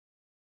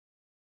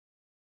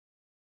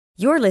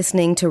You're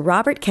listening to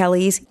Robert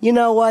Kelly's You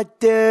Know What,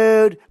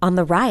 Dude? On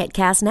the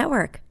Riotcast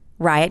Network,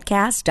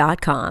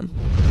 riotcast.com.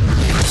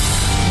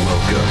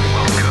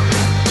 Welcome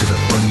to the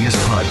funniest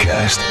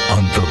podcast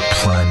on the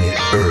planet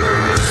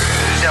Earth.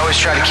 I always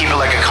try to keep it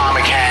like a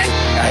comic hang.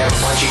 I have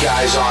a bunch of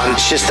guys on.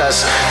 It's just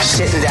us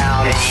sitting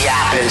down and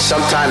yapping.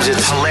 Sometimes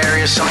it's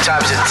hilarious.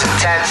 Sometimes it's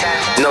intense.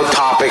 No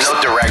topics, no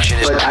direction.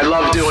 But I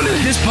love doing it.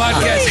 This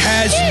podcast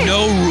has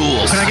no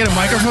rules. Can I get a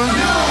microphone?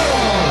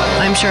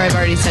 I'm sure I've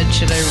already said,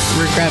 should I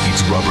regret?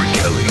 It's Robert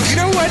Kelly's You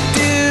know what,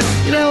 dude?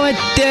 You know what,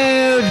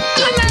 dude?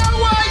 You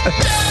know what,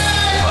 dude?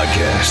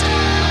 podcast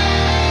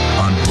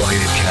on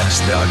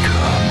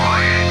riotcast.com.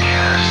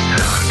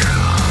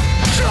 Riotcast.com.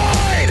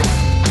 Join the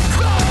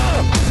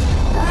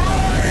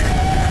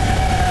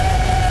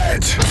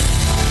riot.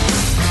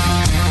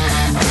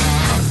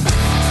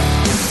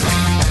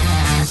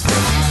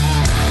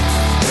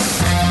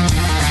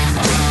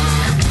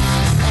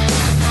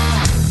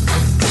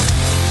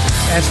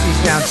 Estes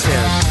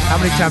downstairs. How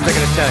many times am I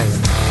going to tell you?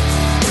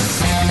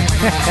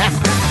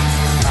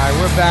 All right,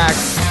 we're back.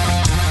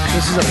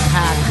 This is a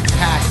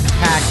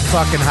packed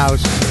fucking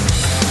house.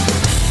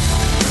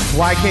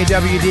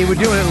 YKWD, we're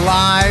doing it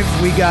live.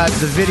 We got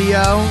the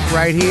video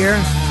right here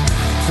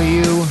for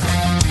you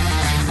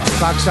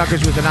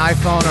cocksuckers with an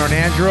iPhone or an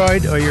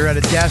Android, or you're at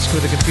a desk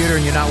with a computer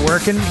and you're not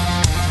working.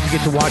 You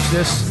get to watch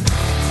this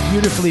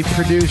beautifully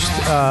produced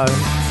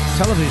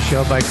television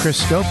show by Chris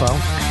Scopo.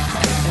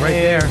 Right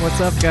there.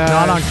 What's up, guys?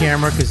 Not on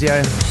camera because, he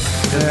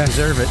doesn't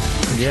deserve it.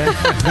 Yeah.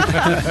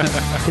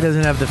 He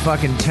doesn't have the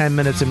fucking 10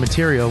 minutes of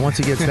material. Once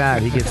he gets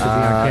that, he gets to be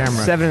on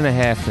camera.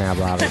 7.5 now,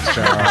 Bobby.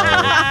 So.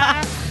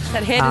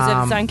 That hair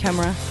deserves its own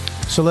camera.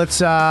 So let's,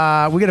 we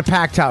got a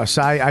packed house.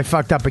 I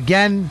fucked up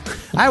again.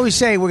 I always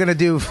say we're going to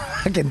do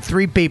fucking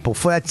 3 people.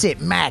 That's it,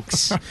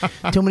 max.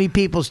 Too many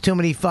people's too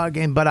many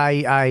fucking, but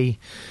I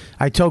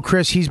told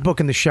Chris he's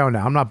booking the show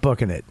now. I'm not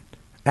booking it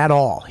at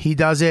all. He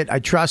does it. I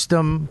trust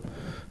him.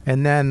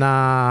 And then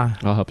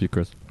I'll help you,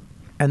 Chris.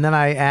 And then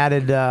I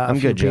added a few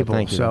good, Joe. people.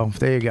 Thank you. So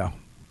there you go.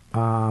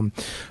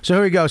 So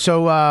here we go.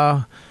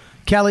 So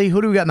Kelly,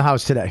 who do we got in the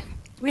house today?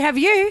 We have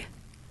you.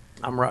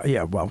 I'm right.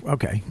 Yeah. Well,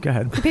 okay. Go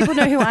ahead. Do people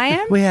know who I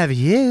am? We have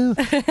you.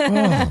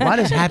 Oh, why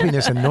does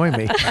happiness annoy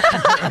me?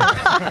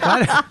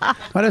 Why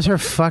does her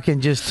fucking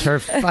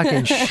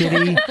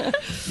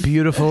shitty,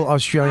 beautiful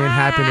Australian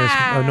happiness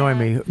annoy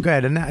me? Go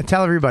ahead and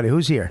tell everybody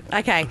who's here.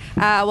 Okay.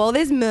 Well,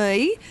 there's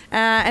me,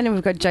 and then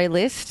we've got Joe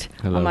List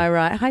Hello. on my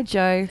right. Hi,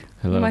 Joe.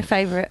 Hello. My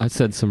favorite. I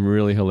said some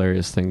really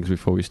hilarious things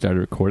before we started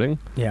recording.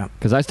 Yeah.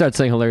 Because I start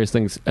saying hilarious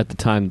things at the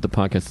time the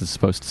podcast is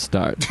supposed to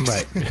start.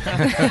 Right.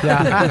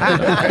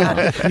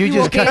 Yeah.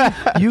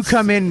 You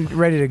come in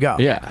ready to go.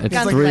 Yeah. It's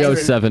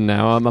 3:07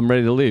 now. I'm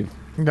ready to leave.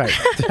 Right.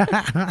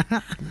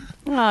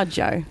 Oh,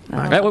 Joe.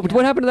 Hey,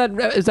 what happened to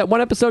that? Is that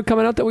one episode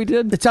coming out that we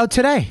did? It's out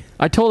today.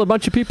 I told a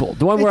bunch of people.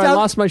 The one where I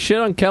lost my shit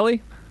on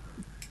Kelly?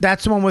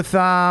 That's the one with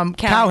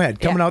Cowhead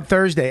coming out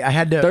Thursday. I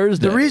had to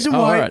Thursday. The reason why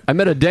all right. I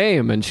met a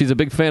dame and she's a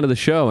big fan of the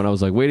show, and I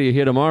was like, "Wait till you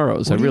hear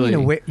tomorrow's." What do you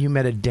mean you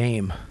met a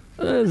dame?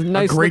 A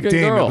nice A great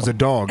dame. girl. It was a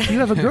dog. You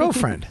have a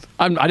girlfriend.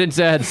 I didn't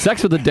say I had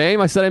sex with a dame.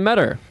 I said I met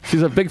her.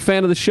 She's a big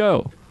fan of the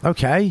show.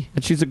 Okay.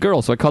 And she's a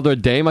girl, so I called her a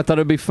dame. I thought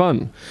it'd be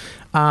fun.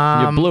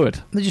 You blew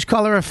it. They just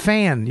call her a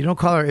fan. You don't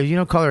call her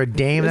a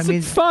dame. That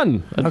means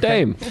fun. A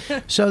dame.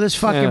 So this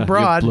fucking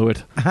broad. You blew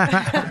it.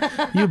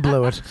 You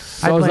blew it.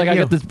 So I was like, we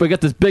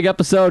got this big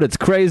episode. It's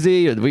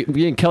crazy.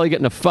 We and Kelly get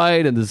in a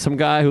fight, and there's some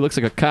guy who looks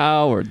like a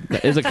cow or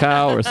is a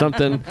cow or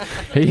something.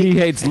 He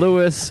hates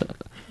Lewis.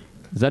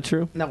 Is that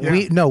true?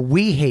 No,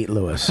 we hate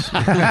Lewis.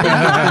 Not he.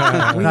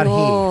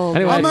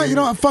 Anyway, I'm not. You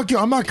know what? Fuck you.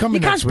 I'm not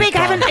coming. You can't next speak. week,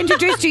 I haven't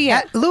introduced you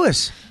yet.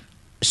 Lewis.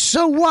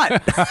 So what?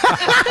 All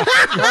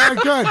right,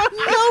 good.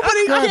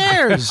 Nobody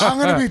cares. I'm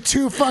gonna be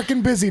too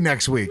fucking busy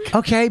next week.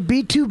 Okay,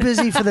 be too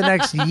busy for the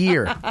next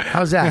year.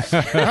 How's that?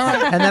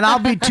 And then I'll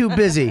be too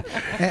busy.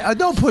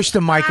 Don't push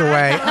the mic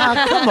away.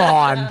 Come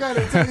on.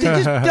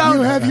 Just don't.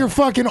 You have your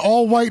fucking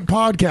all-white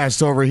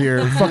podcast over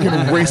here, fucking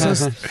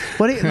racist.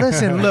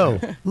 Listen,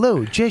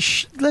 Lou,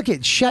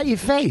 just shut your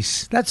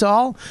face. That's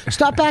all.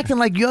 Stop acting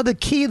like you're the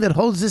key that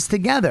holds this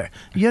together.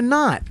 You're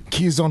not.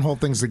 Keys don't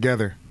hold things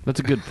together. that's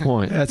a good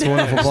point. That's a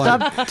wonderful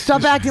point.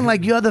 Stop acting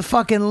like you're the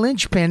fucking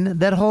linchpin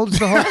that holds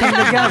the whole thing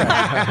together.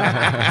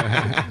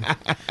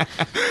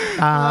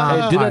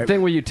 Hey, do that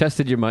thing where you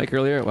tested your mic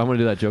earlier. I want to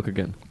do that joke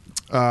again.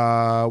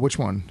 Which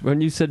one?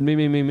 When you said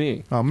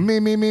me. Oh,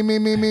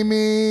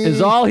 me.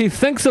 Is all he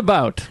thinks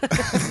about.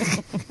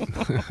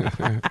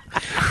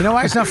 You know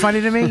why it's not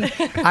funny to me?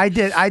 I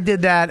did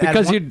that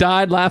Because you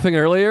died laughing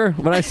earlier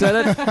when I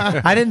said it?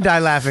 I didn't die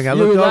laughing. I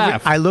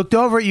looked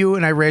over at you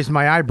and I raised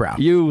my eyebrow.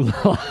 You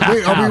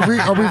Wait, are we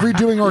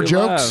redoing our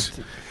jokes?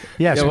 laughed.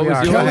 Yes, Yeah, what we was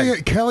are. your- Go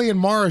ahead. Kelly and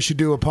Mara should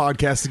do a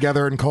podcast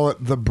together and call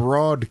it The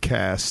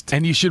Broadcast.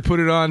 And you should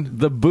put it on.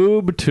 The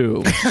boob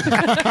tube.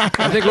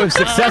 I think we've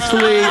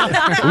successfully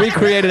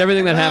recreated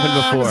everything that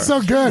happened before.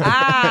 So good.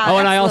 Oh,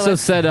 and I also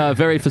said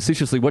very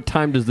facetiously, what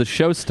time does the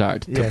show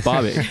start? To Yes.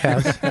 Bobby.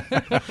 Yes.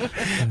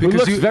 Who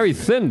looks very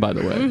thin, by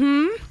the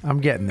way. I'm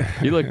getting there.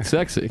 You look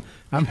sexy.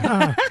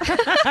 I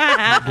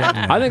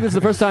think this is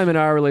the first time in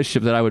our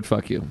relationship that I would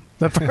fuck you.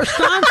 The first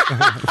time?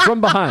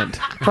 From behind.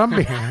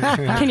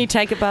 Can you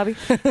take it, Bobby?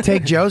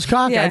 Take Joe's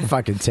cock? Yeah. I'd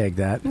fucking take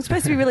that. It's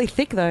supposed to be really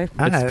thick, though.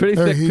 It's a pretty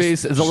thick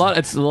piece. It's a lot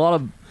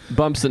of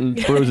bumps and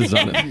bruises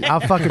on it. I'll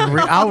fucking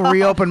I'll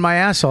reopen my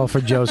asshole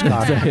for Joe's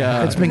cock.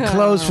 Yeah. It's been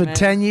closed for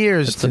 10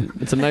 years.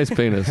 It's a nice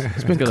penis.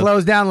 It's been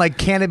closed down like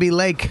Canopy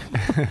Lake.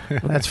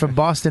 That's for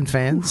Boston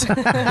fans.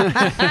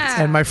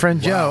 And my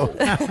friend Joe.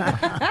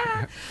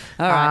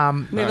 All right.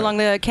 Move along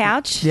the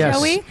couch, Yes.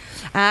 shall we?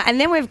 And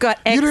then we've got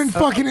You didn't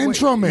fucking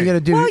intro me. You gotta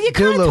do. Well, you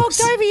do kind of Lewis.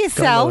 talked over Go,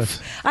 yourself.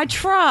 Lewis. I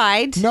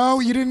tried. No,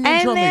 you didn't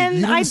intro And then me.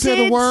 You didn't I say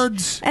did. the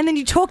words. And then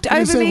you talked You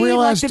didn't over say me real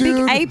like ass the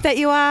dude. big ape that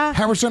you are.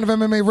 Howard Stern of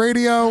MMA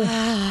Radio.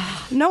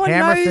 No one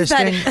Hammer knows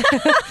fisting.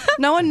 that.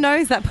 No one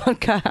knows that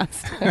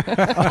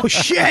podcast. Oh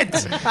shit!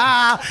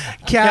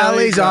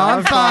 Kelly's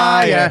on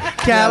fire.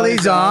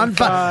 Kelly's on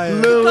fire.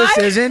 Lewis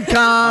isn't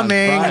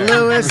coming.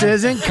 Lewis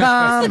isn't The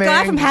guy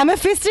from coming. Hammer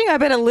Fisting, I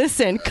better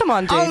listen. Come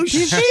on, dude. Oh, You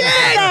shit! should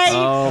say,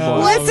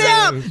 Oh, boy.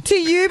 listen to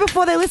you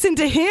before they listen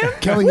to him.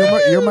 Kelly,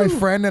 you're my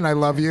friend, and I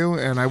love you,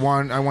 and I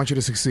want you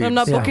to succeed. I'm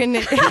not booking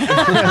it.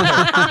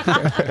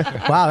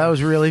 Wow, that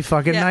was really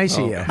fucking nice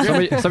of you. Some of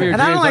your And dreams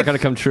I don't aren't going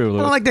to come true, I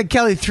Lewis. don't like that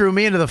Kelly threw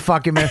me into the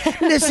fucking man.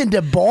 Listen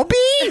to Bobby?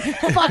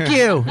 Fuck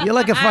you. You're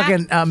like a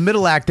fucking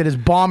middle act that is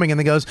bombing and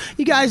then goes,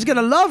 you guys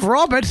gonna love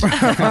Robert.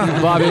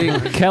 Bobby,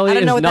 Kelly I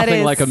don't is know what that nothing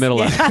is. like a middle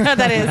Yeah, act. I know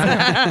that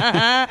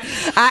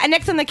is. And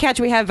next on the couch,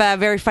 we have a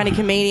very funny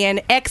comedian,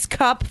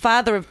 ex-cop,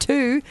 father of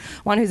two,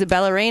 one who's a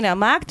ballerina,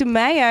 Mark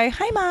DeMeo.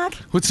 Hey, Mark.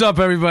 What's up,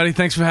 everybody?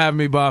 Thanks for having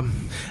me, Bob.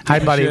 Hi,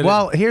 buddy. Appreciate it.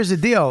 Well, here's the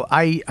deal.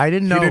 I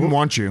didn't know. He didn't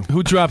want you.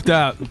 Who dropped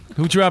out?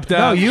 Who dropped No,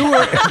 out? you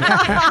were.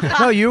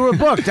 No, you were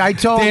booked. I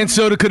told. Dan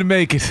Soda couldn't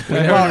make it.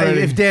 Well,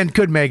 if Dan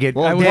could make it,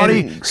 Well,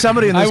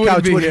 somebody on I this wouldn't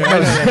couch be would. here.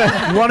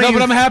 One of No, you,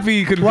 but I'm happy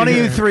you couldn't One be of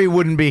you here. three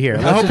wouldn't be here.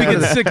 I hope he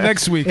gets sick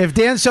next week. If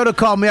Dan Soda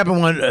called me up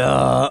and went,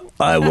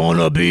 I want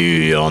to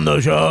be on the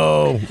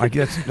show. Like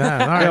that's all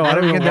right. Yo, I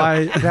whatever don't you know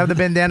can do. Have the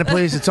bandana,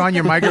 please. It's on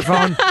your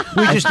microphone.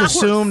 We just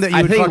assumed that you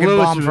I would think fucking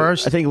Lewis bomb would-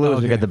 first. I think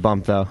Lewis would get the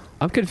bump, though.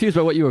 I'm confused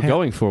by what you were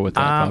going for with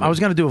that. Bobby. I was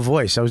going to do a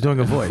voice. I was doing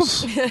a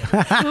voice.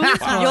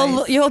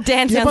 Your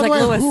Dan Yeah, sounds by the like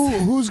way,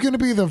 Lewis. who's going to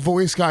be the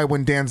voice guy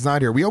when Dan's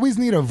not here? We always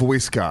need a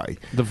voice guy.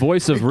 The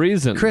voice of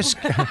reason. Chris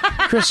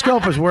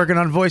Scope is working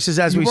on voices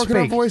as You we working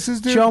speak. on voices,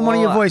 dude? Show him one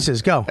of your Well,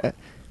 voices. Go.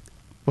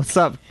 What's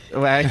up?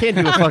 Well, I can't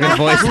do a fucking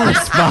voice on the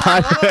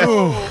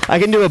spot. I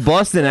can do a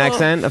Boston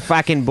accent, a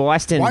fucking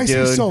Boston Why is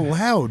dude. he so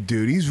loud,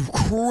 dude? He's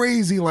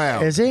crazy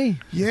loud. Is he?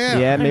 Yeah.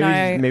 Yeah, don't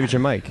know. maybe it's your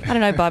mic. I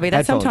don't know, Bobby.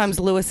 That's Headphones. sometimes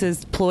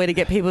Lewis's ploy to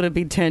get people to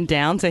be turned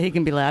down so he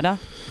can be louder.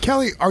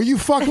 Kelly, are you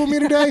fucking with me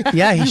today?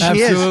 Yeah, she is.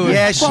 Absolutely.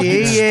 Yeah, Fucking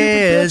she stupid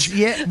is. bitch.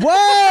 Yeah.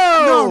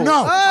 Whoa!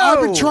 No.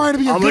 I've been trying to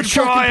be a I'm good a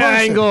fucking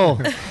triangle.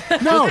 person.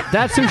 No,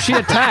 That's who she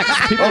attacks.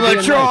 People I'm being a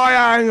nice.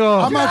 triangle.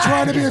 I'm not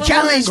trying to be a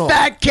Kelly's triangle.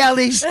 fat.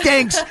 Kelly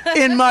stinks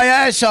in my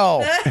asshole.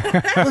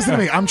 Listen to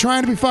me. I'm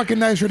trying to be fucking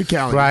nicer to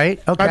Kelly. Right,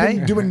 okay. I've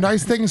been doing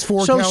nice things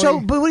for So,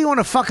 Kelly. but what do you want,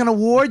 a fucking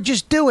award?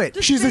 Just do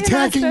it. She's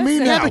attacking me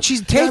now. Yeah, but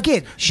take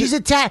it. She's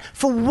attacked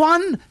for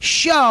one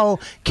show.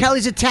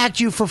 Kelly's attacked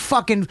you for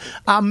fucking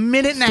a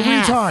minute and a Three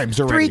half. times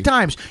already. 3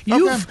 times.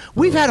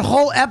 We've had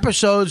whole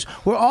episodes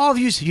where all of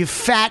you, you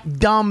fat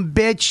dumb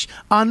bitch,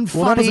 unfunny.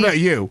 Well, that was about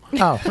you.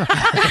 Oh.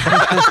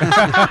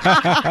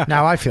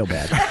 Now I feel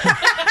bad.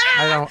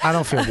 I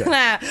don't feel good.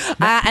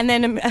 And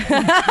then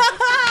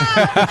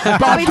Bob,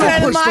 Bobby, don't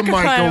turn the push the mic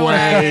microphone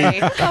away.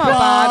 away. Come on,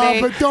 Bob,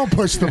 Bobby. but don't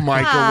push the mic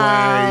away.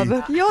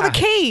 Bob, you're the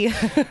key.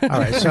 All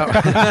right, so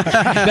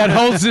That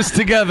holds this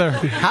together.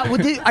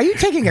 are you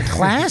taking a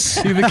class?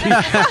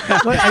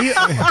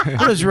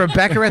 What is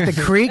Rebecca at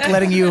the creek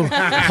letting you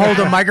hold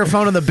a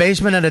microphone in the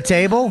basement at a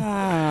table?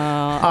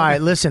 All right,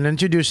 listen,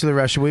 introduce to the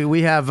rest.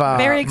 We have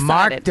Very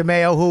Mark excited.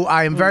 DeMeo, who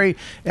I am very.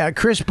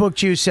 Chris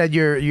booked you, said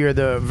you're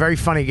the very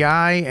funny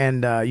guy,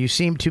 and you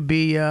seem to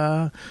be.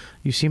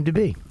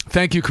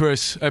 Thank you,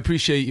 Chris. I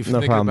appreciate you for No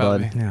thinking problem,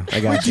 about bud. me. Yeah, I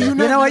Wait, got do you. you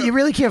know? You know what? You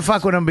really can't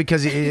fuck with him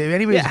because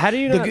anybody. Yeah, how do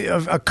you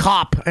a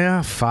cop?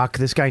 Fuck,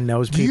 this guy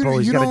knows you- people.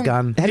 He's you got a don't-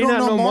 gun. How do you don't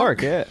not know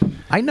Mark? Mark? Yeah.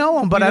 I know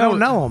him, but You I know- don't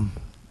know him.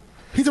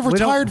 He's a don't-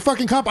 retired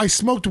fucking cop. I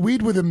smoked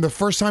weed with him the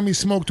first time he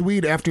smoked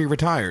weed after he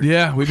retired.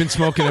 Yeah, we've been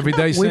smoking every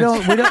day We since.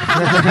 don't. Do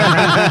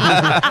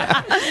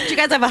you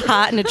guys have a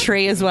heart and a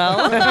tree as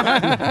well?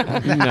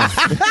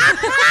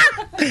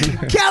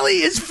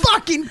 Kelly is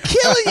fucking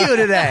killing you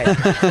today.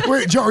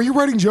 Wait, Joe, are you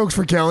writing jokes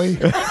for Kelly?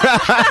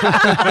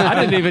 I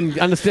didn't even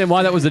understand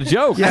why that was a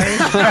joke.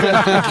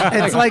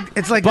 It's like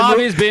the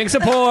Bobby's being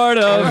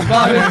supportive.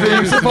 Bobby's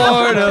being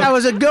supportive. That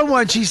was a good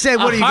one. She said,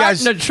 "What A are you heart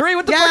guys?" in a tree?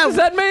 What the fuck does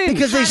that mean?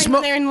 Because they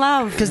smoke. They're in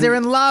love. Because they're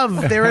in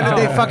love. They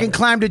fucking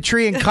climbed a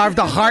tree and carved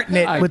a heart in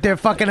it with their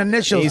fucking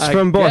initials. He's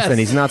from Boston. guess.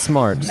 He's not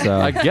smart, so.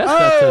 I guess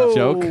that's a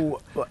joke.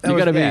 You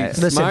got to be yeah.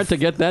 smart Listen, to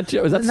get that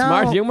joke. Is that no,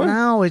 smart humor?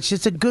 No, it's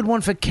just a good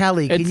one for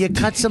Kelly. Can It's- you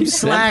cut some you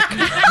said- slack,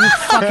 you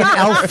fucking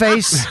elf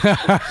face?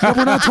 Yeah,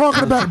 we're not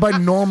talking about by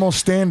normal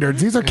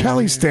standards. These are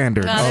Kelly's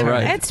standards. Oh,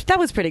 right. That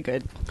was pretty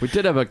good. We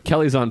did have a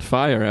Kelly's on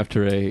fire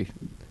after a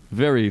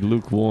very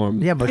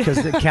lukewarm. Yeah, because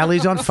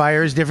Kelly's on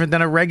fire is different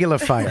than a regular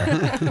fire.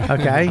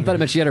 Okay. I thought it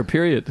meant she had her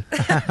period.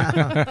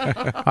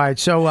 All right,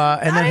 so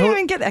and then I didn't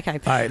even get that. Okay.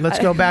 All right, let's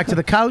go back to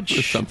the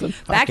couch. Something.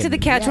 Back to the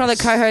couch. One of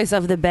the co-hosts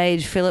of the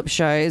Beige Phillips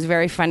show is a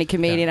very funny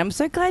comedian. I'm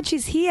so glad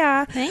she's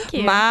here. Thank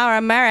you.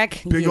 Mara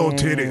Merrick. Big old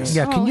titties.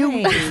 Yeah, can you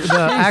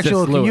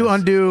can you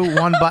undo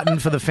one button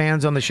for the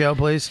fans on the show,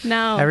 please?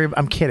 No.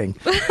 I'm kidding.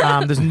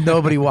 There's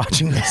nobody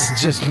watching this.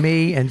 It's just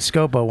me and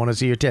Scopo want to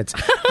see your tits.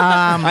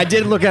 I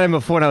did look at him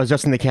before, and I was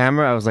just in the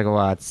camera. I was like,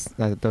 "Wow,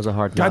 those are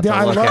hard not to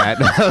Goddamn, look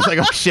at." I was like,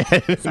 "Oh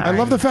shit!" I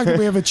love the fact that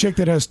we have a chick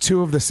that has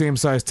two of the same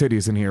size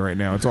titties in here right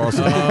now. It's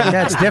awesome.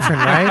 Yeah, it's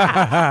different, right?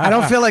 I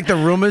don't feel like the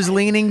room is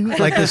leaning,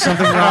 like there's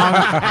something wrong.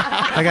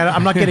 Like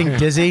I'm not getting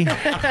dizzy.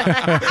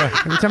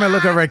 Every time I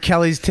look over at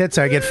Kelly's tits,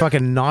 I get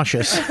fucking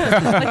nauseous.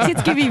 My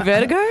tits give you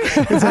vertigo?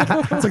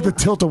 It's like the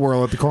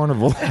tilt-a-whirl at the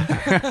carnival.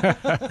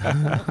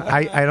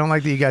 I don't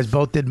like that you guys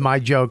both did my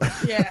joke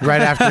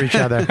right after each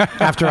other,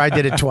 after I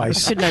did it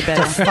twice. Should know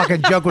better. The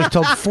fucking joke was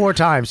told 4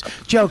 times.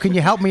 Joe, can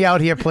you help me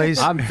out here, please?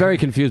 I'm very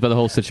confused by the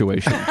whole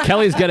situation.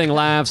 Kelly's getting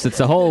laughs. It's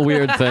a whole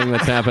weird thing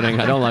that's happening.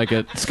 I don't like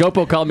it.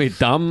 Scopo called me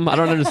dumb. I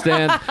don't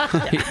understand.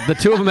 The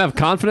two of them have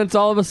confidence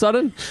all of a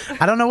sudden.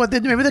 I don't know what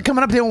maybe they're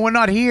coming up here when we're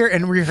not here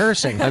and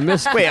rehearsing. I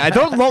missed. Wait, I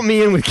don't lump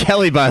me in with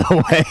Kelly, by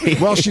the way.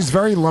 Well, she's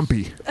very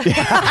lumpy.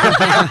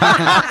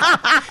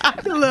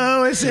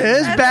 Lewis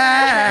is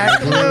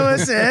back.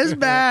 Lewis is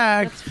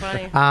back. That's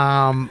funny.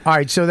 All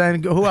right, so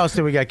then who else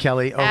do we got,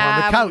 Kelly? Over on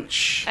the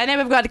couch. And then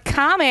we've got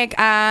Karmic,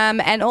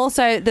 and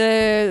also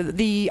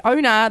the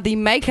owner, the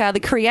maker, the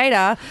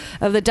creator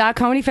of the Dark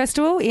Comedy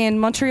Festival in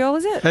Montreal,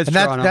 is it?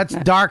 That's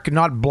dark,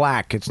 not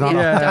black. It's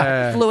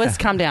not. Lewis,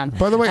 calm down.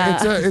 By the way,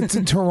 it's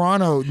in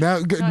Toronto. Now,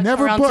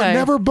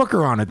 never book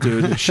her on it,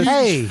 dude.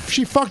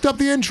 She fucked up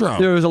the intro.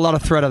 There was a lot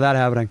of threat of that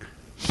happening.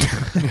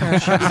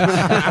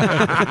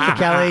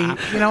 Kelly,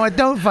 you know what?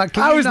 Don't fuck.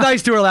 I was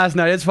nice to her last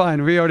night. It's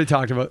fine. We already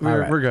talked about it.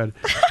 We're good.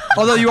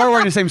 Although you are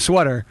wearing the same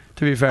sweater,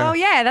 to be fair. Oh,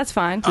 yeah, that's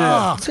fine.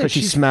 Yeah. But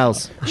she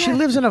smells. She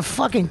lives in a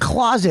fucking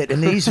closet in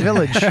the East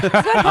Village.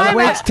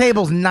 Waits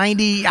tables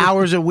 90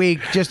 hours a week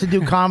just to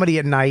do comedy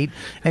at night,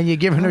 and you're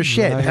giving her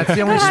shit. That's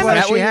the only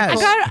sweater she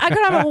has. I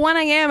got home at 1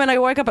 a.m. and I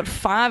woke up at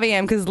 5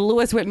 a.m. because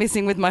Lewis went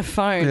missing with my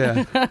phone.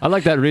 Yeah. I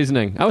like that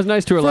reasoning. I was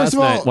nice to her First last of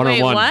all- night,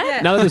 one-on-one. Wait,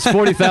 what? Now that there's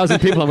 40,000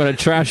 people, I'm going to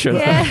trash her.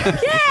 Yeah.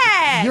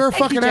 You're a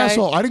Thank fucking you, Joe.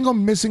 asshole. I didn't go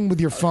missing with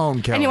your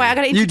phone, Kelly. Anyway, I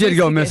got to You did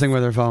go missing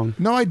with her phone.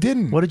 No, I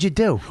didn't. What did you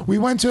do? We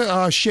went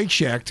to Shake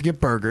Shack to get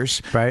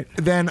burgers. Right.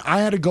 Then I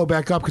had to go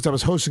back up because I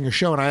was hosting a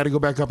show, and I had to go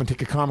back up and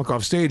take a comic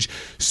off stage.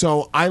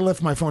 So I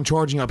left my phone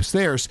charging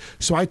upstairs.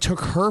 So I took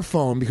her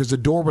phone because the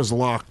door was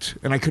locked,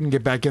 and I couldn't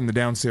get back in the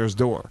downstairs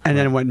door. And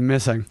then it went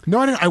missing. No,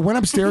 I didn't. I went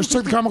upstairs,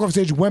 took the comic off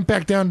stage, went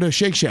back down to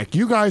Shake Shack.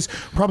 You guys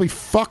probably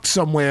fucked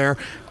somewhere,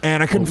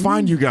 and I couldn't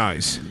find you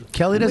guys.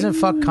 Kelly doesn't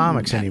fuck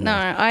comics anymore.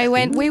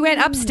 No, we went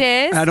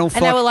upstairs, I don't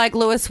and they fuck- were like,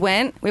 Lewis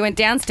went. We went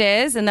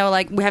downstairs, and they were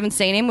like, we haven't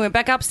seen him. We went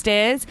back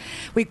upstairs.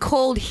 We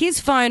called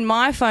his phone,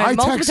 my phone, I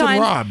multiple texted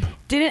times. Rob.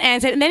 Didn't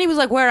answer. And then he was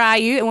like, where are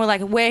you? And we're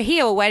like, we're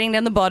here. We're waiting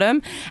down the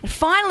bottom. And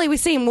finally, we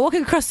see him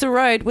walking across the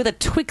road with a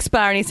Twix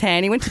bar in his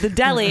hand. He went to the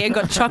deli and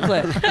got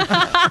chocolate.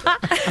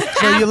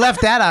 So you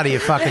left that out of your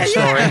fucking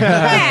story.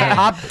 Yeah.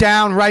 Up,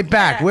 down, right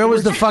back. Where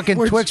was the fucking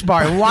Twix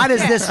bar? Why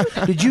does this?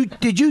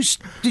 Did you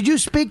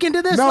speak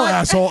into this? No, Like-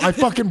 asshole. I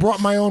fucking brought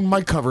my own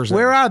mic covers in.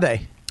 Where are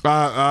they?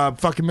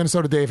 Fucking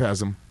Minnesota Dave has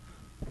them.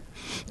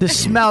 This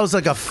smells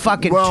like a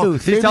fucking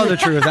tooth. He's telling the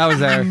truth. I was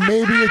there.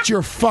 Maybe it's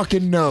your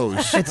fucking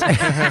nose. Yeah,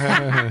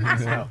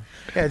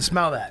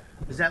 smell that.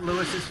 Is that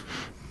Lewis's?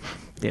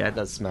 Yeah, it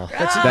does smell.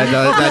 That's- that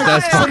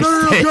does No, fucking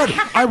no, stink. good.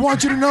 I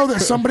want you to know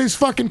that somebody's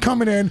fucking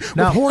coming in with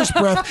horse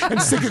breath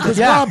and sticking because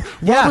Yeah.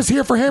 Rob was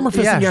here for hammer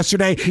fisting Yeah.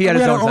 yesterday. He had and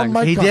we his our own own thing.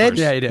 mic He covers. did?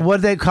 Yeah, he did.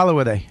 What color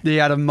were they? He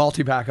had a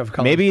multi-pack of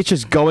colors. Maybe it's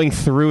just going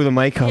through the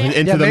mic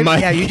into Yeah, the maybe- mic.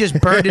 yeah, you just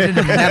burned it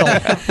into metal.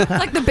 It's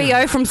like the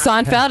BO from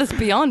Seinfeld. It's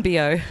beyond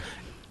BO.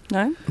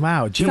 No?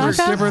 Wow, Give her,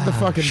 Seinfeld? give her the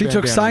fucking She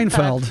took bandana.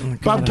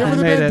 Seinfeld. Bob, give her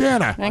the Made it.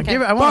 bandana. Okay.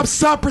 Bob,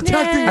 stop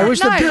protecting her. I wish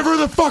the- Give her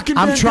the fucking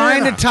I'm bandana.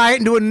 trying to tie it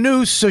into a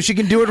noose so she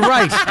can do it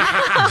right.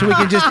 So we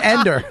can just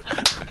end her.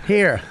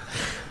 Here.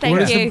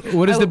 Thank you.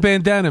 What does the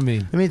bandana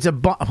mean? I mean, it's a.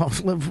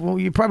 Well,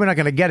 you're probably not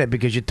going to get it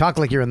because you talk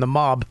like you're in the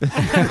mob. What's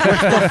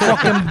the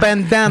fucking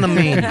bandana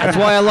mean? That's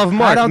why I love I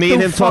Mark. don't Me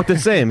and do him talk the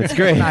same. It's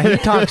great. Nah, he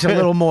talks a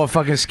little more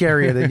fucking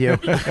scarier than you.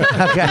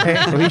 Okay.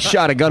 Well, he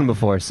shot a gun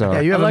before, so. Yeah,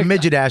 you have I like- a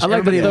midget ass. I like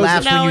Everybody that those-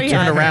 laughs No, when you he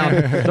turn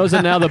hasn't. around. Those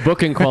are now the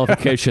booking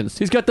qualifications.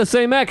 He's got the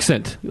same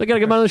accent. You got to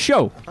get him on the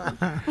show.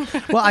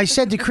 Well, I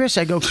said to Chris,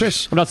 I go,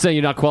 Chris. I'm not saying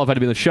you're not qualified to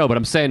be on the show, but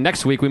I'm saying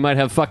next week we might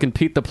have fucking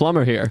Pete the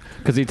Plumber here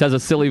because he has a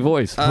silly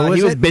voice. Who is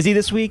he was it? busy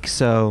this week,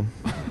 so.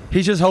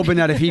 He's just hoping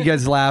that if he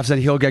gets laughs, that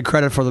he'll get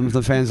credit for them to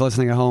the fans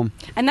listening at home.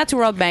 And that's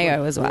Rob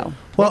Mayo as well.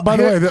 Well, by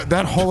the way,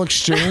 that whole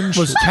exchange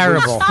was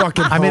terrible.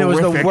 fucking I mean, it was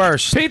the horrific.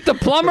 worst. Pete the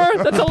plumber?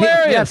 That's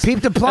hilarious. Yeah,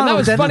 Pete the plumber. And that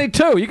was Then- funny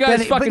too. You guys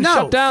then- fucking but no,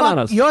 shut down fuck, on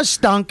us. Yours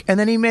stunk, and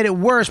then he made it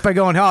worse by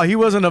going, "Oh, he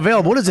wasn't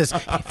available." What is this?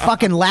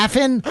 Fucking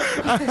laughing?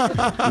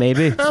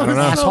 Maybe. I don't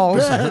know.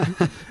 Assholes.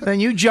 Then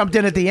you jumped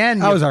in at the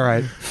end. I you was all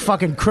right.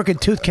 Fucking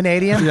crooked tooth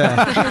Canadian.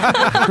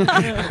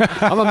 Yeah.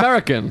 I'm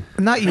American.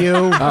 Not you.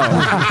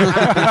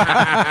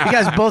 Oh. You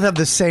guys both have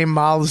the same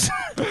mouths.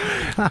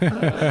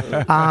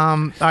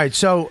 All right,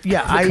 so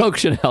yeah, The Coke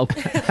should help.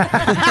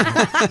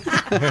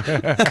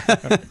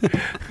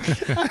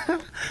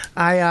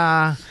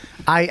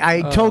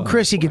 I told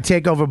Chris he could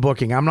take over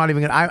booking. I'm not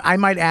even gonna. I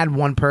might add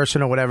one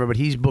person or whatever, but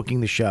he's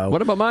booking the show.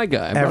 What about my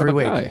guy? I brought every up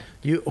a week?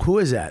 guy. Who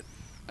is that?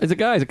 He's a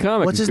guy. He's a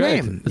comic. What's He's his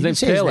great. name? His You name's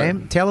say his Taylor.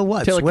 name? Taylor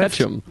what? Taylor Swift?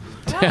 Ketchum.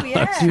 Oh,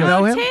 yeah. Do you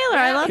know him? Taylor,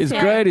 I love He's him.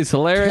 great. He's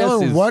hilarious.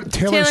 Taylor He's what?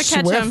 Taylor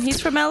Ketchum. Swift? He's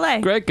from LA.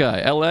 great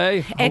guy.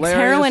 L.A. Ex-heroin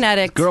hilarious.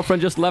 addict.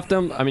 Girlfriend just left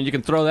him. I mean, you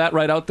can throw that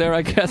right out there,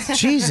 I guess.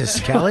 Jesus,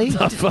 Kelly.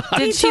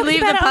 Did she leave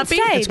the puppy?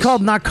 It's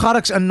called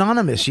Narcotics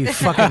Anonymous. You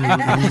fucking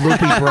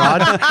loopy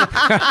broad.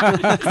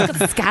 He's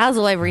got scars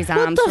all over his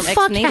arms What the from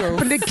fuck ex-needles.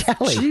 happened to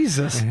Kelly?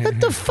 Jesus.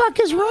 What the fuck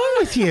is wrong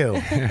with you?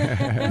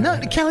 No,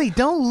 Kelly,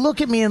 don't look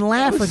at me and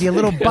laugh with your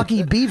little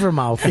Bucky Beaver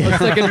mouth. I was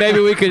thinking maybe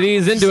we could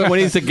ease into it when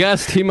he's a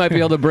guest. He might be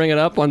able to bring it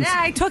up once.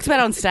 Yeah, he talks about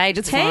it on stage.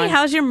 It's Hey, fine.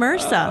 how's your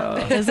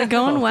MRSA? Is it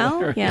going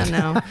well? Yeah,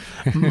 no.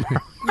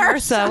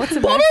 MRSA? What's a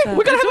Bobby, MRSA?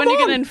 we gotta It's have when him you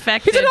get on.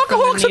 infected. He's an from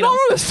the Alcoholics needles.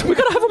 Anonymous. We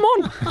gotta have him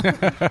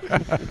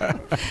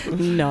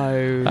on.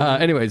 No.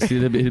 Anyways,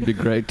 he'd be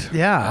great.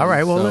 Yeah, all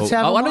right. Well, let's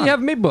have him Why don't on. you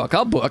have me book?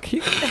 I'll book.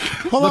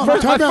 Hold on,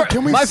 time out.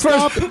 Can we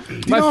stop? Do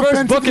you My know how first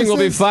offensive booking this will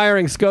be is?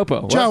 firing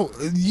Scopo. What? Joe,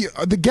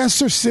 the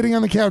guests are sitting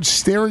on the couch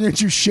staring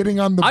at you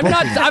shitting on the I'm book.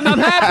 not. I'm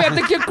happy. I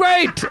think you're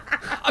great.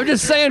 I'm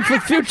just saying for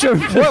future.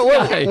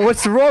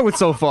 What's wrong with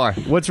so far?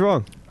 What's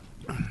wrong?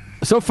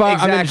 So far, I'm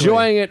Exactly.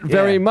 enjoying it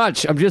very Yeah.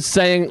 much. I'm just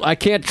saying I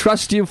can't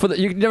trust you for the.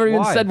 You never even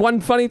Why? said one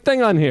funny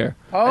thing on here.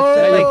 Oh,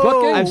 That you're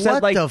booking? I've said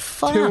what like the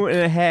fuck?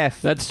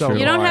 2.5. That's so true.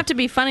 You don't far. have to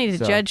be funny to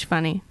So. judge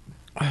funny.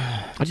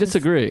 I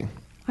disagree.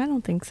 I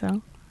don't think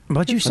so.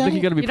 What'd you I think you say?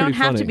 got to be You pretty don't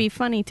have funny. to be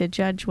funny to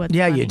judge what's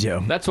Yeah, funny. you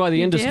do. That's why the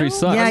You industry do?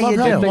 sucks. Yeah, you I do. love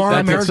how think Laura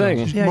that's a Merrick, thing.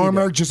 Yeah, Laura you do.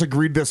 Merrick just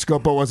agreed that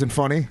Scopo wasn't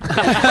funny.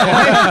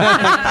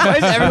 Why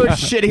is everyone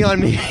shitting on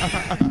me?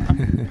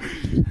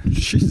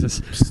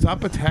 Jesus.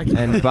 Stop attacking.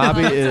 And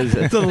Bobby is.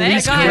 It's the There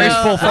least you go.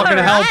 graceful fucking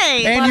All help.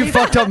 right, And you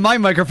fucked up my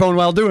microphone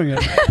while doing it.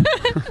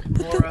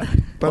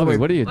 By the Bobby, way,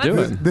 what are you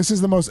doing? this is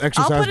the most I'll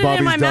exercise put it Bobby's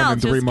in my done mouth. in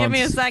 3 Just months. give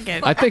me a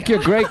second. I think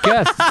you're great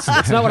guests.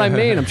 That's not what I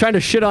mean. I'm trying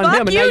to shit on Fuck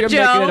him, and now you, you're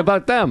Joe. making it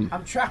about them.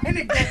 I'm trying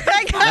to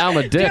get. Now I'm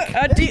a dick.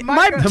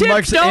 My The tits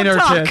Mike's don't inner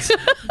talk. tits.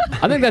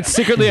 I think that's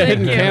secretly a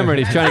hidden you. camera,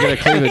 and he's trying to get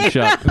a cleavage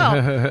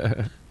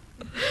shot.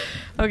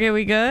 Okay,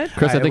 we good?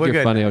 Chris, All I right, think we're you're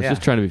good funny. now, I was yeah.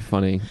 just trying to be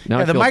funny. Now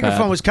Yeah, I the feel microphone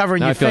bad. was covering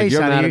Now your I feel like face,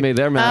 you're honey. mad at me.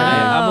 They're mad at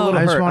me. I'm a Oh. little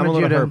I just hurt. I'm wanted a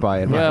little you to- hurt by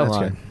it. I'm Yeah, not that's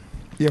gonna good. lie.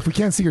 Yeah, if we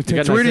can't see your You got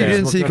tits, nice Sweetie hair.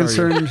 didn't see What good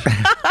are you? concerned.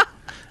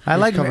 I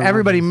like covering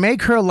everybody.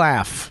 Make her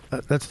laugh.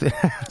 That's the.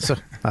 So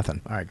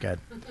nothing. All right, good.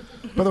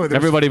 By the way,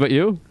 Everybody but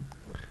you?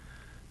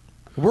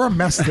 we're a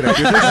mess today.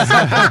 Dude.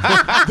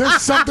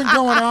 There's something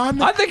going on.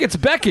 I think it's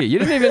Becky. You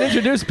didn't even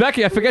introduce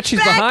Becky. I forget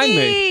she's behind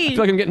me. I feel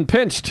like I'm getting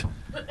pinched.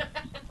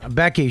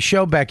 Becky,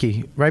 show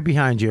Becky right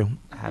behind you.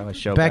 How do I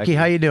show Becky,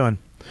 how you doing?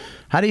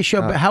 How do you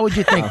show? How would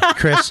you think,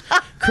 Chris?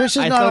 Chris is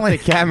I not thought only.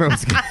 the camera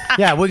was.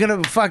 Yeah, we're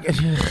gonna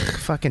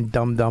fucking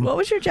dumb. What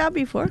was your job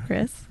before,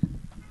 Chris?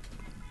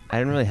 I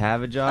didn't really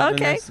have a job.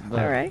 Okay, In this, but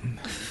all right.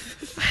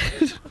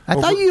 I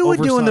thought you were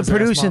doing the oversized ass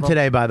producing model.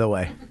 today, by the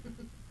way.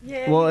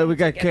 Well, we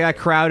got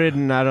crowded,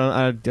 and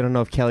I don't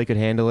know if Kelly could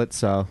handle it,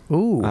 so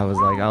Ooh. I was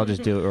like, I'll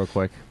just do it real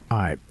quick. All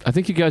right. I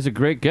think you guys are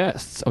great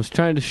guests. I was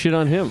trying to shit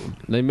on him.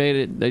 They made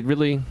it. They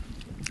really.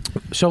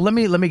 So let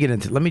me get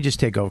into. Let me just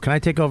take over. Can I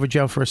take over,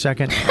 Joe, for a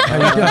second?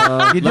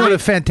 You're doing a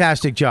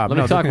fantastic job. Let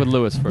me talk with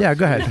Lewis first. Yeah,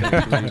 go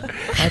ahead.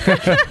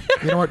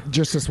 You know what?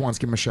 Just this once,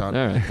 give him a shot.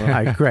 All right. All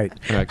right, great.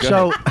 All right, go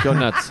So, ahead. Go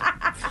nuts.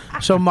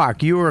 so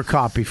Mark, you were a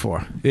cop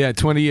before. Yeah,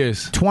 20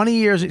 years. 20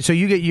 years. So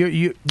you get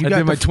you I got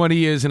did my the- 20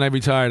 years and I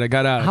retired. I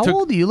got out. How I took,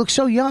 old are you? You look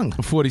so young.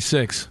 I'm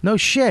 46. No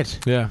shit.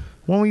 Yeah.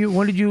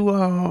 When did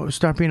you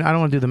start being? I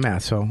don't want to do the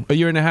math. So A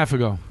year and a half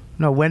ago.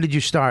 no. When did you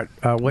start?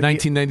 What?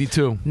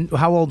 1992.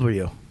 How old were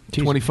you?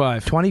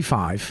 25.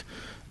 25.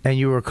 And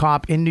you were a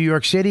cop in New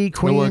York City,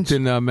 Queens.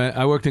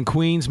 I worked in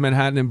Queens,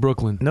 Manhattan, and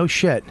Brooklyn. No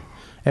shit.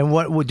 And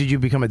what did you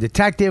become a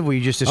detective? Were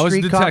you just a I was a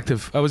street cop?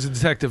 detective. I was a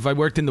detective. I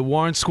worked in the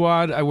Warrant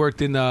Squad. I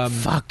worked in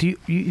Fuck, do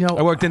you know?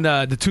 I worked in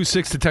the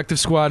 2-6 Detective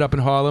Squad up in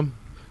Harlem.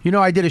 You know,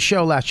 I did a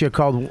show last year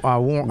called Bronx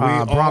all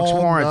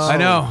Warrants. know. I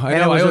know.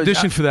 And I it was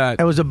auditioned for that.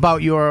 It was about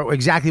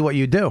exactly what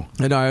you do.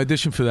 I know. I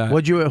auditioned for that. Who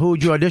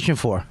would you audition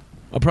for?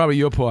 Probably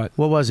your part.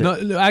 What was it?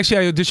 No,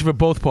 actually, I auditioned for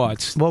both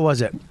parts. What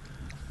was it?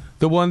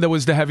 The one that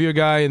was the heavier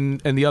guy,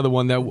 and the other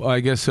one that I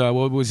guess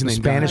what was his The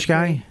name? Spanish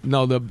guy?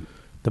 No, the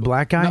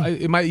black guy? No,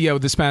 it might. Yeah,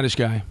 the Spanish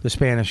guy. The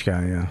Spanish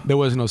guy. Yeah. There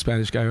was no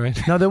Spanish guy, right?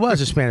 No, there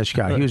was a Spanish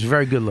guy. He was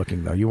very good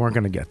looking, though. You weren't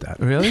going to get that.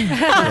 Really?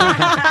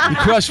 You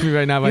crushed me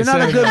right now by You're not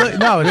saying a good. that.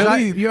 No, it's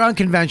Really? not, you're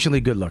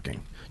unconventionally good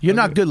looking. You're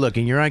not good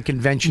looking. You're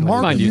unconventional.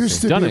 Mark Mind you,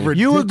 used to done be it.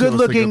 You were good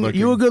ridiculously looking.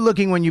 You were good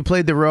looking when you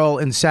played the role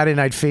in Saturday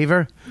Night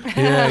Fever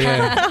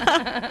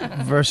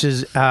Yeah.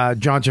 versus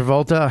John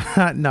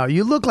Travolta. No,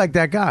 you look like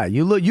that guy.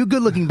 You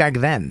good looking back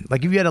then.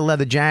 Like if you had a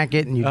leather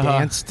jacket and you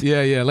danced.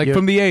 Yeah. Like You're-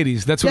 from the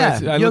 80s. That's what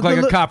I you're look like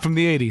good a cop from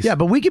the 80s. Yeah,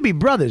 but we could be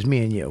brothers, me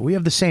and you. We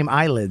have the same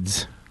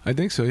eyelids. I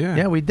think so, yeah.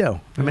 Yeah, we do.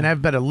 I mean, I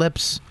have better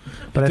lips,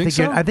 but I think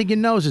think so? I think your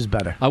nose is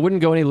better. I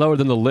wouldn't go any lower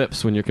than the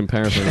lips when you're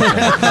comparing.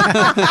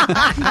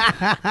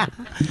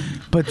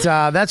 But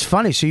that's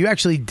funny. So you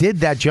actually did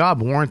that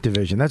job, Warrant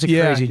Division. That's a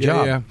crazy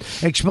job. Yeah.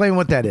 Explain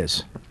what that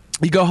is.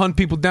 You go hunt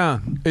people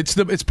down.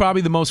 It's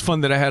probably the most fun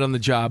that I had on the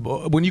job.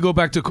 When you go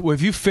back to,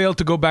 if you fail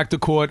to go back to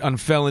court on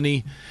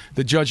felony,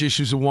 the judge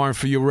issues a warrant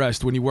for your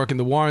arrest. When you work in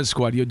the warrant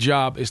squad, your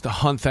job is to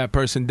hunt that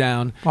person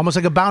down. Almost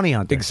like a bounty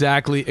hunter.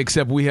 Exactly,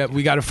 except we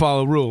got to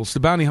follow rules. The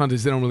bounty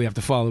hunters, they don't really have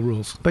to follow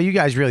rules. But you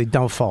guys really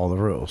don't follow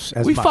the rules.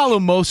 We much. follow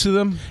most of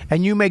them.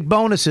 And you make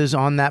bonuses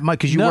on that much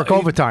because you work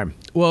overtime.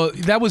 Well,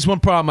 that was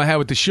one problem I had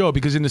with the show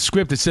because in the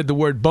script it said the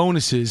word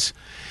bonuses,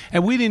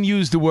 and we didn't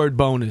use the word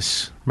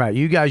bonus. Right.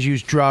 You guys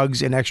use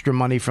drugs and extra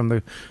money from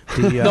the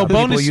No, people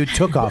bonus- you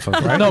took off of,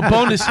 right? No,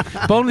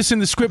 bonus in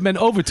the script meant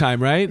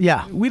overtime, right?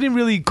 Yeah. We didn't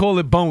really call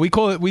it bone.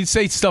 We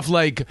say stuff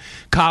like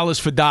collars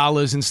for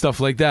dollars and stuff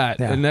like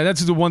that. Yeah. And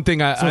that's the one thing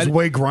So it's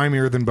way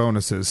grimier than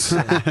bonuses.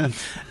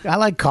 I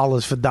like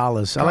collars for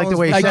dollars. I like the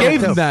way you I said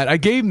gave it, him too. that. I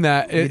gave him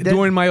that did?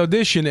 during my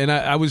audition, and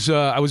I was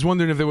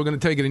wondering if they were going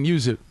to take it and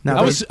use it. No,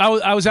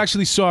 I was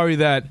actually sorry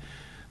that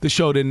the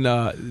show didn't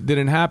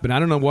happen. I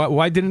don't know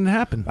why didn't it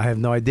happen. I have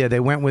no idea. They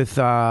went with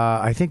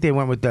I think they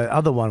went with the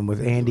other one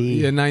with Andy.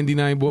 Yeah,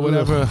 99,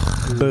 whatever.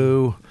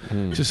 Boo.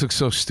 Just looks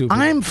so stupid.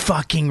 I'm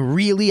fucking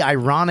really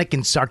ironic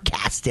and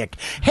sarcastic.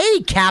 Hey,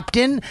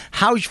 Captain,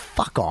 how's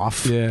fuck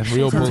off? Yeah,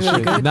 real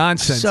bullshit.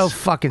 Nonsense. So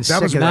fucking That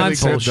sick was of really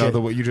that good, bullshit.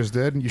 though, what you just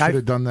did. You should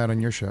have done that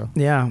on your show.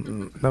 Yeah,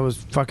 that was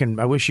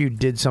fucking. I wish you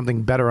did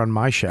something better on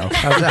my show.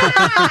 How's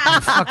that?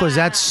 The fuck was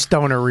that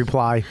stoner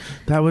reply?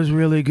 That was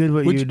really good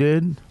what you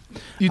did.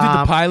 You did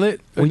the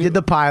pilot? We did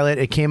the pilot.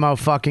 It came out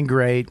fucking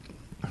great.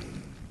 It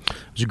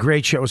was a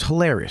great show. It was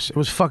hilarious. It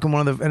was fucking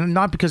one of the, and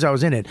not because I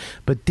was in it,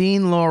 but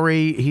Dean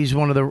Laurie, he's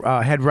one of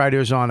the head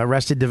writers on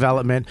Arrested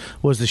Development,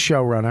 was the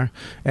showrunner.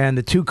 And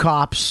the two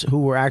cops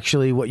who were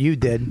actually what you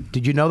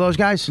did you know those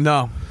guys?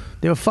 No.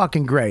 They were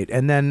fucking great.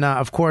 And then,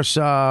 of course,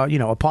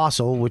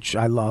 Apostle, which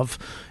I love.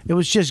 It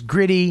was just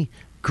gritty,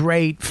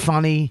 great,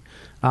 funny,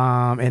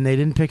 and they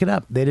didn't pick it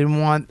up. They didn't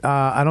want,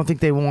 I don't think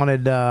they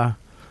wanted, I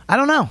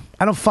don't know.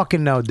 I don't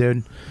fucking know,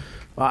 dude.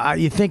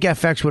 You think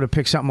FX would have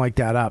picked something like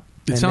that up.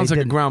 It sounds like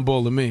a ground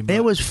ball to me. But.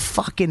 It was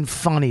fucking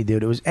funny,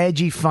 dude. It was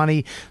edgy,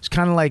 funny. It's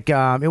kind of like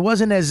it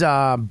wasn't as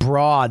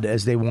broad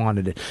as they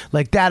wanted it.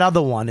 Like that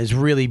other one is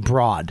really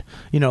broad.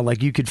 You know,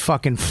 like you could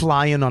fucking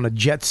fly in on a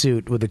jet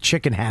suit with a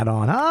chicken hat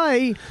on.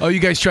 Hi. Oh, you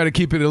guys try to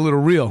keep it a little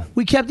real.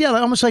 We kept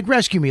almost like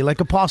Rescue Me, like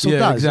Apostle Yeah,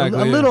 does.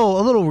 exactly, a yeah.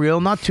 little real,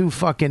 not too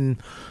fucking.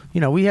 You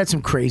know, we had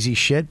some crazy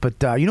shit, but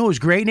you know who was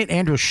great in it?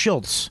 Andrew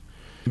Schultz.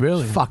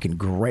 Really? Fucking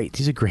great.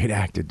 He's a great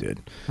actor,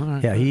 dude. All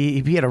right. Yeah,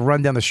 he had to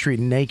run down the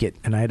street naked,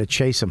 and I had to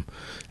chase him.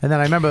 And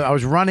then I remember I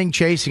was running,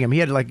 chasing him. He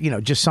had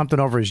just something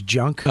over his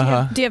junk.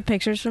 Uh-huh. Do you have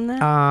pictures from that?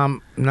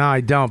 No,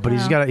 I don't. But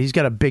he's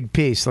got a big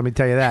piece. Let me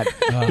tell you that.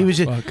 He was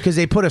because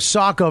they put a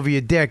sock over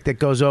your dick that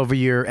goes over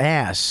your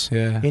ass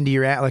into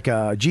your ass like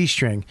a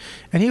G-string,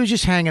 and he was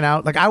just hanging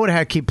out. Like I would have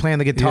had to keep playing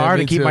the guitar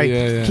me to keep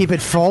too, keep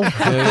it full. You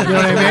know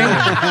what I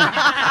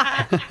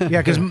mean?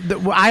 Yeah, because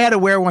I had to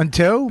wear one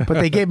too, but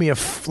they gave me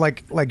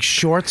like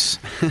shorts.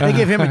 They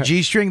gave him a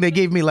G-string. They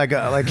gave me like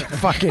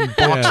fucking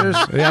boxers.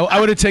 Yeah, I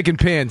would have taken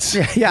pants.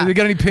 Yeah. You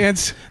got any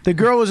pants? The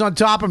girl was on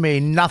top of me.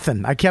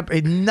 Nothing. I kept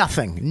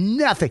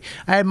nothing.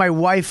 I had my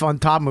wife on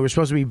top of me. We were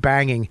supposed to be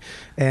banging,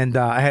 and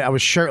I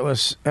was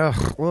shirtless.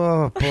 Ugh,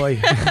 oh boy.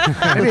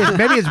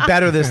 maybe it's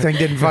better this thing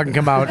didn't fucking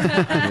come out.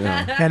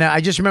 And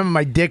I just remember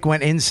my dick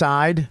went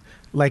inside.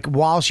 Like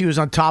while she was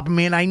on top of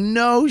me, and I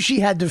know she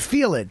had to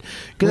feel it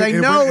because I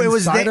know it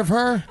was inside of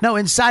her. No,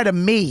 inside of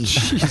me.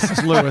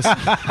 Jesus, Lewis.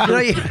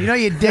 You know,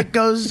 your dick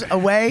goes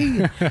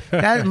away.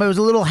 It was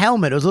a little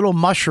helmet. It was a little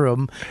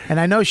mushroom, and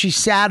I know she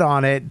sat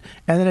on it,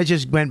 and then it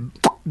just went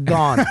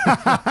gone.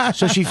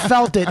 So she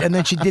felt it, and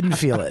then she didn't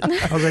feel it.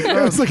 I was like,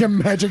 It was like a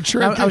magic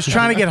trick. I was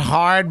trying to get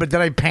hard, but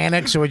then I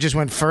panicked, so it just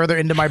went further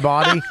into my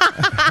body.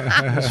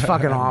 It was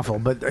fucking awful.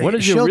 But What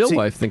did your real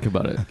wife think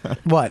about it?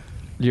 What?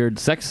 Your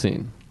sex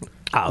scene.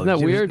 Oh, Isn't that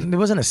weird? It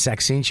wasn't a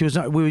sex scene. She was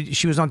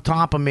on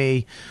top of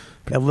me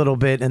a little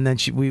bit, and then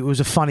it was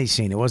a funny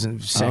scene. It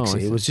wasn't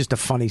sexy. It was just a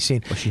funny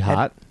scene. Was she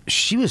hot?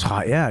 She was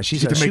hot. Yeah,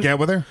 she's. Did you make out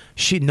with her?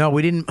 No,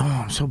 we didn't. Oh,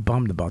 I'm so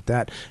bummed about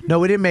that. No,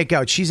 we didn't make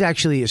out. She's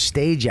actually a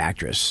stage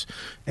actress,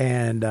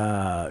 and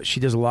she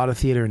does a lot of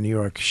theater in New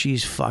York.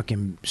 She's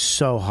fucking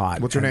so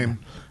hot. What's her name?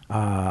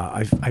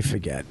 I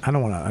forget. I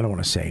don't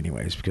want to say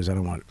anyways because I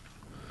don't want.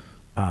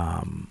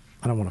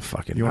 I don't want to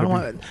fucking. You I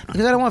wanna don't want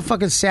because I don't want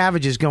fucking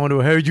savages going to.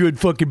 Hey, you had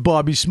fucking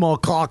Bobby small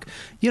cock.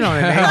 You know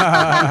what I mean?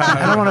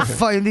 I don't want to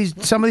fuck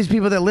some of these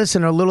people that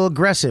listen are a little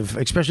aggressive,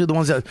 especially the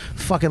ones that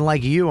fucking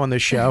like you on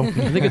this show. I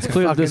think it's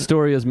clear that this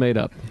story is made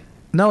up.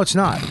 No, it's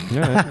not. All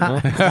right, well,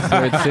 that's the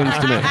way it seems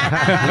to me.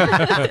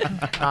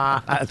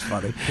 That's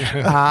funny.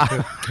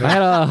 I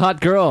had a hot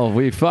girl.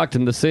 We fucked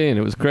in the scene.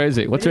 It was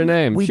crazy. What's her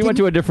name? She went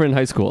to a different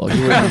high school. She's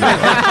We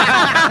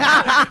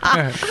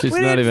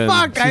not didn't even.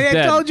 fuck. She's I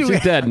dead. told you.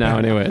 She's dead now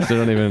anyway, so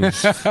don't even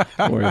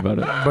worry about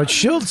it. But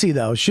Schulte,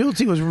 though,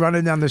 Schulte was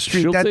running down the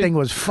street. That Schulte? thing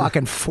was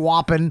fucking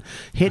flopping,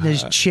 hitting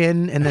his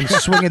chin, and then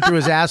swinging through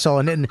his asshole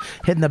and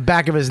hitting the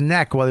back of his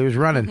neck while he was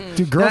running.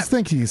 Dude, girls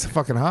think he's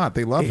fucking hot.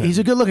 They love him. He's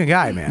a good-looking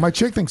guy, man. My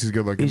chick thinks he's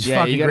good looking. He's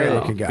fucking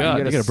great-looking guy. God,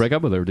 you gotta break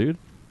up with her, dude.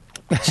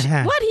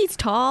 What? He's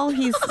tall.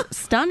 He's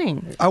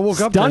stunning. I woke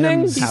up Stunning? to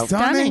him. He's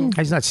stunning.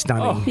 He's not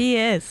stunning. He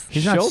is.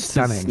 He's not Schultz is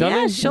stunning.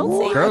 Yeah,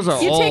 Schultze. Girls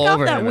are you all take off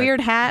over that him. weird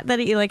hat that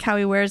he like how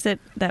he wears it.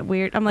 That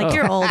weird. I'm like,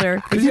 you're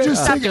older. If you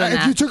just Stop take, doing if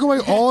that. you took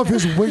away all of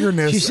his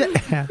wiggerness, She said,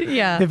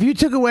 Yeah. if you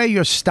took away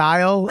your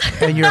style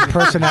and your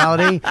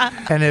personality,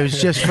 and it was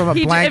just from a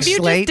blank if you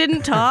slate. just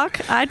didn't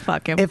talk, I'd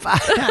fuck him. If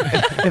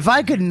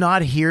I could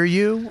not hear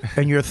you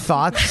and your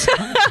thoughts,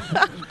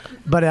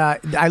 but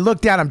I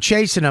look down, I'm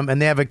chasing them,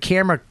 and they have a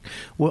camera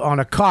on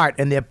a cart,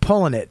 and they're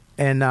pulling it,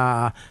 and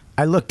I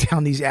look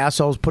down, these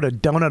assholes put a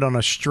donut on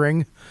a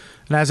string,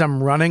 and as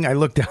I'm running, I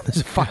look down,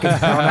 there's a fucking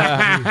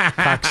donut,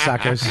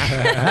 cocksuckers.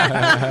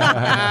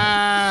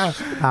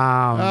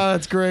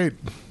 that's great.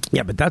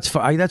 Yeah, but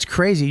that's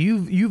crazy.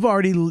 You've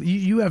already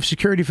you have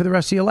security for the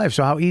rest of your life.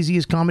 So how easy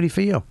is comedy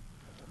for you?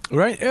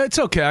 Right? It's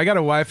okay. I got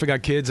a wife. I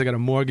got kids. I got a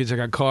mortgage. I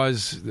got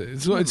cars.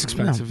 It's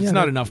expensive. Yeah, it's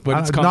not enough, but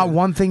it's coming. not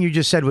one thing you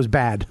just said was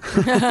bad.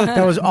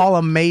 That was all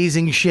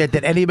amazing shit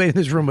that anybody in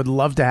this room would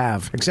love to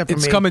have, except for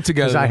It's me. coming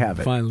together. 'cause I have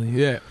it. Finally.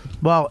 Yeah.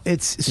 Well,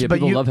 it's Yeah, but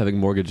people you love having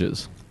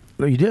mortgages.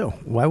 Well, you do.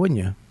 Why wouldn't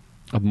you?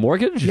 A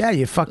mortgage? Yeah,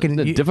 you fucking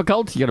Isn't it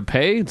difficult? You got to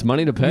pay. It's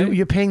money to pay.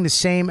 You're paying the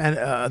same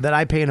that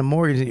I pay in a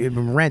mortgage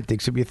in rent,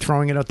 except you're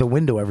throwing it out the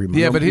window every month.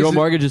 Yeah, but your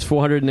mortgage is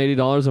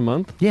 $480 a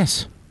month.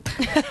 Yes.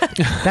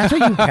 That's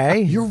what you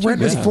pay. Your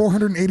rent is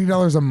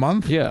 $480 a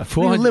month. Yeah,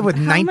 You live with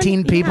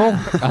 19 people.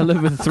 I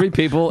live with 3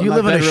 people. You My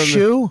live in a bedroom-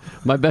 shoe?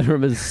 My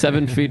bedroom is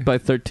 7 feet by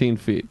 13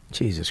 feet.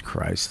 Jesus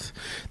Christ!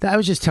 I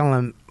was just telling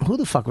him. Who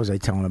the fuck was I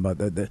telling about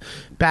the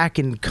back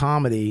in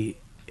comedy?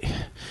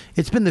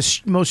 It's been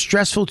the most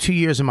stressful 2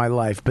 years of my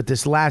life, but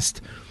this last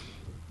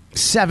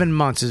 7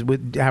 months is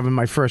with having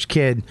my first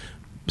kid,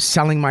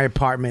 selling my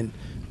apartment,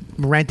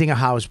 renting a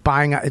house,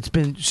 buying. It's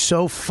been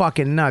so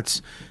fucking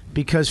nuts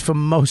because for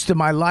most of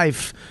my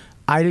life,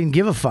 I didn't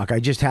give a fuck. I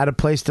just had a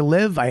place to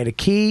live. I had a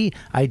key.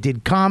 I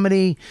did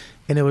comedy,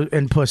 and it was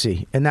and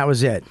pussy, and that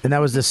was it. And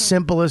that was the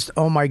simplest.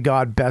 Oh my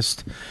god,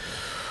 best.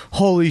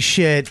 Holy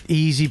shit,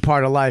 easy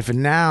part of life.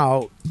 And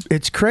now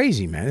it's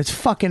crazy, man. It's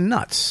fucking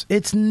nuts.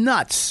 It's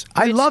nuts.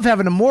 I love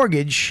having a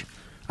mortgage.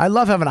 I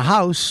love having a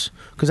house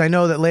because I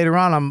know that later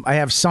on I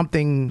have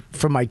something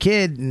for my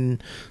kid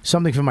and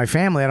something for my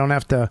family. I don't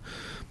have to.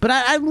 But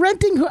I'm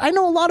renting. I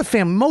know a lot of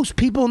family. Most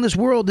people in this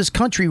world, this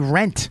country,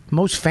 rent.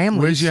 Most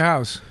families. Where's your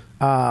house?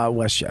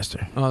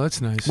 Westchester. Oh,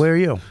 that's nice. Where are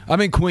you?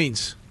 I'm in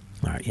Queens.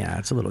 All right, yeah,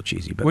 it's a little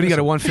cheesy. But What do you got?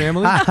 A listen. one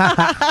family?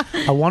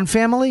 A one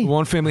family?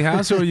 One family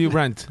house, or you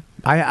rent?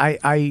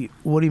 I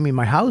what do you mean,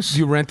 my house? Do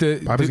you rent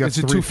it? Bobby's got It's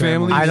a 3 two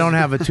family. I don't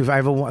have a two. I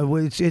have a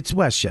one. It's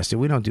Westchester.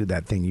 We don't do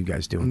that thing you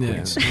guys do in Yeah.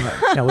 Queens.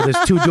 Yeah, well,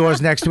 there's 2 doors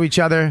next to each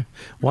other.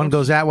 One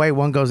goes that way.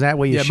 One goes that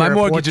way. You Yeah, share my a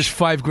mortgage porch. is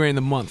 $5,000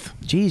 a month.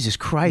 Jesus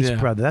Christ, Yeah.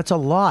 brother, that's a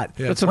lot.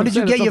 Yeah. That's what When I'm did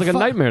you saying. get It sounds your like a fu-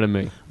 nightmare to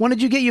me. When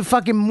did you get your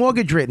fucking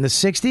mortgage rate in the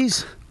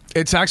 60s?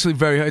 It's actually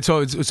it's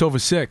over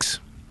 6,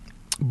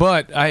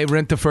 but I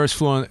rent the first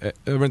floor.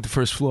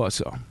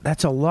 So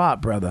That's a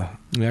lot, brother.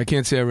 yeah, I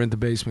can't say I rent the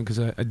basement because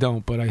I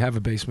don't, but I have a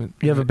basement.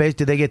 You have a base?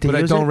 Did they get to But I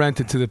use don't it? rent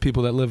it to the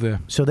people that live there.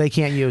 So they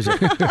can't use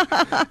it.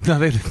 No,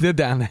 they're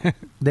down there.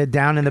 They're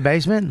down in the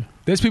basement,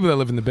 There's people that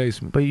live in the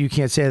basement. but you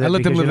can't say that. I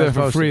let them because live you're there not for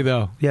supposed free, to.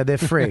 though. Yeah, they're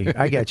free.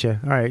 I get you.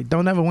 All right,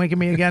 don't ever wink at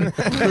me again.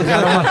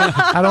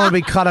 I don't want to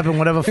be caught up in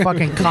whatever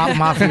fucking cop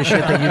mafia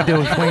shit that you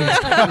do in Queens.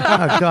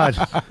 Oh God,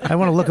 I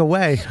want to look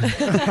away.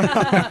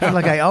 I feel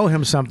like I owe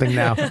him something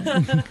now.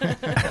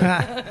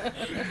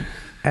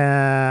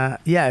 Yeah,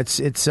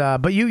 it's.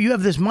 But you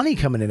have this money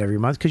coming in every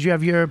month because you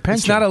have your pension.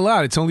 It's not a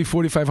lot. It's only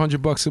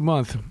 $4,500 a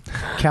month.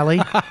 Kelly.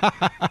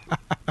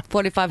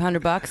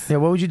 $4,500. Yeah,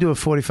 what would you do with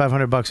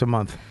 $4,500 a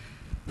month?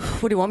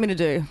 What do you want me to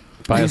do?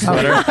 Buy a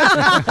sweater.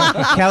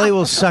 Kelly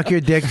will suck your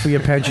dick for your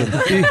pension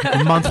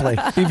monthly.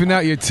 Even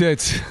out your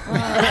tits.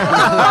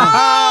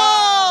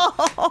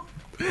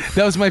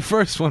 That was my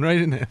first one, right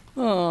in there.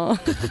 Oh.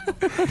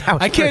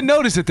 I can't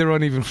notice that they're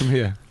uneven from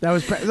here. That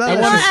was.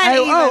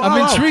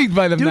 I'm intrigued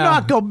by them Do now.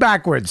 not go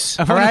backwards.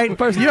 All right,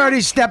 you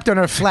already stepped on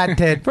her flat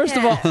tit. First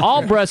of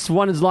all breasts,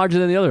 one is larger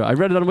than the other. I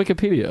read it on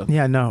Wikipedia.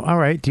 Yeah, no. All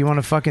right. Do you want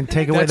to fucking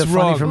take away That's the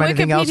funny wrong. from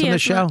anything else in the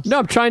Wikipedia's show? No,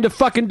 I'm trying to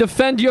fucking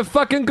defend your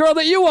fucking girl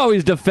that you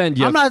always defend.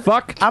 You I'm not.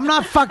 fuck. I'm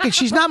not fucking.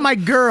 She's not my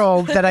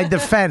girl that I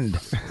defend.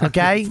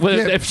 Okay. Well,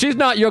 if she's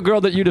not your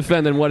girl that you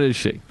defend, then what is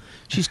she?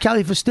 She's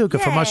Kelly Festuca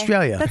from Yay,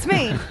 Australia. That's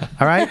me.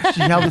 All right? She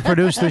helps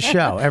produce this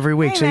show every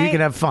week, Hey, so you mate. can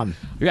have fun.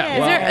 Yeah, Is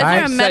there, is there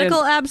I'm a saying-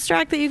 medical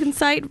abstract that you can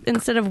cite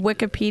instead of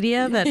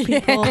Wikipedia that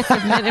people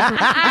submit?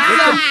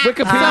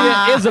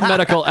 Wikipedia is a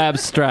medical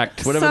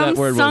abstract, whatever Some that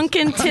word was.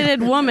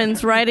 sunken-titted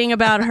woman's writing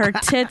about her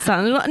tits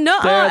on. No,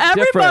 They're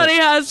everybody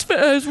has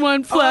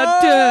one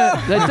flat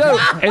tit. They do.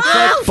 It's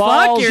like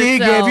balls. She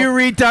gave you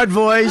retard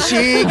voice.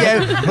 She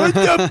gave. It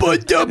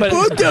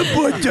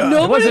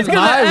wasn't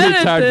my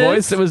retard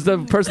voice. It was the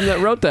person that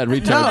wrote that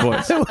retard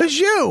voice. It was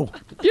you.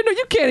 You know,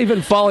 you can't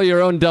even follow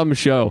your own dumb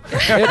show.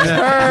 It's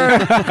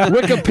her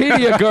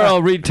Wikipedia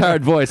girl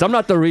retard voice. I'm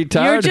not the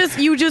retard.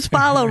 You just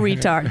follow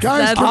retards.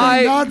 Guys, can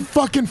we not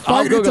fucking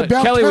fight? It's Google it.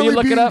 about Kelly, will you Kelly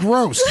look it being up?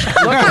 gross.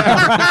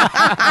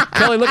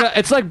 Kelly, look at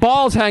it's like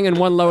balls hanging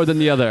one lower than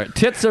the other.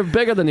 Tits are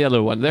bigger than the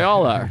other one. They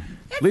all are.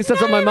 At least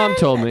that's what my mom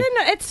told me. No,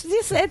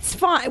 it's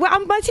fine.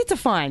 Well, my tits are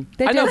fine.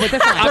 I know, but they're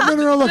fine.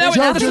 No, look,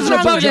 Joe, this isn't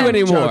about you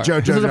anymore. Joe,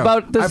 This is no.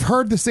 about this. I've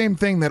heard the same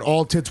thing that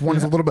all tits one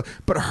is a little bit,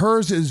 but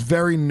hers is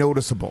very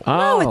noticeable.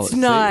 No, it's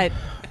not.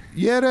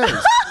 Yeah, it is.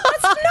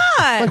 It's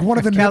not. Like one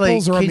of the Kelly,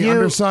 nipples are on can the you-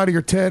 underside of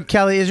your tit.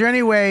 Kelly, is there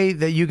any way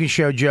that you can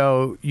show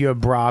Joe your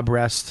bra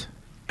breast?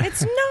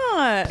 It's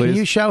not. Can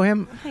you show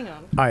him? Hang on.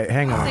 All right,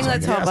 hang on. Sing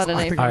that top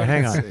underneath. All right,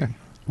 hang on.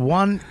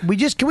 One, can we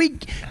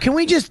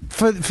just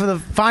for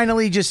the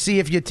finally just see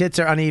if your tits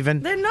are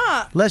uneven? They're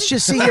not. Let's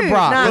just see your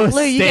bra. Nah,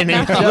 Lou, you get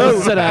nothing. Lou,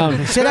 sit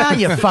down. Sit down,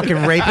 you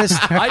fucking rapist.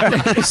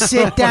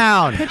 Sit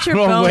down. Put your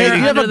phone Hey, do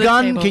you have under a the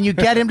gun? table. Can you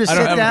get him to sit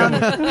down?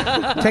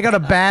 Take out a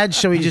badge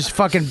so he just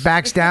fucking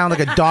backs down like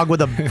a dog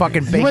with a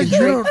fucking bacon Wait,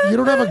 treat. you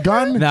don't have a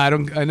gun? Nah,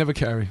 I never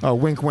carry. Oh,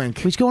 wink, wink.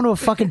 He's going to a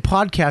fucking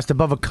podcast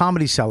above a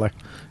comedy cellar.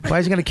 Why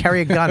is he going to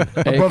carry a gun?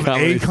 Above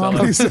a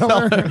comedy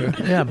cellar?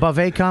 Yeah, above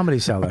a comedy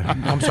cellar.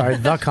 I'm sorry,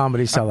 the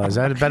comedy cellar. Is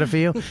that better for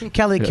you?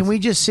 Kelly, can we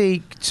just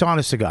see, it's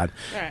honest to God,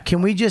 Right.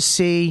 can we just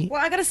see...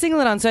 Well, I got a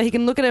singlet on so he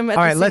can look at him. At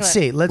All the right, let's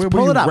singlet. see. Let's Wait,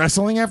 pull were it you up.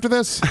 wrestling after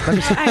this?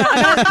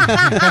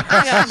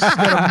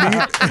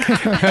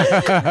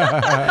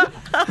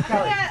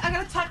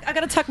 I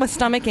gotta tuck my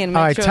stomach in. Make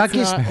All right, sure tuck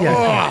it's your... not-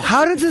 Yeah.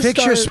 How did this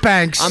Fix start? your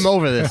Spanx. I'm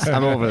over this.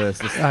 I'm over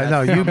this.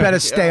 No, you better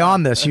stay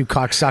on this, you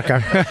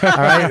cocksucker.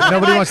 All right?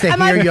 Nobody wants to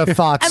Am I- hear your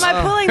thoughts. Am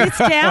I pulling this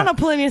down or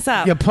pulling this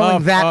up? You're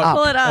pulling that up.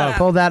 Pull it up.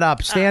 Pull that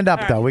up. Stand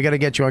up, though. We got to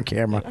get you on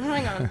camera.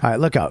 Hang on. All right,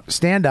 look out.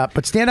 Stand up,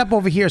 but stand up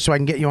over here so I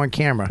can get you on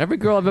camera. Every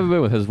girl I've ever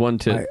been with has one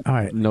tit. All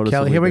right. Noticeably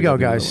Kelly, here we go,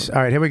 bigger than the guys. other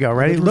All right, here we go.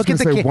 Ready? I was Look at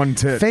gonna the say one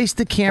tit. Face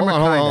the camera,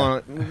 Hold kind on,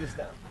 of. hold on. Move this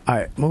down. All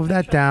right, move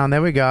that down.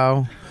 There we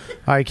go.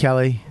 All right,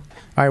 Kelly.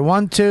 All right,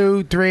 1,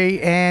 2, 3,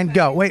 and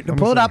go. Wait,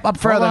 pull it up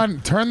further. Hold on,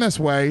 turn this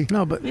way.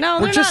 No, but No,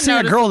 We're they're just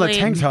not seeing a girl in a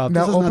noticeably- tank top. Now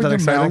This is not open that your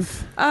exciting.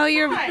 mouth. Oh,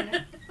 your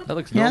That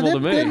looks Yeah,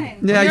 normal to me.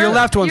 Yeah, your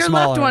left one's your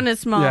smaller. left one is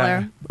smaller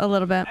Yeah. a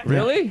little bit.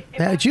 Really?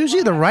 yeah, it's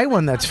usually the right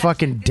one that's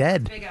fucking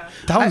dead.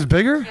 That one's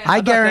bigger? I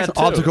guarantee. that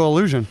too. Optical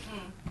illusion.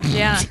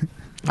 Yeah.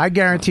 I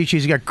guarantee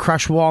she's got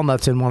crushed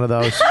walnuts in one of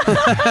those.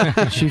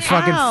 She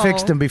fucking Ow.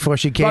 fixed them before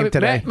she came Bobby,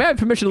 today. may I have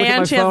permission to look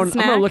And at she my has a phone? I'm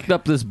going snack. to look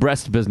up this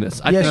breast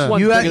business. I Yes, think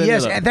one's you bigger than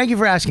yes. the other. And thank you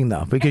for asking,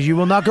 though, because you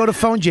will not go to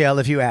phone jail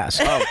if you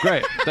ask. Oh,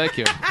 great. Thank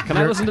you. Can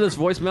I listen to this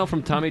voicemail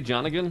from Tommy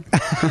Johnigan?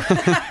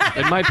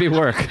 It might be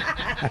work.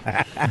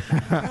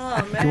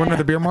 You want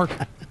another beer, Mark?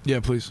 Yeah,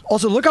 please.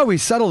 Also, look how we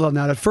settled on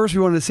that. At first,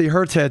 we wanted to see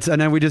her tits, and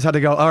then we just had to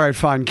go, all right,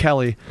 fine,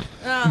 Kelly.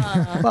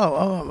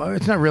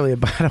 It's not really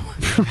about.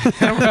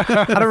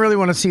 I don't really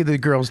want to see the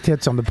girl's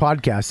tits on the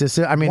podcast. This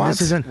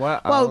isn't.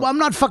 What? Well, I'm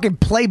not fucking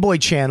Playboy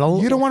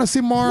Channel. You don't want to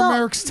see Mara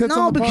Merrick's tits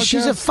no, on the because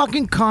she's a podcast?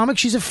 fucking comic.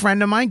 She's a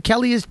friend of mine.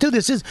 Kelly is too.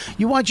 This is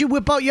you want you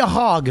whip out your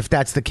hog if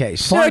that's the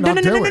case. Fine, I'll do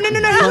it.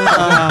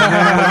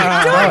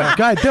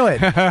 Go ahead, do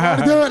it.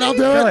 I'll do it. I'll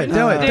do it. Do it.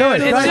 Go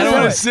ahead, I don't do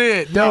want it. to see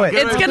it. Do it.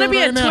 It's going to be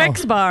a right now.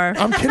 Twix bar.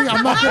 I'm kidding.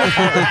 I'm not going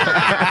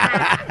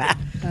to.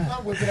 I'm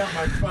not whipping out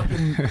my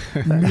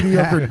fucking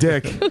mediocre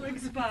dick.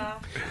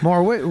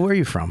 More, where are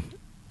you from?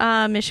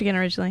 Michigan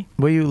originally.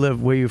 Where you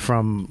live? Where you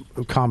from?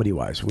 Comedy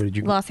wise, where did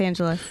you? Los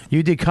Angeles.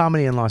 You did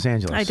comedy in Los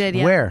Angeles. I did,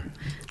 yeah. Where?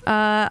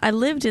 I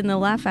lived in the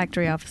Laugh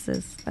Factory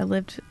offices. I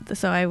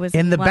was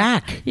In the Laugh-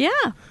 back? Yeah.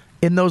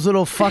 In those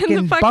little fucking,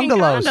 in the fucking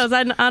bungalows.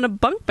 condos on a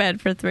bunk bed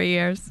for 3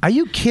 years. Are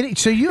you kidding?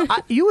 So you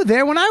were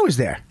there when I was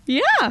there?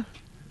 Yeah.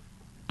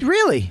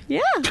 Really? Yeah.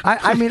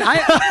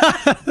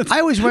 I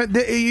always went.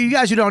 You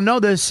guys who don't know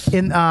this,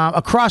 in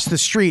across the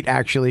street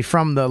actually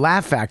from the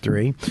Laugh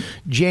Factory,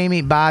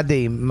 Jamie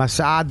Badi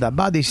Masada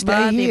Badi stay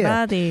Badi, here.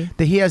 Badi.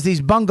 He has these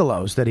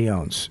bungalows that he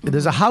owns.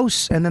 There's a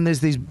house, and then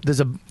there's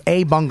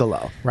a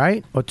bungalow,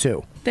 right, or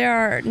two. There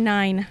are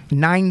 9.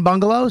 9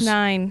 bungalows.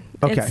 9.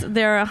 Okay.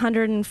 They're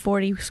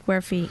 140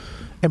 square feet.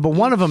 But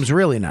one of them's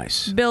really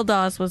nice. Bill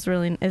Dawes is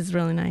really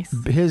nice.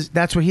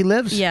 That's where he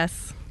lives.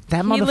 Yes.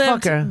 That He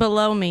motherfucker. lived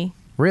below me.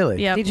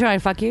 Really? Yeah. Did he try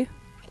and fuck you?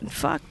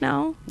 Fuck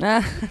no. He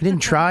didn't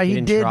try. He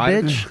didn't did, try?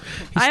 bitch.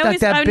 He I stuck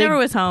that big- never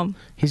was home.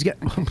 He's got.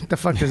 What the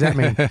fuck does that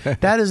mean?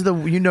 That is the.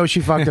 You know, she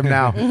fucked him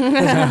now.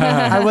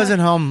 I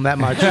wasn't home that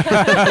much.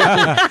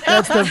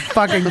 That's the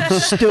fucking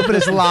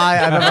stupidest lie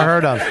I've ever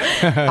heard of.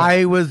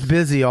 I was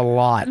busy a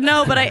lot.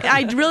 No, but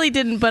I really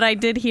didn't. But I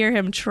did hear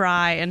him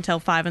try until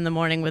 5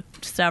 a.m. with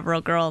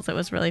several girls. It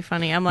was really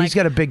funny. I'm like, He's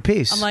got a big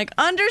piece. I'm like,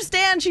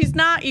 understand? She's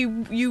not.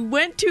 You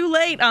went too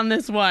late on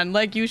this one.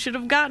 Like, you should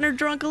have gotten her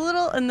drunk a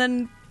little and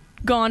then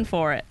gone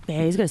for it.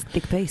 Yeah, he's got a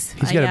thick piece.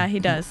 Yeah, he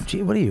does.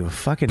 Gee, what are you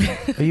fucking?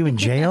 Are you in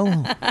jail?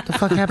 What the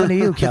fuck happened to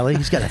you, Kelly?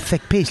 He's got a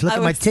thick piece. Look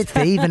at my tits.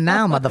 They're even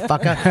now,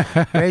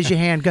 motherfucker. Raise your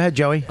hand. Go ahead,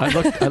 Joey. I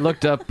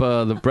looked up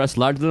the breast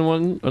larger than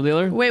one or the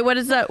other. Wait, what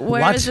is that?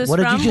 Where What? is this What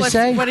did from? you just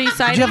say? What are you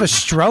citing? Did you have a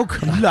stroke?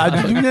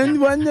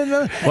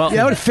 Well,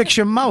 that would fix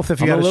your mouth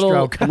if you had a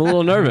stroke. I'm a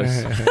little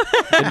nervous.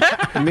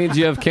 It means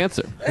you have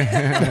cancer.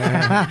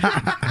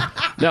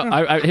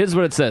 No, here's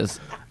what it says.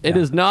 It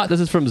is not.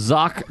 This is from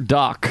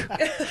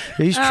ZocDoc.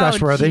 He's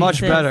trustworthy. Much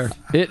better.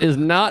 It is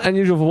not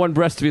unusual for one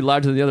breast to be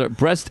larger than the other.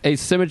 Breast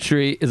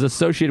asymmetry is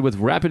associated with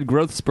rapid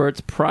growth spurts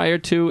prior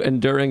to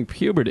and during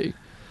puberty.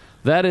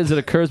 That is, it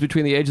occurs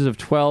between the ages of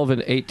 12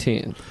 and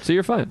 18. So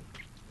you're fine.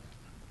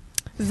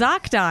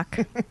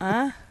 ZocDoc.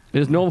 It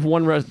is normal for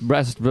one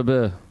breast.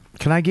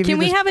 Can I give you Can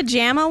we this? have a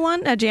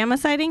JAMA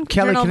sighting?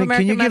 Kelly, Journal of can you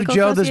American give Medical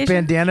Joe this Association?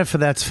 bandana for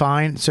 "That's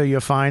fine"? So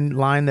you're fine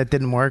line that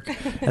didn't work,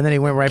 and then he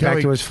went right back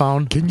Kelly, to his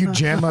phone. Can you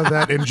jamma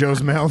that in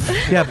Joe's mouth?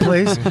 Yeah,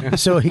 please,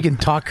 so he can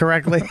talk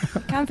correctly.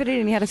 Can't fit it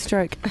in. He had a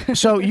stroke.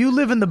 So you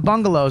live in the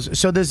bungalows.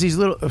 So there's these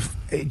little.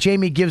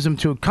 Jamie gives them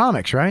to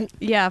comics, right?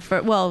 Yeah,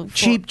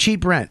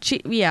 Cheap rent.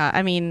 Yeah,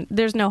 I mean,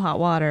 there's no hot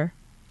water.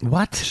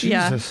 What?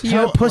 Yeah. Jesus. You-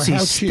 Her pussy How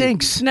cheap?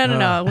 stinks.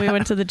 No. We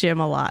went to the gym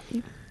a lot.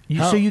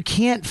 So you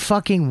can't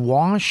fucking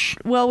wash.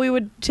 Well, we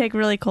would take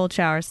really cold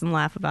showers and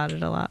laugh about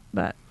it a lot.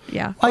 But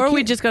yeah, I or can't-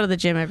 we'd just go to the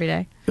gym every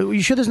day.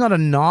 You sure there's not a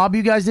knob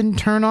you guys didn't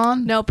turn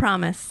on? No,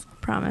 promise.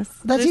 That's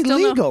There's still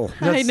no- illegal.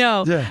 I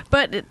know, yeah.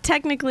 but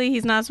technically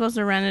he's not supposed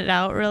to rent it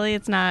out. Really,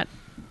 it's not.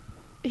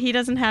 He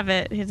doesn't have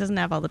it. He doesn't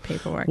have all the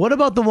paperwork. What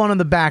about the one on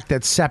the back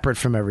that's separate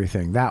from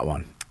everything? That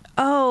one.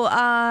 Oh,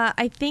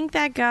 I think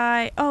that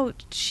guy. Oh,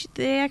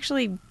 they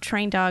actually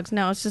train dogs.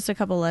 No, it's just a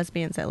couple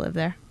lesbians that live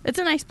there. It's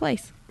a nice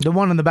place. The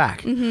one on the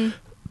back. Mm-hmm.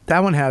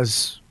 That one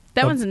has.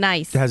 That one's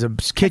nice. It has a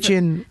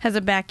kitchen. Has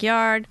a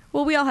backyard.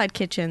 Well, we all had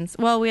kitchens.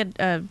 Well, we had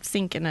a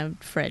sink and a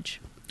fridge.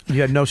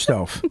 You had no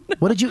stove.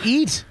 What did you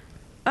eat?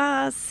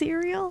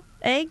 Cereal,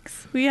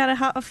 eggs. We had a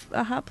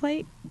hot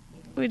plate.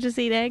 We just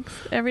eat eggs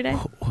every day.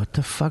 What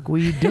the fuck were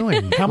you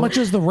doing? How much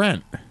is the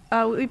rent?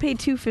 We paid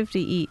 $250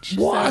 each.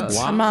 What?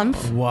 So, A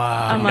month?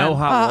 Wow. A month.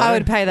 I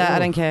would pay that. I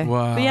don't care.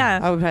 Wow. But yeah,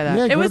 I would pay that.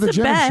 Yeah, it go was to the the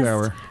gym and best.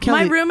 shower.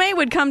 Kelly- My roommate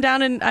would come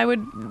down and I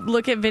would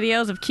look at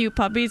videos of cute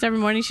puppies every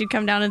morning. She'd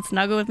come down and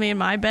snuggle with me in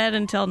my bed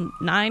until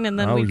 9, and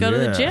then Oh, we'd go to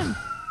the yeah. gym.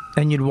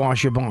 And you'd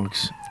wash your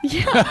bonks.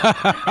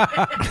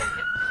 Yeah.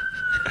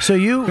 So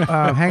you,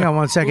 hang on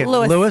one second.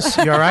 Lewis.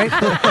 You all right?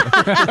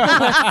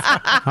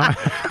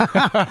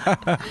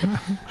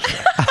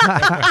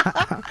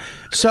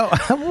 So,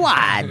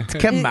 what?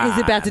 Come on.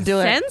 He's about to do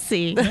it.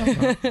 Fancy.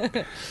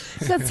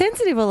 He got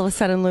sensitive all of a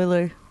sudden,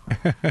 Lulu.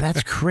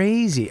 That's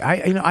crazy.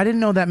 I didn't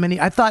know that many.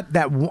 I thought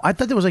there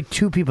was like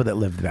 2 people that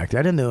lived back there.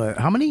 I didn't know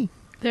how many.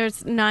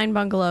 There's 9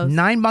 bungalows.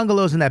 9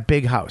 bungalows in that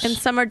big house. And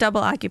some are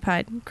double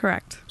occupied.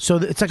 Correct. So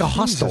it's like a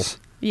hostel.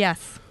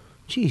 Yes.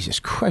 Jesus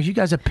Christ, you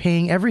guys are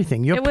paying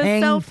everything. You're It was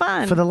paying so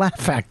fun. for the Laugh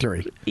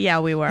Factory. Yeah,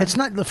 we were. It's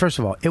not. First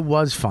of all, it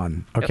was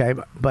fun. Okay,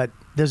 but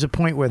there's a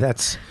point where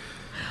that's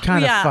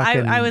kind of yeah,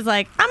 fucking. I was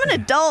like, I'm an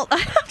adult. I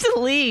have to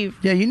leave.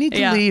 Yeah, you need to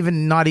Yeah. leave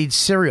and not eat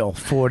cereal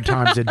 4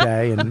 times a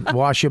day and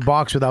wash your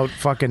box without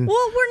fucking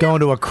Well, we're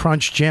going to a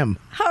crunch gym.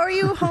 How are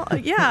you home?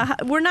 Yeah,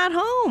 we're not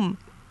home.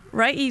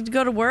 Right? You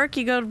go to work,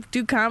 you go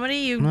do comedy,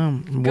 you No,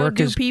 go work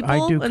do is. people,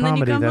 I do and then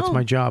you comedy. come That's home.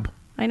 my job.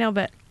 I know,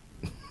 but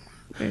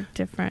we're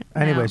different.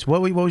 now. Anyways,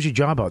 what was your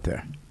job out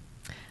there?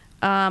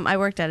 I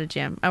worked at a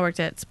gym. I worked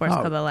at Sports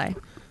Oh. Club LA.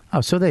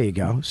 Oh, so there you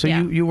go. So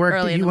Yeah, you worked.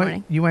 early in you the went.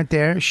 morning. You went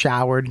there,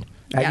 showered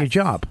at your Yes.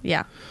 job.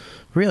 Yeah.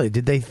 Really?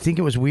 Did they think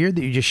it was weird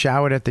that you just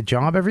showered at the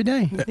job every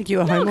day? I think you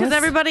were No, homeless.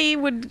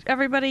 because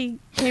everybody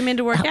came in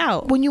to work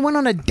out. When you went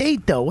on a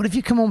date, though, what if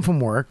you come home from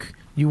work?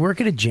 You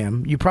work at a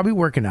gym. You're probably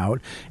working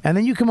out, and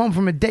then you come home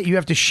from a date. You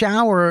have to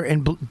shower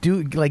and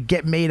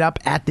get made up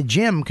at the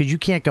gym because you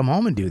can't come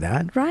home and do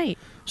that. Right.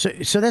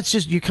 So that's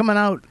just you're coming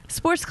out.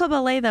 Sports Club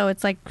LA though,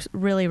 it's like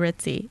really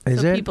ritzy.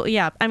 Is so it? People,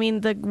 yeah. I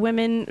mean, the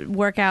women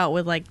work out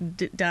with like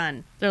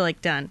done. They're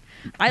like done.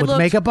 With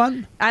makeup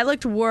on? I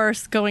looked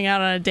worse going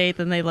out on a date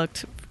than they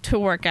looked to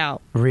work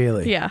out.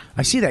 Really? Yeah.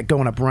 I see that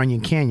going up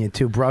Runyon Canyon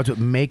too. Broads with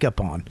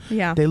makeup on.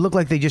 Yeah. They look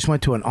like they just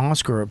went to an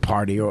Oscar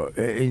party, or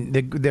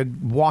they're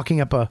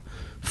walking up a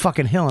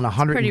fucking hill in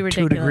Pretty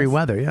 102 degree ridiculous.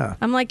 weather. Yeah.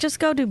 I'm like, just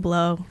go do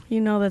blow. You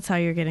know that's how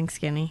you're getting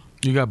skinny.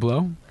 You got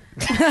blow?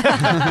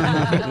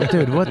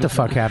 Dude, what the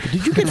fuck happened?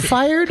 Did you get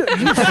fired?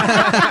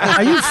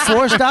 Are you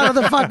forced out of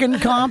the fucking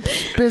comp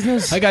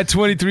business? I got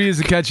 23 years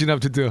of catching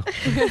up to do.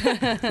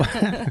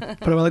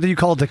 But I like that you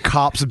call it the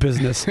cops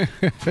business.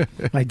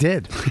 I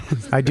did.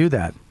 I do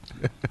that.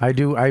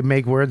 I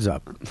make words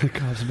up. The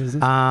cops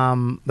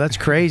business. That's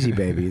crazy,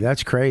 baby.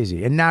 That's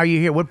crazy. And now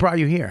you're here. What brought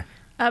you here?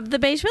 The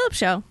Beige Phillips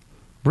Show.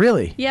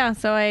 Really? Yeah,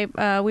 so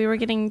we were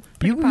getting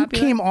You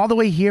came all the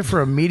way here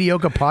for a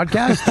mediocre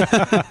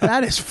podcast?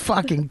 That is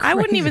fucking crazy. I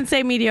wouldn't even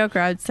say mediocre.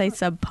 I would say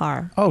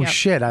subpar. Oh, Yep.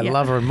 shit. I Yep.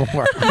 love her more.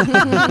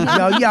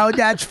 yo,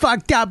 that's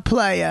fucked up,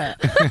 player.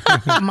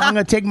 I'm going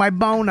to take my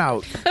bone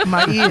out.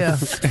 My ear.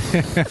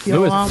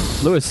 Yo,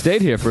 Lewis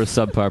stayed here for a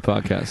subpar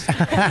podcast.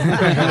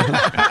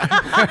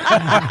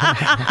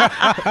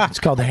 It's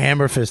called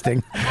hammer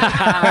fisting.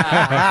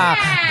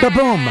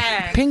 Ba-boom.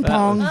 Ping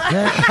pong.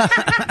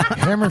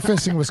 Hammer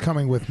fisting was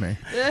coming with me.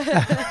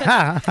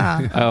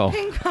 Oh.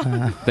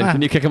 Then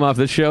can you kick him off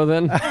this show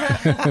then?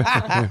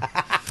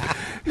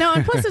 No,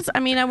 and plus,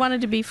 I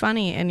wanted to be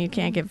funny, and you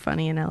can't get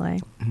funny in LA.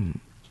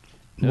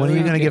 When are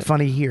you going to get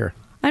funny here?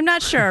 I'm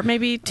not sure.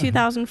 Maybe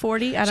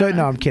 2040. I don't know.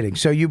 No, I'm kidding.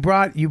 So you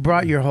brought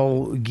your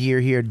whole gear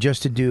here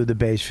just to do the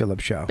Beige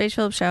Phillips Show. Beige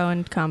Phillips Show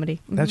and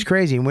comedy. Mhm. That's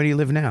crazy. And where do you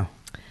live now?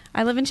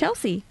 I live in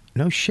Chelsea.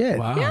 No shit.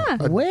 Wow.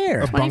 Yeah.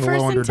 Where? A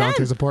bungalow under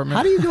Dante's apartment.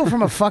 How do you go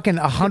from a fucking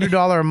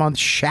 $100 a month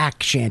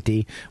shack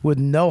shanty with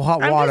no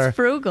hot I'm water just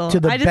frugal. to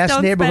the I just best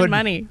don't neighborhood? spend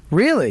money.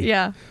 Really?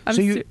 Yeah.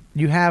 So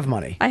you have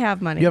money. I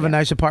have money. You have a yeah.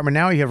 nice apartment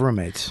now. Or you have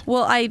roommates.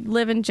 Well, I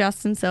live in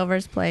Justin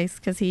Silver's place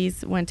because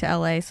he's went to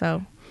LA,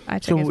 so I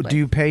took his So place. do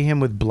you pay him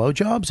with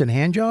blowjobs and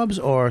hand jobs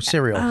or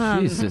cereal?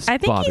 Jesus, I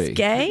think Bobby. he's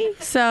gay,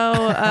 so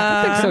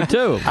I think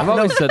so too. I've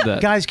always said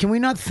that. Guys, can we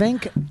not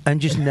think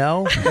and just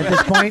know at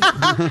this point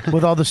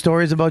with all the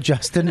stories about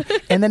Justin?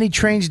 And then he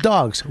trains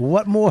dogs.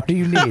 What more do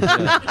you need?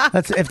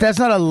 If that's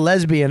not a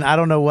lesbian, I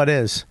don't know what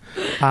is.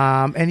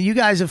 And you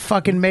guys have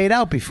fucking made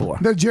out before.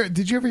 No,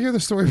 did you ever hear the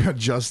story about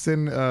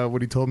Justin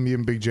when he told me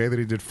and Big J that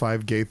he did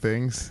 5 gay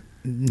things?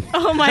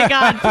 Oh my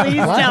God! Please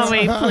tell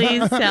me.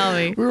 Please tell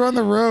me. We were on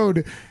the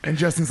road, and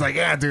Justin's like,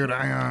 "Yeah, dude,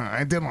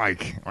 I did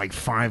like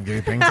 5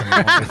 gay things in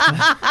my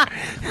life."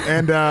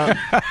 And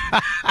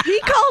He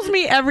calls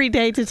me every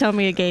day to tell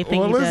me a gay thing.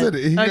 well, he listen,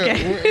 did.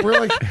 Okay. we're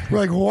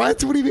like,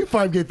 what? What do you mean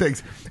 5 gay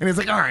things? And he's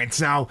like, all right,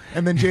 so,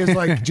 and then Jay's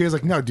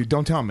like, no, dude,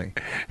 don't tell me.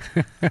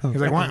 He's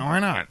like, why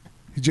not?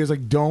 Jay's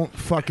like, don't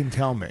fucking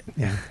tell me.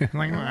 Yeah. I'm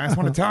like, I just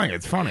want to tell you,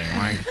 it's funny.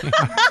 Like,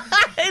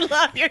 I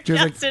love your Jay's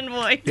like, Justin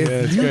voice.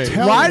 if you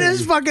tell Why me,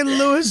 does fucking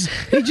Lewis?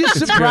 He just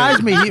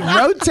surprised me.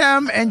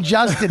 Rotem and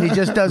Justin. He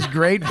just does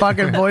great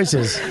fucking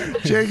voices.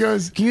 Jay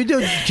goes, Can you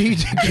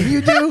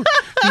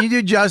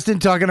do Justin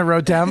talking to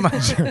Rotem?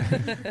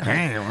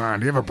 hey,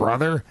 do you have a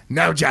brother?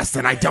 No,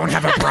 Justin, I don't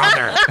have a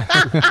brother.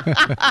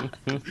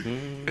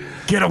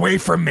 Get away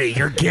from me.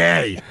 You're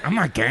gay. I'm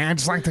not gay. I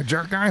just like to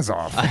jerk guys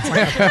off. It's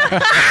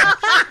like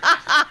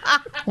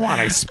what?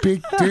 I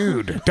speak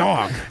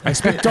dog. I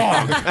speak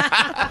dog.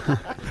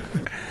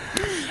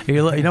 You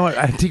know what?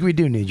 I think we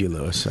do need you,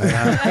 Lewis. All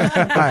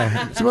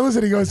right. So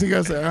listen, he goes.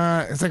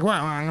 It's like,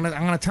 well, I'm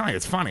gonna tell you.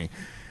 It's funny.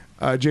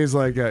 Jay's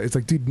like, it's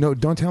like, dude, no,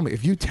 don't tell me.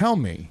 If you tell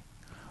me,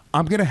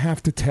 I'm gonna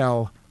have to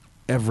tell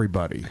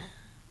everybody.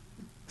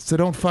 So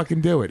don't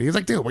fucking do it. He's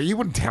like, dude, well, you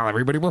wouldn't tell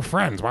everybody. We're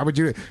friends. Why would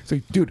you? It's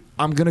like, dude,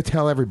 I'm gonna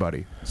tell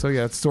everybody. So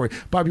yeah, that's the story.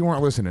 Bob, you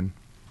weren't listening.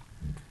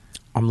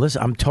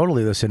 I'm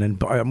totally listening.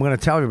 I'm going to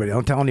tell everybody.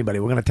 Don't tell anybody.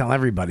 We're going to tell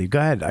everybody. Go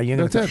ahead.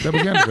 That's it. That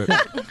was the end of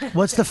it.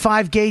 What's the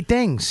 5 gay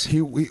things?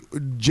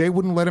 Jay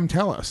wouldn't let him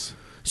tell us.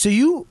 So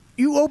you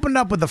opened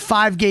up with a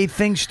 5 gay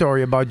thing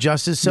story about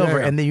Justice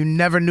Silver, Yeah. and then you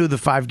never knew the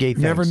 5 gay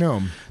things. Never knew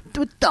him.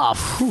 What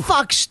the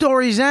fuck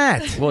story is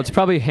that? Well, it's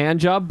probably hand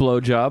job, blow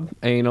job,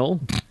 anal.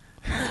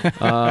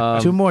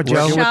 2 more,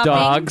 Joe. Working with Shopping,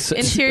 dogs.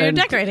 interior and,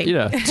 decorating. You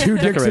know, 2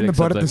 dicks in the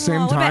butt at the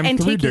same Oh, what about time.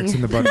 3 antiquing? dicks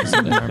in the butt at the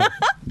same time.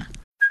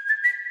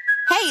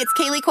 Hey, it's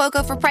Kaylee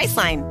Cuoco for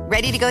Priceline.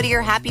 Ready to go to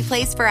your happy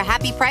place for a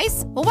happy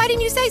price? Well, why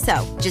didn't you say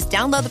so? Just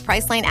download the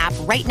Priceline app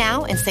right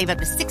now and save up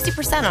to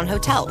 60% on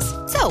hotels.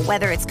 So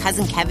whether it's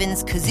Cousin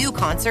Kevin's Kazoo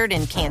Concert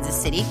in Kansas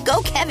City,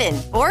 go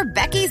Kevin, or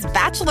Becky's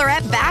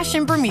Bachelorette Bash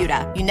in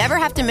Bermuda, you never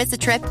have to miss a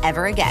trip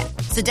ever again.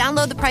 So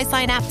download the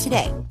Priceline app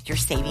today. Your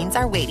savings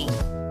are waiting.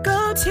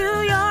 Go to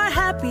your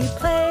happy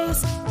place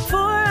for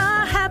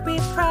a happy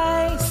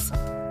price.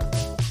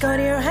 Go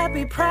to your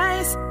happy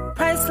price,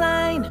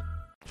 Priceline.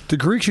 The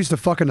Greeks used to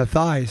fuck in the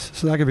thighs,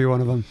 so that could be one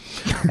of them.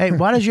 Hey,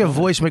 why does your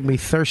voice make me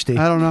thirsty?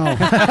 I don't know.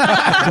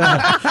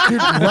 Dude,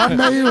 Rob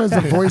Mayu has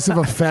the voice of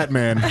a fat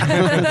man.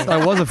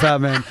 I was a fat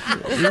man.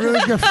 You really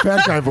got a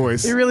fat guy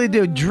voice. You really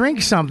do.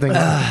 Drink something.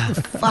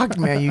 Fuck,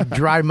 man, you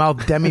dry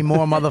mouth Demi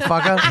Moore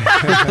motherfucker.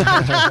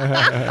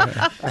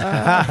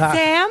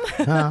 Sam?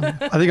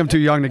 I think I'm too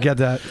young to get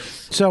that.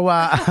 So,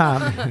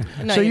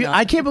 No, so you're you, not.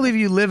 I can't believe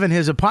you live in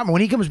his apartment.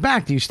 When he comes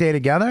back, do you stay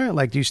together?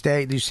 Like, do you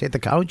stay at the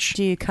couch?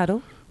 Do you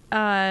cuddle?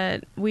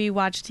 we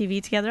watch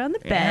TV together on the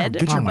bed.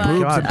 Get your but,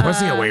 boobs and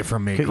pussy away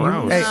from me. Could you-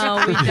 Gross. Hey.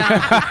 No, we don't.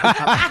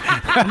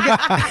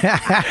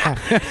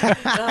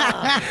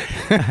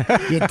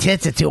 Your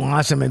tits are too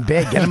awesome and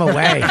big. Get them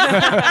away.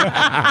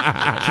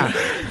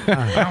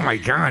 Oh my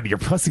God, your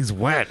pussy's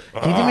wet.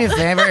 Can you do me a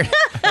favor?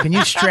 Can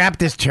you strap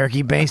this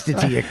turkey baster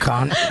to your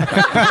cunt?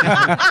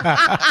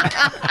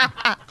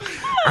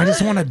 I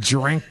just want to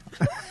drink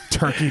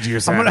turkey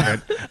juice out of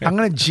it. I'm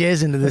gonna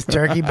jizz into this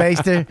turkey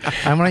baster.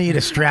 I want you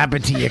to strap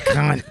it to your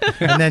cunt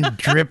and then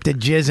drip the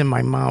jizz in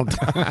my mouth.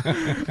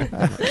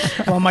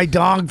 Well, my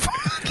dog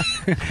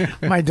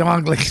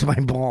licks my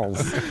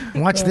balls.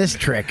 Watch this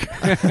trick.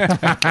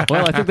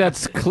 Well, I think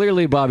that's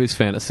clearly Bobby's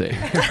fantasy.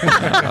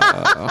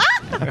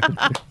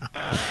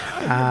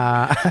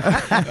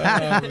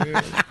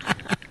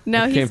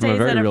 No, he Came from a stays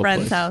very at a real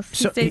friend's place. house. He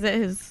So stays at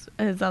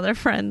his other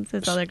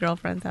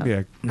girlfriend's house.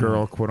 Yeah,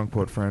 girl, quote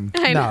unquote friend.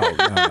 I know.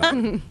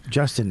 No.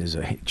 Justin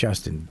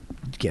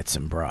gets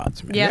some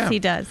broads, man. Yes, he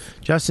does.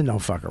 Justin don't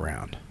fuck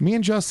around. Me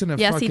and Justin have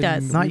Yes, he fucking...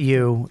 does. Not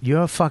you.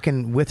 You're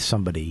fucking with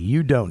somebody.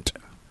 You don't.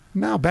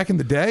 No, back in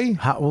the day.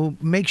 Well,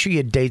 make sure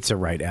your dates are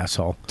right,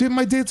 asshole. Dude,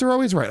 my dates are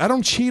always right. I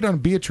don't cheat on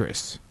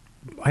Beatrice.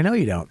 I know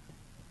you don't.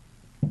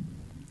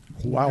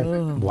 Wow.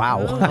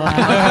 Wow.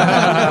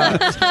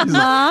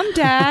 Mom,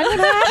 Dad, what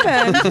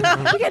happened?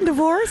 You getting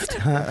divorced?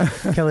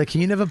 Kelly,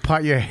 can you never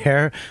part your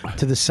hair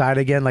to the side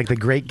again like the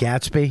Great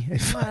Gatsby?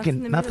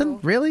 Fucking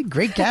nothing? Really?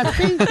 Great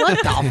Gatsby? What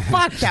the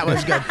fuck? That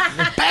was good.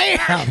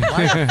 Bam!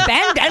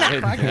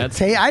 Bandana.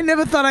 Hey, I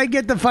never thought I'd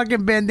get the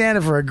fucking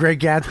bandana for a Great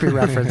Gatsby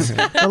reference.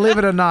 Believe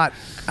it or not.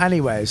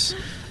 Anyways,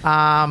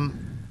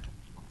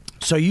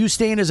 so you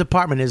stay in his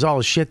apartment. Is all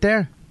his shit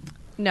there?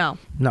 No.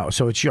 No,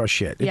 so it's your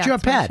shit. It's Yeah, your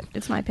it's my pad. shit.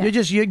 It's my pad.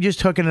 You're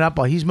just hooking it up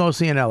while he's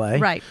mostly in LA.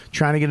 Right.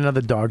 Trying to get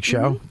another dog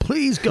show.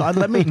 Please God,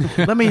 let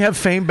me have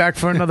fame back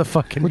for another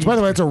fucking Which, by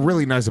the way, it's a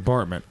really nice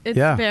apartment. It's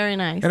Yeah. very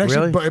nice. And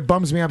actually, Really? it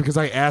bums me out because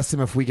I asked him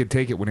if we could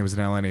take it when he was in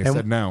LA, and he And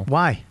said no.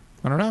 Why?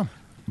 I don't know.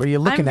 But you're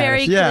looking I'm at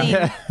very it.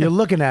 clean. You're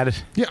looking at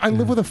it. Yeah, I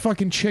live with a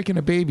fucking chick and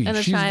a baby. And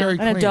a She's child. very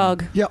clean. And a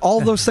dog. Yeah,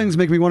 all those things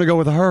make me want to go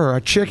with her.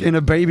 A chick and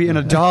a baby and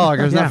a dog.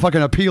 Isn't Yeah. that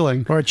fucking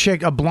appealing? Or a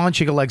blonde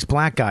chick who likes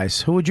black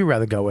guys. Who would you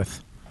rather go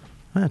with?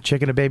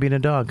 Chicken, a baby, and a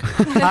dog.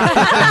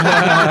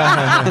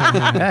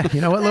 Yeah,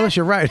 you know what, Lewis?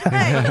 You're right.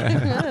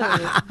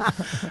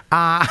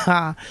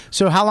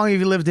 So how long have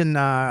you lived in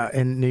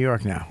New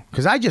York now?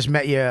 Because I just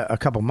met you a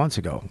couple months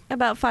ago.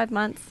 About 5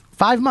 months.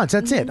 5 months.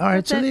 That's it. All right.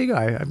 That's So it. there you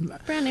go.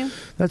 Brand new.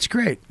 That's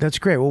great. That's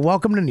great. Well,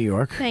 welcome to New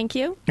York. Thank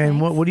you. And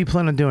what do you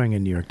plan on doing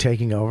in New York?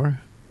 Taking over?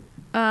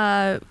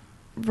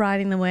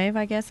 Riding the wave,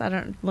 I guess.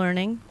 Really?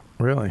 Learning.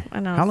 I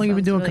know. How long have you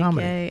been doing really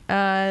comedy? Gay.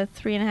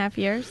 3.5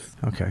 years.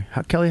 Okay.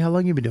 Kelly, how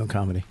long have you been doing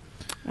comedy?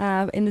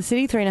 In the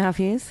city, 3.5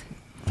 years.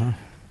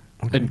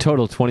 In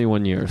total,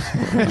 21 years.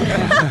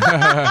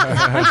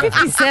 I'm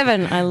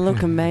 57. I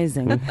look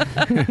amazing.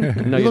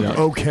 No, You you look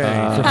don't.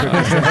 okay.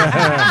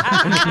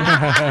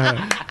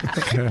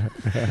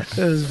 This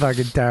is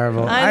fucking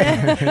terrible.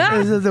 I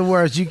This is the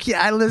worst.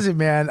 Listen,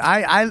 man.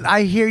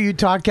 I hear you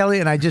talk, Kelly,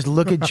 and I just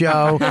look at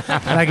Joe,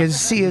 and I can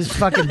see his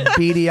fucking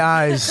beady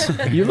eyes.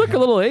 You look a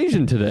little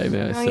Asian today,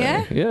 may I Oh, say.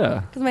 yeah? Yeah.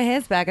 Because my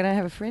hair's back and I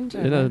have a fringe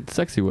on In it. a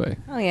sexy way.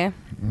 Oh, yeah.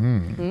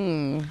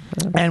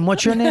 And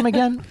what's your name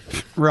again?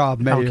 Rob,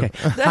 Mayo. Okay.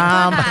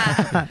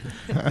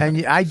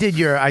 And I did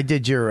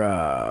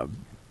your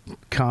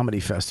comedy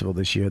festival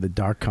this year, the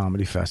Dark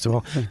Comedy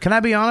Festival. Can I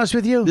be honest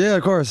with you? Yeah,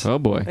 of course. Oh,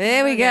 boy.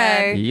 There we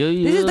go.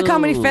 This is the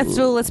comedy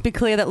festival. Let's be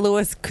clear that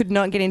Lewis could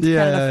not get into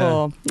Canada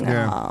for.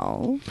 Yeah.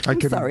 Oh, I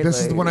could. sorry, This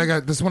is the Lou. one I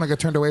got. This is one I got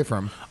turned away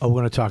from. Oh,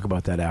 we're going to talk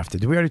about that after.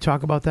 Did we already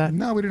talk about that?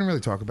 No, we didn't really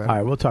talk about All it.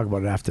 right, we'll talk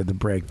about it after the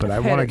break. But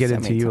I've I want to heard it get so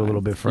into many you a times.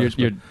 little bit first.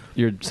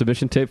 Your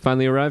submission tape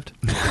finally arrived?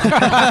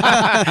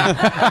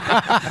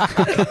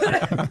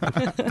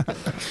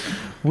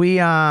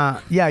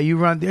 You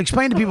run.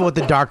 Explain to people what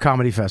the Dark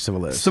Comedy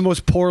Festival It's is. the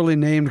most poorly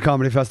named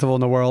comedy festival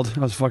in the world.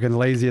 I was fucking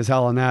lazy as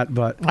hell on that,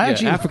 but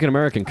African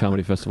American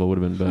Comedy Festival would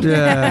have been better.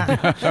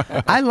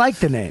 yeah, I like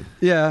the name.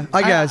 yeah.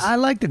 I guess I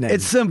like the name.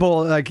 it's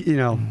simple. Like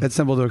it's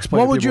simple to explain.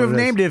 What to would you people have what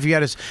it is. named it if you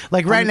had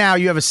like right now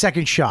you have a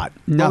second shot?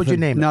 Nothing. What would you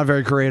name it? Not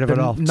very creative at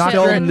all. Not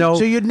Still very- no.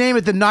 So you'd name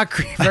it the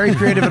Very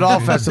Creative at All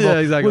Festival, Yeah,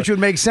 exactly. which would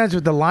make sense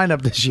with the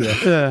lineup this year.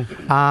 Yeah.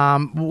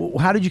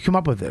 How did you come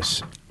up with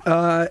this?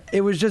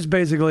 It was just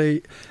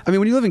basically, I mean,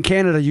 when you live in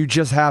Canada, you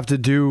just have to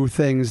do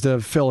things to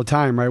fill a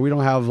time, right? We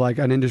don't have like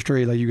an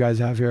industry like you guys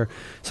have here.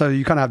 So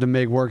you kind of have to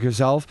make work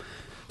yourself.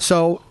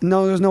 So,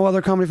 no, there's no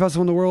other comedy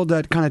festival in the world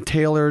that kind of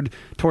tailored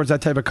towards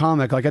that type of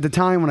comic. Like at the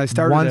time when I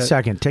started One it-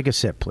 second. Take a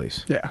sip,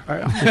 please. Yeah.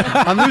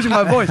 I'm losing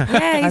my voice.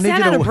 Yeah, you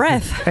sound out of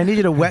breath. I need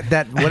you to wet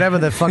that, whatever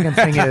the fucking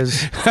thing is,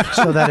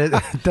 so that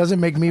it doesn't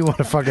make me want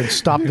to fucking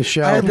stop the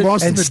show I had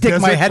lost in and the stick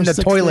my desert head in for the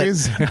 6 toilet.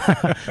 days.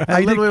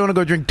 I literally want to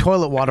go drink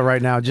toilet water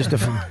right now just to.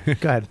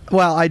 Go ahead.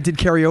 Well, I did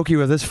karaoke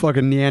with this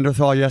fucking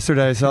Neanderthal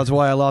yesterday, so that's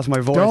why I lost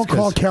my voice. Don't 'cause-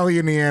 call Kelly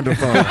a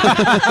Neanderthal.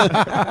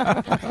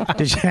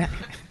 Did you?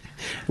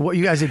 What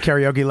you guys did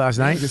karaoke last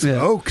night? Just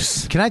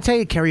Oaks. Can I tell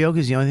you, karaoke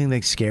is the only thing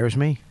that scares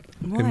me.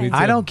 Me too.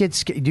 I don't get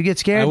scared. Do you get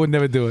scared? I would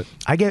never do it.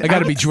 I got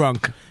to be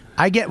drunk.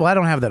 I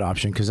don't have that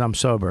option because I'm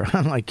sober.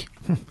 I'm like,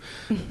 The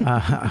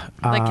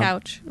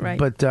couch, right?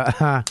 But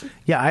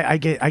yeah, I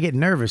get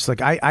nervous.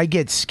 Like I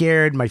get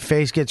scared. My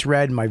face gets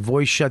red. My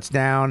voice shuts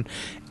down,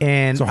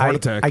 and It's a heart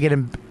attack. I get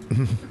him.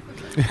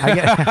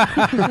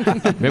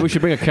 Maybe we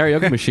should bring a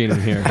karaoke machine in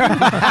here.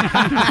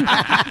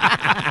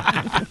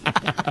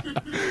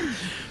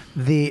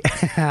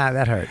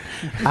 That hurt.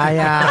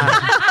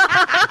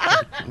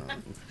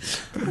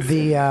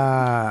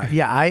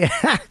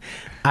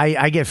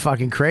 I get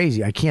fucking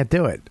crazy. I can't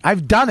do it.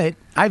 I've done it.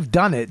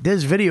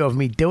 There's video of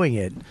me doing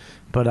it,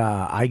 but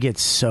I get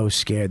so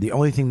scared. The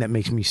only thing that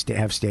makes me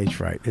have stage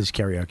fright is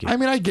karaoke. I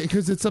mean, I get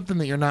because it's something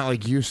that you're not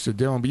like used to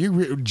doing, but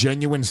you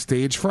genuine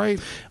stage fright.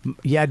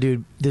 Yeah,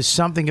 dude. There's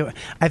something.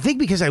 I think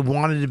because I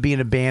wanted to be in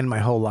a band my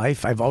whole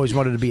life. I've always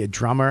wanted to be a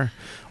drummer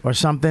or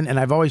something, and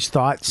I've always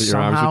thought But your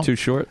somehow arms are too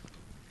short.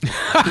 He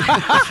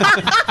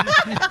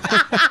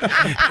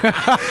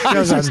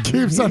just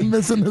keeps on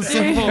missing the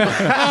symbol.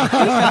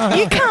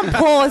 You can't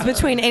pause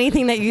between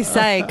anything that you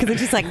say because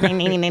it's just like.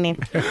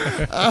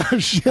 Oh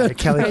shit,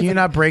 Kelly, can you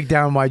not break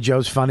down why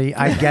Joe's funny?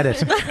 I get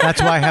it.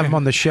 That's why I have him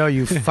on the show.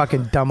 You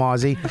fucking dumb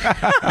Aussie.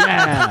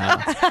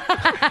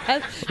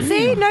 Yeah.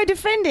 See, no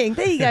defending.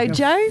 There you go,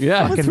 Joe.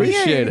 Yeah, What's for you?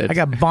 appreciate it. I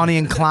got Bonnie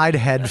and Clyde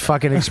head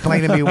fucking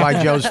explaining to me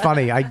why Joe's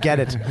funny. I get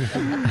it.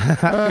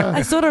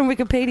 I saw it on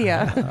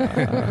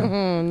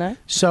Wikipedia. No.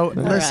 So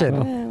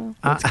listen,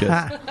 That's good.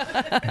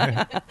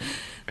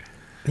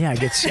 yeah, I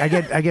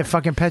get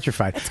fucking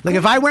petrified. Like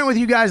if I went with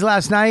you guys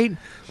last night,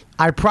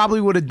 I probably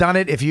would have done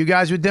it if you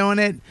guys were doing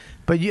it.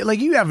 But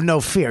you have no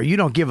fear. You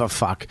don't give a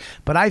fuck.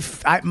 But I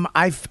think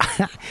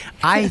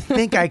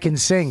I can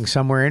sing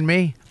somewhere in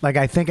me. Like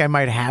I think I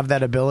might have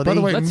that ability. By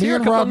the way, Let's me hear a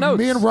and couple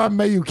notes. Rob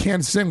Mayu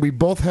can't sing. We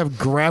both have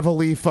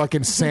gravelly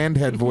fucking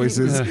sandhead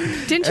voices.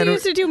 Didn't you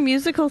used to do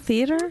musical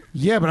theater?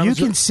 Yeah, but you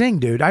can sing,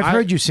 dude. I've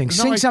heard you sing. no,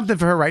 Sing I- something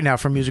for her right now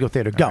from musical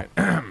theater. Go.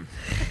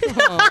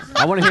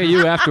 I want to hear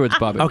you afterwards,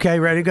 Bobby. Okay,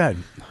 ready? Good.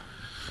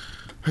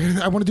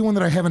 I want to do one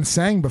that I haven't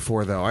sang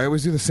before, though. I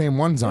always do the same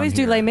ones on Always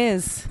here. do Les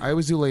Mis. I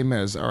always do Les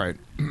Mis. All right.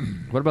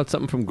 What about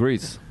something from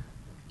Greece?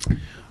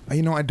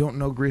 You know, I don't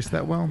know Greece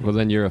that well. Well,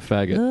 then you're a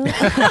faggot.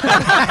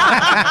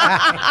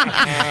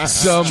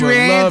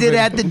 Stranded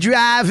at the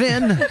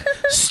drive-in,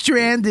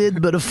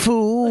 stranded but a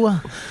fool.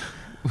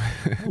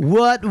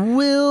 What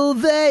will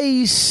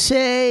they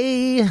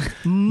say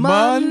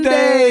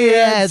Monday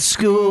at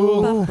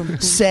school?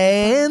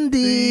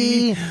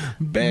 Sandy,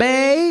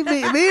 baby,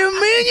 me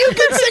and you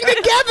can sing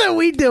together.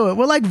 We do it.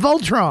 We're like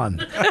Voltron.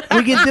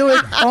 We can do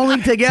it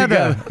only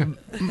together.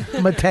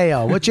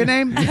 Mateo, what's your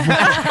name?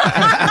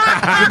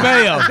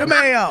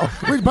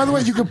 DeMayo. Wait, by the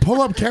way, you can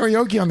pull up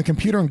karaoke on the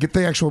computer and get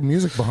the actual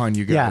music behind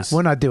you Yeah, guys.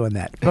 we're not doing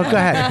that. But go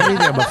ahead. What are you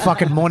doing, a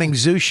fucking morning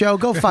zoo show?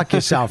 Go fuck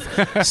yourself.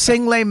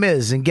 Sing Les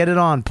Mis and get it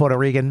on, Puerto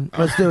Rican.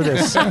 Let's do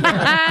this.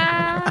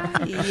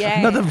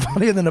 Yeah. Nothing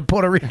funnier than a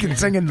Puerto Rican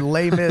singing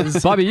Les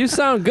Mis. Bobby, you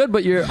sound good,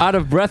 but you're out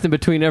of breath in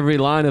between every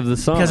line of the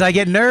song. Because I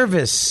get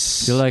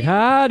nervous. You're like,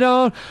 I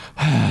don't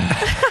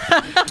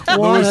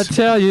want to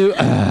tell you.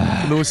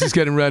 Lewis is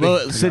getting ready.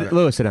 Lewis,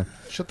 sit down.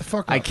 Shut the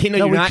fuck up. I can't. No,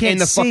 No, you're we not can't in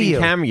the see fucking you.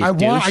 camera. You I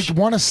douche.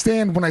 want to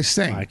stand when I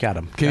sing. I got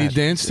him. Can you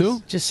dance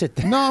too? Just sit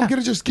there. No, I'm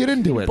gonna just get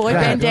into it. Boy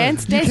band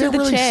dance. You Dance can't with the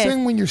really chair.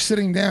 sing when you're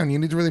sitting down. You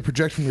need to really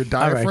project from your All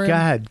diaphragm. right, go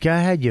ahead. Go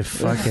ahead, you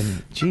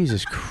fucking...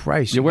 Jesus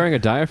Christ. You're wearing a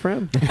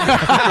diaphragm?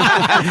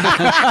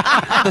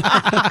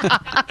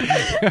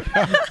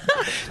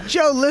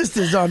 Joe List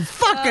is on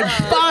fucking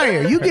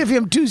fire. You give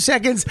him 2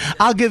 seconds,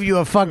 I'll give you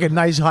a fucking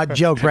nice hot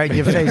joke right in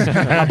your face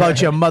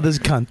about your mother's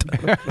cunt.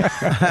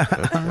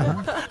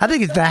 I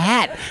think it's the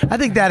hat. I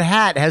think that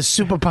hat has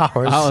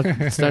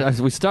superpowers.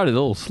 We started a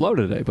little slow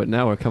today, but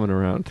now we're coming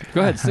around.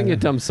 Go ahead, sing your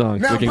dumb song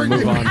so Now we can bring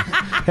move me- on.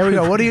 Here we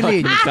go. What do you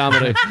need?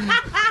 Comedy.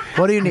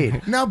 What do you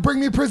need? Now bring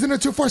me prisoner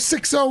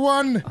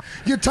 24601.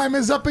 Your time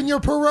is up and your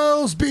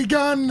parole's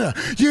begun.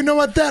 You know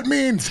what that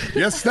means?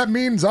 Yes, that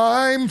means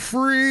I'm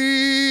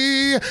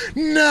free.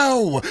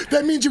 No,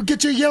 that means you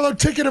get your yellow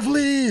ticket of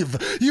leave.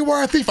 You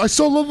are a thief. I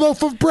stole a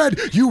loaf of bread.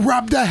 You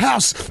robbed a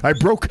house. I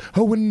broke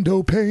a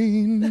window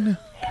pane.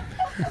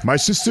 My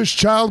sister's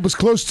child was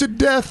close to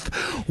death.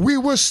 We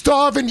were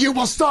starving. You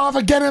will starve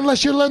again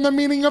unless you learn the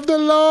meaning of the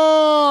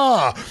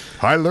law.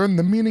 I learned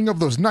the meaning of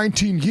those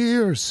 19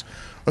 years.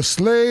 A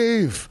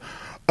slave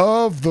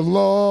of the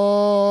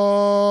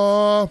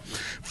law.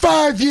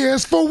 5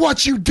 years for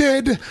what you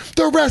did.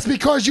 The rest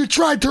because you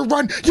tried to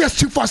run. Yes,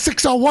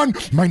 24601.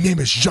 My name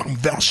is Jean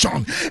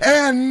Valjean.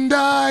 And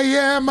I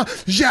am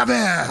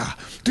Javert.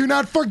 Do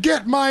not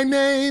forget my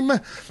name.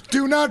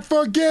 Do not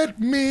forget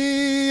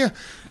me.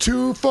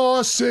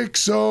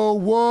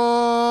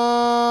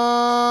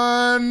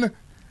 24601.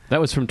 That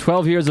was from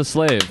 12 Years a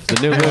Slave, the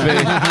new movie.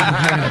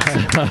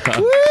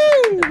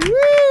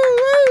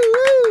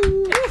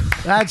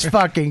 That's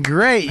fucking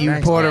great, you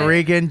Thanks, Puerto man.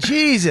 Rican.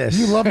 Jesus.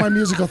 You love my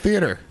musical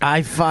theater.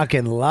 I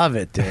fucking love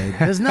it, dude.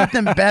 There's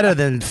nothing better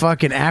than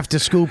fucking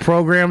after-school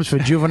programs for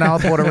juvenile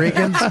Puerto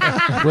Ricans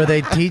where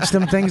they teach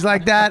them things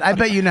like that. I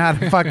bet you know how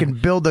to fucking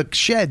build a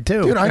shed,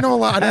 too. Dude, I know a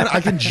lot.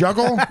 I can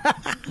juggle.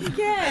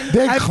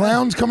 They had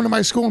clowns coming to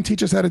my school and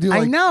teach us how to do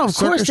like I know, of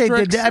course circus they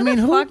tricks. did. I mean,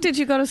 who fuck did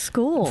you go to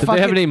school? Did they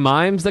have any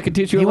mimes that could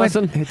teach you a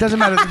lesson? It doesn't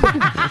matter.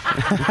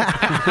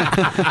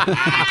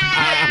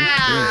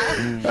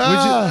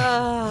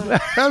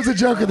 That was a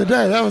joke of the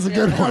day. That was a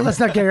good one. Let's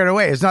not get it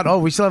away. It's not. Oh,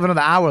 we still have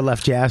another hour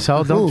left, you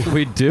asshole. Don't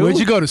we do? Where'd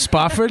you go to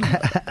Spofford?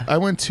 I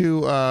went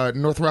to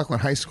North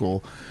Rockland High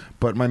School,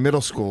 but my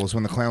middle school is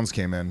when the clowns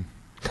came in.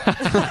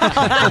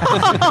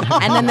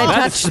 And then they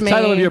That's touched the me.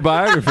 title of your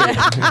biography.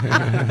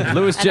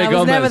 Louis J. And I was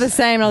Gomez. never the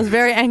same. I was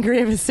very angry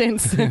ever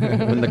since.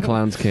 When the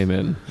clowns came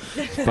in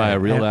by a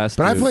real ass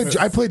But dude.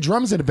 I played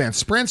drums in a band.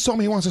 Sprance told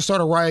me he wants to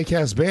start a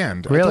Riotcast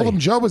band. I Really? told him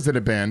Joe was in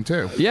a band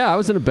too. Yeah, I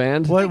was in a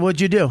band.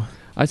 What'd you do?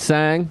 I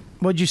sang.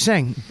 What'd you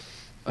sing?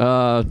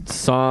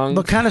 Songs.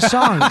 What kind of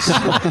songs?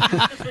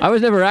 I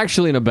was never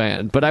actually in a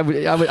band, but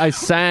I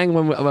sang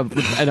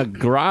in a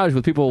garage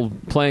with people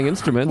playing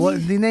instruments.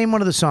 What, name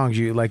one of the songs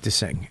you like to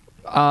sing.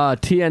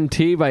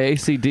 TNT by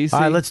AC/DC. All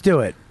right, let's do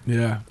it.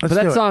 Yeah. But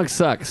Let's do that it. song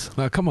sucks.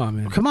 No, come on,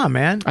 man. Come on,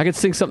 man. I could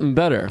sing something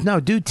better. No,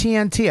 do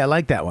TNT. I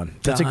like that one.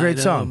 That's a great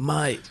song.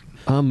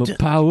 I'm a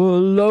power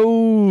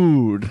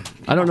load.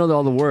 I don't know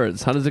all the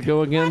words. How does it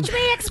go again? Watch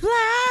me explode.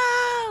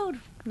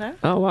 No.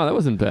 Oh wow, that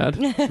wasn't bad.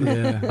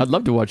 Yeah. I'd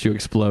love to watch you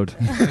explode.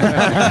 Wait,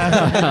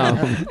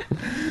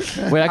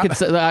 I could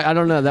say I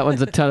don't know. That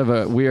one's a ton of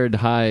a weird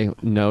high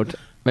note.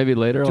 Maybe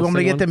later. Do you want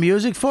me to get the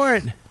music for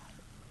it?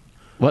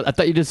 Well, I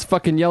thought you just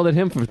fucking yelled at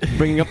him for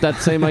bringing up that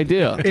same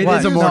idea. It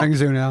is a morning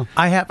zoo now.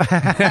 I have.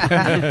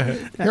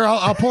 Here,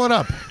 I'll pull it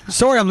up.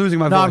 Sorry, I'm losing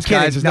my No, I'm voice,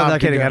 kidding. guys. There's No, nothing I'm I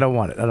can kidding. do. I don't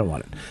want it.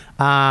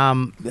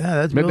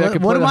 Maybe I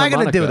could what play am the I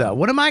going to do, harmonica. though?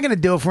 What am I going to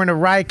do if we're in a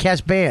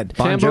Riotcast band?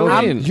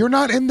 Tambourine. You're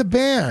not in the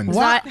band.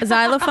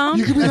 Xylophone?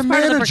 You could be the That's part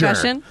of the manager.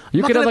 percussion.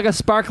 You could have like a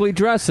sparkly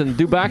dress and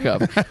do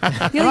backup.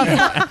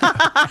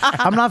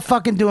 I'm not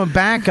fucking doing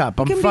backup.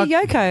 I'm You can be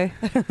Yoko.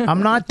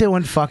 I'm not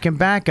doing fucking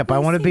backup. I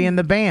want to be in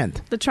the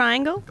band. The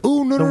triangle?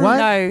 Ooh, no, The no, what?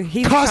 No,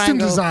 he's Costume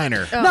triangle.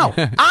 designer. No,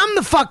 I'm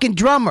the fucking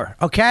drummer,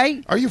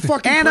 okay? Are you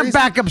fucking And crazy? a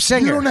backup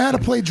singer. You don't know how to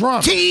play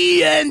drums.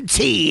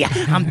 TNT.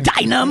 I'm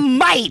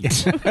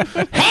dynamite.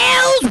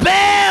 Hell's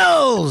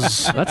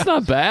bells. That's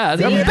not bad.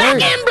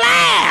 Back in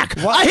black.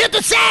 I hit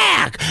the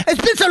sack. It's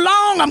been so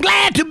long. I'm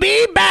glad to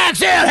be back.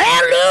 Say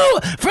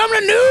hello from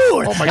the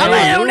new. Oh my God.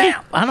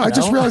 I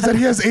just realized that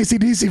he has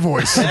AC/DC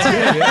voice.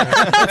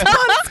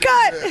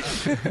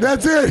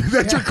 That's it.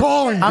 That's your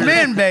calling. I'm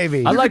in,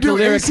 baby. I like the do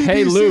lyric,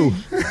 "Hey AC/DC. Lou."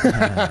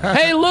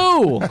 Hey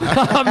Lou,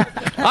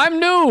 I'm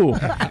new.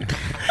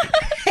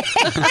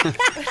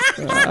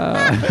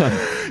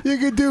 You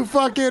could do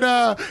fucking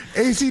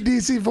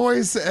AC/DC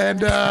voice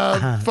and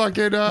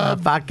fucking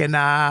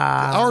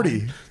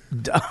Artie.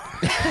 do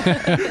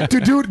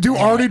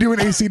Artie do an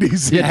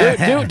AC/DC?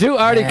 Yeah, do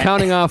Artie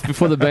counting off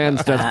before the band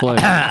starts playing.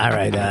 All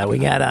right, we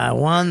got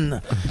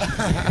 1,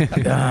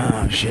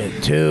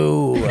 shit,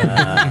 2,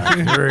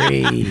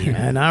 3,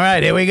 and all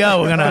right, here we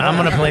go. I'm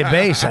gonna play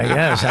bass, I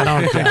guess. I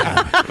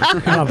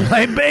don't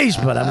play bass,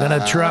 but I'm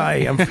gonna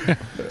try.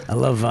 I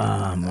love.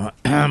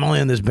 I'm only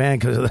in this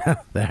band because of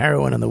the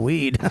heroin and the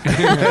weed.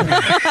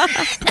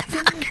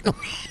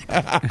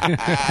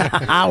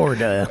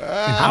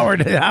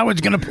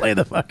 Howard's gonna play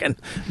the fucking.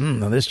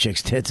 This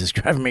chick's tits is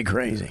driving me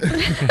crazy.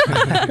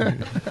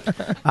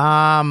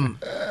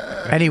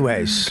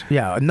 Anyways,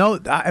 yeah. No,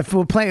 if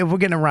we're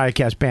getting a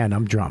Riotcast band,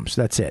 I'm drums.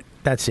 That's it.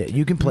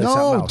 You can play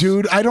something No, else.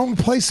 dude, I don't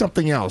play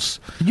something else.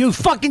 You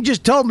fucking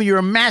just told me you're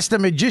a master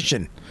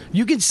magician.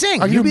 You can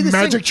sing. I You'll do be the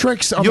magic singer.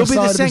 tricks on You'll the be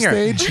side the of the singer.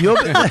 stage. You'll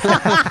be,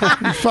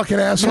 You fucking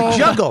asshole. you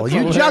juggle.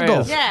 You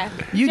juggle. Yeah.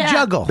 You Yeah.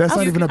 juggle. That's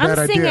not even a bad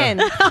I'm idea.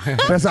 singing.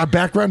 That's a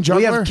background We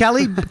juggler. have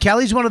Kelly.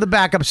 Kelly's one of the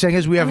backup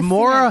singers. We have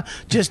Maura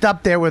just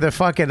up there with a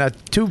fucking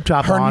tube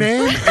top Her on.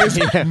 name is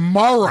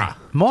Mara.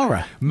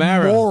 Mara.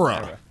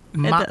 Mara.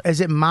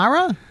 Is it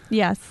Mara?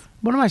 Yes.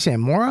 What am I saying?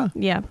 Mara?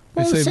 Yeah.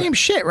 Well, I say- same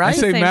shit, right? I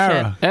say Same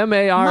Mara.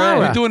 Mara.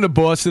 You're doing the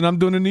Boston. I'm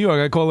doing the New York.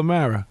 I call her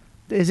Mara.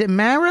 Is it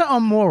Mara or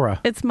Mora?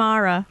 It's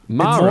Mara.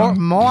 Mara.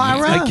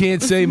 Mara? I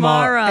can't say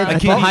Mara. Mara. I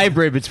It's a can't.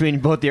 hybrid between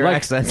both your Like,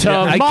 accents.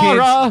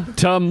 Tamara,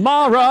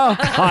 Tamara,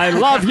 I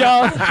love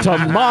ya,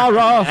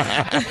 Tamara.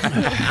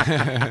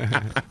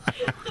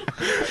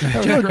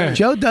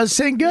 Joe does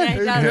sing good.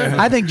 Yeah, he does.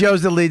 I think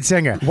Joe's the lead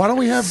singer. Why don't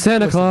we have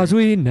Santa Claus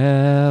we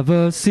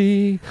never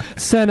see.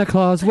 Santa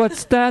Claus,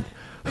 what's that?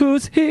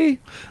 Who's he?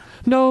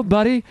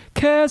 Nobody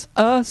cares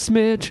a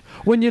smidge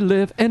when you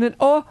live in an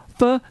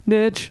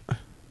orphanage.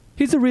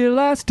 He's a real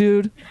ass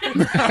dude. All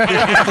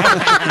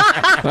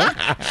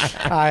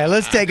right,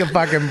 let's take a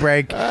fucking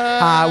break.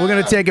 We're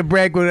going to take a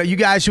break. You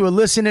guys who are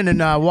listening and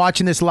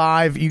watching this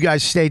live, you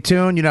guys stay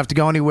tuned. You don't have to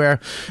go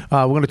anywhere.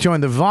 We're going to turn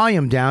the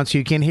volume down so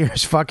you can hear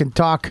us fucking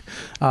talk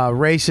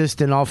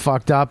racist and all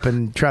fucked up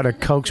and try to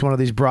coax one of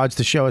these broads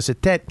to show us a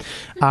tit.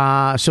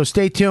 So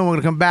stay tuned. We're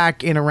going to come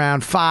back in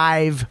around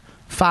five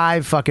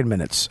fucking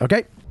minutes.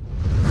 Okay?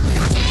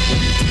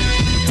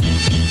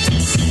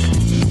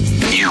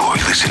 You are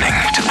listening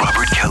to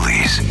Robert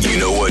Kelly's You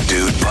Know What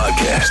Dude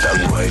podcast on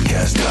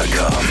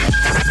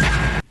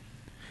riotcast.com.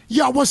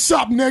 Yo, what's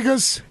up,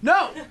 niggas?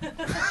 No.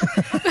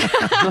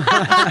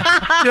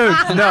 Dude,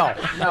 no.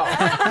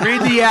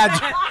 Read the ads.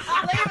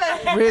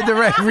 Read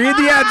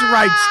the ads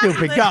right,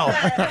 stupid. Go.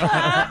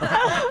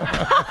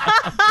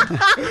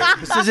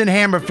 This isn't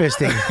hammer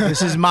fisting.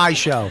 This is my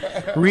show.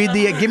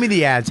 Give me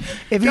the ads.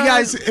 If you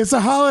guys, it's a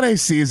holiday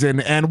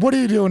season, and what are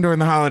you doing during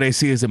the holiday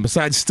season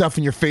besides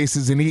stuffing your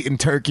faces and eating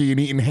turkey and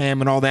eating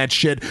ham and all that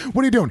shit?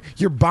 What are you doing?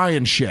 You're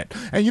buying shit.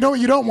 And you know what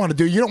you don't want to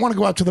do? You don't want to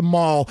go out to the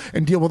mall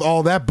and deal with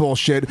all that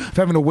bullshit of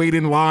having to wait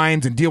in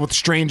lines and deal with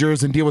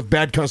strangers and deal with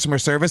bad customer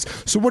service.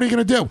 So what are you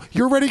going to do?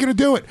 You're already going to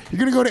do it. You're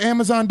going to go to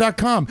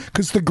Amazon.com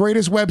because it's the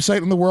greatest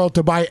website in the world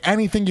to buy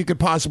anything you could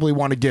possibly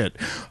want to get.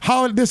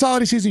 This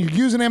holiday season, you're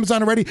using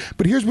Amazon already,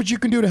 but here's what you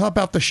can do to help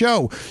out the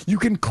show. You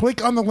can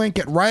click on the link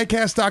at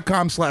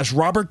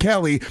riotcast.com/Robert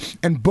Kelly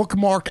and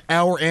bookmark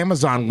our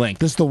Amazon link.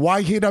 This is the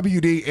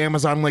YKWD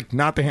Amazon link,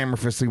 not the hammer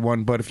fisting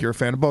one, but if you're a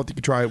fan of both, you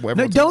can try it. No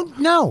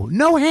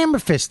hammer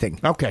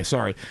fisting. Okay,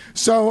 sorry.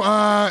 So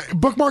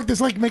bookmark this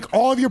link, make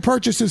all of your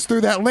purchases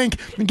through that link,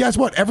 and guess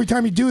what? Every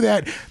time you do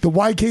that, the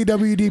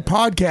YKWD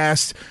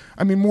podcast,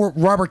 more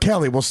Robert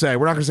Kelly will say,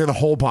 we're not going to say the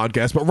whole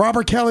podcast, but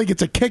Robert Kelly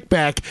gets a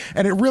kickback,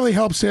 and it really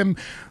helps him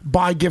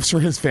buy gifts for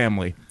his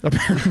family.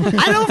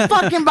 I don't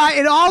fucking buy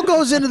it. All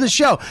goes into the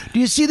show. Do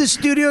you see the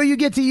studio you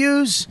get to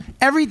use?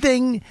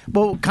 Everything,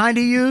 well, kind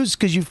of use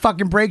because you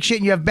fucking break shit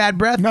and you have bad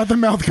breath. Not the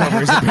mouth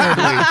covers,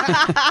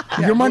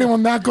 apparently. Your money will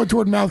not go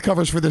toward mouth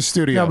covers for this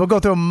studio. No, we'll go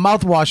through a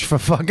mouthwash for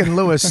fucking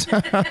Lewis.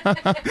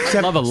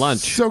 Love a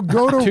lunch. So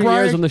go to 2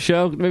 years on the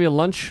show, maybe a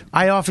lunch.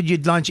 I offered you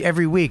lunch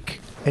every week,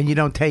 and you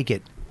don't take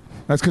it.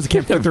 That's because he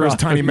can't fit through his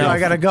tiny mouth. I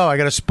gotta go. I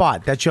got a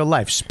spot. That's your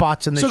life.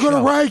 Spots in the show. So go to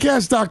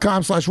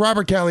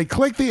riotcast.com/Robert Kelly.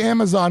 Click the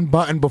Amazon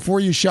button before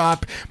you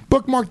shop.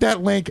 Bookmark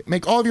that link.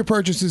 Make all of your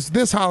purchases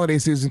this holiday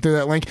season through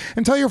that link,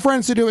 and tell your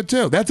friends to do it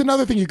too. That's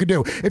another thing you could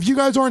do. If you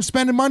guys aren't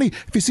spending money,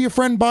 if you see a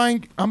friend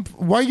buying,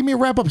 why give me a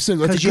wrap up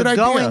signal? It's a good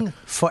idea. Because you're going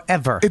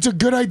forever. It's a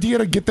good idea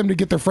to get them to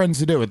get their friends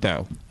to do it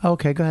though.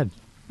 Okay, go ahead.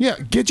 Yeah,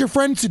 get your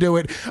friends to do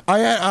it.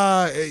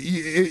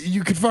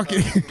 You could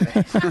fucking.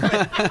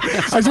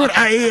 I swear.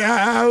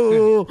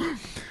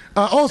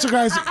 Also,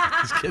 guys,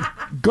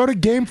 go to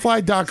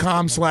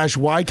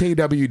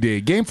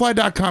Gamefly.com/YKWD.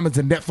 Gamefly.com is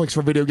the Netflix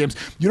for video games.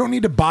 You don't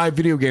need to buy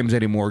video games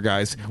anymore,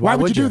 guys. Why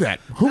would you do that?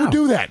 Who would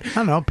do that? I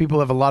don't know.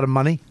 People have a lot of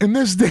money. In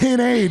this day and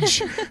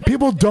age,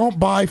 people don't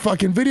buy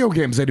fucking video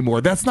games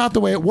anymore. That's not the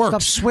way it works.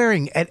 Stop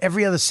swearing at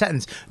every other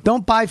sentence.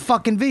 Don't buy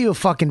fucking video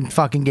fucking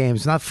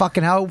games. Not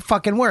fucking how it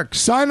fucking works.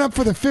 Sign up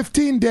for the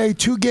 15-day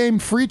 2-game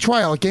free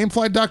trial at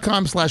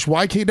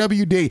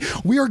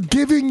Gamefly.com/YKWD. We are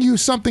giving you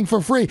something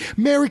for free.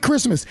 Merry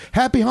Christmas.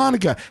 Happy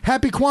Hanukkah.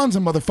 Happy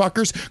Kwanzaa,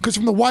 motherfuckers. Because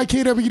from the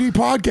YKWD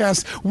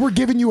podcast, we're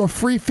giving you a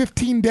free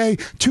 15-day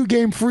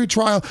 2-game free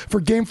trial for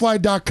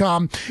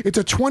Gamefly.com. It's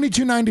a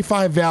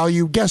 $22.95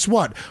 value. Guess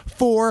what?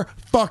 For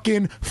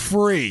fucking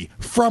free.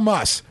 From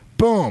us.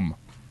 Boom.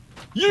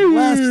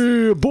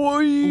 Yeah,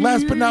 boy.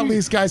 Last but not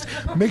least, guys,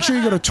 make sure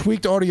you go to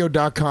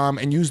tweakedaudio.com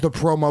and use the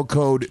promo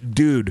code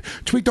DUDE.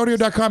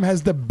 Tweakedaudio.com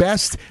has the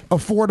best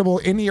affordable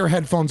in-ear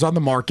headphones on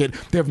the market.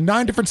 They have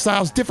 9 different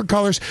styles, different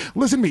colors.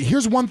 Listen to me.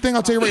 Here's one thing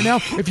I'll tell you right now.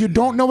 If you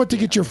don't know what to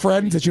get your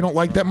friends that you don't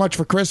like that much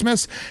for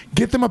Christmas,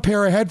 get them a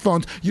pair of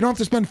headphones. You don't have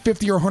to spend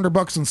 $50 or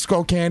 $100 on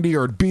Skull Candy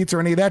or Beats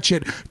or any of that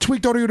shit.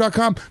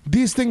 Tweakedaudio.com.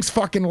 These things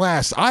fucking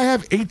last. I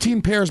have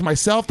 18 pairs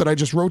myself that I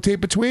just rotate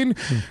between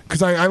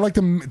because I like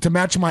them to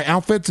match my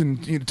outfits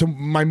and to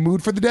my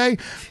mood for the day.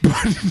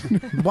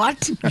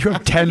 What? You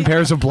have 10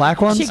 pairs of black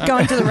ones? She's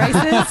going to the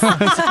races.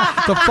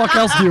 The fuck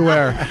else do you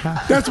wear?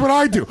 That's what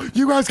I do.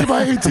 You guys can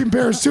buy 18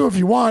 pairs too if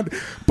you want,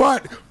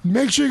 but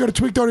make sure you go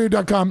to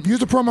tweakedaudio.com. Use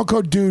the promo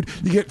code DUDE.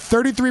 You get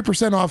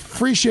 33% off,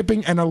 free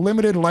shipping, and a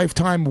limited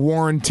lifetime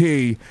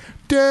warranty.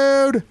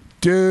 Dude.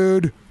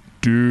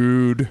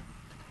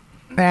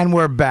 And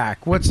we're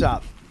back. What's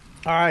up?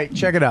 All right,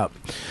 check it out.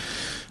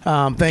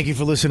 Thank you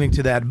for listening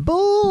to that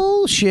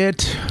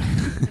bullshit.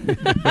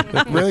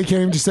 Really?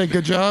 Can't even just say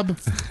good job?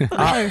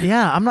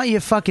 Yeah, I'm not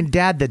your fucking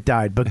dad that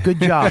died, but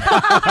good job.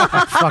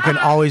 Fucking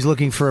always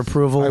looking for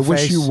approval. I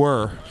wish you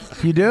were.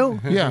 You do?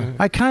 Yeah.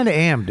 I kind of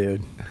am,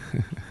 dude.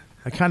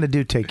 I kind of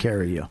do take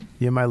care of you.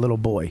 You're my little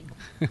boy.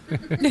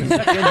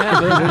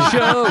 The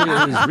show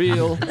is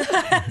real.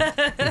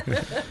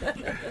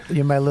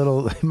 You're my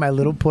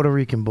little Puerto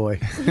Rican boy.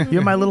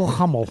 You're my little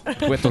Hummel.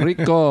 Puerto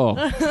Rico.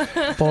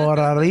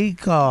 Puerto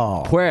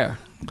Rico. Puerto.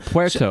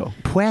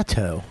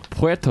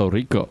 Puerto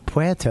Rico.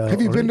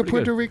 Have you been to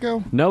Puerto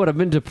Rico? No, but I've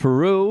been to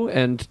Peru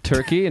and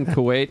Turkey and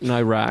Kuwait and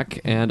Iraq,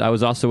 and I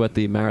was also at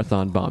the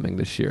marathon bombing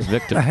this year.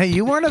 Victim. Hey,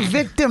 you weren't a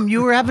victim.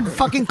 You were having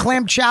fucking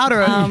clam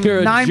chowder You're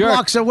a 9 jerk.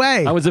 blocks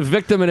away. I was a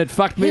victim, and it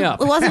fucked me up.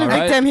 It wasn't a all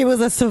right? victim, he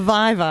was a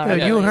survivor.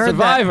 Yeah, you heard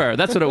survivor.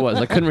 That's what it was.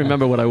 I couldn't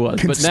remember what I was.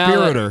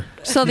 Conspirator.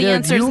 So the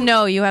answer is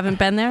no. You haven't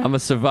been there. I'm a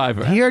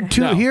survivor. He heard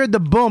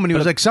the boom, and he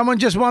was like, "Someone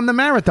just won the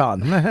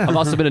marathon." I've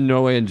also been in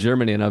Norway and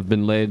Germany, and I've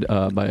been laid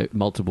by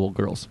multiple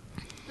girls.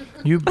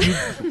 You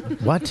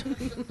what?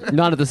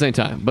 Not at the same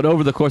time, but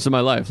over the course of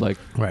my life, like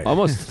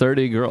almost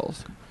 30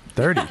 girls.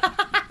 30.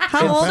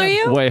 How old are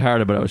you? Way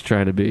harder, but I was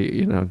trying to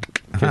be,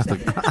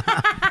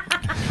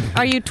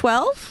 Are you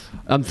 12?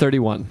 I'm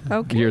 31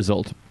 years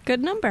old.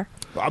 Good number.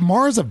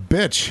 Mara's a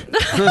bitch.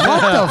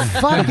 What the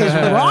fuck is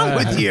wrong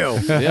with you?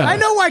 Yeah. I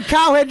know why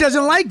Cowhead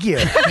doesn't like you.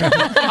 I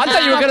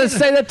thought you were going to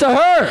say that to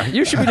her.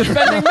 You should be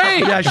defending me.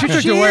 Yeah, she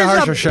took a way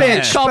harsher shot.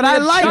 bitch, Called but me I a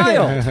like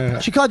child.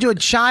 it. She called you a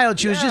child.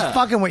 She was just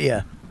fucking with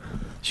you.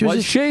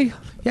 Was she?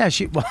 Yeah,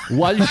 she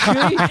Was she?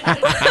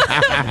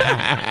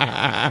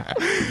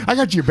 I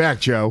got your back,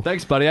 Joe.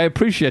 Thanks, buddy. I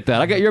appreciate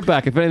that. I got your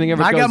back if anything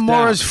ever I goes got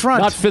Maura's down.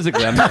 front. Not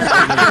physically. I'm not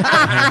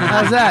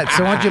How's that?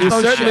 So why don't you You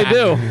both certainly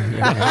share? do.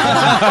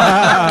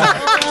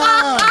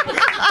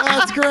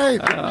 That's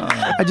great.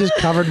 I just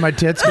covered my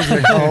tits because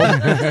they're cold.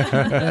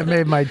 That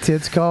made my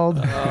tits cold.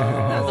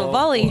 That's a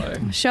volley.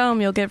 Show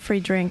them. You'll get free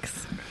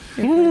drinks.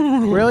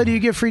 Really? Do you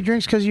get free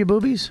drinks because of your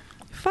boobies?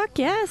 Fuck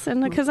yes,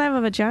 and because I have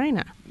a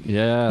vagina.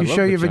 Yeah. You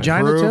show your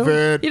vagina too?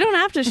 it. You don't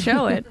have to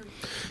show it.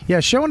 Yeah,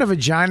 showing a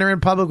vagina in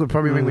public would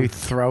probably make me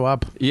throw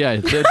up. Yeah,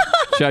 it did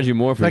charge you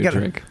more for Like your at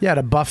drink. Yeah, at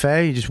a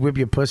buffet, you just whip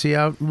your pussy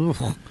out.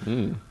 Ugh.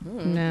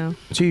 No.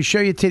 So you show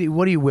your titty.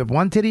 What do you whip?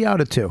 One titty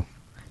out or two?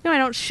 No, I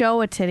don't show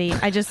a titty.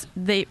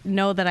 They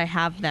know that I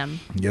have them.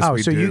 Yes, oh,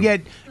 we so do.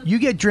 you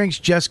get drinks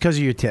just because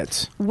of your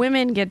tits.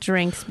 Women get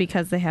drinks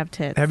because they have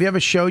tits. Have you ever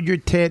showed your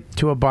tit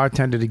to a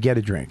bartender to get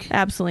a drink?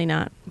 Absolutely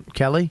not.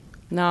 Kelly?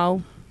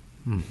 No.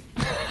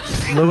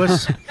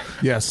 Lewis?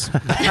 Yes. Oh,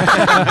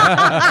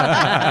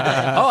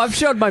 I've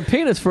showed my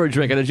penis for a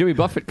drink at a Jimmy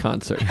Buffett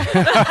concert.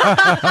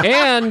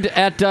 And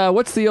at,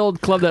 what's the old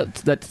club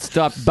that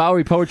stopped?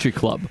 Bowery Poetry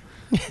Club.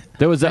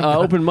 There was an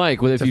open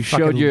mic where if you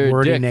showed your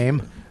wordy dick.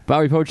 name.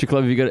 Bowery Poetry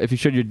Club, if you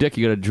showed your dick,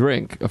 you got a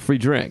drink, a free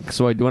drink.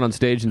 So I went on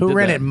stage and Who did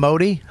ran that. it,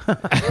 Modi?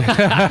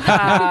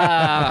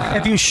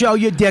 If you show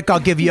your dick, I'll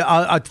give you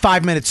a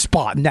 5-minute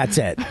spot, and that's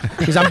it.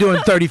 Because I'm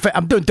doing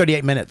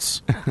 38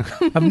 minutes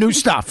of new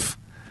stuff.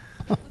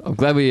 I'm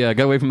glad we got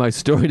away from my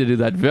story to do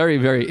that. Very,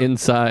 very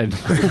inside.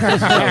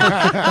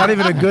 Not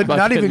even good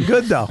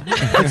though.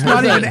 It's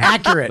not even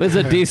accurate. This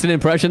is a decent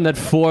impression that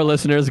 4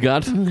 listeners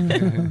got.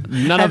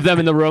 None of them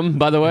in the room,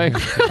 by the way.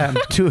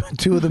 Two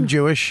of them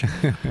Jewish.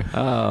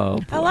 Oh,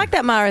 I like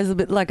that Mara's a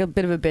bit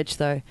of a bitch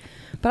though.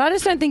 But I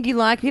just don't think you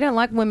don't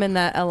like women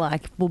that are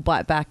like will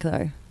bite back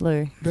though,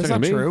 Lou. That's Sorry,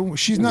 not me? true.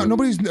 She's not.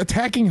 Nobody's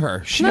attacking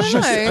her. She's No.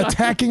 just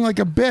attacking like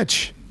a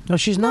bitch. No,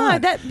 she's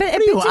not. but what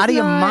are you, bitch is out of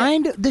your not-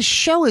 mind? This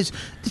show is,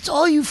 it's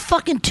all you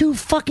fucking two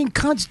fucking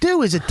cunts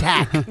do is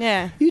attack.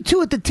 Yeah. You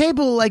two at the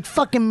table like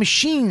fucking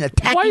machine,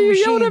 attacking why are you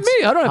machines. yelling at me?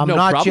 I don't have I'm no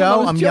not problem. I Joe.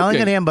 was I'm yelling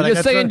joking. at him, but You're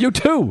I saying you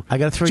too. I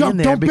got to throw Jump, you in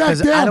there don't because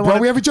back down, I don't bro.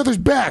 want We have each other's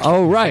back.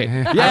 Oh, right.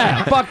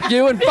 Yeah, fuck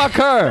you and fuck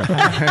her.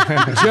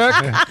 Jerk.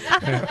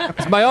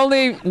 It's my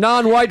only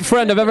non-white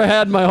friend I've ever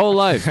had in my whole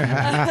life.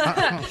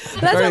 That's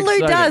Very what Lou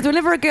exciting. does.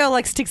 Whenever a girl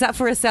like sticks up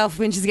for herself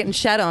when she's getting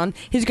shat on,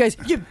 he just goes,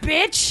 "You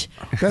bitch!"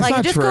 That's like not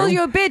he just true. calls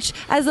you a bitch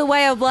as a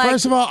way of like.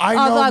 First of all, I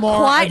know like, more. I've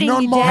quieting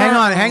known you more.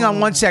 down. Hang on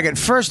 1 second.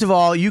 First of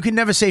all, you can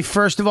never say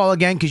first of all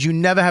again because you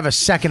never have a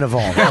second of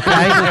all,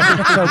 okay?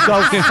 So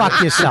go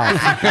fuck yourself.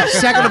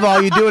 Second of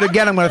all, you do it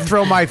again, I'm going to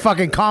throw my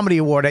fucking comedy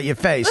award at your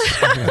face.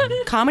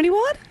 Comedy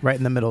award? Right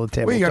in the middle of the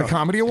table. Wait, you got a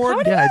comedy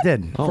award? Yeah, I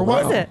did. For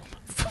what? What is it?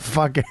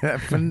 Fuck it.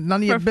 For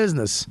none of your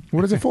business.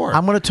 What is it for?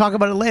 I'm going to talk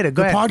about it later.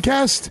 Go the ahead.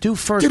 podcast? Do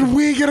first. Did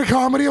we get a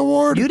comedy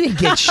award? You didn't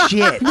get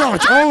shit. No,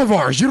 it's all of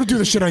ours. You don't do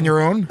the shit on your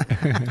own.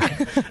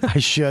 I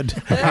should.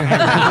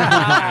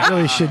 I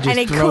really should just And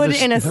he throw could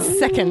this. in a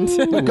second.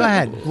 Go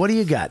ahead. What do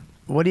you got?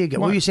 What do you got?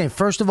 What were you saying?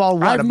 First of all,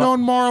 what I've about...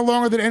 known Mara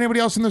longer than anybody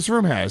else in this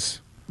room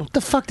has. What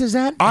the fuck does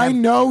that? I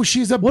know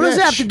she's a What bitch. does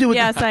that have to do with?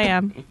 Yes, I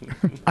am.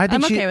 I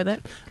think I'm she- okay with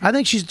it. I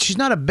think she's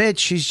not a bitch.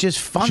 She's just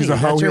funny. She's a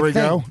hoe. That's her Here we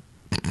thing. go.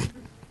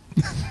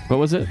 What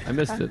was it? I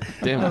missed it.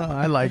 Damn it.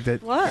 I liked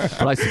it. What?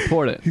 But I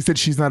support it. He said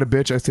she's not a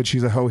bitch. I said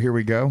she's a hoe. Here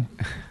we go.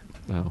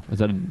 Oh, is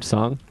that a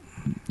song?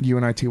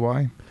 UNITY.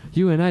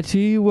 UNITY.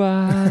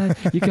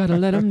 You gotta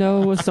let them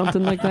know or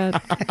something like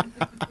that.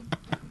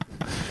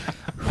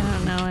 I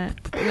don't know it.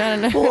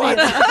 No. What?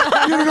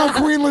 You don't know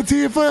Queen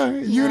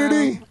Latifah?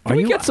 Unity? Can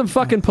we get some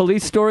fucking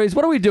police stories?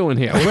 What are we doing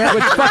here? We're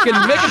fucking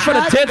making fun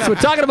of tits. We're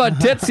talking about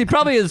tits. He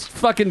probably has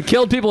fucking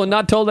killed people and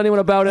not told anyone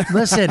about it.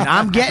 Listen,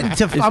 I'm getting He's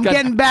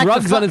got back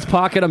drugs to on his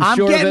pocket. I'm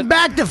sure getting of it.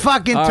 back to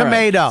fucking All right.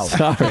 tomato.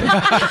 Sorry.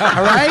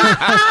 All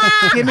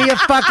right? Give me a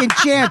fucking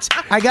chance.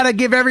 I got to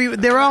give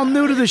they're all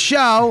new to the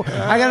show.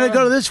 I got to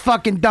go to this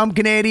fucking dumb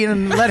Canadian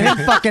and let him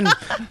fucking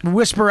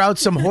whisper out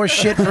some horse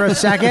shit for a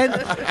second.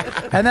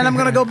 And then I'm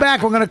going to go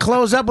back. We're going to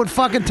close up with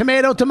fucking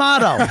Tomato.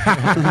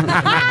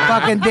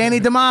 Fucking Danny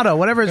D'Amato,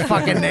 whatever his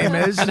fucking name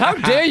is. And how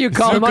dare you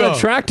call him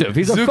unattractive?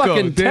 He's a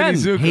fucking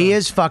 10. He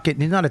is fucking.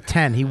 He's not a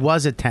 10. He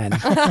was a 10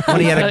 when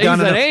he had a gun.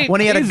 He's an 8.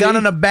 When he had a gun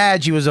and a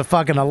badge, he was a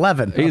fucking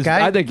 11. Okay.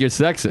 I think you're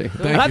sexy.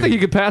 And I think you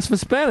could pass for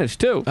Spanish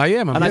too. I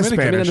am. I'm and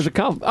Dominican. I mean as a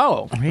compliment.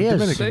 Oh, he is.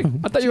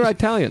 Dominican. I thought you were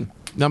Italian.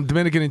 No, I'm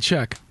Dominican and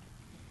Czech.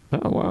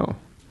 Oh wow.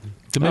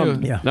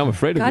 Yeah. Now I'm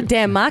afraid of you. God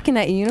damn, Mark in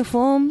that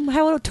uniform.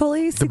 How tall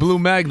is The he? blue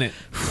magnet.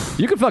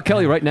 You could fuck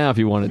Kelly right now if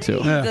you wanted to.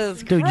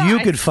 Jesus Dude, you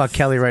could fuck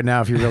Kelly right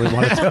now if you really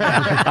wanted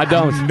to. I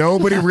don't.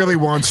 Nobody really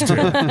wants to.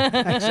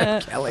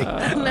 Except Kelly.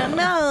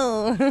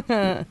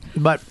 No.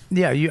 But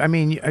yeah, you. I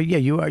mean, yeah,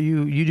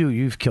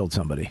 you've killed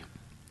somebody.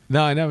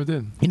 No, I never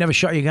did. You never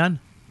shot your gun?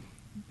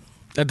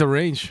 At the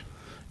range.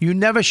 You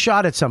never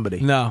shot at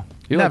somebody? No.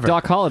 You're Never.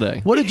 like Doc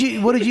Holliday. What did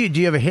you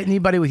do? You ever hit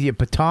anybody with your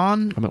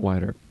baton? I'm at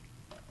Wyatt Earp.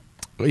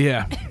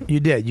 Yeah. You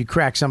did. You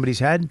cracked somebody's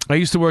head? I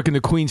used to work in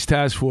the Queens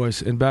Task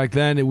Force, and back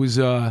then it was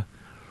our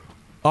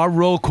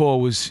roll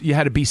call was you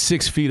had to be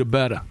 6 feet or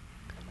better.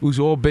 It was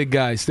all big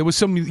guys. There was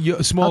some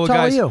smaller How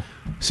tall guys. are you?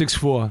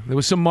 6'4". There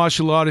was some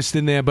martial artists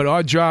in there, but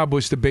our job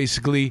was to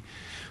basically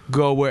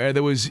go where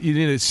there was you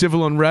needed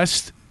civil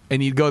unrest,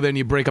 and you'd go there and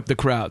you break up the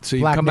crowd. So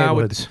you Black come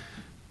neighborhoods.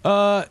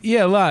 out with.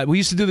 Yeah, a lot. We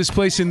used to do this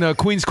place in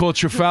Queens called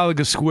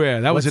Trafalgar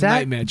Square. That was What's a that?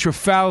 nightmare.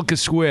 Trafalgar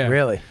Square.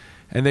 Really?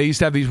 And they used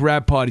to have these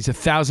rap parties,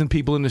 1,000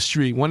 people in the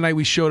street. One night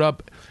we showed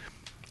up,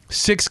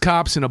 6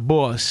 cops and a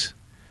boss.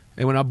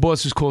 And when our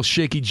boss was called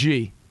Shaky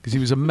G, because he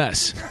was a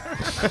mess.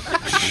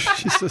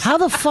 How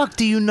the fuck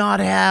do you not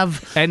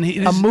have And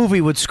a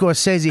movie with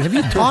Scorsese? Have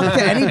you talked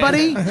to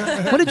anybody?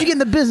 When did you get in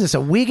the business?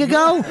 A week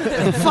ago?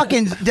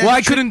 Fucking. Well,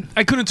 I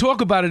couldn't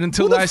talk about it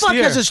until Who the last fuck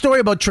year. has a story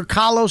about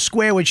Tricalo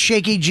Square with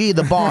Shaky G,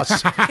 the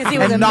boss, he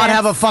was a and not mess.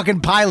 have a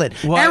fucking pilot?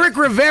 What? Eric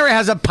Rivera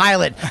has a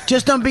pilot.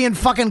 Just don't being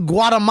fucking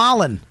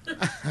Guatemalan.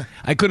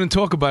 I couldn't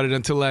talk about it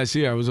until last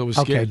year. I was always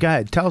scared. Okay, go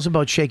ahead. Tell us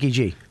about Shaky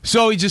G.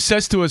 So he just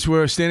says to us,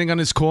 we're standing on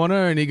this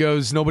corner, and he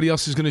goes, nobody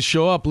else is going to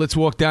show up. Let's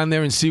walk down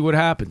there and see what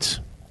happens.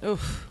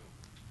 Oof.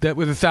 That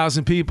with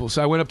 1,000 people.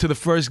 So I went up to the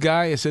first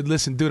guy. I said,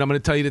 listen, dude, I'm going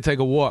to tell you to take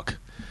a walk.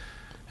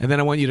 And then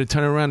I want you to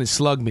turn around and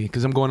slug me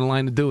because I'm going in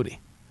line of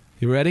duty.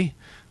 You ready?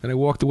 Then I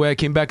walked away. I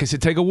came back. I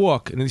said, take a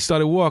walk. And then he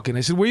started walking.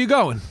 I said, where you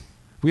going?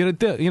 We had a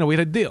deal. We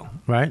had a deal.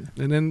 Right.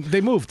 And then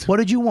they moved. What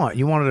did you want?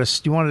 You wanted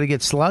to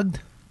get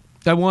slugged?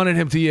 I wanted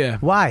him to, yeah.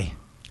 Why?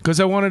 Because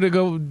I wanted to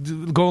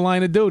go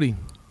line of duty.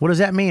 What does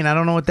that mean? I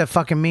don't know what that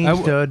fucking means,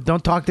 dude.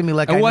 Don't talk to me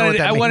like I know what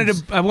that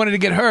means. I wanted to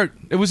get hurt.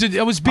 I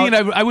was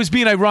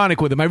being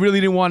ironic with him. I really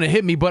didn't want to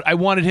hit me, but I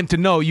wanted him to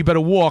know you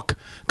better walk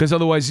because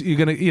otherwise we're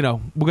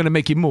gonna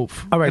make you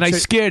move. All right, and I so-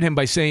 scared him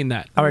by saying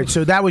that. All right,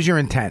 so that was your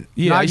intent.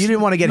 Yeah, you didn't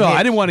want to get no, hit.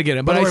 I didn't want to get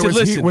him, but By the I way, said, was,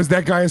 listen. was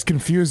that guy as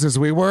confused as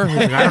we were? He's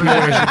like, I don't know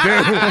what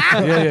I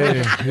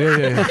should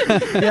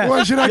do. Yeah.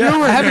 What should I do?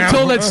 I haven't now?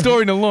 told that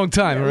story in a long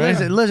time. All right.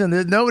 Listen.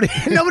 There's nobody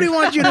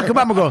wants you to come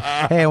up and go,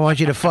 hey, I want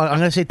you to fuck. I'm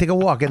gonna say take a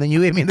walk, and then you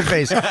hit me in the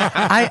face.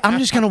 I'm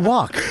just gonna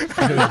walk.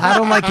 I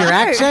don't like your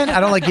accent. I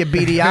don't like your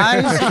beady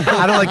eyes.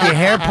 I don't like your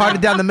hair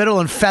parted down the middle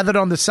and feathered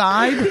on the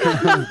side.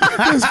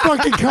 This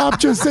fucking cop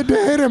just said to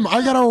hit him.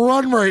 I gotta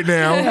run right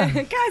now.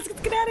 Guys,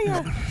 let's get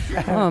out of here.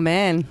 Oh,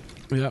 man.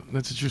 Yeah,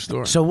 that's a true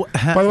story. So,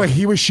 by the way,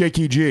 he was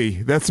Shaky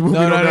G. That's what we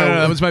No, don't know.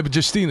 that was my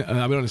Justina. I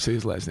don't want to say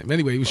his last name.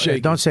 Anyway, he was Shaky.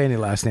 Don't say any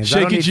last names. I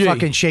Shaky don't need G.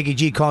 fucking Shaky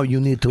G call. You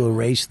need to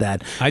erase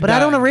that. I But I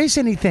don't died. erase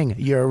anything.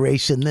 You're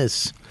erasing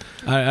this.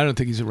 I don't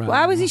think he's around.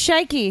 Why was he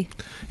shaky?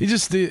 He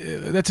just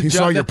that's a He job,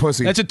 saw your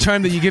pussy. That's a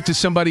term that you give to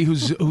somebody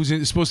who's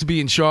supposed to be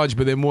in charge,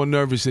 but they're more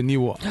nervous than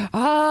you are.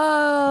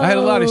 Oh. I had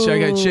a lot of I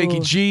had Shaky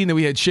G, and then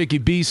we had Shaky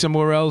B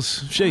somewhere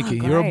else. Shaky,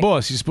 you're a great.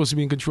 boss. You're supposed to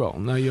be in control.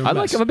 Now you're. I'm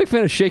a big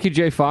fan of Shaky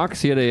J.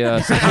 Fox. He had a.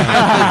 Jesus,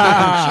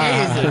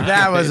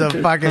 that was a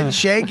fucking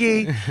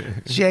shaky.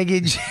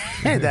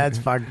 That's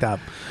fucked up.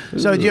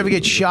 So, did you ever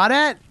get shot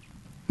at?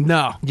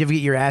 No. Did you ever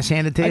get your ass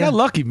handed to you? I got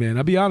lucky, man.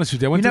 I'll be honest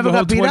with you. I went You through never the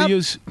whole got beat 20 up?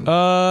 years.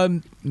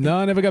 No,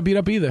 I never got beat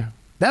up either.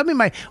 That'd be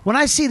my when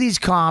I see these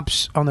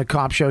cops on the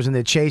cop shows and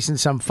they're chasing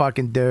some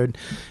fucking dude,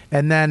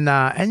 and then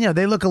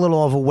they look a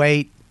little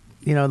overweight,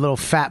 little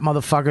fat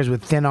motherfuckers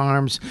with thin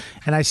arms,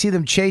 and I see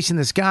them chasing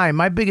this guy.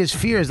 My biggest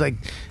fear is like,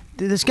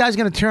 this guy's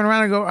gonna turn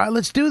around and go, all right,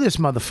 let's do this,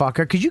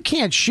 motherfucker, because you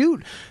can't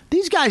shoot.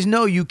 These guys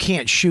know you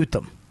can't shoot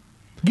them.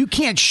 You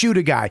can't shoot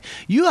a guy.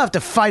 You have to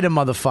fight a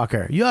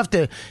motherfucker. You have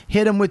to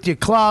hit him with your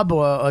club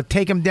or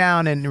take him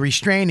down and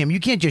restrain him. You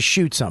can't just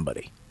shoot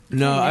somebody.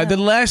 No, the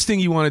last thing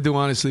you want to do,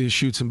 honestly, is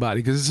shoot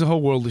somebody because it's a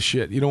whole world of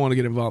shit. You don't want to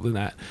get involved in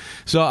that.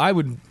 So I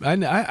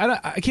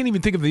can't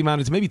even think of the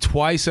amount. It's maybe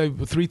 3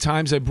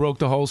 times I broke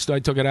the holster. I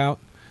took it out.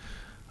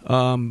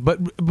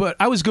 But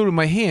I was good with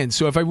my hands.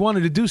 So if I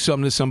wanted to do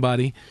something to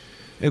somebody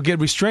and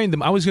restrain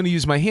them, I was going to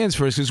use my hands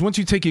first because once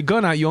you take your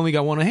gun out, you only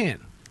got one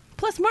hand.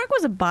 Plus, Mark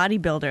was a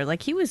bodybuilder.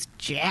 Like, he was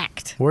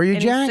jacked. Were you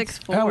And he's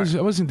jacked? 6'4".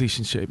 I was in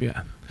decent shape,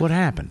 yeah. What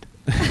happened?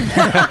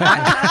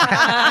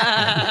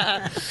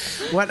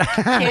 What?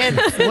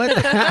 Kids. What?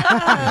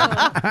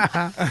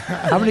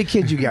 How many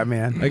kids you got,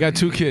 man? I got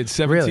 2 kids,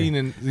 17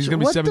 and he's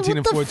gonna be 17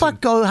 and 14. What the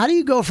fuck go? How do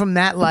you go from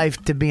that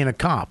life to being a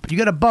cop? You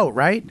got a boat,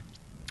 right?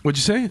 What'd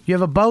you say? You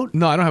have a boat?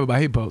 No, I don't have a boat. I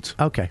hate boats.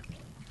 Okay.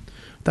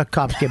 The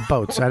cops get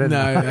boats. I didn't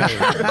No, know.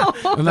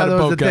 I'm not a that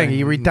was boat the thing. guy.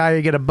 You retire,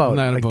 you get a boat,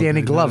 Not a like boat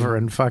Danny guy, Glover no.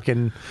 and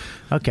fucking.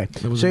 Okay,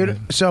 was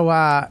so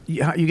a-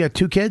 you got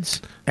 2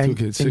 kids. 2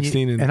 kids,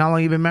 16 and how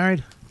long you been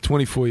married?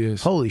 24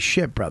 years. Holy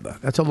shit, brother!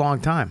 That's a long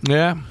time.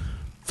 Yeah.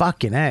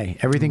 Fucking A.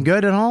 Everything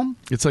good at home?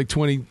 It's like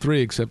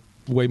 23, except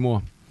way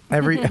more.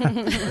 Everything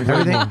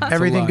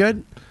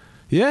good?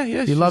 Yeah,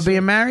 yeah. You love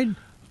being married?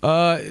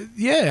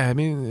 Yeah. I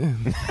mean,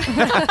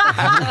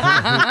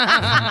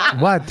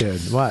 what,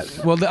 dude? What?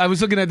 Well, I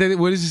was looking at that.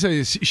 What does it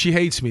say? She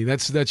hates me.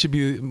 That should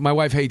be. My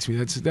wife hates me.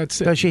 That's it.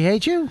 Does she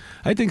hate you?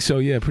 I think so.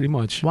 Yeah, pretty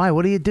much. Why?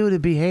 What do you do to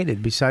be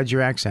hated besides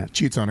your accent?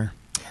 Cheats on her.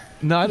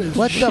 No,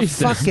 what the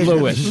fuck is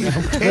Lewis.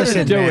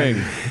 Listen, doing?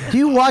 man. Do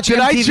you watch Did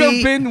MTV? I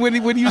jump in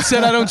when you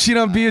said I don't cheat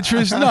on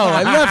Beatrice? No,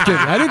 I left it.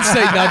 I didn't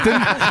say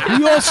nothing.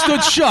 You all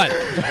stood shut.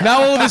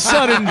 Now all of a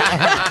sudden,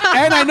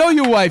 and I know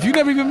your wife. You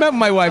never even met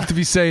my wife to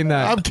be saying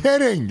that. I'm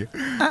kidding.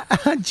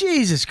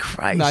 Jesus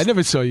Christ. No, I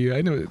never saw you.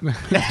 I never.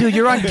 Dude,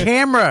 you're on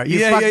camera. You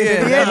Yeah, fucking yeah,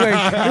 idiot.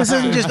 yeah. This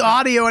isn't just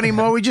audio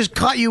anymore. We just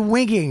caught you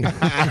winking.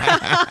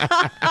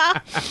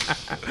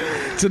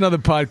 It's another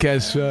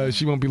podcast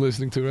she won't be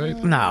listening to, right?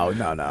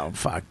 No.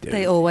 Fuck, dude.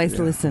 They always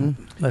listen.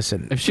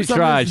 Listen. If she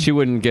tried, she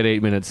wouldn't get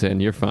 8 minutes in.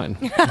 You're fine.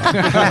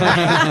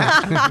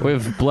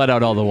 We've bled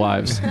out all the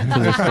wives to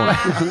this point.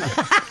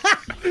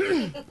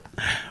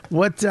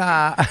 What? So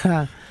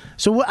I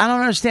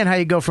don't understand how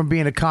you go from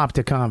being a cop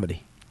to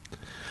comedy.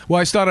 Well,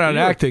 I started out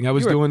acting. I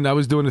was doing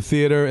the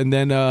theater, and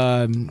then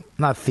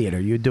Not theater.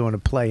 You're doing a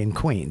play in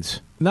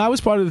Queens. no, I was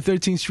part of the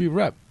 13th Street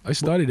Rep. I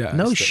studied that.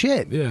 No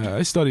shit. Yeah,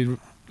 I studied.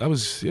 I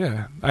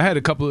had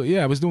a couple of.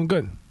 Yeah, I was doing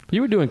good. You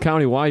were doing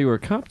comedy while you were a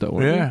cop, though,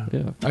 weren't Yeah,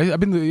 you? I've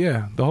been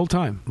the whole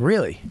time.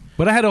 Really?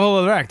 But I had a whole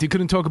other act. You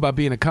couldn't talk about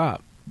being a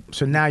cop.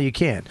 So now you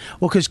can.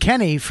 Well, because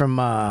Kenny from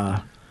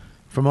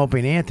Opie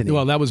and Anthony.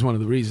 Well, that was one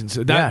of the reasons.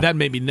 That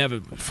made me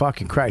never.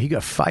 Fucking cry. He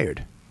got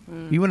fired.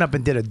 You went up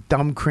and did a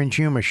dumb cringe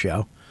humor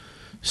show.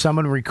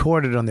 Someone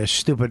recorded on their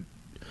stupid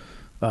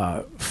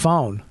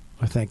phone.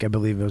 I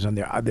believe it was on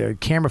their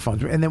camera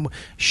phones, and then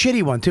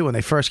shitty one too. When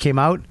they first came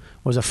out,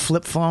 was a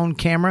flip phone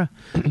camera,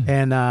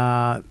 and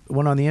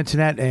went on the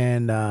internet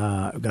and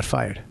got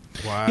fired.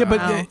 Wow. Yeah,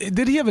 but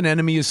did he have an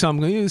enemy or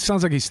something? It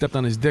sounds like he stepped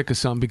on his dick or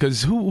something.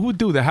 Because who would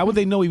do that? How would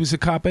they know he was a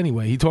cop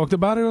anyway? He talked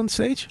about it on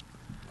stage.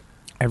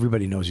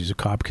 Everybody knows he's a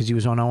cop because he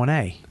was on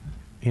O&A.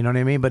 You know what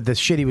I mean? But the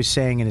shit he was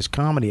saying in his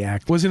comedy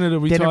act wasn't it a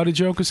retarded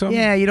joke or something?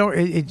 Yeah,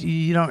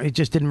 it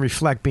just didn't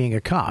reflect being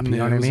a cop. You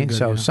know what I mean?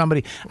 So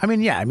somebody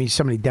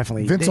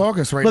definitely. Vince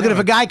August right look now. at if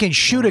a guy can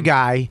shoot a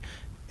guy,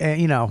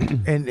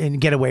 and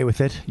get away with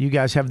it. You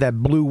guys have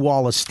that blue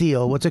wall of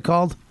steel. What's it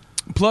called?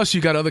 Plus, you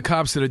got other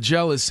cops that are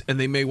jealous, and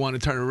they may want to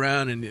turn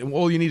around, and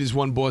all you need is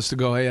one boss to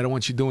go, "Hey, I don't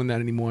want you doing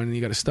that anymore," and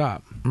you got to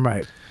stop.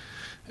 Right.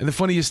 And the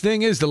funniest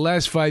thing is, the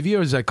last 5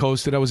 years I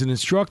coasted, I was an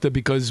instructor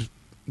because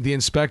the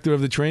inspector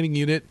of the training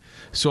unit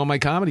saw my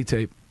comedy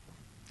tape,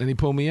 and he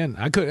pulled me in.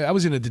 I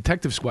was in a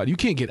detective squad. You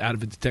can't get out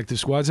of a detective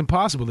squad. It's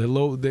impossible. They're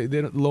low.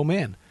 They're low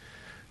man.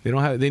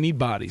 They need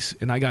bodies.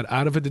 And I got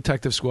out of a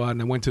detective squad,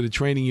 and I went to the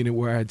training unit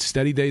where I had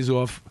steady days,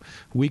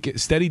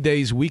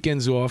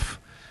 weekends off,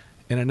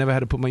 and I never had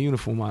to put my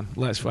uniform on the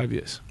last 5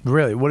 years.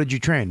 Really? What did you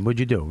train? What'd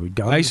you do?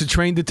 Guns? I used to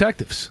train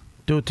detectives.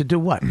 To do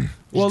what?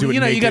 Well,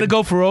 you got to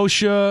go for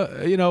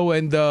OSHA,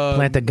 and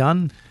plant a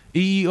gun,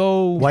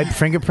 EEO, wipe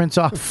fingerprints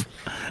off.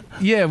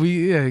 Yeah,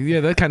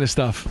 that kind of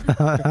stuff.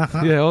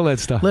 Yeah, all that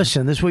stuff.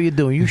 Listen, this is what you're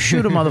doing. You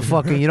shoot a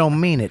motherfucker, and you don't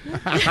mean it.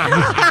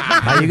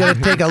 You got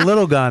to take a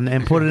little gun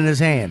and put it in his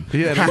hand.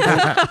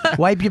 Yeah.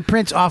 Wipe your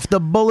prints off the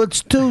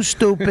bullets too,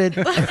 stupid.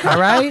 All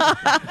right?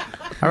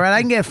 All right,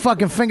 I can get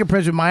fucking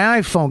fingerprints with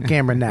my iPhone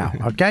camera now,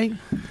 okay?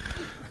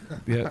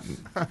 Yeah.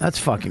 That's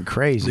fucking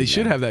crazy. They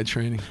should have that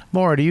training.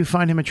 Maura, do you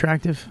find him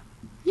attractive?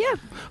 Yeah.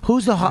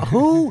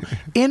 Who,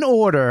 in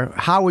order,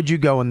 how would you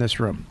go in this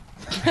room?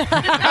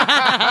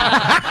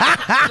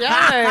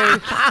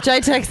 Joe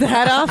takes the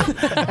hat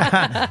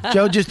off.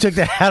 Joe just took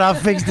the hat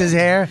off, fixed his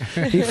hair.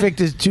 He fixed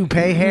his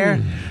toupee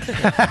hair.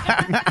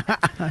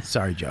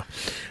 Sorry, Joe.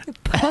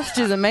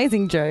 Posture's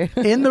amazing, Joe.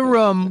 In the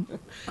room,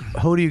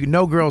 who do you?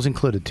 No girls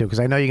included too, because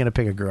I know you're going to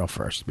pick a girl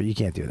first, but you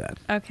can't do that.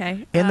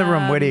 Okay. In the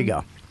room, where do you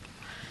go?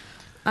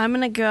 I'm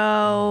gonna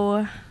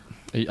go.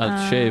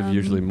 I'd shave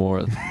usually more.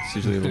 It's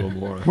usually a little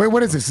more. Wait,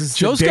 what is this? Is this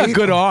Joe's to got date?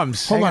 good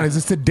arms. Hold on, is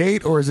this to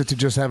date or is it to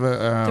just have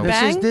a?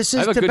 This I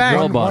is have a to good bang.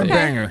 girl body. One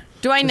banger.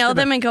 Do I know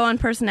them and go on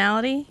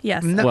personality?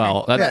 Yes. No.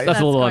 Well, that's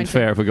a little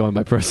unfair if we're going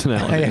by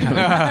personality.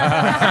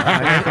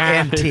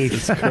 and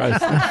teeth.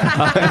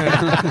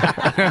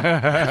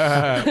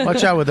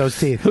 Watch out with those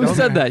teeth. Who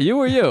said that? You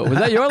or you? Was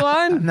that your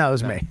line? No, it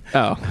was me.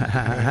 Oh.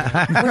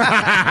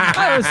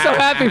 I was so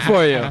happy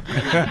for you.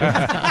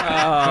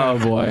 Oh,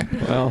 boy.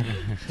 Well.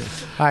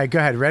 All right, go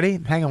ahead. Ready?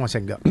 Hang on one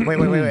second. Go.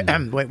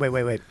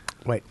 Wait.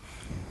 Wait.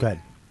 Go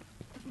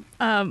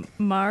ahead.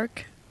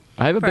 Mark.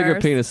 I have a bigger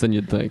first. penis than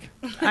you'd think.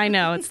 I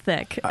know it's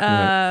thick.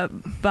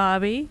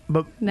 Bobby.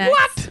 But next.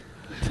 what?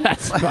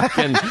 That's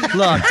fucking.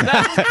 Look.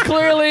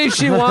 Clearly,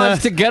 she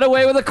wants to get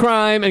away with a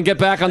crime and get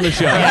back on the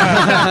show.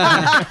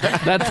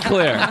 That's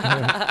clear.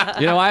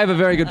 You know, I have a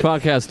very good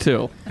podcast,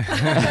 too.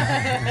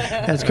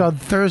 It's called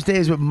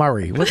Thursdays with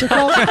Murray. What's it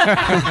called?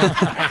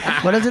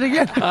 What is it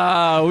again?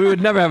 We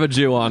would never have a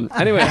Jew on.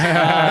 Anyway.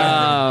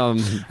 All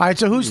right,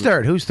 so who's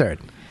third? Who's third?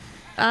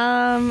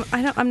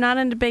 I'm not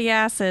into big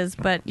asses,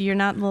 but you're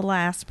not the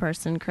last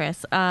person,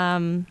 Chris.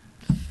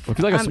 If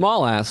you like a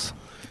small ass.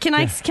 Can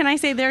I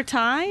say they're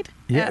tied?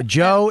 Yeah,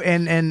 Joe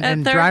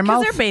and Dry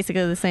Mouth? They're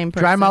basically the same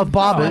person. Dry Mouth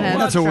Bob. Oh,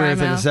 That's a weird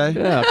thing to say.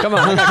 Yeah, come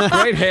on. I got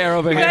great hair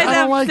over You here. guys I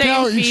have don't like same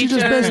how she just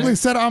features. basically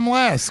said I'm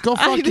last. Go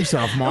fuck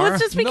yourself, Mara. Well,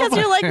 it's just because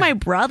you're like my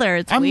brother.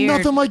 It's I'm weird.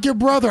 nothing like your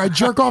brother. I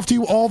jerk off to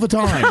you all the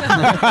time.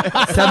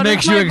 That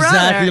makes you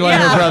exactly like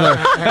her brother.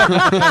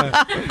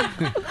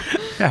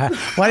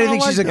 Why do you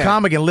think she's a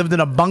comic and lived in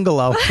a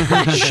bungalow,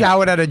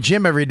 showered at a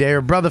gym every day?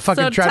 Her brother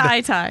fucking So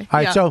tried tie. to. All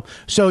right, Yeah.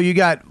 so you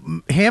got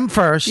him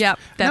first. Yep,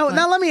 Now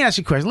definitely. let me ask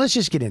you a question. Let's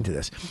just get into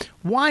this.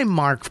 Why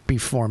Mark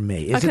before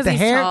me? Is it Because the he's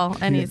hair? tall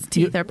and his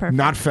teeth are perfect.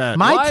 Not fat.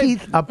 My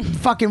teeth are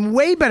fucking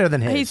way better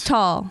than his. He's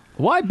tall.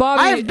 Why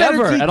Bobby I have better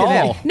ever teeth at than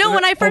all? him. No,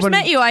 when I first Open-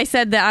 met you, I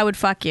said that I would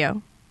fuck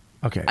you.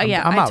 Okay.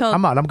 yeah, I'm I out. told-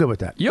 I'm out. I'm good with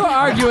that. You're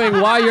arguing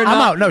why you're I'm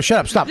not. out. No, shut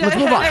up. Stop. Let's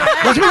move on.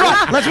 Let's move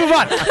on. Let's move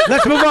on.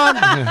 Let's move on.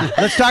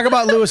 Let's talk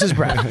about Lewis's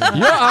breath.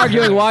 You're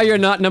arguing why you're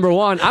not number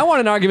one. I want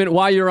an argument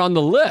why you're on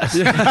the list.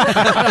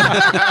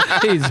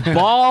 He's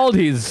bald.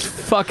 He's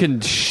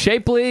fucking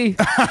shapely.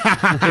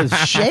 There's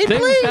Shapely?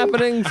 things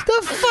happening.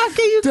 The fuck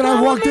are you Dude, calling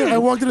I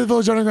walked me? in the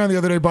Village Underground the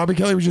other day. Bobby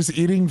Kelly was just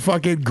eating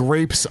fucking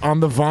grapes on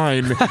the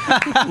vine,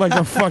 like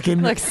a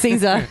fucking Like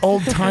Caesar.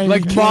 old timey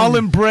Like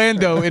Marlon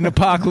Brando in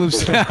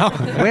Apocalypse Now.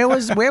 Where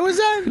was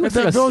that? Looks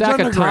that like a Village stack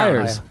of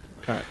Underground.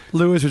 tires.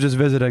 Lewis was just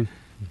visiting.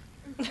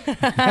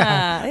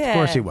 Of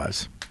course he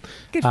was.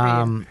 Good for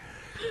you.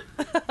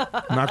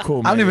 Not cool.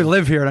 I don't man. even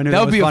live here, and I knew That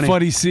that would was be funny. a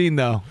funny scene,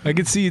 though. I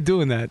could see you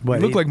doing that. What,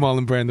 You look he- like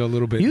Marlon Brando a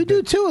little bit. You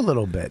do too a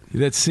little bit.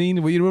 That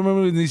scene where you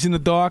remember when he's in the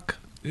dark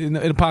in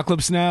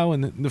Apocalypse Now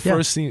and the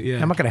first scene.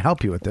 Yeah, I'm not going to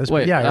help you with this.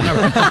 Wait. But yeah,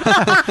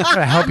 I'm going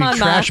to help you on,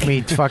 trash Mark.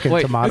 me, fucking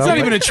Wait, tomato. it's not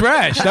even a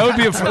trash. That would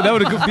be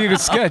be a good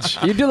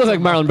sketch. You do look like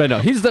Marlon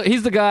Brando. He's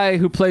the guy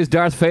who plays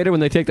Darth Vader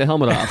when they take the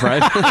helmet off, right?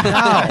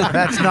 No,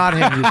 that's not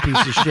him, you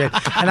piece of shit.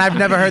 And I've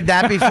never heard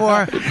that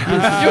before.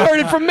 You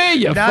heard it from me,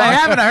 you No, fuck. I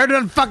haven't. I heard it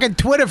on fucking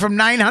Twitter from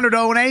 900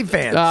 O&A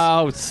fans.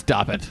 Oh,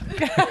 stop it.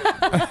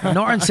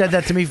 Norton said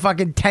that to me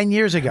fucking 10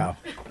 years ago.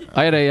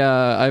 I had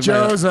a.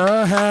 Joe's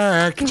a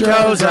hack.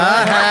 Joe's a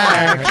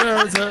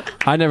hack.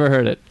 I never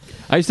heard it.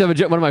 I used to have a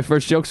joke. One of my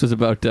first jokes was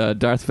about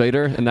Darth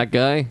Vader and that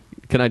guy.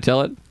 Can I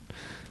tell it?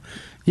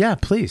 Yeah,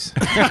 please.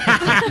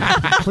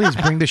 Please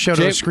bring the show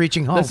to a James,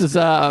 screeching halt. This is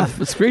a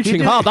screeching You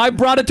did- halt. I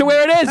brought it to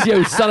where it is,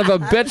 you son of a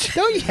bitch.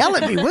 Don't yell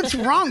at me. What's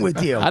wrong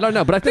with you? I don't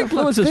know, but I think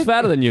Lewis is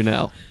fatter than you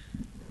now.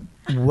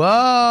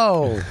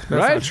 Whoa. That's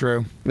Right? not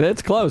true.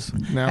 It's close.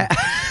 No.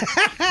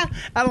 I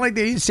don't like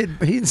that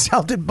he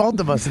insulted both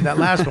of us in that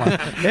last one.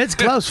 It's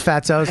close,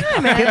 fatzos.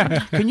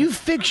 Can you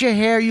fix your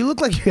hair? You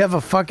look like you have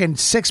a fucking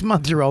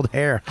 6-month-old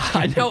hair.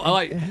 I know.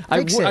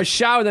 Fix it. I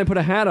shower and then put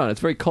a hat on.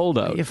 It's very cold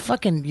out. You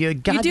fucking, you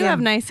goddamn. You do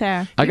have nice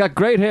hair. I got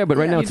great hair, but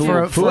right now it's a for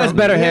little. a- for Who has a-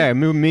 better yeah. hair,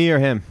 me or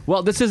him?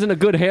 Well, this isn't a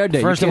good hair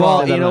day. First you of can't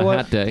all, say that you know on a what?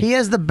 hat day. He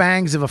has the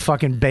bangs of a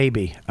fucking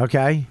baby,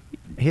 okay?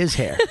 His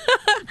hair.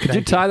 Could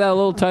you tie that a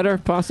little tighter,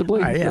 possibly?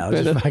 All right, yeah, I'll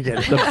just fucking-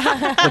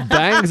 the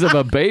bangs of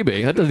a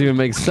baby. That doesn't even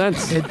make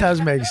sense. It does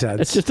make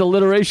sense. It's just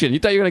alliteration. You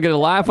thought you were going to get a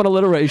laugh on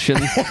alliteration.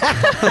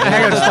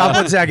 Hang on, stop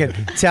 1 second.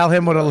 Tell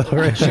him what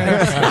alliteration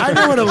is. I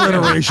know what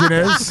alliteration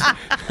is.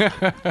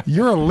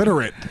 You're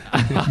illiterate.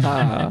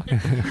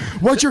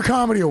 What's your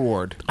comedy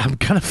award? I'm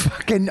gonna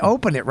fucking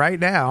open it right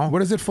now.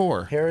 What is it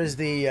for? Here is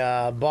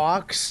the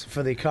box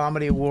for the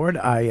comedy award.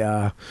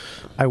 I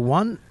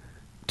won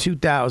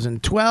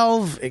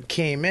 2012. It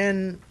came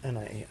in, and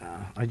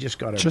I just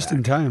got it Just back.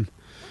 in time.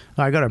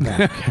 No, I got it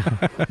back.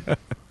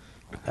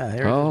 There it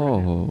is. Oh,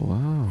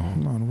 wow.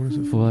 Hold on, what is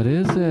it for? What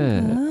is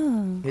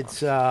it?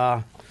 It's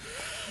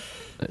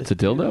It's a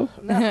dildo?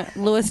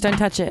 Lewis, don't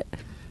touch it.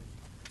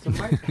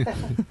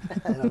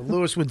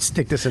 Lewis would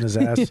stick this in his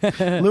ass.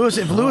 Lewis,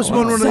 if Lewis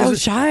won one of So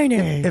these, shiny.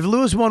 if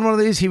Lewis won one of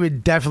these, he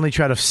would definitely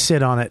try to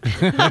sit on it.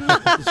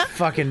 Just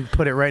fucking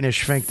put it right in his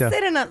sphincter.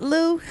 Sit in it,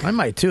 Lou. I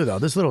might too, though.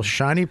 This little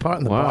shiny part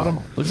in the Wow. bottom.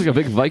 Looks like a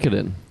big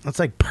Vicodin. That's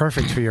like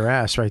perfect for your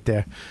ass right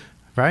there.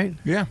 Right?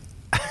 Yeah.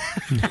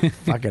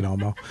 Fucking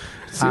homo.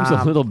 Seems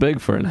a little big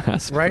for an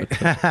ass. Right?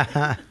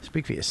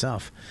 Speak for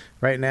yourself.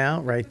 Right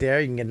now, right there,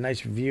 you can get a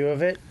nice view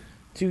of it.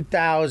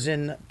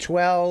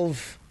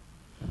 2012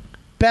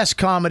 best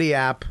comedy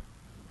app.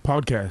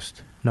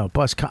 Podcast. No,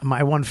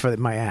 my one for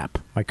my app,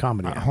 my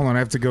comedy app. Hold on, I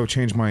have to go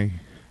change my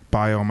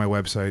bio on my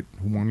website.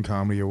 One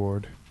comedy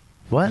award.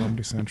 What?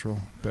 Comedy Central.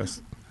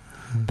 Best.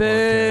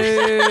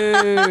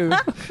 Boo.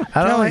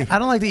 I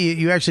don't like that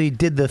you actually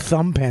did the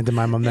thumb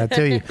pantomime on that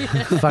too. You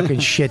fucking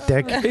shit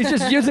dick. He's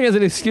just using it as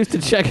an excuse to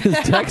check his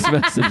text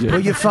messages.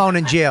 Put your phone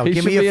in jail. He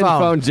Give should me your be in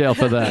phone. phone jail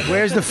for that.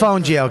 Where's the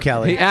phone jail,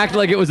 Kelly? He acted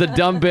like it was a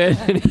dumb bit,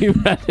 and he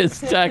read his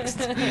text,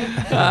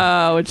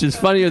 which is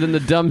funnier than the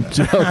dumb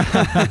joke.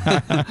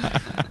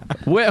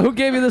 Who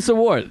gave you this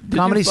award? Did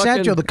Comedy you fucking-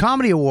 Central, the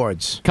Comedy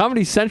Awards.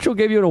 Comedy Central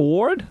gave you an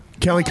award?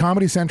 Kelly,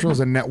 Comedy Central is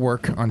a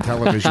network on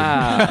television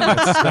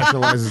that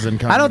specializes in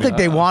comedy. I don't think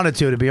they wanted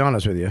to be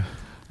honest with you.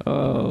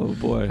 Oh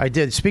boy! I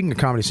did. Speaking of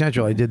Comedy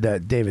Central, I did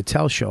that David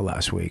Tell show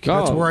last week.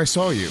 That's where I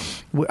saw you.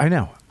 I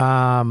know.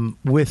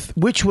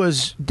 Which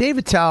was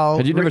David Tell.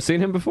 Had you never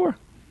seen him before?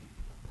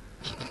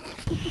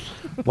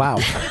 Wow.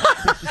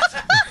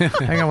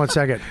 Hang on one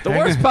second. The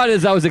worst part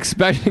is I was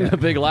expecting a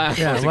big laugh.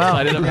 I was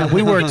excited about it.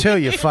 we were too,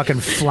 you fucking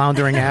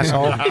floundering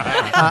asshole.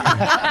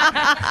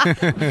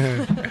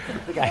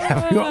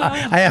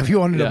 I have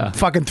you on to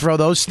fucking throw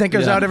those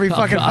stinkers out every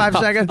fucking 5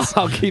 seconds.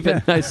 I'll keep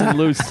it nice and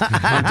loose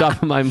on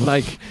top of my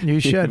mic.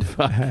 You should.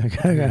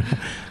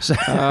 So,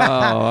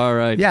 all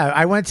right. Yeah,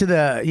 I went to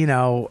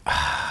the,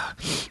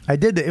 I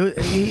did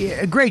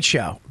a great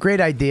show.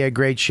 Great idea,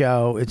 great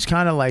show. It's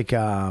kind of like,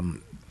 I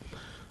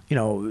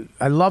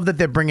love that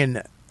they're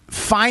bringing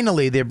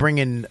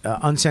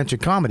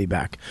uncensored comedy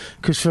back,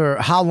 because for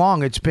how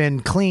long it's been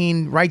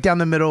clean, right down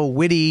the middle,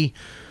 witty,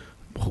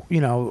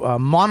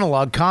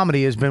 monologue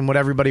comedy has been what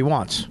everybody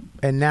wants,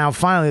 and now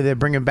finally they're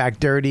bringing back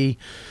dirty,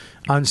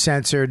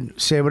 uncensored,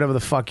 say whatever the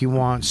fuck you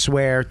want,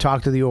 swear,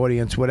 talk to the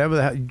audience, whatever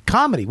the hell,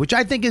 comedy, which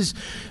I think is,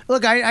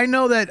 look, I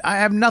know that I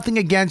have nothing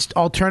against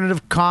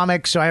alternative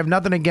comics, so I have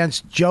nothing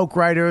against joke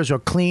writers or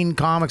clean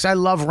comics. I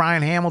love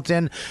Ryan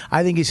Hamilton.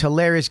 I think he's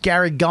hilarious.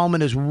 Gary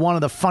Gulman is one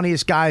of the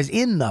funniest guys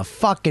in the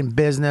fucking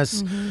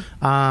business.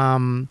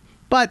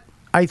 But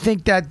I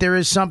think that there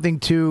is something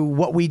to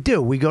what we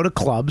do. We go to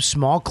clubs,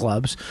 small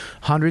clubs,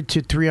 100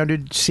 to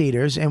 300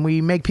 seaters, and we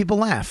make people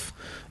laugh.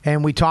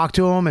 And we talk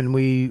to them, and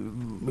we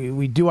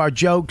do our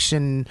jokes,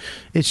 and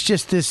it's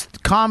just this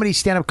comedy,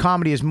 stand-up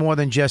comedy is more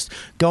than just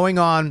going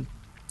on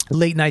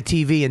late night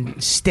TV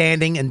and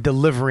standing and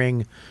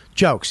delivering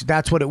jokes.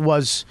 That's what it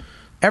was.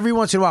 Every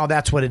once in a while,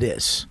 that's what it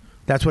is.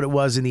 That's what it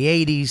was in the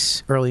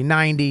 80s, early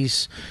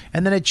 90s,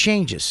 and then it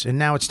changes, and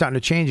now it's starting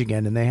to change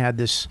again, and they had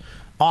this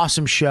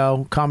awesome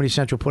show. Comedy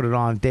Central put it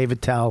on.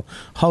 David Tell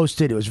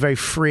hosted. It was very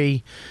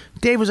free.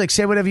 Dave was like,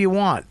 say whatever you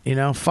want.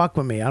 Fuck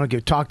with me. I don't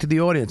give. Talk to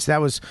the audience.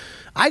 That was.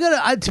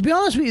 To be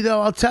honest with you,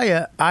 though, I'll tell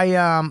you, I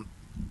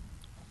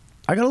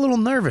got a little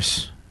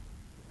nervous.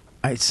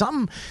 There's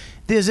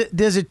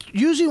a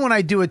usually when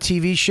I do a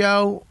TV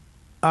show,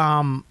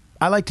 I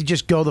like to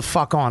just go the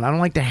fuck on. I don't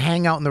like to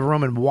hang out in the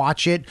room and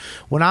watch it.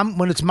 When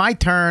it's my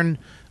turn,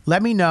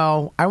 let me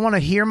know. I want to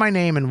hear my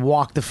name and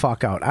walk the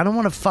fuck out. I don't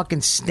want to fucking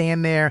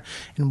stand there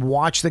and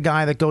watch the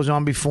guy that goes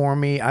on before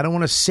me. I don't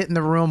want to sit in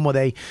the room where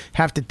they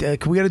have to,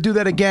 we got to do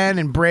that again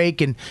and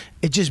break. And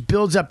it just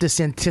builds up this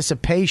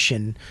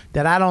anticipation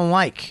that I don't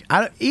like.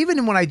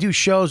 Even when I do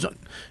shows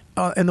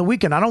in the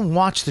weekend, I don't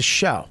watch the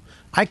show.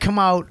 I come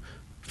out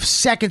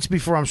seconds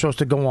before I'm supposed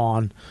to go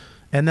on,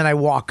 and then I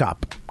walk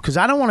up, because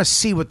I don't want to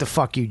see what the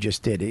fuck you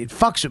just did. It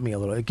fucks with me a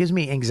little. It gives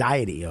me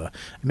anxiety. It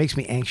makes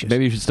me anxious.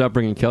 Maybe you should stop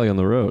bringing Kelly on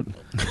the road.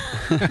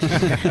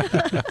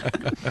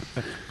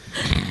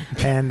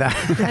 And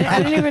I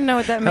didn't even know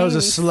what that means. That was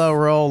a slow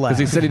roll. Because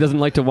he said he doesn't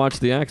like to watch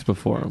the acts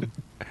before him.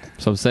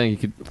 So I'm saying you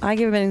could. I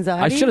give him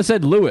anxiety. I should have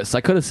said Lewis.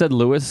 I could have said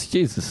Lewis.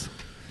 Jesus.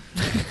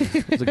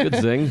 It's a good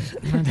zing.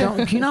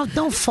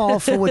 Don't fall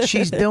for what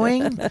she's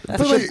doing.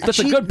 That's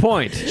a good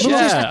point.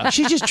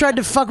 She just tried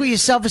to fuck with your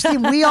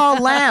self-esteem. We all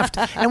laughed,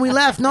 and we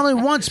laughed not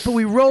only once, but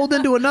we rolled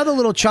into another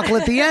little chuckle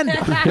at the end.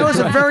 It was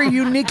a very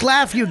unique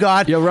laugh you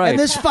got. You're right. And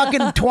this fucking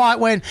twat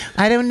went,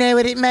 I don't know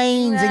what it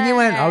means, and you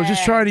went, I was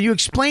just trying to. You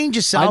explained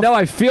yourself. I know.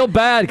 I feel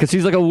bad because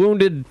he's like a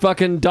wounded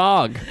fucking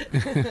dog.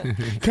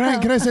 Can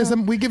I say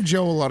something? We give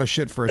Joe a lot of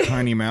shit for a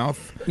tiny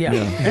mouth. Yeah.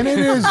 And it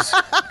is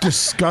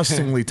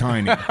disgustingly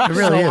tiny. It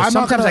really is.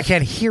 Sometimes I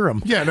can't hear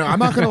him. Yeah, no, I'm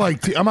not gonna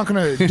I'm not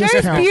gonna Joe's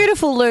discount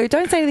beautiful, Lou.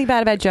 Don't say anything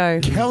bad about Joe.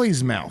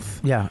 Kelly's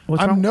mouth. Yeah.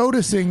 I'm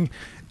noticing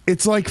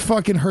it's like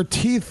fucking her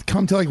teeth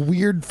come to like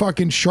weird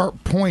fucking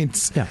sharp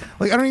points. Yeah.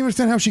 Like I don't even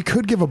understand how she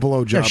could give a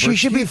blowjob. Yeah, she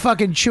should be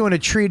fucking chewing a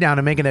tree down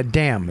and making a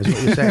dam, is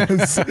what you're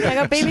saying. I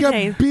got baby she got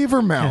teeth.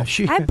 beaver mouth.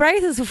 I had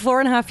braces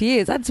for 4.5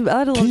 years. I had a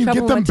little Can you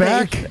trouble get them with my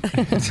back?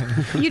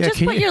 teeth. You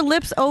just put your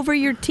lips over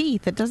your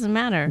teeth. It doesn't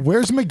matter.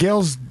 Where's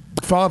Miguel's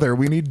father?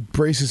 We need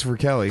braces for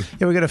Kelly.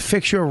 Yeah, we got to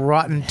fix your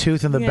rotten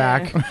tooth in the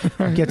back.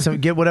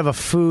 Get whatever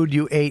food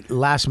you ate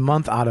last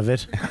month out of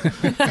it.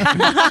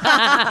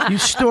 You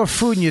store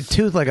food in your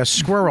tooth like a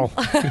squirrel.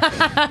 Ugh,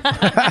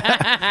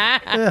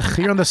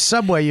 you're on the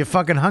subway. You're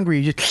fucking hungry.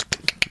 You just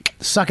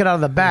suck it out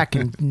of the back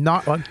and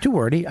not too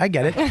wordy. I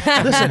get it.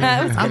 Listen,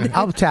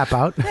 I'll tap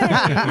out.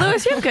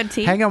 Lewis, you have good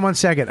teeth. Hang on one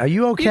second. Are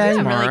you okay? You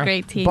have really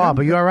great teeth. Bob,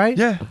 are you all right?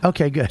 Yeah.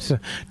 Okay, good. So,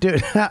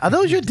 dude, are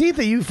those your teeth?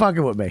 Or are you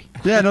fucking with me?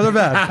 Yeah, no, they're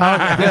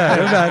bad. Yeah,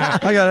 they're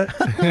bad. I got it.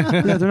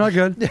 Yeah, they're not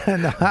good.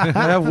 No. I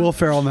have Will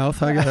Ferrell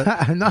mouth. I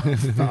got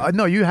it.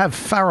 No, you have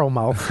Pharaoh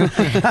mouth.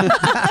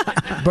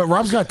 But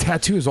Rob's got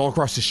tattoos all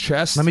across his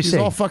chest. Let me He's see.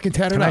 all fucking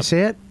tatted Can up. I see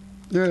it?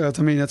 Yeah, that's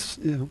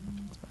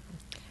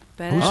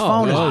Whose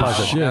phone is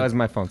buzzing? That was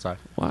my phone. Sorry.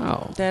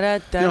 Wow.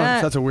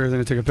 That's a weird thing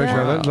to take a picture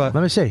of it. But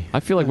Let me see. I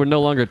feel like we're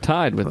no longer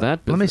tied with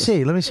that. Let me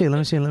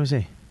business.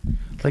 see.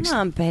 Like, Come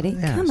on, Betty.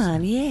 Come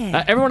on,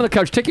 yeah. Everyone on the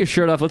couch, take your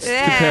shirt off. Let's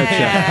compare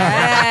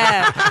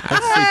chest.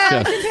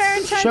 Let's see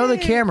chest. show the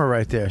camera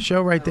right there.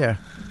 Show right there.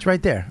 It's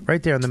right there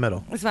in the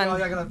middle. It's fine.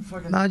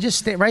 No, just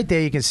stay right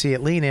there. You can see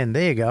it. Lean in.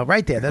 There you go.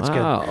 Right there. That's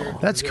Wow. good.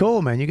 That's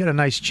cool, man. You got a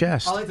nice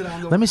chest.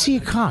 Let me see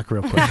your cock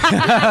real quick.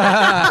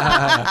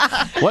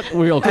 What?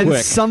 Real quick. and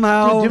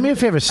somehow, Dude, do me a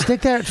favor.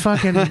 Stick that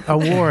fucking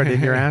award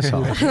in your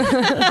asshole.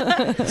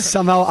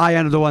 somehow I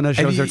am the one that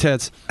shows their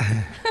tits.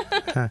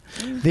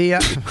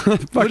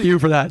 Fuck you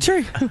for that.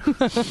 True.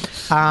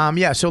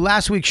 Yeah, so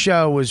last week's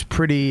show was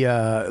pretty.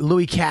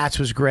 Louis Katz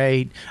was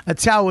great.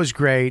 Attell was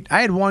great.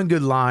 I had one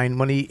good line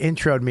when he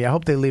introed me. I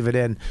hope they leave it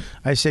in.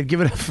 I said, give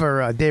it up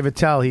for Dave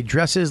Attell. He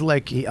dresses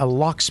like a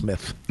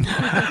locksmith.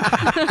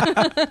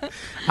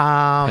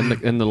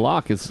 And the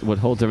lock is what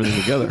holds everything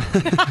together.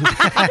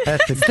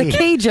 That's It's the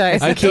key, Joe. I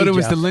the key, thought it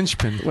was Joe. the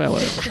linchpin. Well,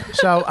 whatever.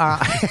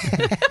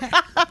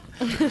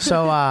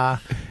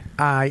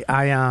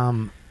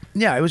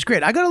 Yeah, it was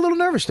great. I got a little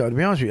nervous though, to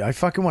be honest with you. I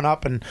fucking went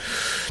up, and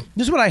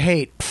this is what I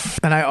hate.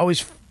 And I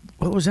always,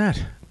 what was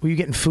that? Were you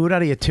getting food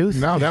out of your tooth?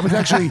 No, that was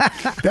actually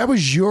that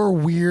was your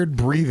weird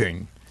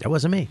breathing. That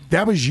wasn't me.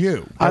 That was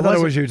you. I thought it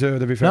was you too.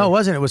 To be fair, No, it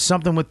wasn't. It was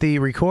something with the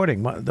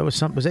recording. That was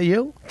something. Was that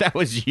you? That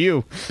was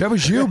you. That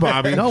was you,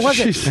 Bobby. No, it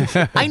wasn't.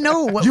 I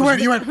know. What You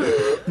was went.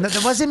 No,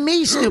 that wasn't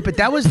me, stupid.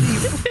 That was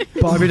the.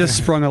 Bobby just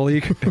sprung a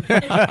leak.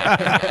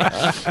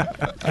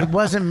 It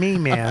wasn't me,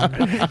 man.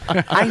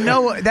 I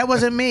know that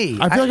wasn't me.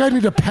 I feel like I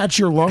need to patch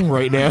your lung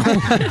right now.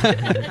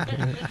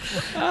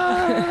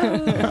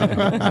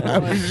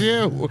 That was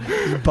you.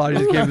 Bobby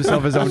just gave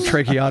himself his own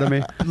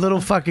tracheotomy. Little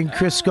fucking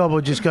Chris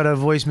Scobo just got a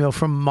voicemail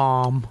from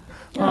Mom.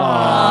 She's so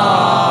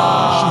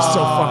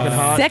fucking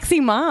hot. Sexy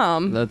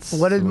mom. That's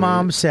What did sweet.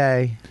 Mom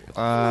say?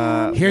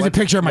 Here's a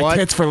picture of my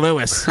tits for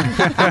Lewis. Chris,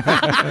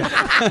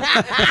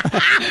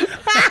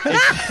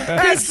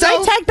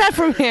 don't take that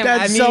from him.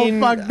 That's so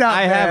fucked up.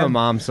 I have man. a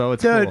mom, so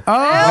it's Dude. cool.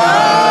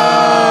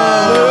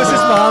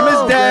 Lewis's mom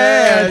is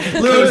dead.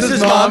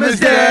 Lewis's mom is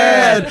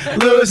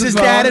dead. Lewis's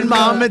dad and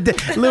mom are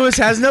dead. Lewis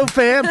has no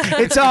fam.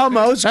 It's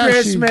almost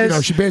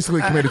Christmas. She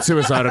basically committed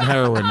suicide on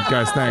heroin.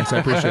 Guys, thanks. I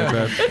appreciate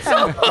that.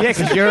 Yeah,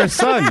 because you're his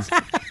son.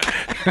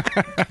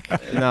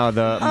 No,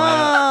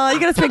 Oh, you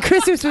gotta spend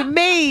Christmas with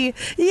me.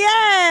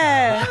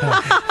 Yeah.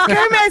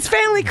 Gomez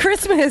family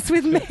Christmas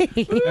with me.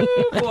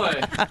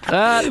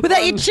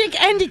 Without your chick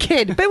and your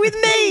kid, but with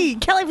me,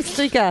 Kelly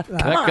Vastica.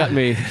 That got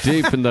me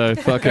deep in the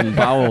fucking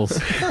bowels.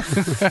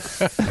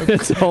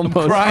 It's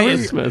almost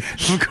Christmas.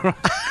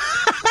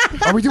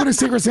 Are we doing a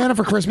Secret Santa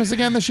for Christmas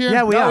again this year?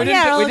 Yeah, we No, are. we, didn't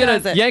Yeah, do- we all did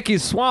does a it. Yankee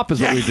swap is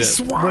what we Yankee did.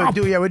 swap.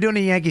 We're doing a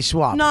Yankee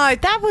swap. No,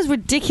 that was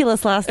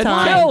ridiculous last It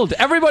time. killed.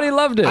 Everybody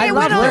loved it. I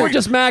loved They it. were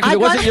just mad because I it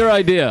wasn't got- your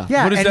idea.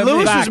 Yeah, What does and that mean?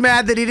 Lewis was Back.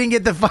 mad that he didn't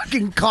get the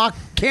fucking cock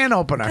can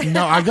opener.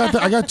 No, I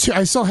got two.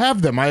 I still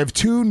have them. I have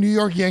 2 New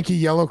York Yankee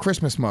yellow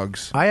Christmas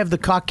mugs. I have the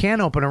cock can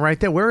opener right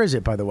there. Where is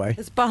it, by the way?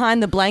 It's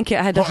behind the blanket.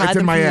 I had to Oh, hide it's in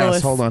them my from ass.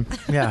 Lewis. Hold on.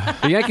 Yeah.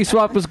 The Yankee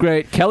swap was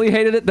great. Kelly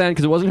hated it then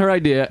because it wasn't her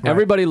idea.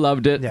 Everybody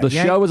loved it. Yeah, The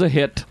show was a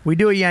hit. We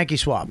do a Yankee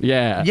swap.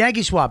 Yeah.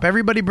 Yankee swap.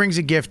 Everybody brings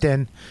a gift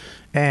in,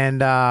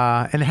 and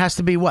it has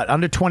to be what,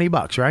 under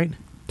 $20, right?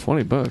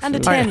 $20. Under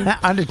yeah. 10.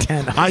 Under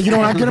 10. You know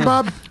what I'm getting,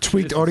 Bob?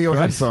 Tweaked audio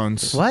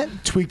headphones. What?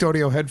 Tweaked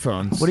audio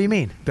headphones. What do you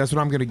mean? That's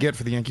what I'm going to get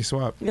for the Yankee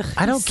swap.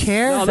 I don't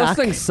care. No, those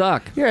things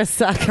suck. You're a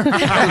sucker.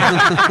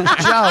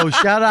 Joe,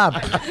 shut up.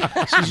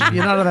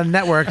 You're not on a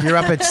network. You're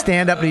up at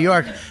Stand Up New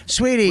York.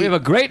 Sweetie. We have a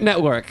great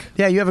network.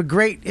 Yeah, you have a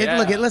great... Yeah.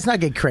 Look, let's not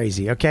get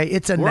crazy, okay?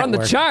 It's a We're network. on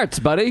the charts,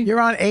 buddy. You're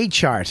on a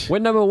chart. We're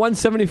number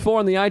 174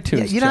 on the iTunes.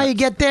 Yeah, you know how you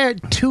chart. get there?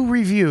 2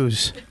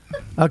 reviews.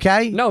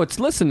 Okay? No, it's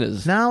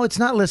listeners. No, it's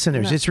not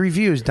listeners. It's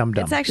reviews,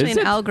 dum-dum. It's actually Is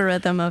an it?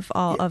 algorithm of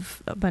a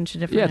bunch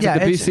of different. Yeah, it's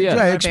like the BCS.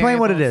 Yeah, explain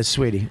what it variables. is,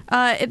 sweetie.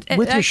 It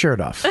With your shirt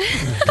off. There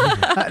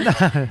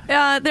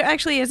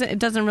actually isn't. It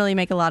doesn't really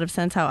make a lot of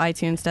sense how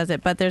iTunes does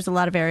it, but there's a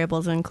lot of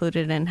variables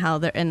included in how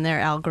they're in their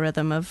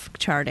algorithm of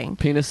charting.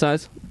 Penis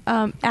size?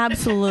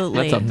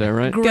 Absolutely, That's up there,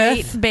 right?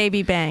 Great Girth?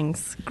 baby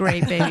bangs.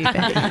 Great baby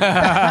bangs.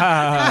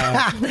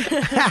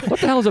 What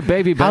the hell is a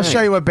baby bang? I'll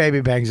show you what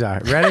baby bangs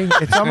are. Ready?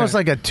 It's almost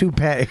like a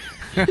toupee.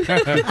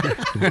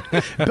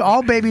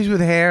 All babies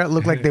with hair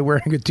look like they're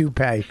wearing a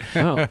toupee.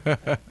 Oh.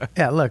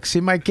 Yeah, look.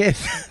 See my kid?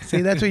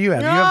 See, that's what you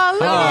have. You Oh, have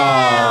look at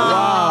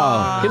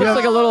Wow. He looks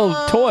like a little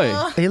little toy.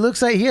 He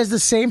looks like he has the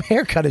same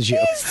haircut as you.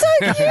 He's so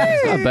cute.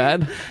 It's not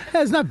bad.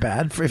 It's not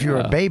bad if you're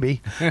Yeah. a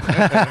baby.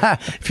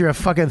 If you're a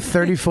fucking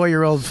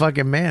 34-year-old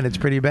fucking man, it's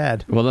pretty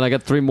bad. Well, then I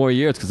got 3 more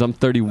years because I'm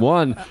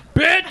 31.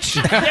 Bitch!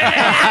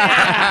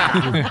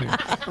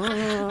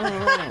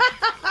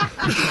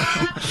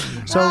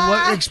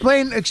 So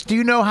explain. Do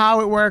you know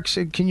how it works?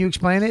 Can you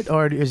explain it,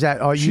 or is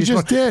that? Oh, She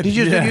just did. Do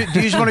you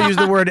just want to use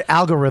the word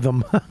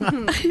algorithm?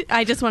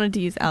 I just wanted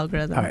to use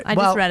algorithm. All right, I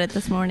well- just read it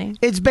this morning.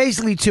 It's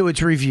basically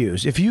it's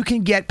reviews. If you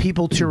can get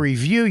people to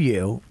review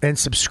you and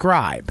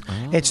subscribe,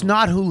 it's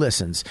not who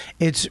listens.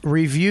 It's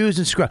reviews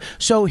and subscribe.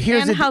 So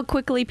here's And the how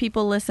quickly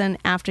people listen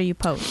after you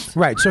post.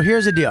 right. So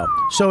here's the deal.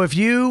 So if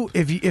you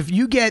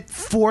get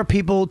 4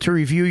 people to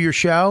review your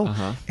show,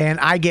 and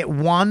I get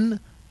 1.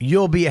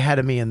 You'll be ahead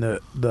of me in the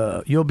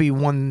you'll be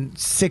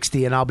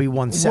 160 and I'll be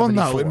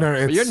 174. Well, no,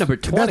 it's, you're number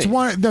 20. That's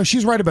one. No,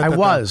 she's right about that. I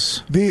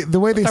was. The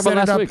way they Let's set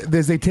talk it about up last week.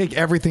 is they take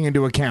everything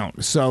into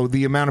account. So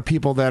the amount of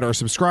people that are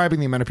subscribing,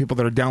 the amount of people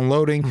that are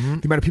downloading, the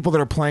amount of people that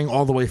are playing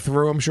all the way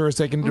through, I'm sure is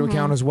taken into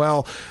account as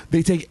well.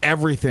 They take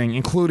everything,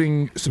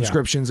 including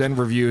subscriptions and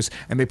reviews,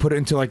 and they put it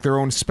into like their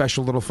own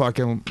special little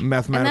fucking And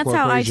mathematical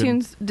that's how equation.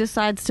 iTunes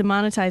decides to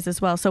monetize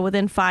as well. So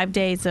within 5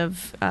 days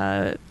of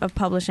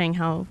publishing,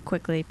 how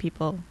quickly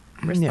people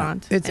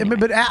respond. It's Anyway.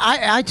 but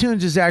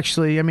iTunes is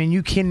actually. I mean,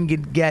 you can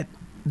get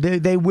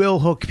they will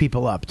hook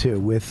people up too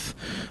with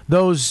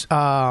those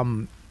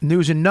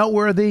news and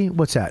noteworthy.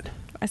 What's that?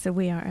 I said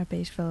we are at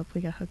Beige Phillip.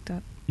 We got hooked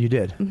up You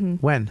did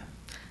when?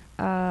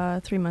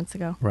 3 months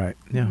ago. Right.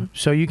 Yeah.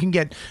 So you can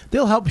get.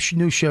 They'll help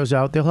new shows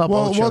out. They'll help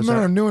old shows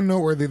no, out. new and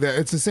noteworthy. That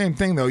it's the same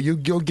thing though.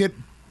 You'll get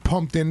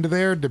pumped into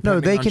there. No,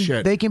 Depending they on can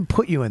shit. they can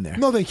put you in there.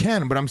 No, they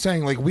can, but I'm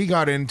saying like we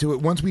got into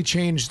it once we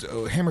changed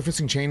Hammer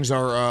Fisting changed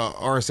our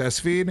RSS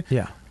feed.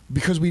 Yeah.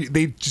 Because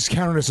they just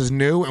counted us as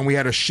new, and we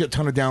had a shit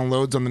ton of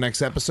downloads on the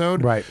next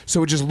episode. Right.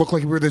 So it just looked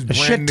like we were this A brand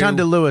shit ton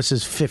new. to Lewis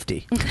is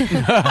 50. Go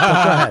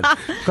ahead.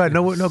 Go ahead.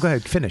 No, go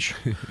ahead. Finish.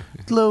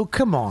 Lou,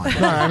 come on.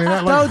 No, I mean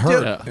that like Don't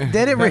hurt. do. Did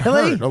it That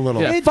really? hurt a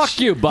little. Yeah, fuck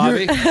you,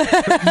 Bobby.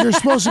 You're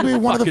supposed to be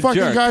one of the Fucking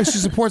fucking jerk. guys who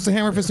supports the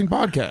Hammer Fisting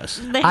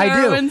podcast. The I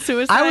heroin do.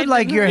 suicide. I would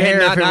like your Yeah, hair.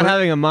 not if it not were-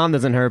 having a mom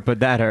doesn't hurt, but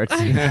that hurts.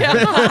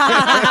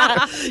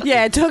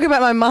 Yeah, talk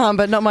about my mom,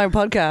 but not my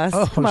podcast.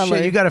 Oh Come on, shit!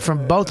 Lou. You got it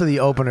from both of the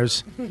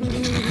openers. I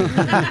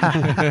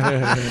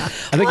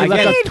think you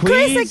left Need out.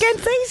 Chris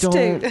against these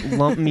Don't two.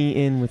 lump me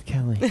in with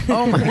Kelly.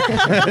 Oh my!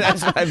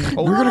 That's what I've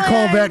told We're gonna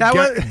call that, That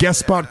was- guest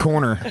spot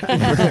corner.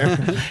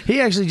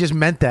 He actually just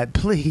meant that.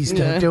 Please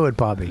don't do it,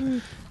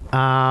 Bobby.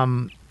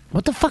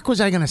 What the fuck was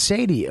I going to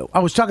say to you? I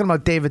was talking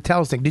about David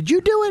Tell's thing. Did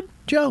you do it,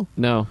 Joe?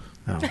 No.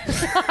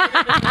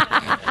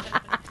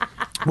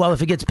 Well,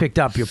 if it gets picked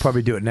up, you'll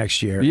probably do it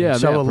next year. Yeah,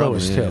 and so yeah, will probably,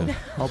 Lewis yeah. too.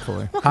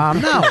 Hopefully.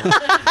 No.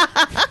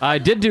 I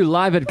did do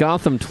Live at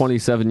Gotham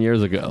 27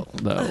 years ago,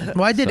 though.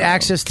 Well, I did So-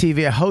 Access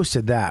TV. I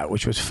hosted that,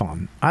 which was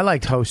fun. I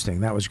liked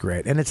hosting. That was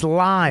great. And it's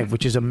live,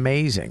 which is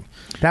amazing.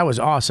 That was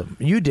awesome.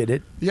 You did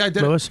it. Yeah, I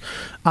did it. Lewis.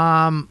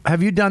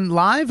 Have you done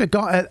live at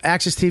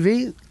Access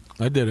TV?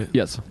 I did it.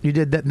 Yes. You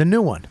did the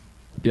new one.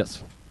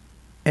 Yes.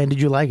 And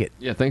did you like it?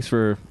 Yeah, thanks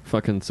for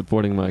fucking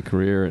supporting my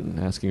career and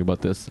asking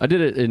about this. I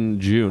did it in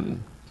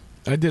June.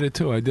 I did it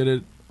too. I did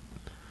it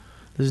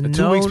There's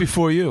 2 weeks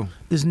before you.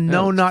 There's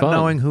no it's not fun.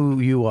 knowing who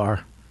you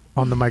are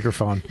on the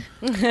microphone.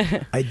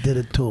 I did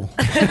it too.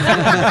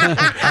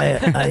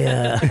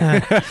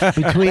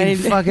 Between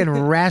fucking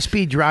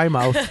raspy dry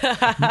mouth,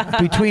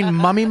 between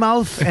mummy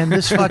mouth and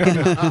this fucking,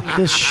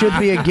 this should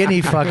be a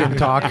guinea fucking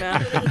talk.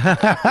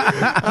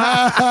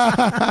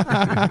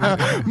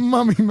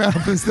 Mummy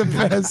mouth is the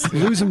best.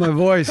 Losing my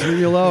voice. Leave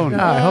me alone.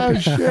 I hope Oh,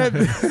 it- shit.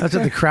 That's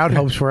what the crowd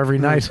hopes for every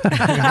night.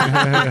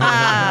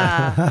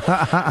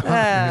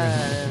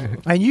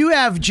 And you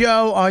have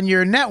Joe on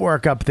your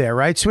network up there,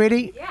 right,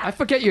 sweetie? I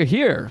forget you're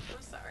here.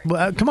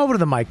 Well, come over to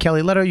the mic,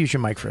 Kelly. Let her use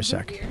your mic for a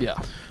sec. Yeah.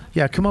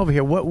 Yeah, come over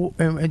here.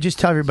 And just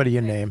tell everybody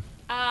your name.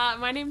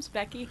 My name's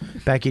Becky.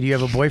 Becky, do you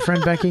have a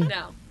boyfriend, Becky?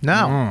 No.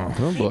 No.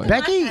 Oh, boy.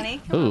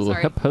 Becky. Oh,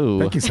 hip ho.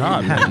 Becky's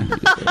hot.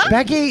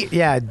 Becky,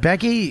 yeah,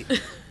 Becky,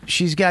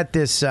 she's got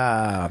this.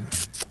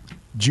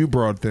 Jew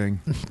broad thing.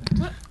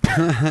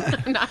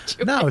 Not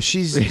Jewish. No,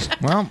 she's.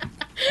 Well,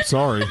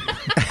 sorry.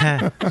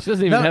 She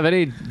doesn't even have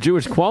any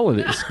Jewish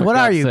qualities. for What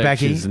are God's you, sake.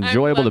 Becky? She's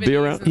enjoyable to be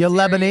Lebanese. around. You're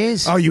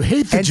Lebanese? Oh, you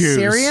hate the and Jews.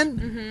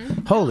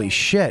 Syrian? Holy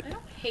shit.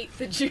 Hate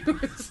the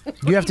Jews.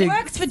 You have to.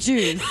 Works for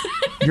Jews.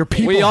 Your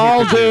people. We hate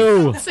all the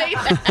Jews. do. Say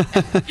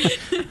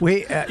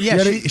that.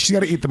 Yeah, She's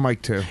got to eat the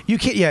mic too. you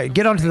can't. Yeah,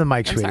 get onto the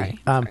mic, sweetie.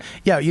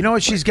 Yeah, you know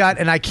what she's got,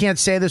 and I can't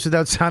say this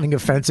without sounding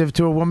offensive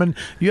to a woman.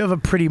 You have a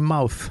pretty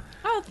mouth.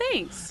 Oh,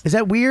 thanks. Is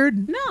that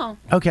weird? No.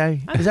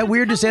 Okay. Is that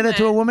weird to say that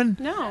to a woman?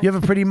 No. You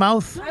have a pretty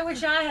mouth? I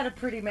wish I had a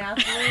pretty mouth.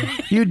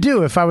 You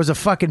do if I was a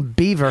fucking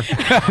beaver.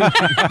 If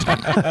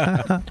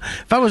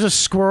I was a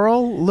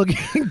squirrel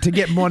looking to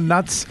get more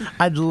nuts,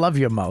 I'd love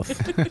your mouth.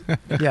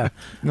 Yeah.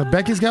 No,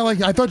 Becky's got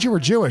like. I thought you were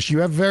Jewish. You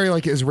have very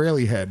like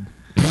Israeli head.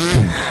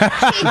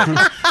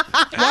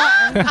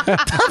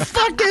 The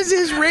fuck is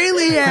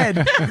Israeli head?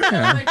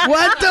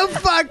 What the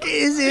fuck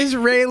is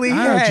Israeli I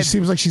don't know, it head? just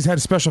seems like she's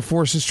had special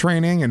forces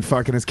training and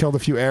fucking has killed a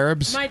few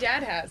Arabs. My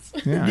dad has.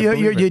 Yeah, I Your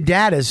believe your it.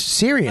 dad is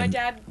Syrian.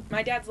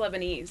 My dad's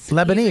Lebanese. He's a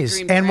Lebanese.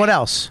 Green And what Beret.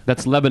 else?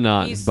 That's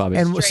Lebanon, He's Bobby.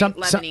 And straight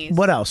Lebanese.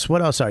 what else?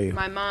 What else are you?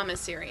 My mom is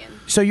Syrian.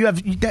 So you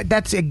have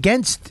that's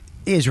against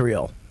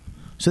Israel.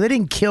 So they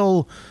didn't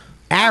kill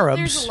Arabs.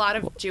 There's a lot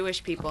of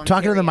Jewish people in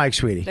Talking to the Syria. mic,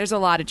 sweetie. There's a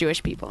lot of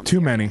Jewish people. In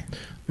Too many.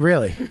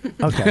 Really?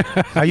 Okay.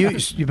 Are you?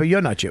 But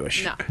you're not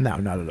Jewish. No. No,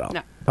 not at all.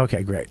 No.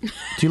 Okay, great. Do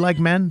you like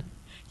men?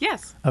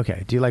 Yes.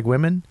 Okay. Do you like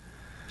women?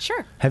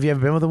 Sure. Have you ever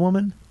been with a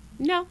woman?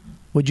 No.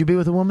 Would you be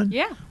with a woman?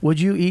 Yeah. Would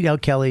you eat L.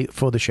 Kelly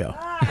for the show?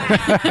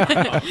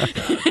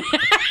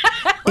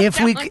 If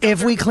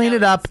we clean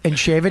it up and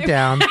shave it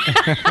down.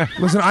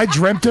 Listen, I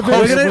dreamt of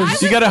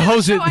it. You got to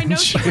hose it. I know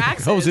she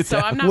waxes, hose it so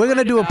down. I'm not We're gonna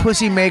worried do a about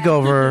pussy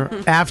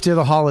makeover after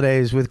the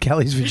holidays with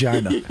Kelly's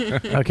vagina.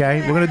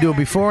 Okay, we're gonna do a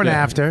before and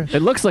after.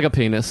 It looks like a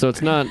penis, so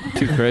it's not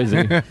too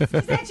crazy.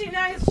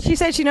 She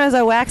said she knows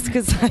I wax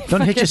because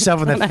Don't hit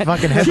yourself in the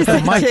fucking head with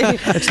the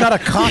mic. It's not a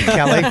cock,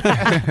 Kelly.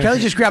 Kelly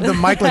just grabbed the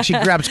mic like she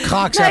grabs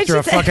cocks No, after she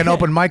a said- fucking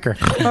open micer.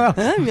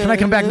 Can I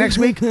come back next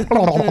week?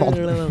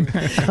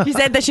 She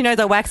said that she knows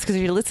I wax because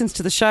she listens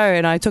to the show,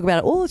 and I talk about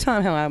it all the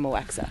time how I'm a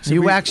waxer. So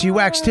you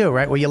wax too,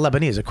 right? Well, you're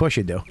Lebanese, of course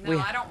you do. No,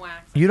 I don't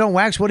wax. You don't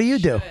wax? What do you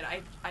do?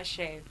 I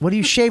shave. What do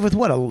you shave with?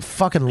 What, a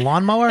fucking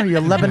lawnmower?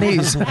 You're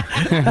Lebanese.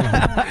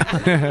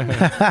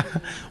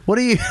 What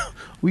do you?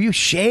 Will you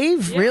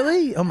shave?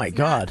 Really? Oh my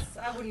god!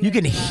 You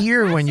can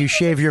hear when you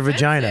shave your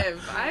vagina.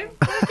 I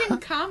work in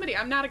comedy.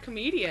 I'm not a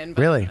comedian.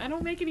 But Really? I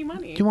don't make any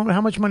money. Do you want?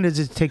 How much money does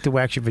it take to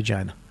wax your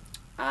vagina?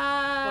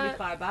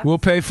 $45. We'll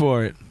pay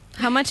for it.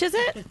 How much is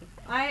it?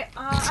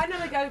 I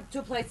never go to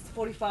a place that's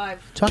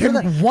 45. Talking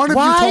Can to the, one of you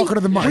Why? talking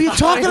to the mic? Were you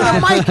talking to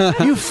the mic?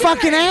 You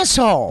fucking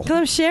asshole! Because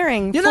I'm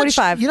sharing. You're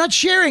 45. You're not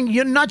sharing.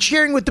 You're not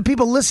sharing with the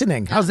people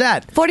listening. How's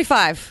that?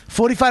 45.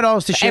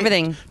 $45 to shave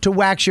everything. to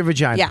wax your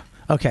vagina. Yeah.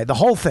 Okay, the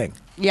whole thing.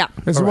 Yeah.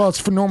 As well,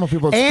 it's for normal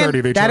people. It's And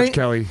 30. They that charge ain't-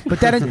 Kelly. But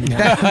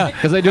that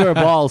Because they do her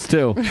balls,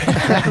 too.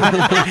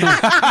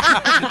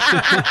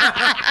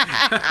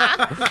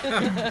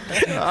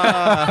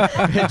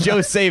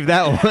 Joe saved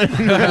that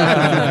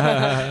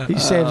one. he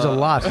saves a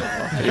lot.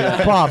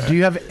 Bob, do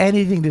you have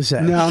anything to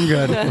say? No, I'm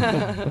good.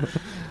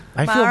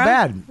 I feel Mara?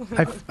 bad.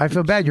 I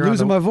feel bad. You're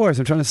Losing on the, my voice.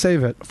 I'm trying to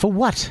save it. For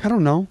what? I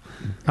don't know.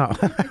 Oh.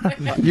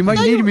 You might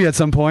need me at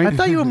some point. I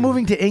thought you were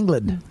moving to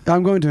England.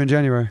 I'm going to in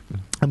January.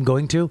 I'm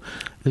going to.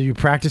 Are you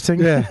practicing?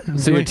 Yeah.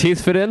 So your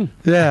teeth fit in?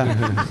 Yeah.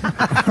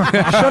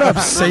 Shut up.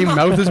 Same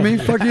mouth as me?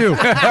 Fuck you.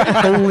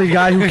 Only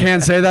guy who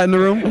can't say that in the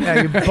room.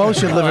 Yeah, you both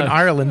should live in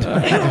Ireland.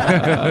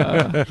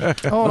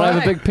 But I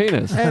have a big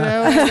penis.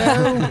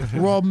 Hello.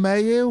 Rob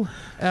Mayu.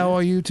 How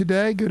are you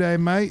today? Good day,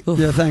 mate.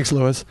 Yeah, thanks,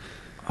 Lewis.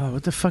 Oh,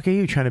 what the fuck are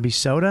you trying to be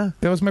soda?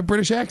 That was my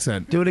British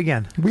accent. Do it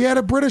again. We had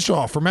a British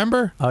off,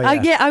 remember? Oh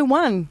Yeah, I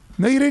won.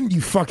 No, you didn't, you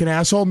fucking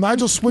asshole.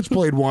 Nigel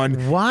Switchblade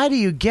won. Why do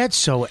you get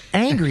so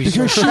angry? Because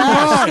so she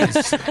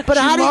fast? lies. But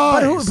She how do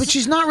you, lies. but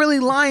she's not really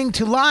lying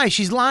to lie.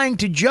 She's lying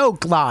to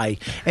joke lie.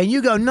 And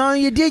you go, no,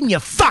 you didn't, you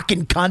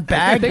fucking cunt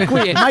bag.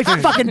 My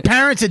fucking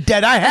parents are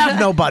dead. I have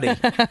nobody. You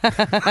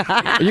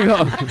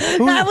go,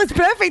 That was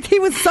perfect. He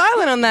was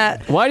silent on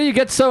that. why do you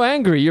get so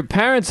angry? Your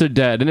parents are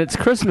dead, and it's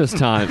Christmas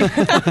time.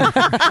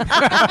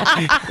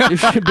 You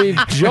should be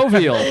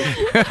jovial.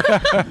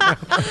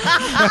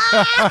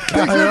 Thanks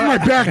for my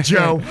back,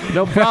 Joe.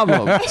 No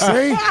problem.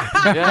 See?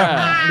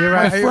 Yeah. You're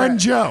My right. friend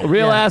Joe.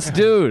 Real ass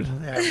dude.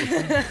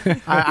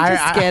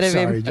 I'm scared of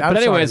him. sorry. But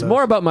anyways,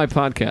 more about my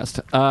podcast.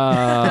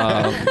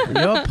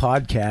 Your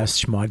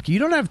podcast, Schmud. You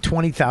don't have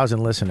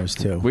 20,000 listeners,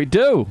 too. We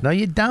do. No,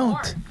 you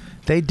don't.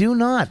 They do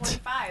not.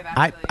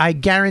 I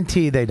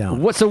guarantee they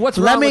don't. What's wrong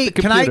Let me. with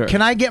the computer?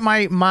 Can I get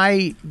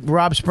my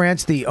Rob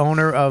Sprance, the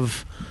owner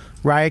of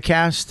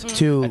Riotcast,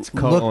 to It's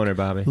co-owner,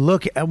 Bobby.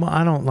 Look. Well,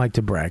 I don't like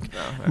to brag.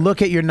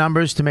 Look at your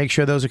numbers to make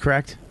sure those are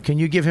correct. Can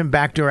you give him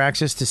backdoor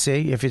access to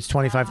see if it's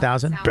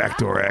 25,000?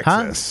 Backdoor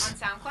access. On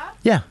SoundCloud?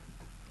 Yeah.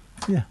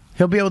 Yeah.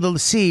 He'll be able to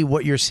see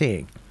what you're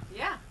seeing.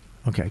 Yeah.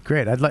 Okay,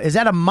 great. Is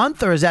that a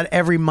month or is that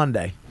every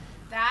Monday?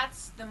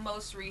 That's the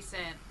most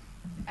recent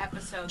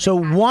episode. So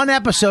one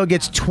episode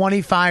gets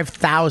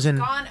 25,000.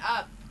 Gone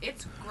up.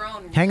 It's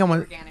grown Hang on really one.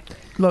 organically.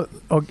 Look,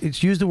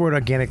 it's use the word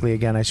organically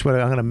again. I swear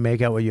I'm going to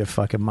make out with your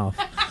fucking mouth.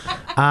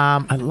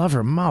 I love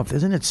her mouth.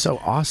 Isn't it so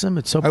awesome?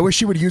 It's so. I wish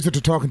she would use it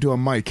to talking to a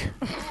mic.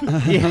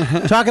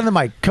 Talking to the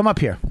mic. Come up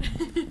here.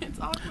 It's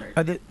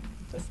awkward.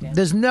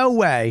 There's no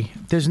way.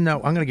 I'm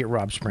going to get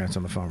Rob Sprance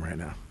on the phone right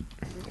now.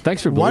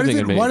 Thanks for Why believing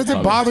does in me. Why does it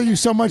Bobby. bother you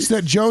so much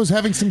that Joe's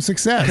having some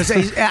success? Because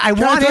I Can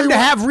want tell him you to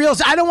what- have real.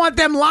 I don't want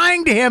them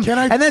lying to him.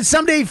 And then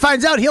someday he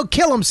finds out he'll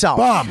kill himself.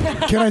 Bob,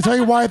 can I tell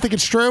you why I think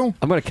it's true?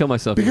 I'm going to kill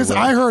myself. Because either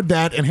way. I heard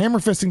that, and hammer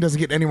fisting doesn't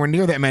get anywhere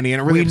near that many, and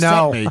it really We upset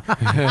know. me.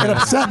 It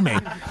upset me.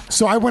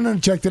 So I went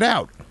and checked it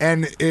out,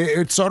 and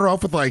it started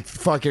off with like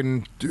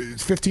fucking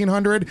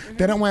 1,500.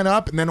 Then it went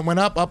up, and then it went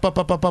up,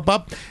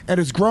 and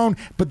it's grown.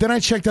 But then I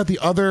checked out the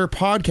other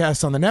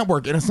podcasts on the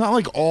network, and it's not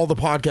like all the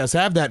podcasts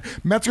have that.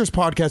 Metzger's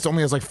podcast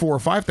only has like 4,000 or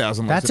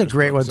 5,000. That's a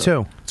great one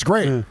too. It's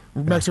great.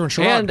 Metzger and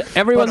Sherrod. And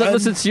everyone that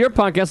listens to your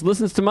podcast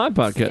listens to my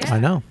podcast. I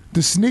know.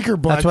 The sneaker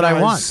butt That's what I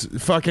guys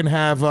fucking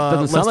have.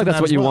 Doesn't sound like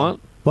that's what you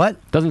want. What?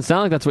 Doesn't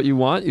sound like that's what you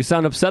want. You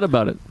sound upset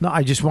about it. No,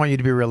 I just want you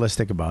to be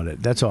realistic about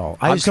it. That's all.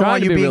 I I'm just don't trying want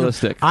to you be being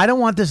realistic. I don't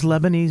want this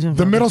Lebanese.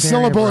 The middle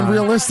syllable in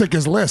realistic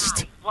is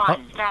list.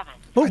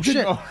 Oh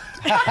shit!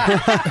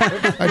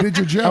 I did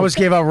your joke. I almost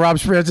gave out Rob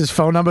Spritz's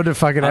phone number to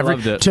fucking I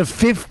loved it. to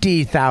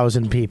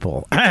 50,000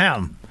 people.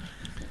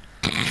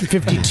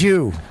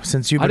 52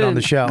 since you've been on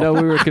the show. No,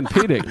 we were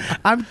competing.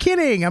 I'm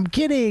kidding. I'm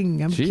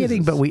Jesus.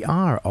 kidding. But we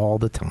are all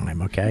the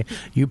time. Okay,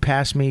 you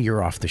pass me,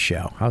 you're off the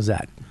show. How's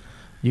that?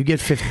 You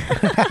get 50.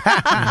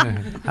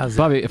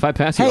 Bobby, if I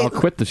pass you, Hey, I'll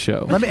quit the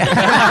show. Let me.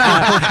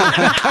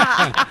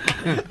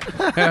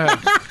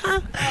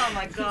 Oh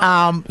my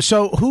god.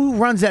 So who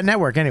runs that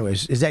network,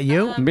 anyways? Is that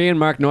you? Me and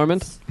Mark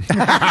Normand.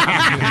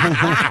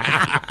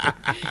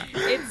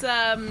 It's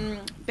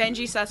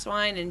Benji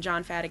Susswine and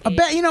John Fatigate. I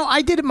bet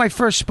I did my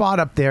first spot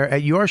up there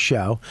at your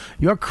show,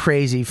 your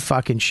crazy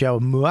fucking show,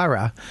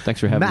 Mara. Thanks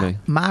for having me.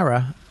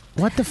 Mara.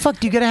 What the fuck?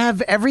 Do you gotta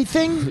have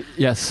everything?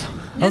 Yes.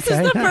 This is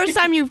the first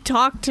time you've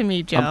talked to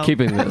me, Joe. I'm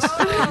keeping this.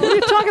 What are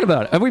you talking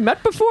about? Have we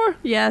met before?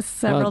 Yes,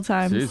 several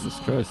times. Jesus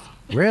Christ.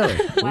 Really?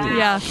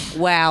 Yeah.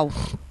 Wow.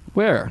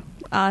 Where?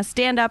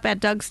 Stand up at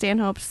Doug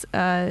Stanhope's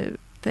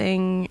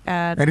thing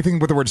at Anything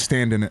with the word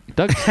stand in it.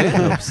 Doug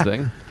Stanhope's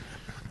thing.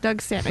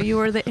 Doug Stanhope. You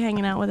were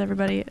hanging out with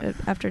everybody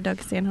after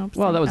Doug Stanhope's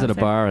Well, thing that was at a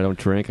downstairs. bar. I don't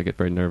drink. I get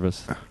very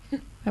nervous.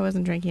 I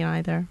wasn't drinking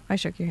either. I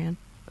shook your hand.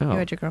 Oh. You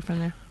had your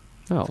girlfriend there.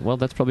 Oh, well,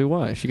 that's probably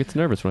why. She gets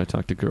nervous when I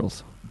talk to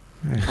girls.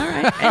 All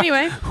right.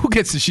 Anyway. Who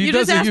gets it? She you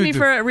does just it, asked you me do.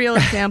 for real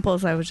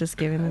examples. I was just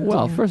giving them.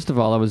 Well, to you. first of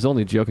all, I was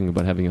only joking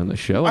about having you on the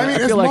show. I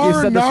mean, is feel like you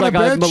Mara said this not a like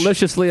I bitch?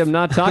 maliciously am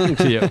not talking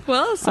to you.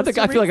 Well, I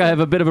feel like I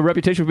have a bit of a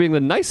reputation for being the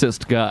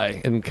nicest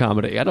guy in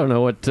comedy. I don't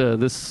know what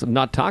this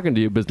not talking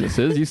to you business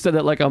is. You said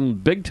that like I'm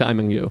big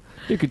timing you.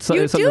 You could say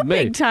You something do to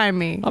me. big time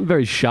me. I'm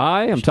very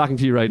shy. I'm talking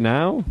to you right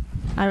now.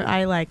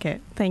 I like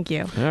it. Thank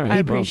you. All right, I well,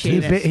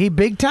 appreciate it. He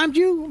big timed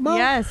you, Mo?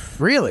 Yes.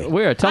 Really?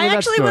 Where? Tell I me that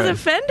actually story. was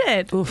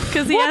offended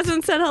because he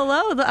hasn't said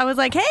hello. I was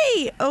like,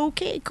 "Hey,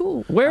 okay,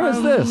 cool." Where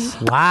is this?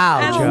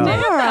 Wow, At Joe.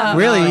 stand-up.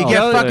 Really? You get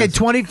Joe fucking is-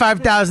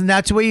 25,000.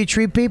 That's the way you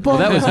treat people? Well,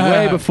 that was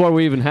way before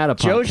we even had a podcast.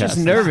 Joe's just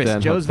nervous.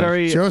 Stand-up Joe's thing.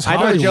 very. Joe's I thought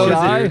Hollywood. Joe was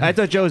Shy. I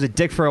thought Joe was a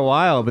dick for a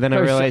while, but then I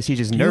Very realized he's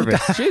just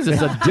nervous. Jesus,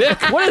 a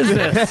dick. What is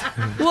this?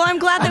 Well, I'm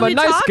glad that I'm a we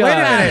nice talked guy. Wait a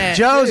about minute. it.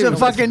 Joe's a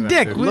fucking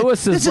dick.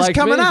 Lewis This is is like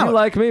coming me. out. You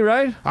like me,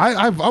 right?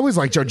 I've always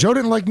liked Joe. Joe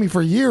didn't like me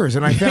for years,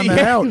 and I found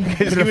that out.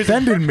 It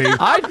offended me.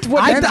 I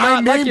And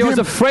like named you. I was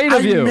him- afraid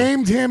of you. I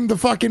named him the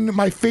fucking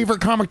my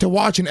favorite comic to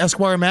watch in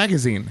Esquire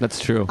magazine. That's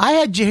true. I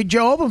had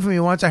Joe open for me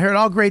once. I heard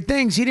all great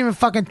things. He didn't even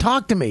fucking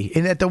talk to me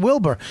at the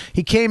Wilbur.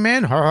 He came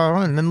in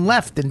and then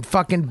left and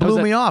fucking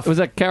blew me off. It was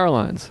at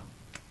Caroline's.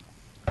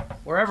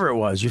 Wherever it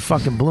was, you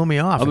fucking blew me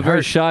off. I'm a It very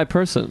hurt. shy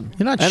person.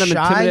 You're not and I'm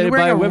shy. intimidated You're by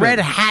wearing a women. red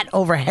hat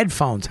over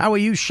headphones. How are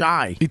you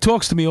shy? He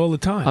talks to me all the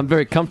time. I'm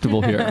very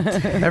comfortable here.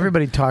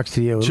 Everybody talks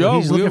to you. Joe,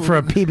 He's looking we- for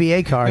a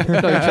PBA card. No,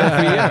 you're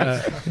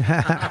trying for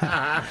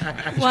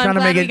years. Well, I'm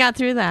glad we got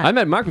through that. I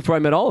met Mark before I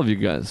met all of you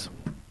guys.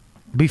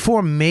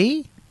 Before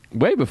me?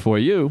 Way before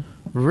you.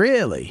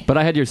 Really? But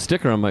I had your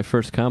sticker on my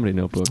first comedy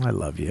notebook. I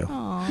love you.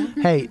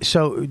 Hey,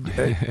 so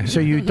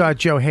you thought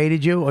Joe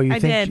hated you, or you I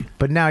think? did.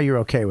 But now you're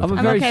okay with I'm him.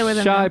 a very okay with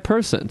him shy now.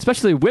 person,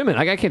 especially women.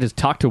 I can't just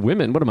talk to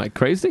women. What am I,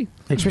 crazy?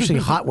 Especially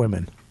hot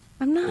women.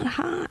 I'm not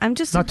hot. I'm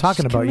just Not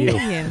talking about you.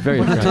 comedian. Very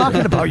We're not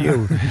attractive. talking about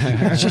you.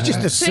 She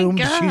just assumed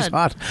she's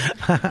God.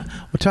 hot.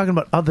 We're talking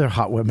about other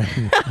hot women.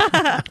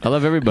 I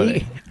love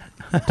everybody.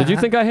 Did you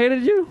think I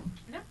hated you?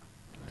 No.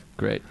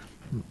 Great.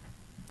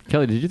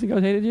 Kelly, did you think I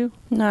hated you?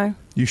 No.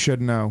 You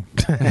should know.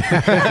 You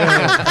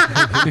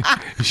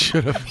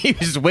should have. He was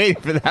just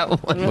waiting for that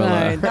one.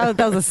 Well,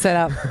 that was a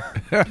setup.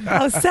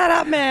 That was set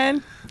up,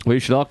 man. Well, you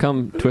should all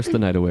come twist the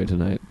night away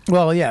tonight.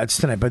 Well, yeah, it's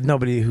tonight, but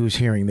nobody who's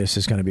hearing this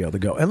is going to be able to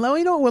go. And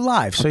you know what? We're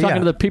live, so I'm talking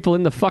yeah. to the people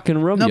in the fucking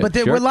room. No, you but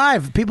we're jerk.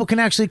 live. People can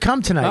actually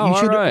come tonight. Oh, You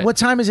should. all right. What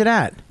time is it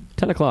at?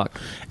 10 o'clock.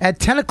 At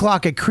 10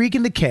 o'clock at Creek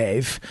in the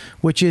Cave,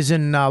 which is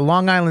in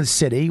Long Island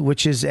City,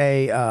 which is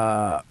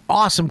a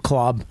awesome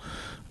club.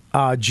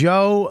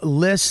 Joe,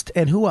 List,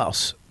 and who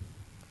else?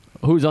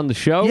 Who's on the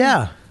show?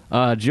 Yeah.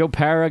 Joe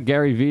Parra,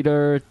 Gary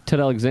Veter, Ted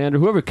Alexander,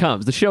 whoever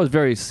comes. The show is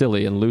very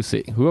silly and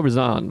loosey. Whoever's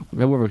on,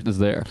 whoever is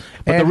there.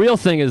 But the And- real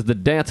thing is the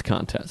dance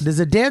contest. There's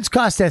a dance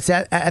contest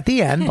at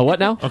the end. A what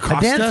now? A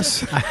dance.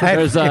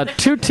 There's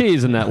two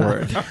T's in that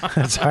word.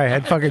 Sorry, I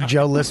had fucking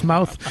Joe List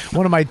mouth.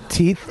 One of my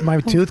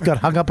tooth got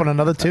hung up on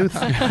another tooth.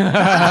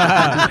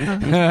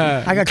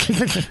 I got.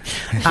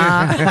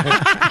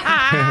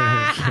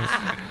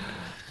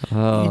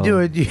 You do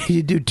it.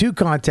 You do 2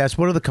 contests.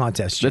 What are the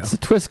contests, Joe? It's a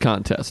twist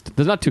contest.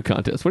 There's not 2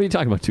 contests. What are you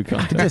talking about? 2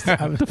 contests?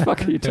 What the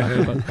fuck are you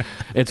talking about?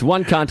 It's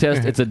 1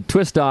 contest. It's a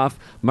twist off.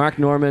 Mark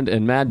Normand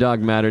and Mad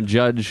Dog Matter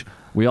judge.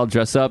 We all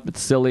dress up. It's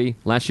silly.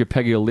 Last year,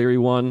 Peggy O'Leary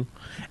won.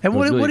 And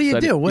what do you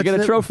do? You get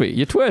a trophy.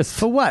 You twist.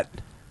 For what?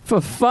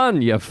 For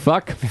fun, you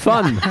fuck.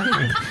 Fun.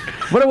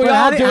 What are we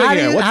all doing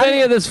here? What's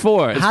any of this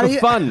for? It's for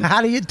fun.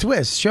 How do you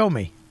twist? Show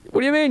me.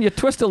 What do you mean? You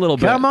twist a little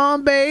bit. Come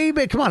on,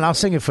 baby. Come on, I'll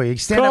sing it for you.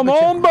 Stand Come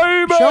up on,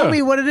 baby. Show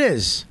me what it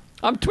is.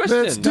 I'm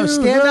twisting. Let's do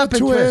stand the up and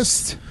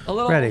twist. A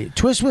little. Ready?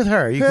 Twist with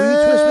her. You, Hey, can you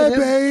twist with him?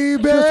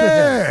 baby. Twist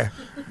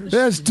with him.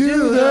 Let's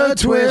do the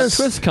twist.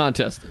 Twist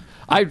contest.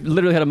 I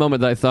literally had a moment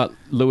that I thought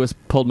Lewis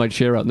pulled my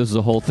chair out, and this is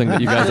a whole thing that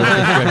you guys are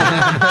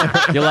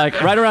orchestrating. You're like,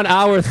 right around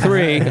hour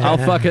 3, I'll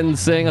fucking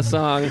sing a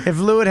song. If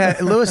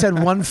Lewis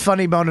had one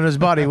funny bone in his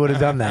body, he would have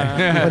done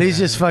that. But he's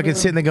just fucking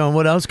sitting there going,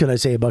 what else can I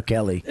say about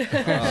Kelly?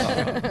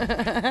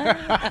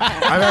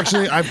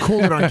 I've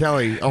cooled it on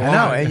Kelly a lot. I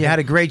know, and you had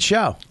a great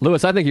show.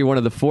 Lewis, I think you're one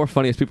of the 4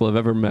 funniest people I've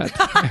ever met.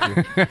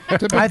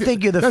 I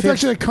think you're the That's fifth.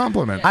 actually a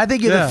compliment. I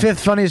think you're the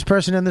 5th funniest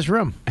person in this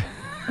room.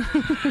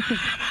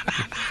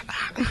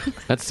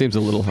 That seems a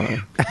little high.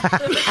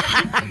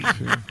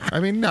 I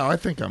mean, no, I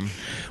think I'm.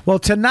 Well,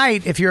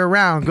 tonight, if you're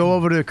around, go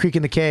over to the Creek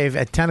in the Cave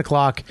at 10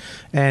 o'clock,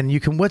 and you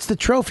can. What's the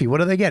trophy? What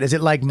do they get? Is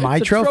it like my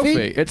It's a trophy?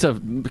 It's a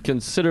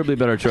considerably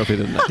better trophy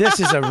than that. This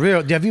is a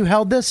real. Have you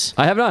held this?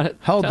 I have not.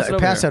 Hold Pass that. it over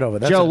Pass here. that over.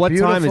 That's Joe, a what time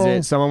is beautiful-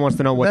 it? Someone wants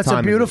to know what That's time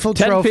a beautiful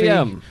 10 trophy.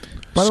 p.m.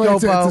 By the way,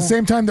 it's Scopo. the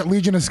same time that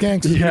Legion of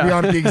Skanks is going to be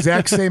on at the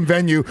exact same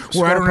venue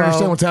where I don't Scopo.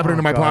 understand what's happening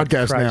to my God,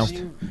 podcast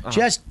Christ. now.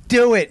 Just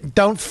do it.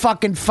 Don't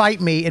fucking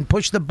fight me and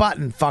push the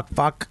button.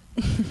 Fuck.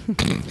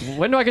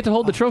 When do I get to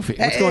hold the trophy?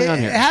 What's going on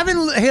here?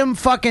 Having him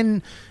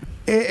fucking.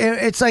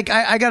 It's like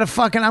I gotta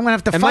fucking. I'm gonna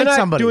have to Am fight I not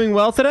somebody. doing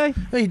well today?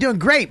 No, you're doing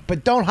great,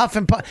 but don't huff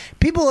and puff.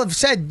 People have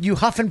said you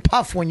huff and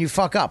puff when you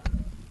fuck up.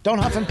 Don't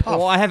huff and puff.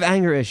 Well, I have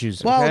anger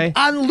issues. Well, okay?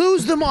 I'll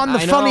lose them on the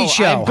I funny know.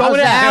 show. I'm going How's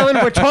to that? Alan.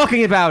 We're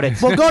talking about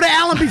it. Well, go to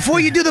Alan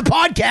before you do the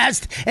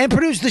podcast and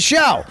produce the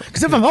show.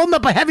 Because if I'm holding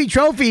up a heavy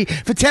trophy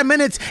for 10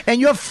 minutes and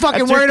you're fucking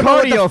That's your worried about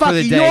what cardio the fuck for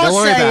the day. you're Don't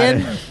worry about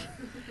saying, it.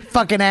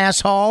 fucking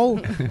asshole.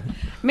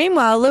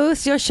 Meanwhile,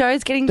 Lewis, your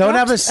show's getting Don't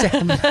dropped.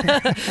 have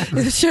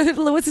a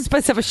Lewis is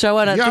supposed to have a show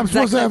on at Yeah, the I'm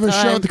supposed to exact have a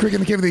same show time. at the Creek in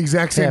the Cave at the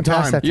exact same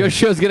pass time. that Your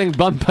show's getting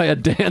bumped by a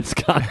dance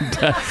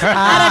contest.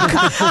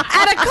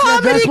 at a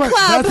comedy That's club.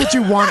 that's what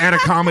you want at a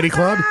comedy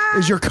club,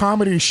 is your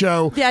comedy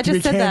show Yeah, I to be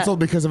just said that. canceled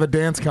because of a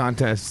dance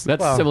contest.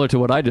 That's similar to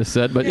what I just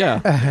said, but yeah.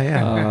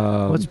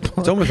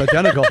 It's almost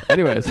identical.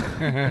 Anyways,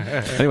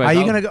 Are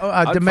you going to go?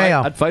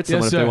 DeMeo. I'd fight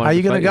someone Yes, if they sir. wanted Are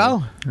you to going to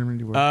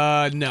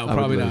fight go? No, I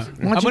probably would not.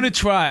 lose. I'm going to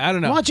try. I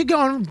don't know. Why don't you go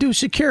and do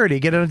security?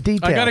 Get a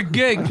detail. I got a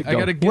gig. I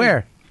got a gig.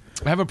 Where?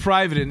 I have a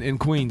private in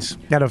Queens.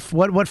 Got a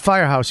what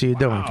firehouse are you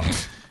doing?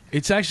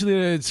 It's actually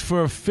it's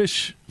for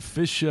fish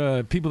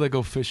people that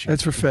go fishing.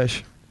 It's for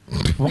fish.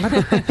 What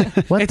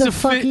It's the a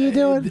fuck are you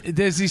doing?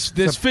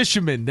 There's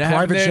fishermen that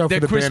have private show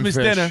their for the band Christmas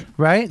Fish. dinner,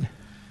 Right?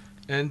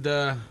 and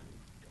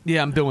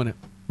yeah, I'm doing it.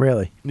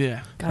 Really?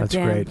 Yeah. God That's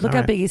damn. great. Look All how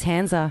right. big his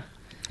hands are.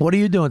 What are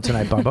you doing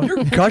tonight, Bubba?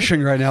 You're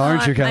gushing right now,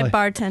 aren't you, I Kelly?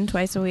 bartend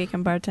twice a week.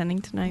 I'm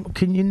bartending tonight.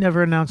 Can you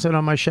never announce it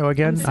on my show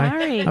again? I'm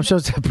sorry. I'm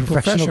supposed to have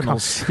professional.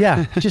 Professionals.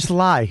 Yeah, just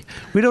lie.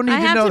 We don't need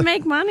I to have know. to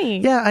make money.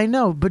 Yeah, I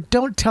know, but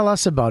don't tell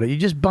us about it. You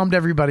just bummed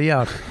everybody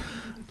out.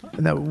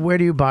 Now, where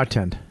do you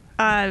bartend?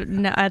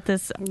 No, at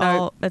this.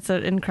 It's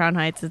in Crown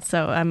Heights.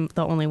 I'm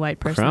the only white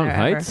person Crown there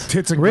Heights?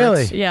 Tits and Really?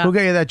 grits. Yeah. Who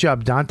got you that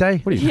job, Dante?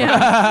 What are you?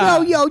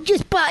 Yeah.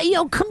 Just buy,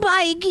 come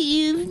by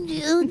and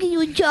I'll get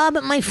you a job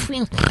at my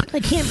friend. I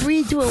can't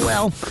breathe too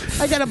well.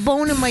 I got a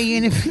bone in my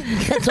ear and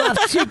it cuts off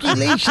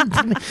circulation.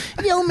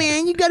 Yo,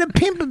 man, you gotta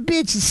pimp a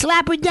bitch and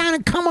slap her down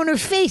and come on her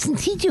face and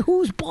teach her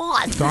who's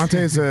boss.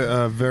 Dante's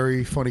a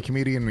very funny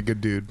comedian and a good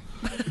dude.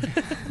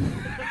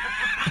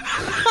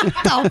 What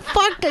the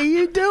fuck are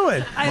you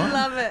doing? I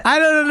love it. I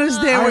don't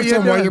understand I what you're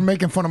understand why doing. you're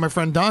making fun of my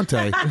friend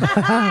Dante.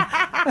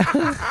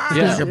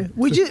 Yeah.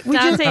 We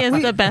Dante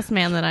is the best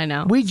man that I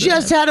know. We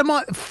just had him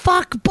on.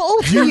 Fuck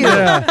both of Do you.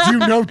 you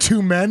know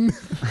two men?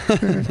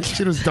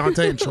 Shit, it was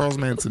Dante and Charles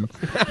Manson.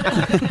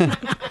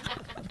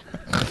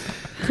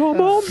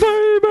 Come on,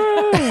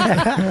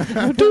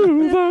 baby.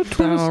 Do the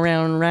twist.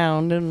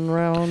 Round and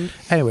round.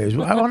 Anyways,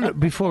 I wanted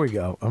before we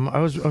go, I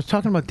was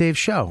talking about Dave's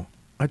show.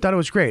 I thought it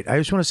was great. I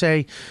just want to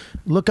say,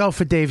 look out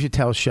for Dave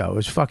Attell's show. It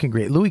was fucking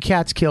great. Louis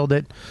Katz killed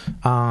it.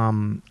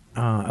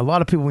 A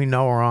lot of people we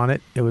know are on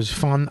it. It was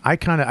fun. I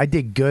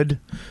did good.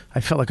 I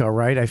felt like all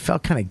right. I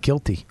felt kind of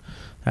guilty.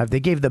 They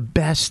gave the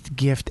best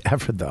gift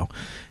ever, though.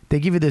 They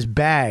give you this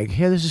bag.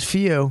 Here, this is for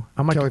you.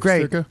 I'm like, Kelly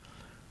great. Pastuca?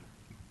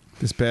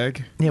 This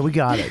bag? Yeah, we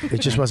got it.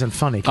 It just wasn't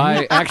funny.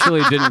 I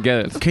actually didn't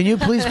get it. Can you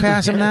please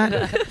pass him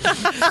that?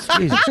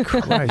 Jesus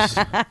Christ.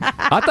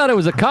 I thought it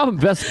was a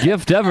best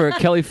gift ever,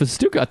 Kelly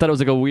Festuca. I thought it was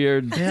like a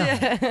weird.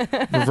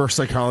 Reverse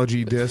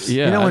psychology diss.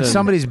 Yeah, You know I when didn't-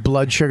 somebody's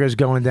blood sugar's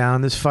going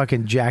down, this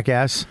fucking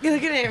jackass.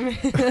 Look at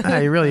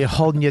him. You're really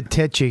holding your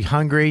tits. You're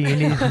hungry. You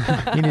need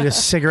a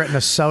cigarette and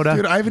a soda.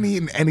 Dude, I haven't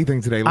eaten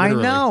anything today, I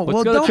literally. know. Let's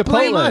Well, go to don't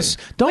blame Chipotle. us.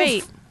 Don't.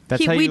 Wait,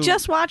 We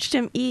just watched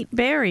him eat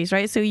berries,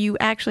 right? So you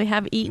actually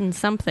have eaten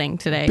something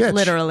today, Bitch.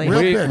 literally.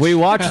 We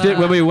watched it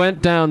when we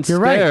went downstairs. You're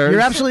right.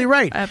 You're absolutely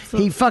right.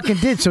 Absolutely. He fucking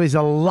did. So he's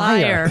a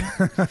liar.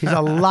 He's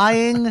a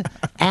lying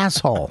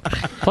asshole.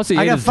 Plus, he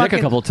ate his dick a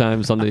couple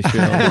times on the show.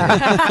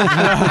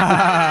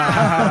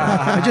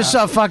 I just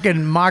saw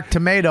fucking Mark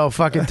Tomato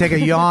fucking take a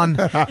yawn.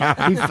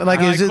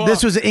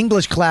 This was an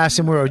English class,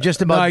 and we were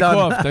just about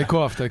done. I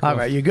coughed. All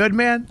right, you good,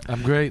 man?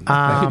 I'm great.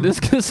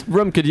 This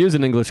room could use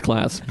an English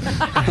class.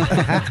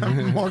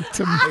 Mark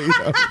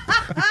Tomato.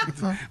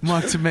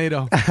 Mark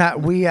Tomato.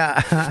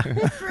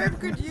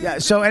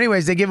 So,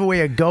 anyways, they give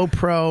away a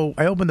GoPro.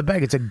 I opened the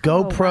bag. It's a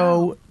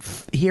GoPro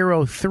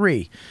Hero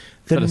 3.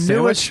 The that a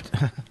newest.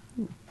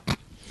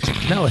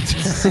 No,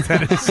 it's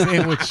that a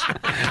sandwich.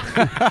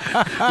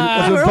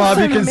 That's what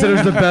Bobby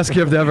considers the best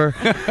gift ever.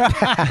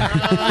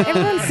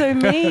 Everyone's so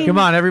mean. Come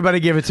on, everybody,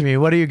 give it to me.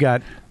 What do you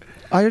got?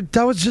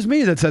 That was just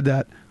me that said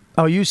that.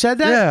 Oh, you said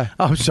that? Yeah.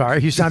 Oh,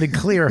 sorry. You sounded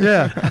clear.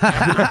 Yeah.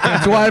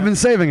 That's why I've been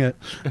saving it.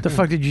 The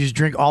fuck did you just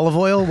drink olive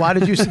oil? Why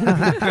did you? So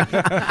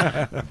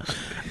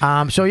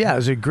yeah, it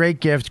was a great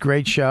gift,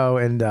 great show,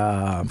 and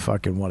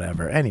fucking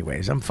whatever.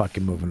 Anyways, I'm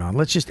fucking moving on.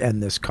 Let's just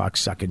end this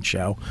cocksucking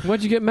show.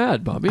 Why'd you get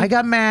mad, Bobby? I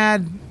got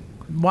mad.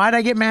 Why'd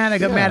I get mad? I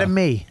got mad at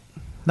me.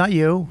 Not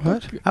you.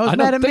 What? I was mad at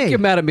me. I don't think you're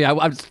mad at me. I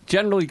was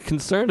generally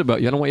concerned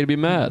about you. I don't want you to be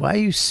mad. Why are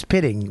you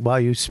spitting while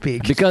you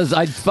speak? Because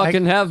I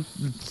fucking have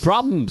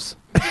problems.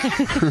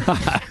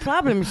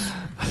 Problems.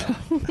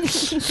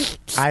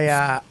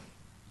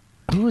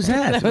 Who was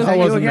that? That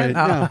wasn't me.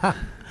 Oh.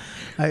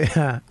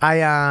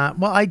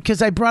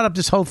 Because I brought up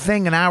this whole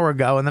thing an hour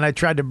ago, and then I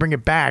tried to bring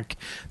it back.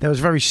 That was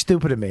very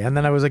stupid of me. And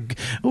then I was like,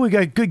 "Oh, we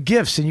got good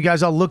gifts," and you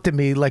guys all looked at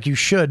me like you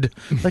should.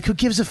 Like, who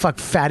gives a fuck,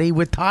 fatty?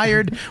 We're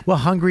tired. We're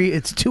hungry.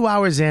 It's 2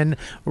 hours in.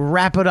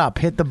 Wrap it up.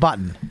 Hit the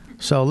button.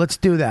 So let's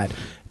do that,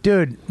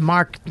 dude.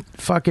 Mark,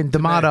 fucking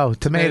tomato.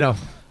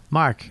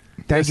 Mark.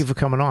 Thank you for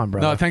coming on, bro.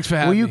 No, thanks for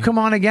having me. Will you me. come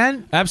on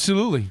again?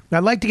 Absolutely.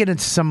 I'd like to get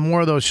into some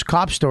more of those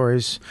cop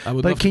stories. I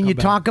would but love to can you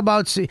come talk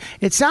about?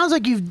 It sounds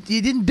like you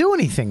didn't do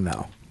anything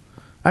though.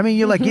 I mean,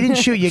 you didn't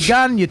shoot your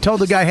gun. You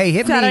told the guy, "Hey,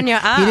 hit me." Sat on your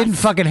ass. He didn't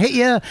fucking hit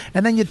you,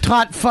 and then you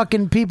taught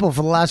fucking people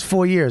for the last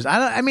 4 years.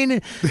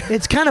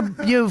 It's kind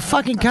of you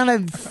fucking kind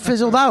of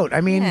fizzled out.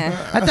 I mean,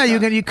 I thought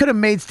you could have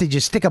made. Did you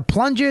stick a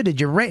plunger? Did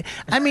you rape?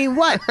 I mean,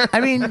 what? I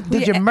mean,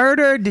 did you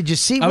murder? Did you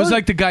see? I was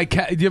like the guy.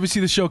 Did you ever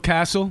see the show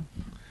Castle?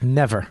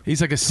 Never.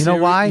 He's like a. You know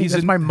why? He's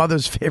That's my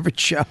mother's favorite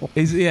show.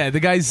 The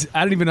guy's.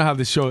 I don't even know how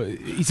this show.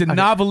 He's a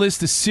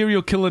novelist, a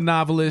serial killer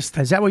novelist.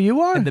 Is that what you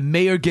are? And the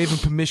mayor gave him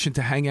permission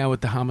to hang out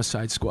with the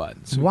Homicide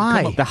Squad. So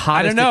Why? The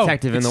hottest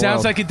detective in the world. It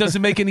sounds like it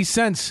doesn't make any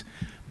sense,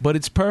 but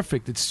it's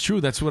perfect. It's true.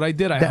 That's what I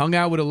did. I hung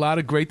out with a lot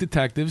of great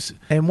detectives.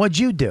 And what'd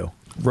you do?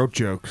 Wrote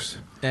jokes.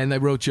 And I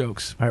wrote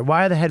jokes. All right.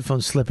 Why are the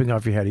headphones slipping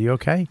off your head? Are you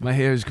okay? My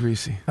hair is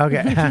greasy.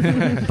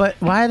 Okay. But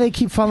why do they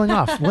keep falling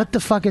off? What the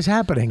fuck is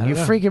happening? You're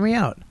freaking me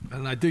out.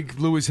 And I think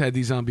Louis had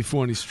these on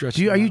before and he stretched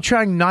Are you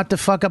trying not to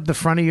fuck up the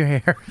front of your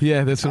hair?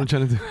 Yeah, that's what I'm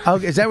trying to do. Oh,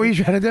 is that what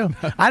you're trying to do?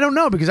 I don't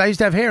know because I used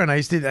to have hair and I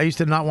used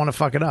to not want to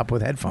fuck it up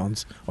with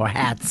headphones or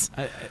hats.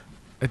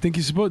 I think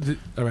you're supposed to.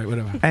 All right,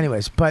 whatever.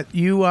 Anyways, but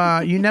you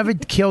never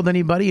killed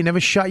anybody. You never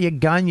shot your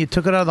gun. You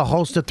took it out of the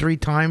holster 3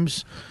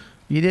 times.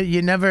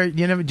 You never.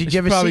 Did you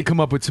ever probably see?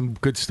 come up with some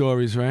good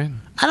stories, right?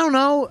 I don't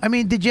know. I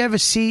mean, did you ever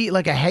see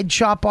like a head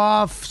chop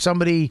off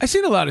somebody? I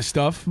seen a lot of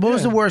stuff. What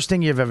was the worst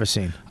thing you've ever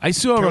seen? I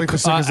saw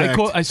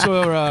I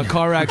saw a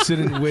car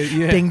accident with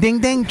Ding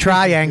ding ding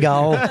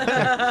triangle.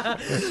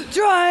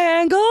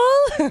 Triangle.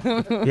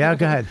 Yeah,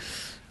 go ahead.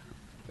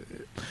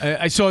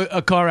 I saw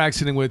a car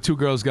accident where 2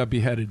 girls got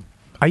beheaded.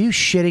 Are you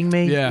shitting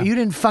me? Yeah. You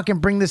didn't fucking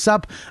bring this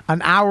up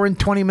an hour and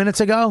 20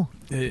 minutes ago?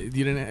 You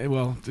didn't.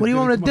 Well, what do you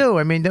want me to do?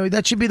 I mean,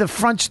 that should be the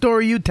front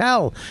story you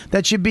tell.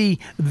 That should be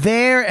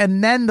there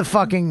and then the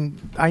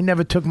fucking. I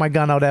never took my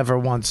gun out ever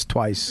once,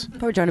 twice.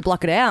 Probably trying to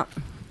block it out.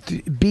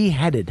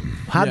 Beheaded.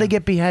 How'd they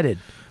get beheaded?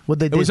 What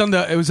they did? It was on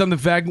the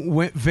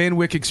Van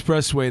Wyck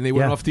Expressway, and they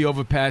went off the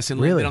overpass and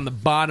landed on the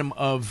bottom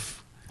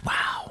of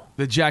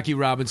the Jackie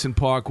Robinson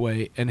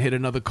Parkway and hit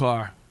another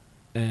car.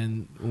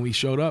 And when we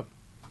showed up,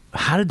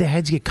 how did the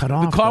heads get cut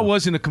off? The car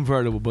wasn't a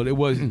convertible, but it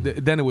was.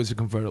 Then it was a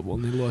convertible,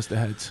 and they lost the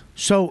heads.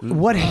 So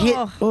what hit?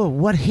 Oh,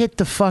 what hit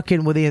the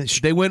fucking within?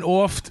 They went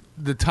off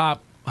the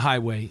top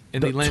highway,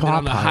 and they landed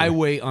on the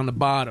highway on the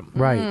bottom.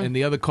 Right. And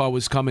the other car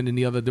was coming in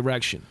the other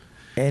direction,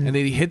 and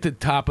they hit the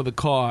top of the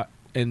car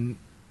and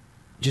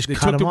just they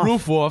cut took the them off.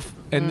 roof off,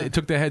 and they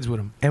took their heads with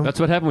them.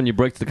 That's what happened when you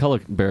break the color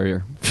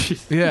barrier.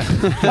 Yeah.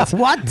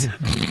 What?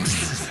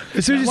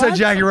 As soon as you said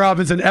Jackie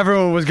Robinson,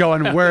 everyone was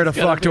going, "Where the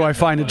fuck do I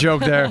find a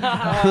joke there?"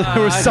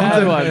 There was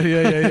something.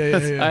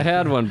 I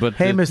had one, but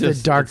Hey,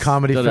 Mr. Dark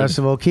Comedy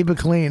Festival, keep it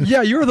clean.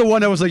 Yeah, you were the one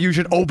that was like, "You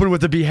should open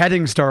with the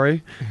beheading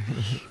story."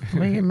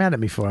 What are you mad at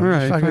me for? All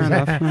right, fair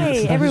enough.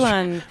 Hey,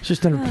 everyone.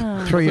 Just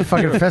gonna throw your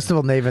fucking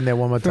festival name in there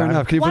one more Fair time.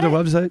 enough. Can you put the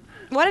website?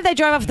 Why did they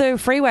drive off the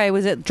freeway?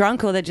 Was it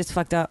drunk or they just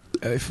fucked up?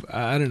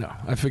 I don't know.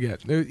 I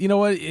forget. You know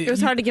what? It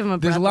was hard to give him a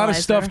There's a lot of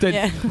stuff that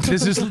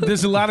breathalyzer.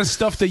 there's a lot of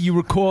stuff that you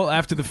recall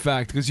after the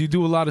fact because you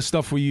do a lot of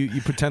stuff where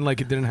you pretend like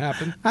it didn't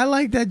happen. I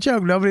like that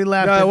joke. Nobody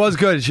laughed. No, at it was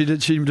good. She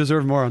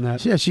deserved more on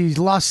that. Yeah, she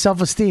lost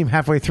self-esteem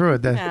halfway through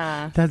it.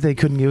 Yeah. That they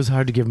couldn't. It was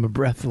hard to give him a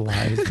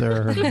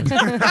breathalyzer.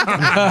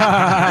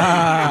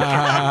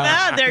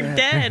 No, they're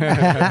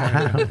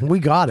dead. We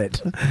got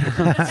it.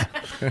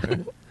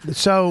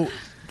 So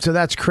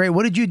that's great.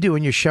 What did you do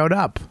when you showed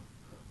up?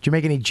 Did you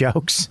make any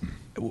jokes?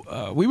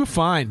 We were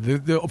fine.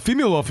 The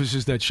female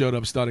officers that showed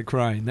up started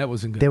crying. That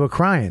wasn't good. They were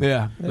crying.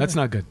 Yeah, that's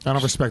not good. I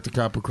don't respect a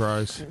cop who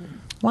cries.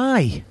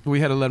 Why? We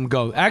had to let them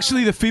go.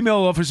 Actually, the female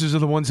officers are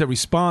the ones that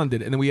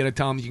responded, and then we had to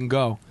tell them you can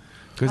go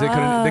because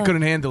they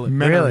couldn't handle it.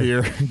 Men are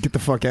here. Get the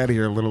fuck out of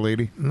here, little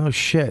lady. No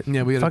shit.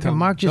 Yeah, we had to Fucking tell them.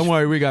 Mark just. Don't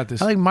worry, we got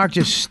this. I think Mark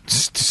just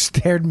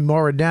stared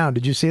Maura down.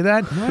 Did you see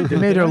that? They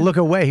made her look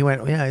away. He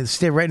went, yeah, he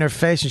stared right in her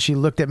face, and she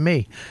looked at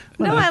me.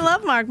 No, I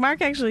love Mark.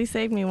 Mark actually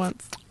saved me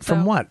once.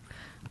 From what?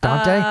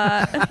 Dante?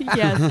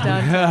 Yes,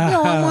 Dante.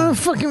 No, I want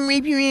to fucking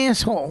rape your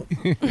asshole.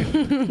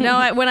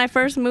 No, when I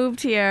first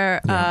moved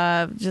here,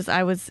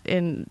 I was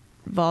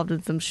involved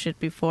in some shit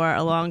before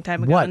a long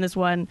time ago. What? And this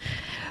one,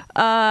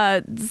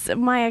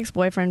 my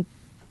ex-boyfriend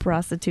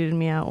prostituted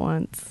me out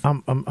once.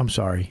 I'm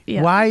sorry.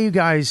 Yeah. Why are you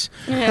guys?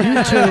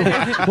 You two.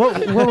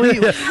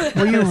 What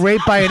were you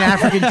raped by an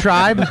African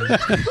tribe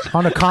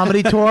on a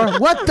comedy tour?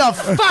 What the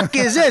fuck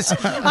is this?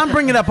 I'm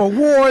bringing up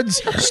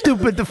awards.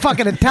 Stupid. The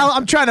fucking Italian.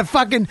 I'm trying to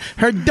fucking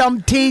her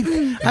dumb teeth.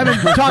 I've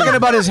been talking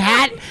about his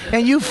hat,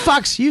 and you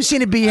fucks. You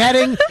seen a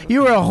beheading.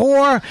 You were a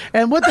whore.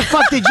 And what the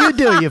fuck did you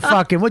do? You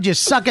fucking. Would you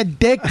suck a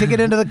dick to get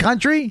into the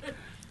country?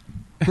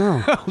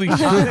 Holy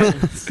shit.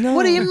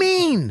 What do you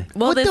mean?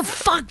 Well, What the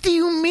fuck do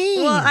you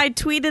mean? Well, I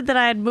tweeted that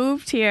I had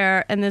moved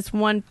here, and this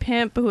one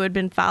pimp who had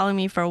been following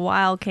me for a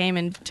while came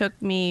and took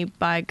me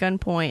by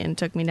gunpoint and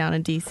took me down to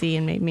D.C.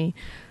 and made me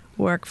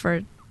work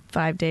for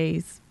 5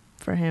 days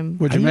for him.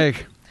 What'd you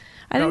make?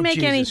 I didn't make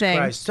Jesus anything.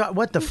 Christ.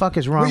 What the fuck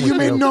is wrong Wait, with you?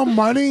 you made no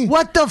money?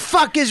 What the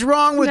fuck is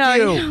wrong with No,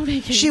 you? you don't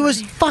make any She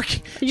was You're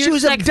she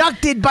was sex-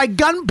 abducted by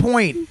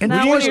gunpoint. And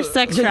Not who when was- you're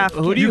sex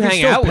trafficking. Who do you, can hang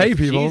still out pay with?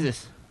 people.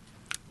 Jesus.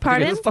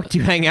 Pardon? Who the fuck do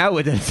you hang out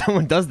with if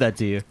someone does that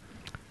to you?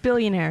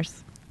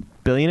 Billionaires.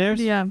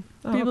 Billionaires? Yeah.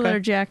 Oh, People okay. that are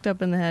jacked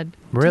up in the head.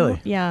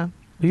 Really? Yeah.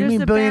 You There's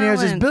mean a billionaires?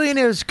 Is balance.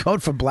 billionaires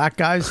code for black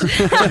guys?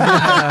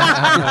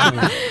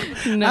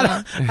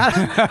 No.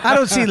 I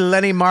don't see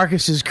Lenny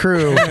Marcus's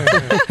crew.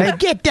 Hey,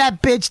 get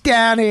that bitch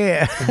down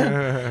here.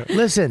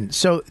 Listen,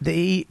 so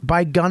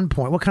by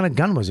gunpoint. What kind of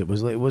gun was it?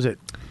 Was it?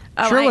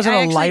 Oh, Sure, it wasn't I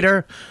a actually-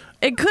 lighter.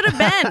 It could have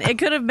been. It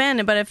could have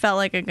been, but it felt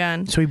like a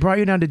gun. So he brought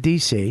you down to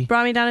D.C.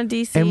 Brought me down to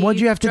D.C. And what'd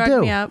you have to drugged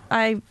do? Me up.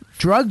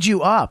 Drugged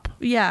you up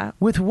Yeah.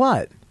 with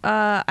what?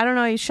 I don't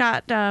know. He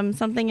shot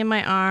something in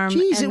my arm.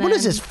 Jesus, and what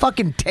is then- this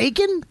fucking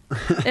Taken?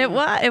 It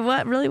was. It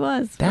really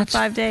was. That's for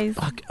 5 days.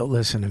 Fuck,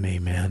 listen to me,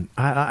 man.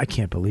 I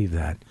can't believe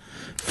that.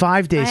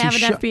 5 days. I have,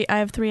 he I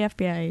have 3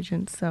 FBI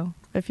agents, so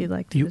if you'd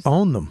like to. You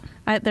own them.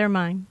 They're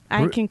mine.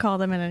 I can call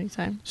them at any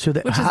time. So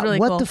which is really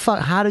what cool. the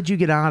fuck? How did you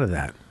get out of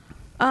that?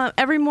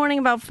 Every morning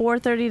about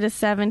 4:30 to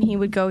 7, he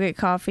would go get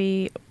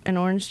coffee and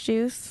orange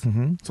juice.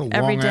 Mm-hmm. It's a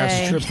Every long ass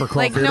day. trip for coffee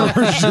Like, and no,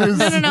 orange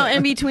juice. no.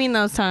 In between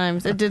those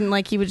times, it didn't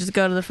like he would just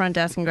go to the front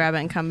desk and grab it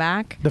and come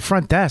back. The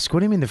front desk.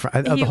 What do you mean the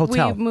front? The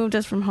hotel. We moved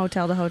us from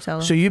hotel to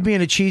hotel. So you'd be in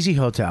a cheesy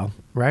hotel,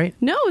 right?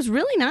 No, it was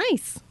really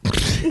nice.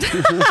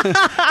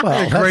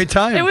 Well, Great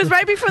time. It was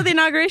right before the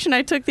inauguration.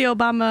 I took the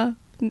Obama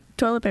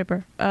toilet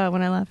paper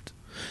when I left.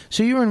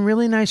 So you were in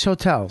really nice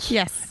hotels.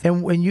 Yes.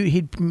 And when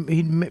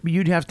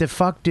you'd have to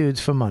fuck dudes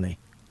for money.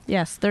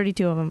 Yes,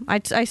 32 of them.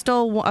 I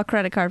stole a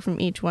credit card from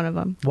each one of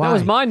them. Why? That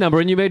was my number,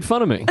 and you made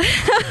fun of me.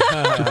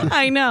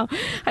 I know.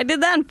 I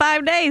did that in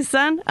 5 days,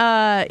 son.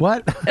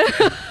 What?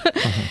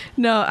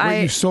 No,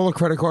 Wait, you stole a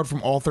credit card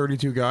from all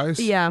 32 guys?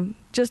 Yeah,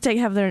 just to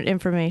have their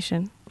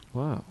information.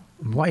 Wow.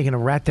 Why are you going to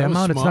rat them That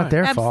was out? It's smart. not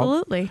their fault.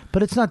 Absolutely.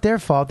 But it's not their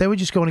fault. They were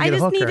just going to I get a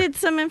just hooker. needed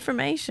some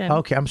information.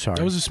 Okay, I'm sorry.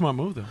 That was a smart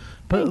move, though.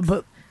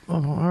 But oh,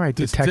 all right,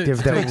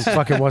 detective. That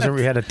fucking wasn't.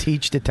 We had to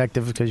teach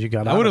detective because you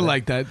got. I out would have of it.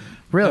 liked that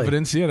Really?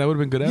 evidence. Yeah, that would have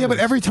been good Yeah, evidence.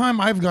 but every time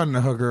I've gotten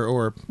a hooker,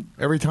 or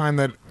every time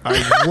that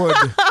I would,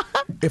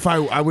 if I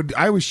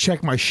always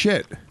check my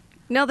shit.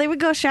 No, they would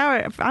go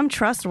shower. I'm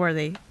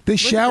trustworthy. They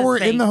Look at shower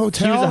this in the face.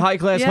 hotel. He was a high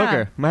class Yeah.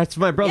 hooker. That's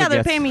my brother. Yeah, they're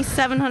gets. paying me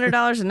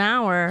 $700 an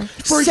hour.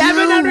 For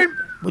 700.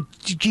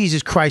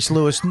 Jesus Christ,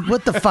 Lewis!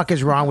 What the fuck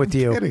is wrong with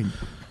you? Kidding.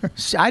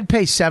 I'd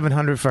pay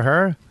 700, for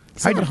her.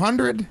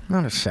 700?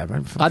 Not a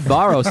 7. I'd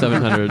borrow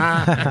 700.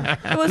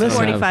 It was Listen.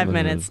 45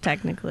 minutes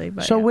technically,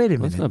 but So yeah. wait a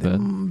That's minute,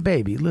 not bad.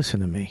 baby. Listen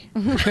to me.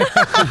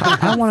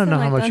 I want to know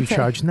how much you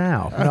charge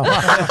now. No.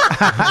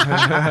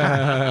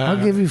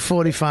 I'll give you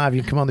 45.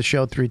 You come on the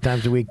show 3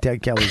 times a week.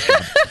 Ted Kelly's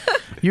job.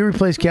 You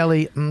replace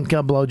Kelly.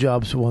 Got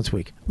blowjobs once a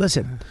week.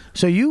 Listen.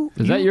 So you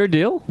Is that your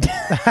deal?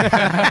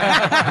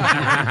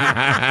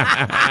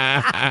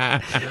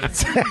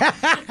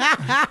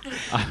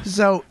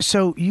 So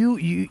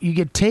you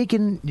get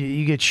taken.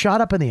 You get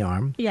shot up in the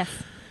arm. Yes.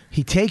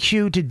 He takes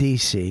you to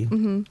D.C.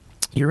 Mm-hmm.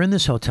 You're in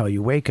this hotel.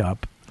 You wake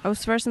up. I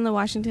was first in the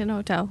Washington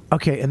Hotel.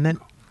 Okay, and then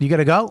you got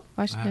to go?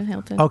 Washington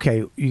Hilton.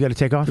 Okay, you got to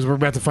take off? Because we're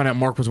about to find out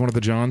Mark was one of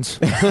the Johns.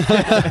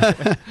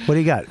 What do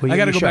you got? I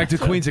got to go back to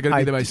Queens. I got to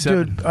be there by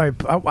 7. Dude, all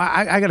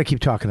right, I got to keep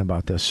talking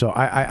about this, so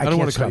I don't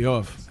want to cut you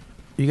off.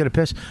 You got to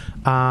piss?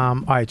 All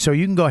right, so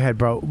you can go ahead,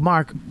 bro.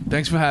 Mark.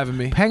 Thanks for having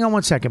me. Hang on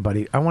one second,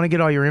 buddy. I want to get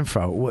all your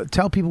info.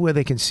 Tell people where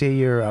they can see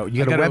your...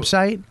 you got a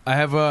website? I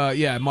have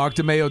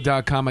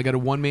markdemayo.com. I got a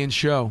one-man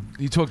show.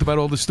 You talked about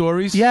all the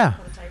stories? Yeah.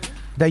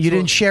 That you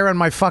didn't share on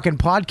my fucking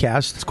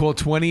podcast. It's called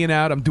 20 and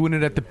Out. I'm doing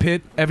it at the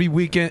Pit every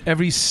weekend,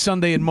 every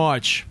Sunday in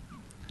March.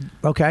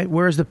 Okay,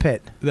 where is the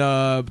Pit?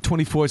 The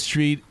 24th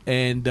Street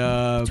and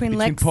between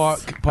Lex. Park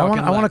I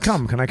and want Lex. to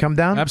come. Can I come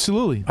down?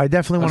 Absolutely. I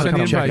definitely want to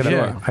come check it out.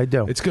 Yeah. I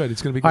do. It's good.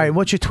 It's going to be good. All right,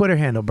 what's your Twitter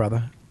handle,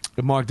 brother?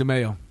 Mark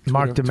DeMayo.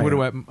 Mark DeMayo.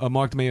 Twitter at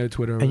Mark DeMayo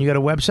Twitter. And you got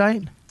a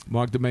website?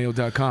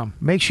 markdemayo.com.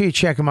 Make sure you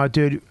check him out,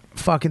 dude.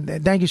 Fucking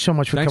thank you so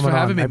much for Thanks coming for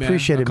having on. me, I man.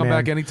 appreciate I'll it, come man.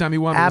 back anytime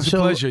you want.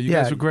 Absolutely. It was a pleasure. You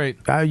guys were great.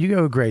 You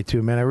were great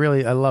too, man. I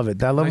love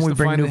it. I love Nice when we to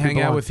bring finally new people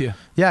hang out on. with you.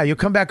 Yeah, you'll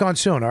come back on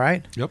soon. All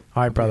right. Yep.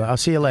 All right, brother. I'll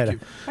see you later.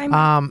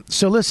 Bye,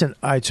 So listen.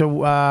 All right. So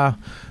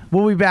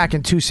we'll be back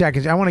in 2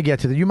 seconds. I want to get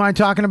to you mind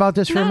talking about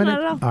this for a minute?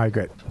 Not at all. All right,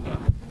 great.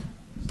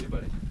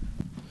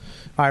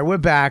 All right, we're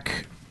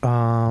back.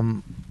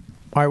 All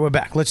right, we're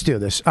back. Let's do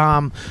this.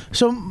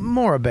 So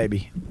Maura,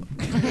 baby.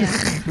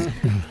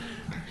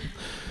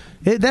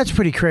 That's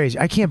pretty crazy.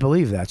 I can't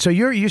believe that. So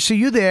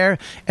you're there,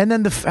 and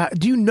then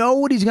do you know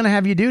what he's going to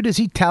have you do? Does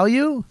he tell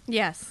you?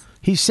 Yes.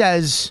 He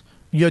says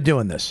you're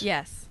doing this.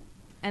 Yes.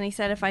 And he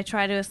said if I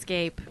try to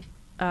escape,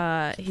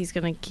 he's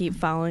going to keep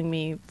following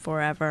me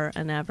forever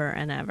and ever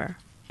and ever.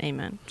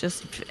 Amen.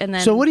 And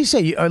then. So what do you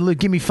say?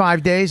 Give me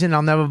 5 days, and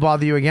I'll never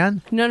bother you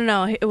again.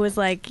 No. It was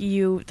like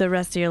the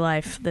rest of your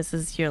life. This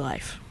is your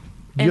life.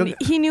 And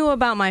he knew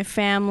about my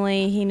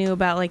family. He knew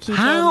about he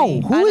How?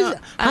 told me.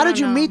 How did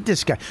you meet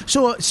this guy?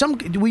 So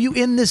were you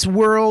in this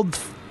world?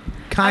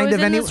 I was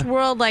in this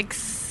world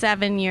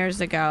 7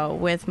 years ago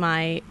with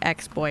my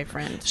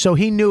ex-boyfriend. So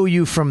he knew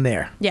you from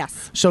there.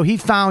 Yes. So he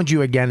found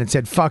you again and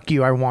said, "Fuck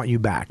you! I want you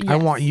back. I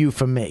Yes. want you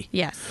for me."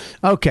 Yes.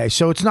 Okay,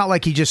 so it's not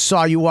like he just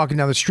saw you walking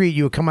down the street.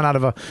 You were coming out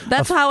of a.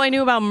 That's how I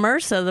knew about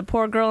MRSA. The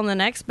poor girl in the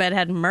next bed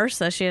had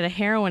MRSA. She had a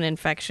heroin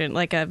infection,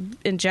 like a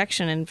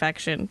injection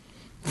infection.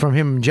 From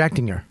him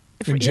injecting her.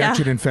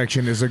 Injection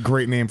infection is a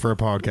great name for a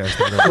podcast.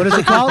 by the way. What is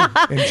it called?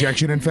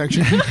 Injection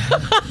infection.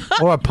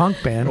 Or a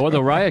punk band. Or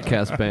the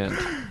Riotcast band.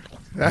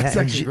 That's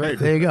Yeah, actually great.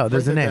 There you go.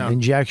 There's Write the that name. down.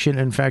 Injection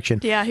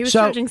infection. Yeah, he was so,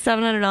 charging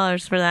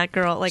 $700 for that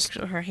girl.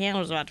 Her hand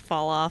was about to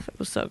fall off. It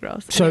was so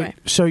gross. Anyway.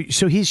 So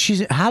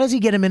she's. How does he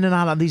get him in and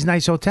out of these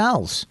nice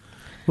hotels?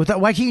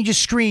 Why can't you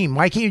just scream?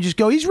 Why can't you just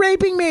go? He's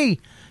raping me.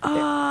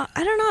 I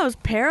don't know. I was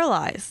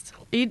paralyzed.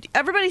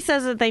 Everybody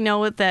says that they know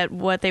what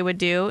they would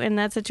do in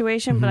that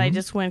situation, but I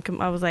just went.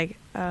 I was like,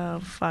 oh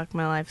fuck,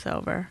 my life's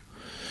over.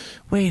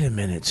 Wait a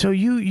minute. So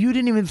you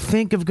didn't even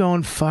think of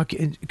going fuck?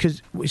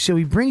 So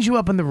he brings you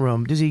up in the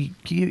room. Does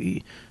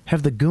he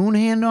have the goon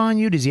hand on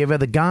you? Does he have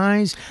other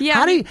guys? Yeah.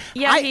 How do you,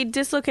 he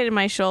dislocated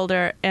my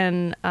shoulder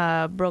and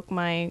broke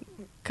my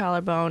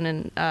collarbone,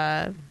 and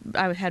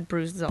I had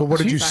bruises. But what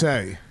did you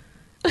say?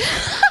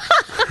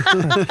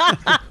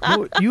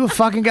 You were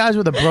fucking guys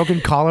with a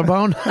broken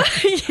collarbone?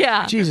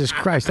 Yeah. Jesus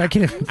Christ. I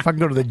can't even fucking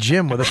go to the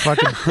gym with a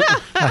fucking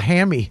a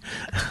hammy.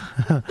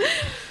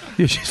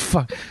 You just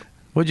fuck.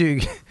 What'd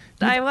you...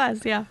 I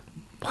was, yeah.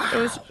 It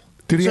was.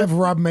 Did he have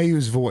Rob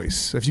Mayhew's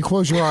voice? If you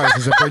close your eyes,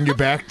 does it bring you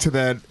back to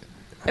that?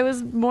 It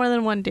was more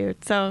than one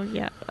dude. So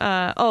yeah.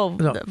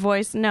 The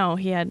voice. No,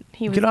 he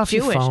was Get off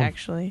your Jewish phone.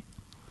 actually.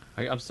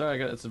 I'm sorry.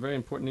 It's a very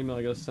important email.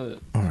 I got to send it.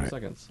 All 2 right.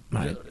 seconds.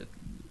 Right.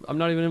 I'm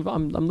not even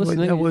involved. I'm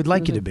listening. We'd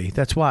like you to be.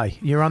 That's why.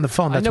 You're on the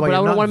phone. That's I know, why but I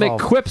you're don't not want to make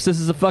involved. quips. This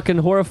is a fucking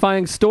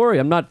horrifying story.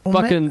 I'm not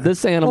fucking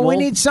this animal. Well,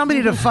 we need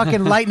somebody to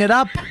fucking lighten it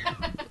up.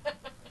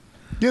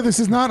 Yeah, this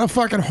is not a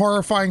fucking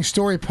horrifying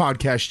story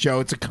podcast, Joe.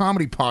 It's a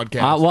comedy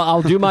podcast. Well,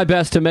 I'll do my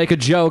best to make a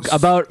joke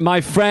about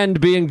my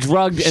friend being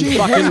drugged and She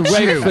fucking hates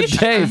raped you. for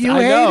days. You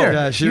I hate know. her.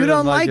 Yeah, she You doesn't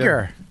don't like like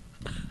her.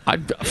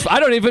 I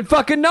don't even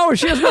fucking know her.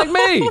 She doesn't like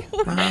me.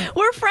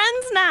 We're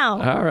friends now.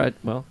 All right.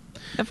 Well,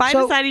 If I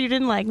So- decided you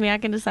didn't like me, I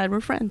can decide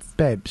we're friends.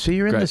 Babe, so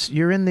you're in Great. this.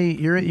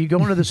 You go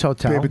into this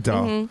hotel. Baby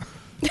doll.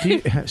 Mm-hmm. Do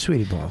you,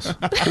 sweetie balls.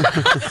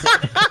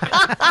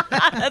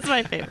 That's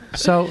my favorite.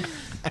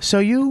 So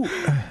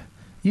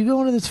you go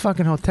into this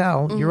fucking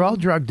hotel. Mm-hmm. You're all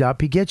drugged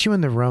up. He gets you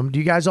in the room. Do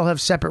you guys all have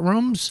separate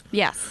rooms?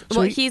 Yes. So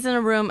Well, he's in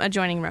a room,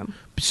 adjoining room.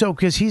 So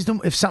because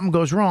if something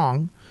goes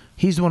wrong,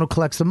 he's the one who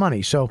collects the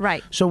money. So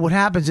Right. So what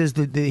happens is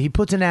that he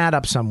puts an ad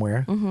up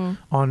somewhere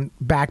on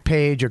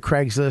Backpage or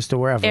Craigslist or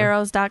wherever.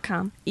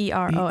 Arrows.com.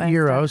 EROS.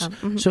 Euros.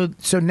 Mm-hmm.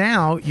 So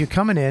now you're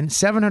coming in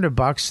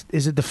 $700.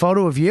 Is it the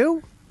photo of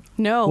you?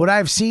 No. Would I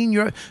have seen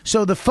your?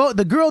 So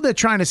the girl they're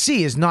trying to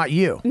see is not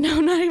you. No,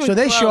 not even. So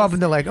they show close. up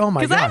and they're like, "Oh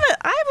my god!"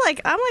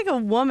 I'm like a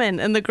woman,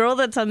 and the girl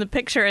that's on the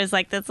picture is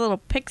like this little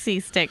pixie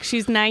stick.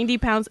 She's 90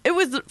 pounds. It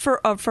was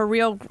for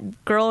real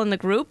girl in the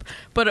group,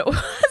 but it was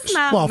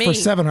not Well, me. for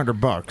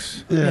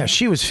 $700. Yeah,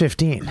 she was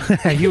 15.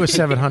 You were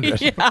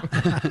 700.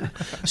 Yeah.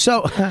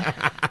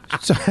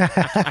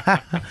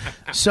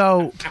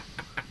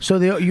 So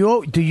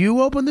do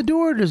you open the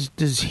door or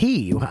does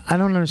he? I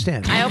don't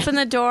understand. I opened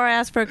the door,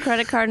 asked for a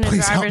credit card and a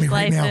Please help driver's me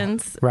right now.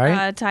 license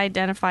Right. to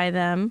identify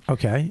them.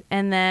 Okay.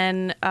 And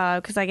then,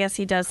 because I guess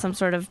he does some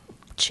sort of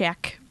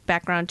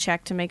background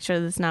check to make sure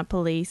that it's not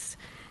police.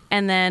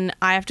 And then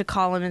I have to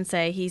call him and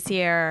say, he's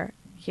here,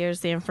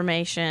 here's the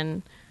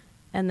information.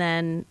 And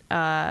then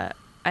I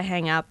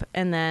hang up,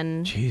 and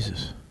then...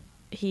 Jesus.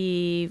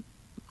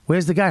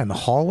 Where's the guy, in the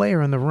hallway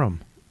or in the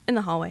room? In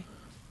the hallway.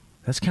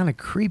 That's kind of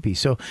creepy.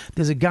 So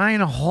there's a guy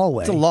in a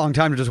hallway. It's a long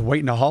time to just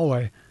wait in a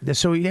hallway.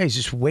 So yeah, he's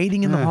just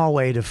waiting in the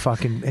hallway to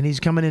fucking, and he's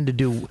coming in to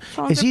do.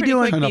 Phones Is are he pretty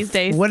doing quick these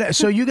days. What?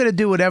 So you got to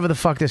do whatever the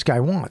fuck this guy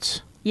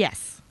wants.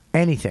 Yes.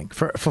 Anything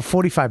for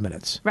 45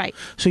 minutes. Right.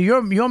 So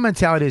your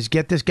mentality is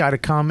get this guy to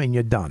come and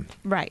you're done.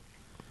 Right.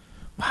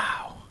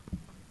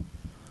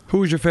 Who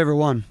was your favorite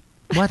one?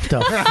 What the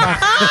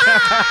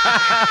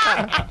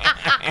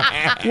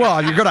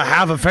Well, you're going to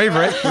have a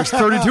favorite. There's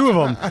 32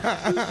 of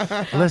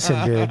them.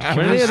 Listen, dude.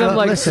 Were any of them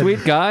like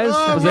sweet guys?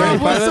 Oh, Was there man,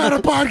 any let's fun of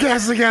start it? a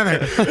podcast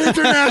together.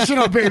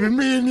 International, baby.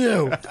 Me and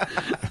you.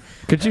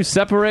 Could you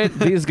separate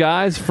these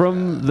guys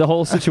from the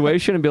whole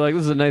situation and be like,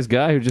 this is a nice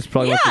guy who just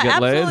probably wants to get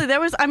absolutely.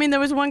 laid? There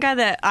was one guy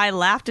that I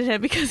laughed at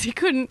him because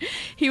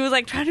he was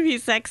like trying to be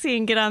sexy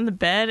and get on the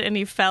bed, and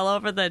he fell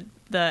over the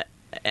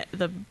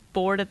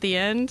board at the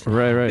end.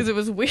 Right. Because it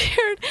was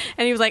weird,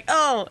 and he was like,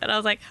 "Oh," and I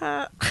was like,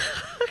 "Huh."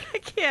 I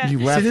can't. You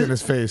laughed in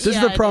his face. This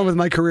is the problem with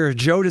my career.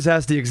 Joe just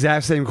asked the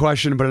exact same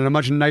question, but in a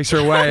much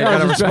nicer way. I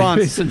got a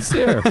response.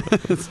 Sincere.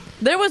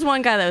 There was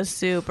one guy that was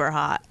super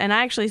hot, and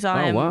I actually saw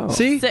him. wow.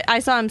 See? I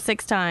saw him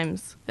 6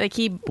 times. Like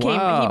he came,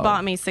 Wow. he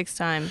bought me 6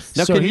 times.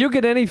 Now, can you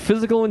get any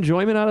physical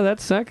enjoyment out of that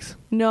sex?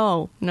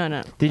 No. Did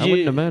I you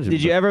wouldn't imagine,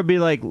 Did you ever be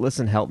like,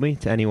 listen, help me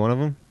to any one of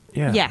them?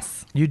 Yeah.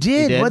 Yes. You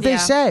did? You did? What'd they Yeah.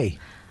 say?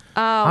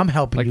 I'm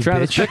helping Like you,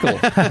 Travis bitch.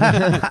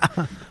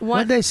 Bickle.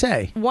 What'd they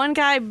say? One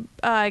guy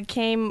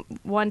came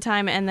one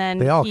time, and then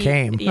They all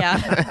came. Yeah,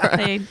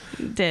 they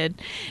did,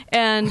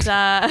 and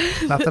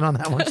Nothing on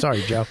that one.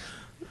 Sorry, Joe.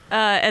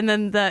 and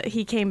then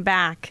he came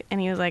back, and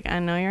he was like, "I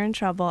know you're in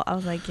trouble." I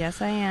was like,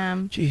 "Yes, I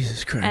am."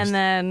 Jesus Christ. And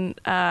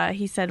then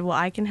he said, "Well,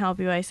 I can help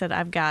you." I said,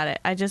 "I've got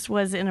it." I just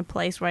was in a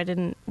place where I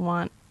didn't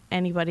want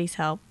anybody's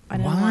help. I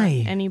didn't Why?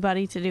 want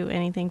anybody to do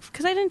anything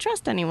because I didn't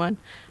trust anyone.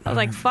 I was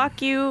like,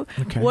 "Fuck you!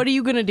 Okay. What are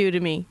you gonna do to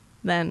me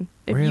then?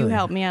 If you Really?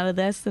 help me out of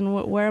this, then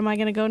where am I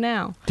gonna go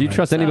now?" Do you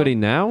trust anybody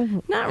now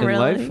Not in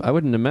really. life? I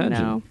wouldn't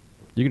imagine. No.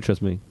 You can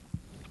trust me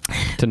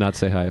to not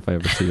say hi if I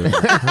ever see you. Is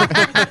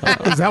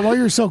that why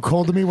you're so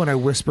cold to me when I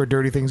whisper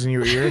dirty things in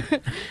your ear?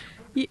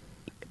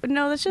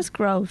 No, that's just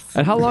gross.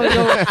 And how long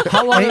ago?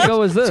 How long ago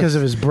was this? Because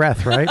of his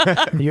breath, right?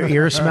 Your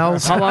ear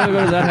smells. How long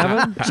ago did that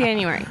happen?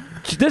 January.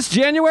 This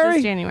January?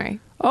 This January.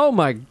 Oh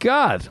my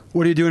God!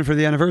 What are you doing for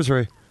the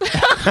anniversary?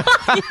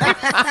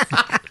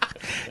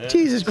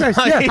 Jesus Christ.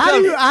 Yeah,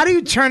 how do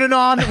you turn it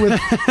on with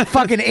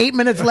fucking 8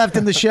 minutes left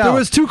in the show? There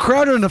was too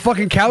crowded on the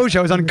fucking couch.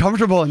 I was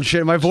uncomfortable and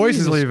shit. My voice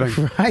Jesus is leaving.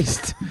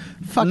 Christ.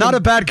 Fucking Not a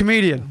bad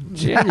comedian.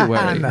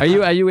 January. No.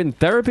 Are you in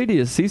therapy? Do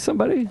you see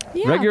somebody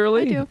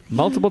regularly? I do.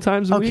 Multiple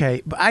times a week?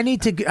 Okay, but I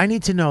need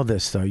to know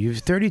this though. You've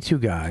 32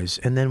 guys,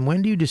 and then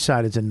when do you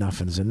decide it's enough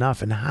and is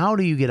enough, and how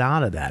do you get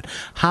out of that?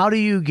 How do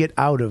you get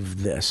out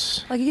of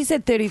this? Like you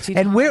said, 32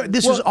 And where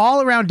this was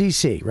all around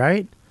DC,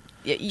 right?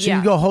 So Yeah.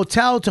 you go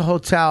hotel to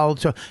hotel.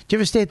 Do you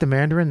ever stay at the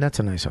Mandarin? That's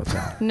a nice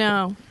hotel.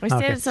 No, I stayed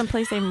Okay. at some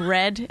place named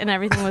Red, and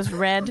everything was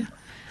red.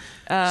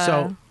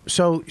 So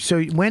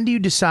when do you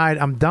decide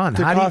I'm done?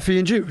 The How do you- coffee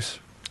and juice.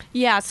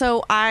 Yeah,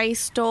 so I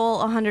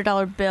stole a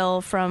 $100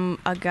 bill from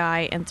a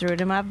guy and threw it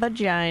in my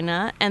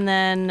vagina, and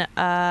then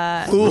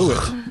I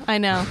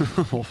know.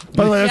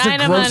 By the way, that's the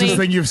Vagina grossest money.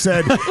 thing you've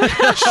said.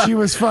 She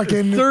was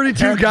fucking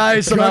 32 at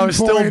guys somehow is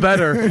still gunpoint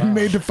better. and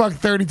made to fuck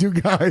 32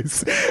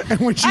 guys. And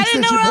when she I said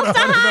didn't she know put where else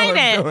to hide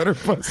 $100 it. bill in her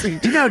pussy,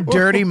 Do you know how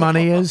dirty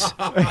money is?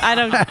 I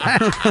don't.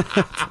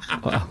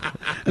 Not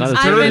as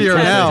I've been dirtier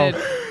now.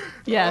 tested.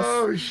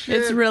 Yes,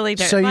 it's really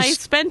dirty. So you I s-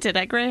 spent it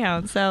at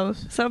Greyhound, so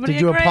somebody.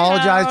 Did you at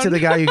apologize to the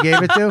Greyhound- guy you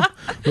gave it to?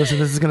 Listen,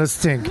 this is gonna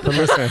stink. But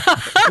listen,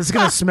 this is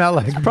gonna smell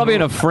like Probably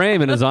in a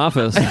frame in his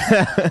office.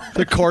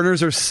 The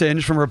corners are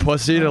singed from her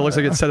pussy and it looks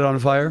like it set it on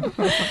fire.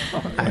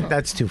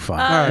 That's too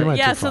far. You went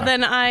yeah, too so far.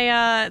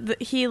 then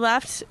he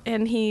left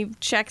and he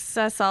checks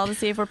us all to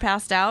see if we're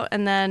passed out,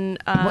 and then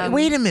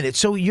Wait a minute.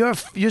 So you're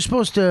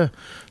supposed to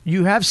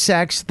you have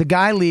sex. The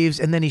guy leaves,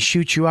 and then he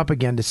shoots you up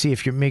again to see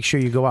if you make sure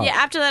you go out. Yeah,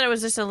 after that it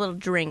was just a little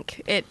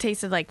drink. It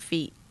tasted like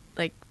feet.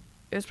 Like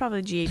it was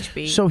probably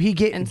GHB. So he and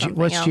get something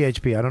what's else.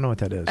 GHB? I don't know what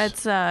that is.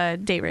 It's a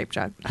date rape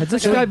drug. Has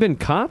this guy been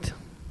caught?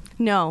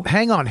 No.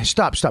 Hang on.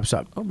 Stop.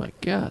 Oh my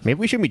god. Maybe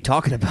we shouldn't be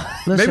talking about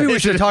it. Maybe we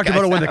should have talked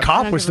about it when the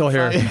cop was still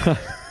here.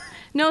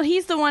 No,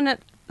 he's the one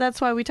that's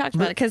why we talked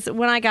about it. Because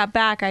when I got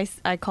back,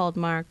 I called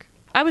Mark.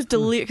 I was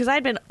delirious because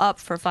I'd been up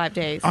for 5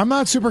 days. I'm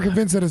not super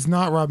convinced that it's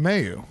not Rob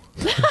Mayu.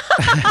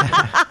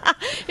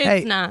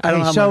 It's not. I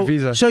don't have my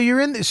visa. So you're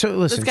in. So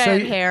listen. This guy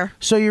had hair.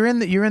 So you're in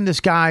this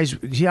guy's.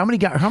 How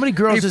many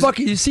girls?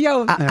 You see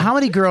how? How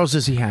many girls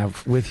does he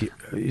have with you?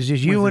 Is it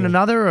you and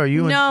another, or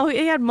you? No,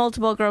 he had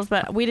multiple girls,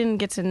 but we didn't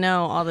get to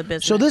know all the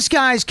business. So this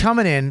guy's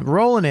coming in,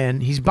 rolling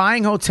in. He's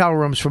buying hotel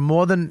rooms for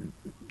more than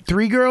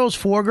 3 girls,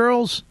 4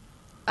 girls.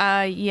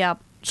 Yeah.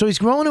 So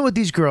he's rolling in with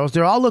these girls. They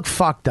all look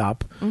fucked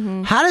up.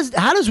 Mhm. How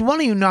does one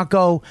of you not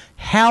go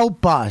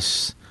help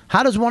us?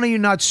 How does one of you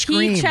not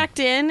scream? He checked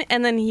in,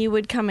 and then he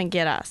would come and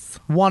get us.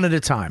 One at a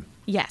time.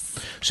 Yes.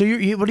 So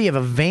you what do you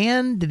have, a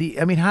van? Did he?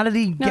 I mean, how did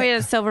he? No, he had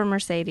a silver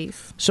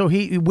Mercedes. So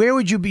where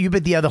would you be? You be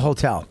at the other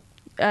hotel.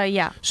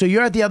 Yeah. So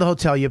you're at the other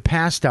hotel. You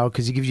passed out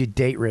because he gives you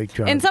date rape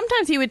drugs. And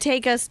sometimes he would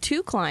take us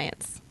to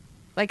clients.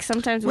 Like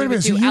sometimes Wait we a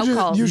would minute. So do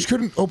alcohol. you just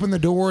couldn't open the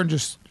door and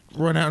just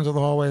run out into the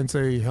hallway and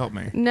say, "Help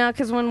me." No,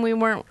 because when we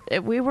were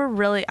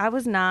really, I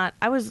was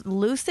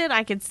lucid.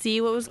 I could see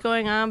what was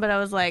going on, but I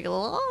was like,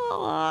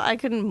 I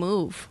couldn't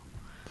move.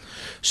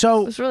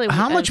 So, really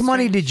how weird much and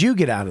money did you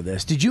get out of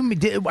this?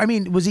 I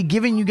mean, was he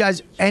giving you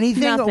guys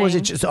anything, or was it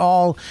Nothing. just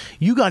all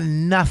you got?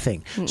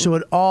 Nothing. So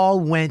it all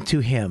went to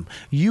him.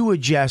 You were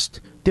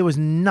just there was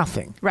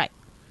nothing. Right.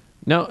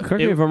 Now,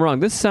 correct me if I'm wrong.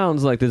 This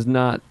sounds like there's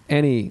not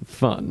any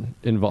fun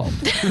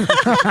involved.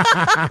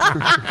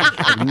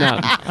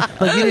 None.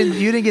 Like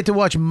you didn't get to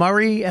watch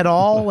Murray at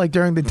all, like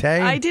during the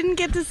day. I didn't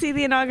get to see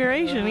the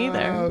inauguration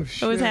either.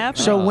 It was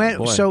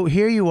happening. So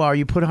here you are.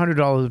 You put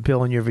 $100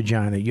 bill in your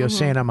vagina. You're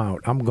saying I'm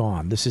out. I'm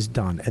gone. This is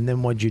done. And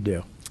then what'd you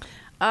do?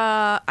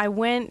 I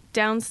went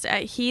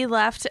downstairs. He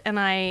left, and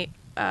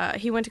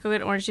he went to go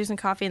get orange juice and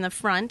coffee in the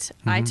front.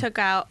 I took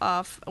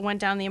went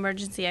down the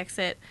emergency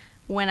exit,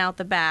 went out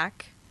the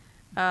back.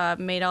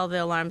 Made all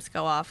the alarms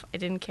go off. I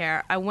didn't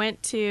care. I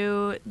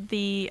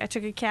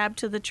took a cab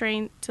to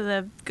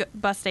the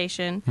bus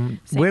station.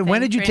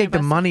 When did you take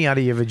the money out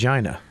of your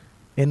vagina?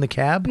 In the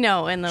cab?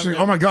 No, in the. She's like,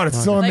 oh my God, it's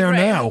still in there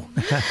now.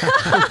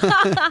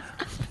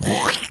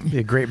 Be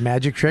a great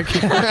magic trick.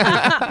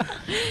 At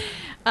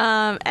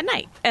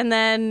night, and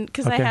then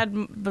because I Okay. had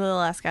the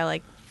last guy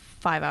like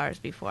 5 hours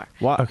before.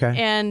 What? Okay.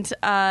 And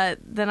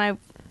then I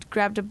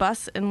grabbed a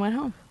bus and went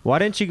home. Why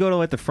didn't you go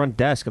to the front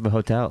desk of the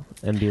hotel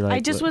and be like? I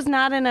just was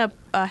not in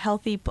a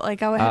healthy. I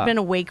had been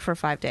awake for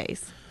 5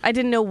 days. I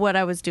didn't know what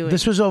I was doing.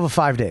 This was over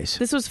 5 days.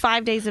 This was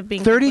 5 days of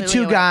being 32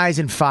 completely awake. guys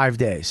in 5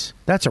 days.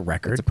 That's a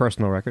record. It's a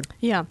personal record.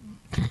 Yeah.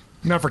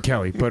 Not for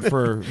Kelly, but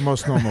for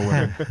most normal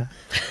women.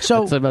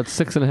 So it's about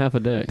 6.5 a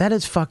day. That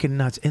is fucking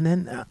nuts. And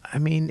then, I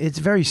mean, it's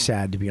very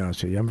sad, to be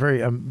honest with you. I'm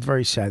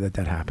very sad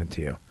that happened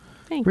to you.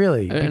 Thanks.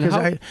 Really, And because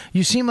how-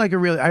 you seem like a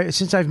really.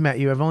 Since I've met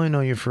you, I've only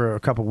known you for a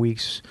couple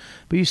weeks,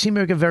 but you seem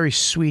like a very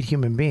sweet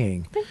human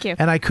being. Thank you.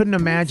 And I couldn't I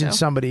think imagine so.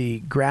 somebody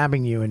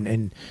grabbing you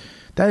and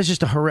that is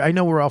just I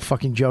know we're all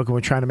fucking joking.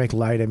 We're trying to make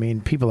light. I mean,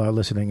 people are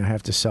listening. I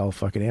have to sell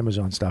fucking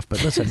Amazon stuff,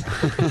 but listen.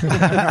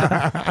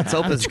 Let's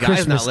hope this It's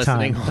guy's not Christmas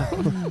time.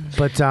 listening.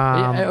 But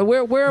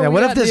where are yeah, we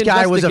what at if this the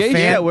guy was a fan?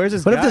 investigation? Yeah, where's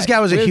this what if guy? this guy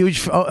was a Where's-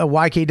 huge a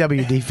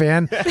YKWd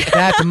fan?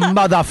 That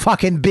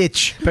motherfucking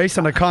bitch. Based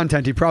on the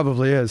content, he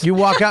probably is. You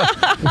walk out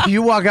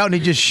and he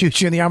just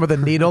shoots you in the arm with a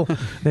needle.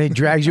 Then he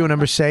drags you in a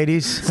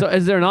Mercedes. So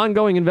is there an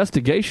ongoing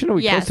investigation? Are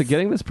we Yes. close to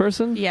getting this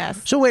person?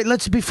 Yes. So wait,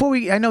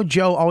 I know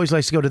Joe always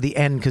likes to go to the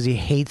end because he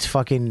hates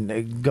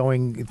fucking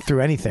going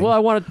through anything. Well, I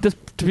want this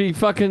to be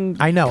fucking.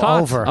 I know,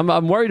 caught. over.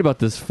 I'm worried about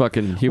this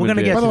fucking human gonna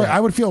being. get By the way, that. I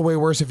would feel way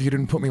worse if you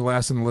didn't put me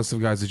last in the list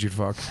of guys that you'd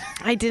fuck.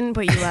 I didn't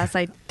put you last.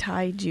 I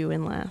tied you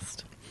in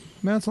last.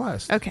 No, it's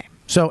last. Okay.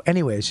 So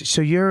anyways,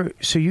 so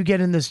you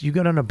get in this, you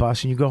get on a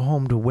bus and you go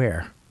home to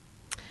where?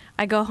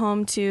 I go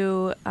home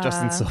to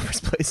Justin Silver's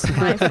place.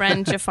 my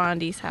friend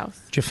Jafondi's house.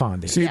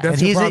 Jafandi. See, Yeah.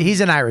 that's And the problem.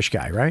 he's an Irish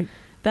guy, right?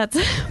 That's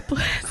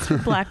a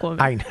black woman.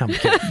 I know. I'm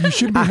kidding. You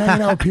should be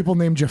hanging out with people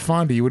named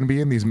Jafondi. You wouldn't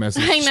be in these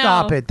messes. I know.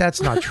 Stop it.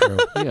 That's not true.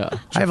 Yeah.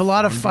 I have a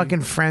lot of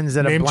fucking friends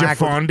that Named are black.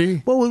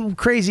 Jafondi? With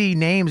crazy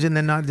names and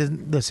then not.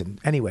 Listen.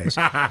 Anyways,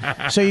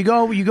 so you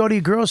go to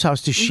your girl's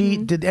house. Did she?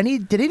 Did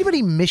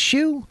anybody miss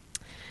you?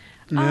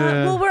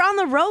 Well, we're on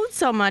the road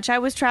so much. I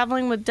was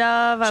traveling with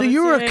Dove. So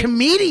you were a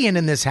comedian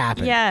and this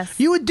happened. Yes.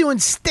 You were doing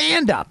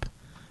stand up.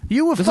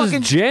 You were This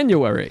fucking is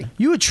January.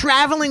 You were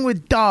traveling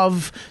with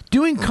Dove,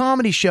 doing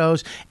comedy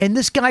shows, and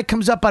this guy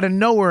comes up out of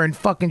nowhere and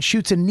fucking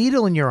shoots a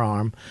needle in your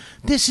arm.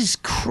 This is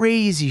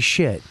crazy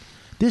shit.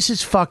 This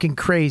is fucking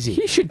crazy.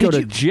 He should go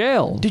to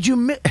jail. Did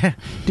you?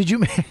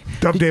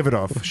 Dub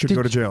Davidoff should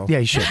go to jail. Yeah,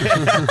 he should.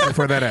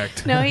 For that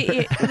act. No,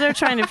 they're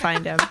trying to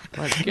find him.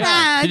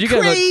 Ah, Did you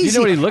get crazy. you know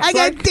what he looks I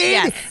like? got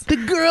dated. Yes. The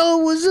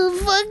girl was a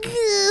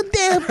fucking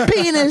damn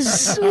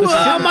penis.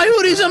 Whoa, my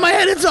hoodie's on my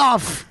head. It's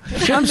off.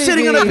 I'm he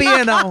sitting on a be-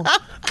 piano.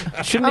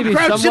 Shouldn't I'm he be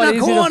crouched in somewhat a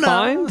easy to corner.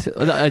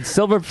 find?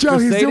 Silver Joe,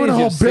 Mercedes, he's doing a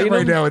whole you've seen bit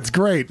right him? now. It's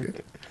great.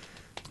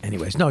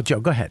 Anyways, no, Joe,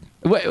 go ahead.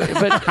 Wait,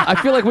 but I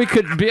feel like we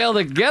could be able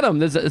to get him.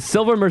 There's a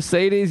silver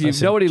Mercedes. You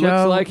Listen, know what he Joe,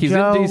 looks like. He's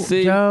Joe, in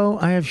D.C. Joe,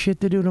 I have shit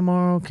to do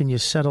tomorrow. Can you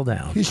settle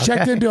down? He's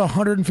checked into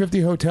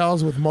 150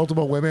 hotels with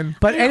multiple women.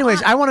 But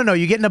anyways, I want to know.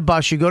 You get in a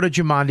bus. You go to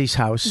Jumanji's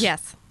house.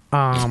 Yes.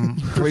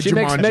 She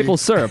makes maple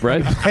syrup,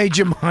 right? Hey,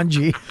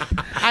 Jumanji.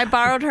 I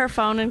borrowed her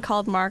phone and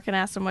called Mark and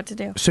asked him what to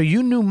do. So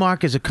you knew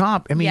Mark as a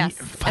cop. I mean, Yes.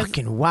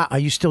 fucking wow. Are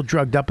you still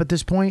drugged up at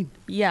this point?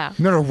 Yeah.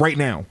 No, right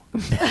now.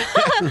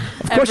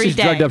 Of course she's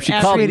drugged up. She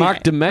called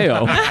Mark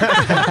DeMeo.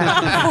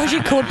 Before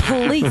she called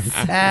police.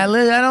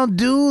 Liz, I don't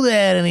do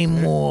that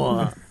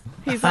anymore.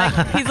 He's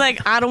like,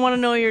 I don't want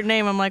to know your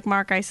name. I'm like,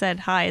 Mark, I said,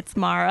 hi, it's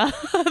Mara at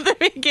the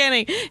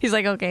beginning. He's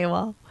like, okay,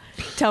 well,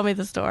 tell me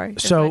the story.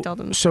 So, I told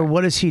him. so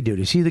what does he do?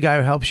 Is he the guy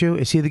who helps you?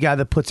 Is he the guy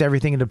that puts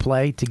everything into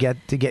play to get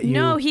you?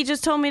 No, he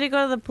just told me to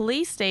go to the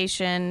police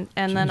station,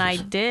 and then I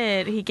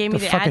did. He gave me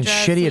the the fucking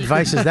address. shitty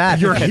advice is that?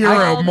 Your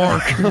hero,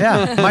 Mark.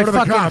 Yeah, my Go to the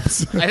fucking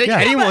cops. I think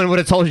anyone would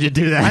have told you to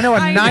do that. I know a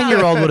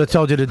 9-year-old would have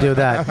told you to do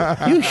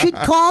that. You should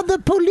call the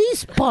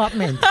police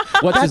department.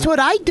 What's That's his- what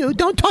I do.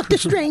 Don't talk to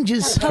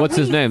strangers. What's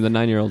his name? The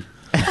 9-year-old.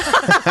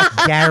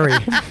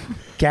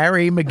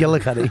 Gary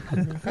McGillicuddy.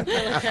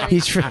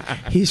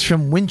 He's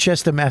from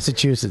Winchester,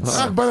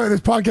 Massachusetts. By the way, this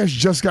podcast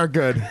just got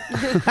good.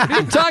 What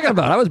are you talking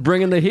about? I was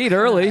bringing the heat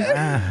early.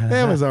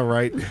 It was all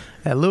right.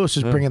 Yeah, Lewis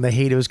was bringing the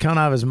heat. It was coming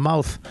out of his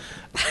mouth.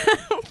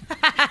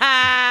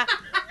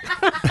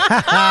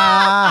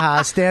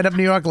 Stand Up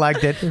New York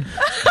liked it.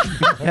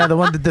 Yeah, the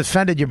one that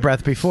defended your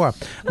breath before.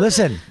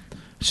 Listen,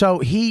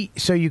 so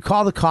you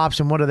call the cops,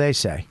 and what do they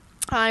say?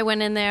 I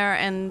went in there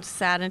and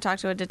sat and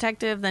talked to a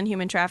detective. Then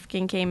human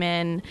trafficking came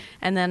in,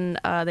 and then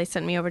they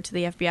sent me over to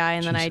the FBI,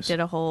 and then I did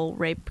a whole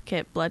rape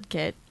kit, blood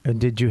kit. And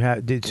did you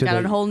have? So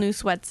Got a whole new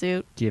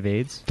sweatsuit. Do you have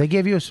AIDS? They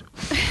gave you a.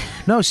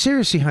 No,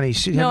 seriously, honey.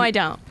 No, I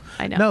don't.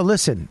 I don't. No,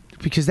 listen,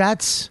 because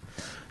that's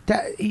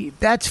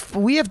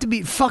we have to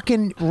be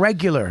fucking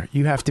regular.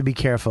 You have to be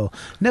careful.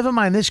 Never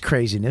mind this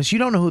craziness. You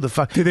don't know who the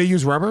fuck. Did they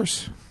use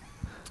rubbers?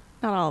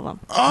 Not all of them.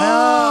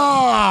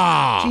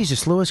 Oh!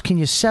 Jesus, Lewis, can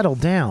you settle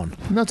down?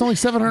 No, it's only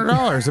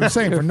 $700. I'm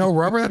saying for no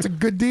rubber, that's a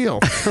good deal.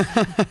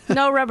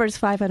 No rubber's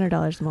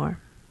 $500 more.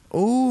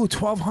 Ooh,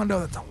 $1,200.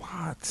 That's a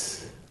lot.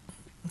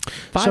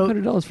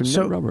 $500 for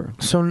no rubber.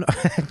 So,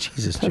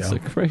 Jesus, That's Joe.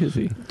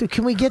 Crazy. Dude,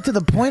 can we get to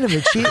the point of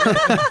it?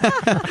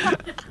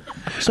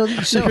 So You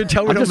can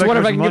tell I'm just wondering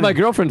if I can give my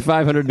girlfriend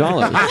 $500.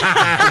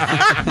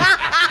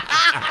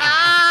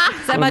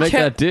 Is that We'll much make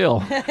that deal.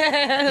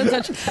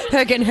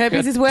 her getting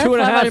herpes is worth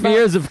 2.5 $500.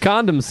 years of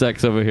condom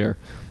sex over here.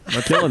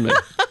 They're killing me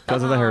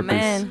because of the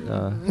herpes.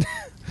 man.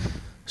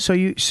 So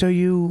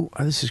you.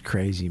 Oh, this is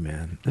crazy,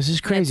 man. This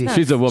is crazy. nuts.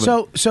 She's a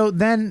woman. So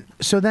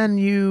then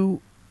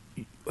you.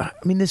 I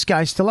mean, this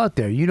guy's still out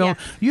there. You don't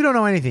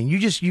know anything.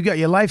 You got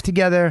your life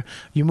together.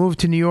 You moved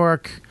to New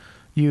York.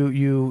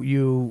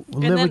 You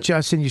live with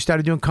Justin. You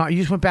started doing. You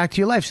just went back to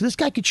your life. So this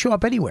guy could show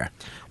up anywhere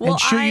Well, and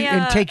shoot you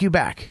and take you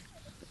back.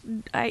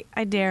 I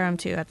dare him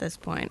to at this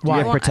point. Why? Do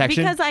you have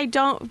protection?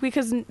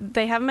 Because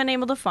they haven't been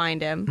able to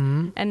find him,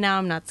 Mhm. and now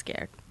I'm not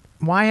scared.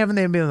 Why haven't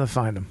they been able to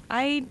find him?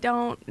 I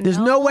don't. There's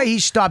know. no way he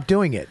stopped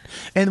doing it.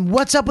 And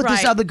what's up with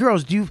these Right. other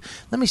girls?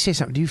 Let me say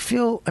something. Do you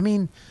feel? I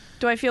mean,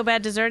 Do I feel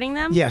bad deserting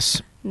them?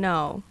 yes.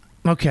 No.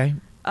 Okay.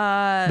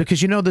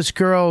 Because you know this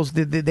girls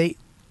they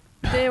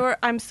They were.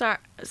 I'm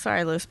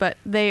sorry, Luce, but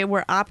they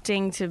were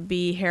opting to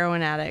be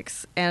heroin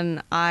addicts,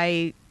 and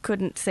I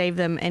couldn't save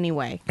them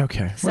anyway.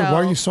 Okay. So, Why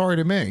are you sorry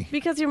to me?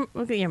 Because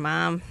look at your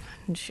mom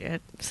and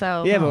shit.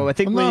 So Yeah, but I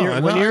think when No, you're I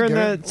in get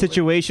that it.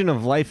 situation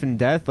of life and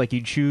death, like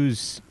you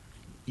choose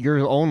your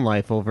own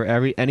life over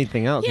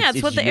anything else. yeah,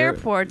 it's what the your-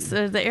 airports,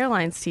 the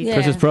airlines teach.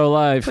 Chris is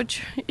pro-life.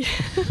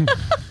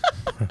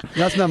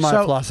 That's not my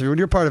philosophy. When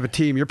you're part of a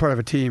team, you're part of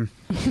a team.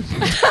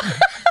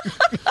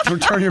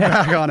 Don't turn your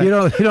back on it. You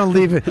don't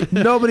leave it.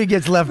 Nobody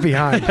gets left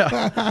behind.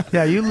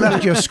 Yeah, you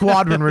left your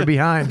squadron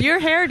behind. Your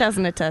hair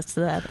doesn't attest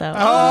to that, though.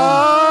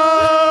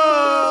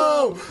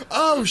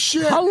 Oh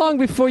shit! How long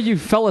before you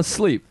fell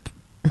asleep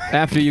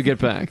after you get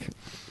back?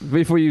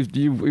 Before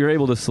you're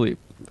able to sleep?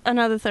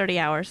 Another 30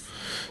 hours.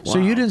 So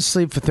you didn't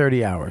sleep for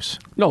 30 hours.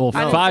 No,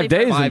 I didn't 5 sleep for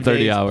days 5 and 30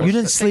 days. hours. You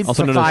didn't sleep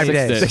Also for known as 5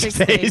 6 days. 6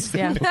 days,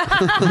 yeah.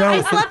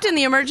 I slept in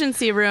the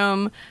emergency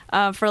room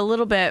for a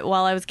little bit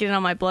while I was getting all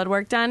my blood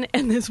work done,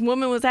 and this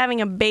woman was having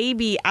a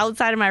baby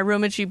outside of my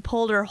room, and she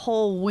pulled her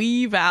whole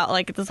weave out,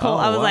 like this whole. Oh,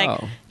 I was wow.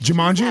 like,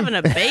 Jumanji? she's having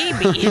a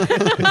baby.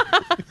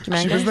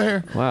 She was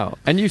there. Wow.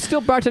 And you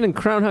still bartend in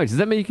Crown Heights. Does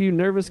that make you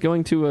nervous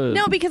going to a...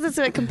 No, because it's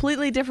a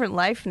completely different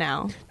life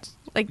now.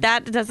 Like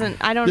that doesn't.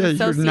 I don't Yeah, you're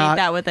associate not-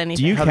 that with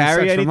anything. Do you Having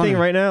carry sex for money. anything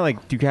right now?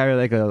 Like, do you carry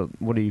like a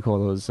what do you call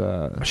those?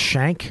 A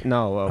shank?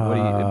 No, what do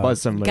you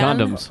buzz somebody? Gun?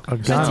 Condoms. A A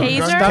gun.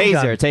 taser? Stun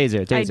gun.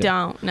 Taser. I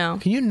don't. No.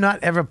 Can you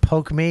not ever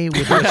poke me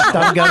with your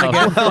stun gun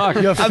again?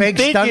 Fuck. Your I'm fake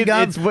stun thinking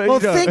gun? it's- Well,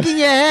 think in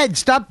your head.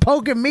 Stop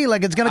poking me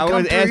like it's going to I come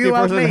was through asking you for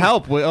on some me.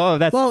 help. Oh,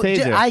 that's Well,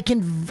 taser.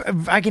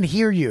 I can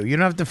hear you. You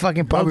don't have to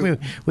fucking poke Probably- me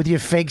with your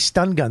fake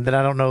stun gun that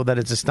I don't know that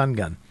it's a stun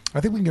gun. I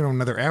think we can get on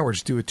another hour.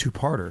 Just do a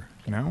two-parter.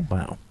 No.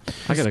 Wow.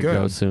 I gotta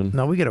go soon.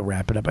 No, we gotta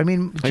wrap it up. I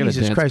mean, I got a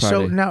Jesus dance Christ.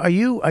 So party. now, are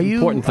you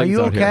Important things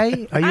out here.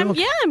 okay? Are you?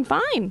 Yeah, I'm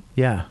fine.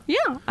 Yeah.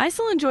 Yeah, I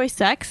still enjoy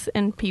sex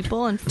and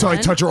people and Until I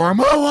fun. touch her arm.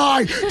 Oh,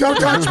 lie! Don't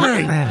touch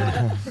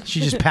me.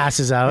 She just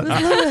passes out.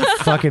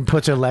 Fucking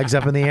puts her legs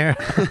up in the air.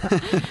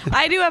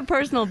 I do have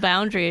personal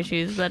boundary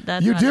issues, but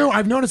that's You not do. it.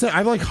 I've noticed that.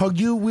 I like hug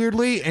you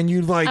weirdly, and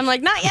you like. I'm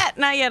like, not yet.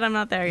 I'm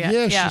not there yet.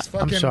 Yeah, she's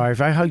I'm sorry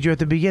if I hugged you at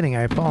the beginning.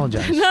 I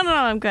apologize. No,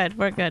 I'm good.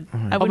 We're good. I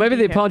Oh, wouldn't maybe be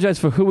they here. apologize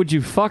for who would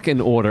you fuck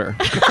in order.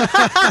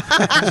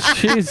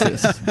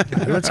 Jesus.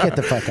 Let's get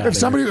the fuck out.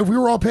 If we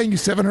were all paying you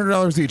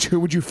 $700 each, who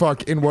would you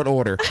fuck in what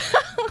order?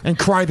 And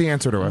cry the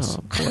answer to us.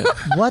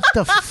 What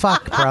the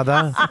fuck,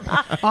 brother?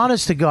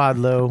 Honest to God,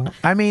 Lou.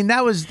 I mean,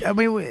 that was. I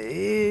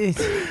mean,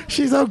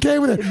 she's okay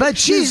with it, but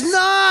she's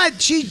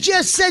not. She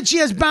just said she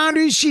has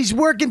boundaries. She's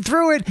working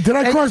through it. Did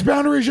I cross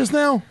boundaries just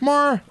now,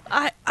 Mara?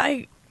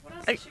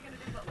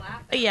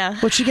 Yeah.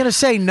 What's she gonna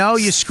say? No,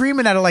 you're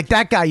screaming at her like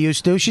that guy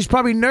used to. She's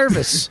probably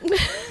nervous.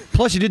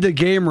 Plus, you did the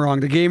game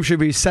wrong. The game should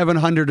be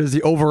 700 is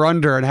the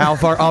over/under, and how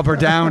far up or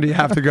down do you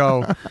have to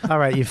go? All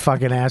right, you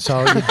fucking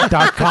asshole. You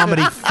dark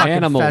comedy fucking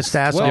Animals. fest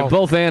asshole. You're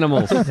both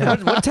animals.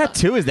 What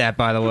tattoo is that,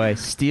 by the way?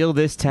 Steal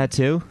this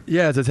tattoo?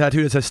 Yeah, it's a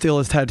tattoo that says "Steal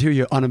his tattoo,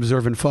 you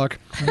unobservant fuck."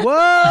 Whoa!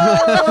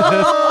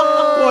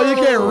 Well, you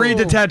can't read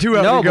the tattoo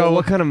after No, you go. but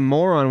what kind of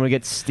moron would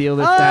get steal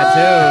this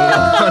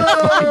tattoo on a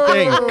fucking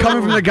thing?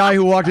 Coming from the guy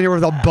who walked in here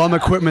with a bum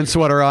equipment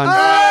sweater on.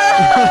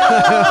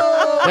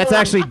 That's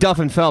actually Duff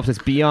and Phelps. It's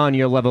beyond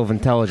your level of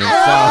intelligence.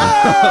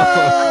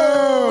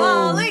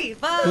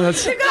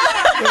 That's-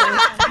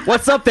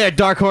 What's up there,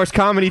 Dark Horse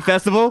Comedy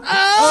Festival?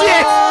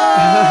 Shit!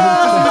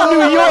 This is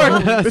New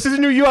York. This is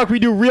New York. We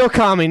do real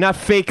comedy, not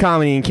fake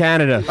comedy in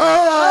Canada.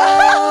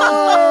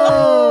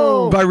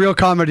 By real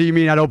comedy, you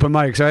mean at open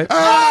mics, right?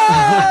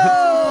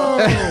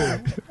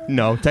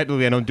 No,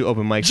 technically I don't do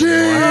open mics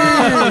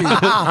anymore.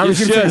 I was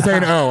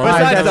saying, oh.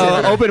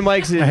 Besides, open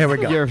mics is Here we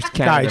go. your All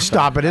Canada. right,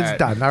 stop it. It's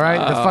done. All right,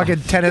 the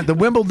fucking tenant, the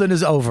Wimbledon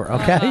is over.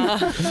 Okay.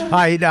 All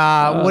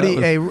right, Woody,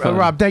 hey,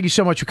 Rob, thank you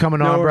so much for coming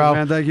No on, worries, bro.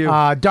 man, thank you.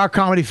 Dark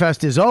Comedy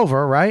Fest is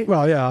over, right?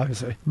 Well, yeah,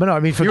 obviously. But no,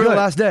 I mean for You were good. the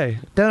last day.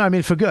 Then I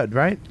mean for good,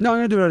 right? No, I'm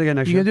gonna do it again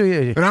next You year. can do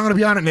it. And I'm going to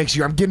be on it next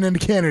year. I'm getting into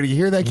Canada. You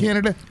hear that,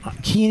 Canada?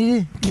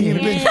 Canada?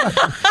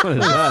 What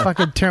is that?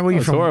 Fucking turn. Where you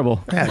That's from?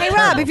 horrible. Yeah. Hey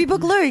Rob, if you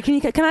book Lou,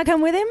 can I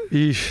come with him?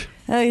 Yeesh.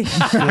 Hey.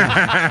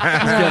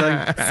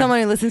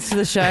 Someone who listens to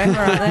the show. All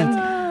right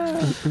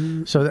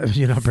then. So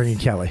you're not bringing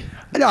Kelly.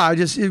 No,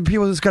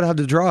 people just gotta have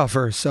the draw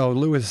first. So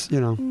Lewis,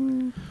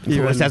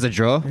 Lewis has a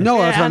draw? No,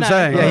 that's what I'm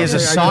saying. Yeah, he has a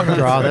sock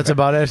draw. That's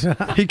about it.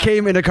 He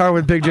came in a car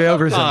with Big J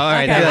Ogerson. Oh, all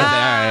right. Okay.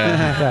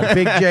 Yeah,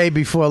 Big J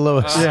before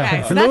Lewis.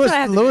 Yeah. so that's what I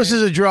have to Lewis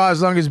is a draw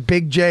as long as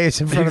Big J is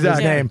in front of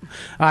Exactly. his name.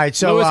 All right,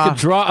 so Lewis could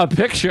draw a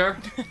picture.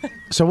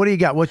 so what do you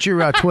got? What's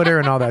your Twitter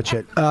and all that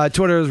shit?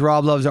 Twitter is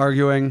Rob Loves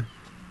Arguing.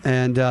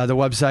 And the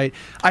website,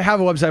 I have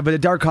a website, but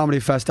the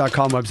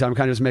darkcomedyfest.com website, I'm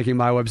kind of just making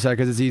my website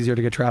because it's easier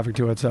to get traffic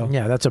to it. So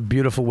Yeah, that's a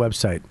beautiful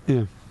website.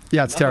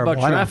 yeah, it's terrible.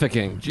 About I know.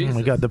 trafficking. Oh Jesus.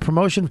 my god, the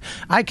promotion!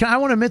 I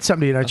want to admit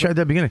something to you. I tried at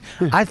the beginning.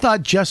 I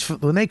thought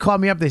when they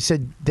called me up, they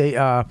said they.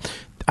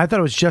 I thought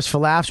it was Just for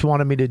Laughs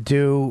wanted me to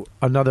do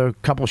another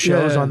couple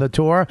shows Yeah. on the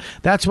tour.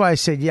 That's why I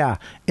said yeah.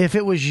 If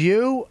it was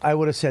you, I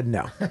would have said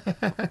no.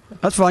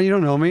 That's fine. You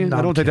don't know me. No,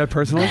 I don't take that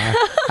personally. I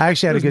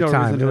actually had a There's good no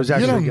time. reason It to. was You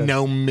actually You don't good.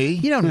 know me.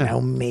 You don't know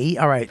me.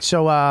 All right,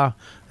 so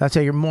that's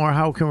it. More.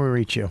 How can we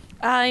reach you?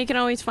 You can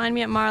always find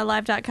me at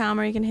maralive.com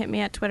or you can hit me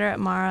at Twitter at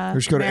Mara. Or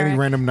just go to any Merritt.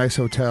 random nice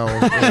hotel.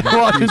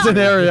 Washington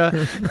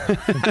area.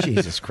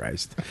 Jesus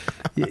Christ.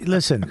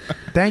 Listen,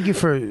 thank you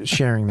for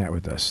sharing that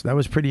with us. That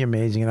was pretty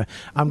amazing. And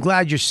I'm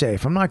glad you're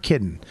safe. I'm not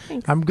kidding.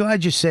 Thanks. I'm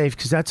glad you're safe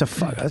because that's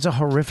a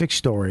horrific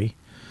story.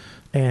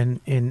 And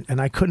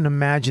I couldn't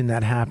imagine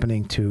that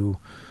happening to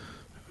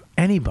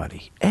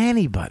anybody.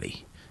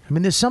 I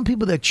mean, there's some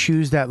people that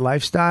choose that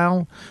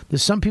lifestyle.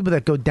 There's some people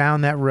that go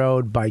down that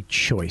road by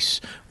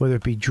choice, whether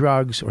it be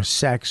drugs or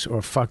sex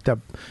or fucked up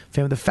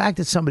family. The fact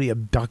that somebody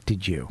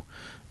abducted you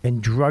and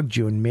drugged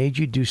you and made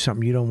you do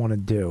something you don't want to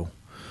do.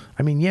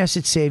 I mean, yes,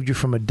 it saved you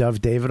from a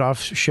Dove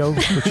Davidoff show.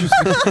 Which is,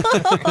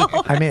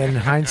 I mean, in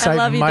hindsight, I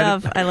love you, might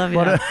Dove. have- I love you,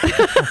 what a-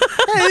 Dove.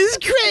 This is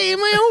crazy.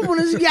 My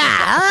openers, yeah.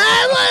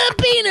 I want a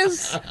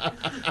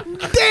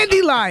penis.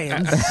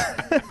 Dandelions.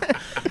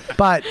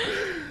 But,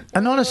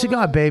 and honest to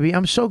God, baby,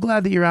 I'm so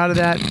glad that you're out of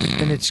that.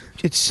 And it's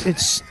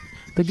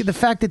the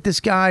fact that this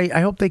guy, I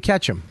hope they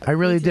catch him. I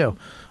really do.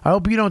 I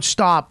hope you don't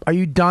stop. Are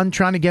you done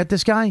trying to get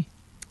this guy?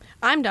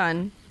 I'm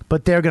done.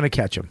 But they're going to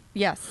catch him.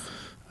 Yes.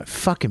 A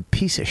fucking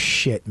piece of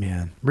shit,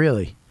 man.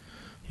 Really.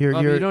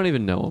 Robbie, you don't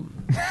even know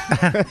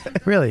him.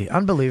 Really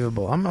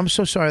unbelievable. I'm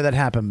so sorry that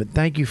happened, but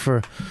thank you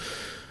for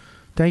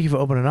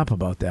opening up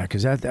about that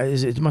because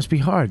it must be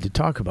hard to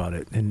talk about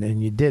it,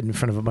 and you did in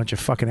front of a bunch of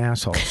fucking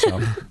assholes. So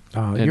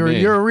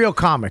you're a real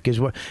comic, is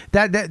what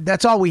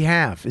that's all we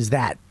have is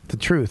that the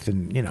truth,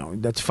 and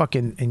that's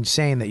fucking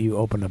insane that you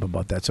opened up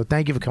about that. So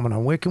thank you for coming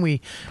on. Where can we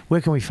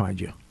find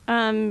you?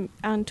 On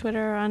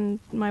Twitter, on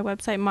my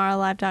website,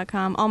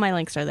 maralive.com. All my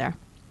links are there.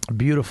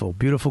 Beautiful,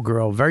 beautiful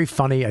girl. Very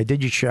funny. I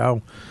did your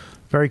show.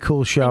 Very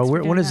cool show.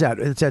 When is that?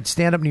 It's at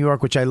Stand Up New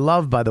York, which I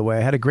love, by the way.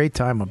 I had a great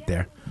time up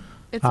there.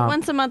 It's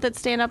once a month at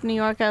Stand Up New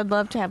York. I'd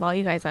love to have all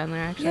you guys on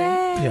there, actually.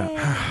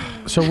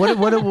 Yeah. So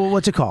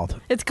what's it called?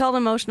 It's called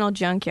Emotional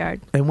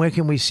Junkyard. And where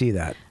can we see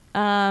that?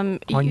 On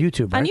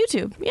YouTube, right? On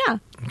YouTube, yeah.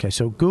 Okay,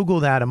 so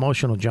Google that,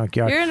 Emotional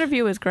Junkyard. Your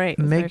interview was great.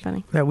 It was very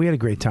funny. Yeah, we had a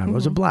great time. It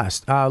was a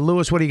blast.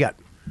 Lewis, what do you got?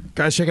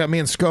 Guys, check out me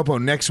and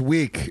Scopo next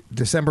week,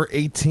 December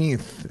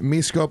 18th. Me,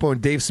 Scopo,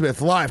 and Dave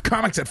Smith live.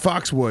 Comics at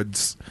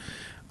Foxwoods.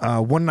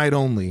 One night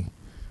only.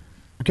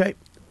 Okay.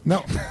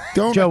 No,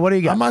 don't. Joe, what do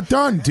you got? I'm not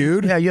done,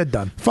 dude. Yeah, you're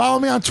done. Follow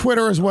me on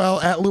Twitter as well,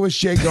 at Louis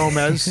J.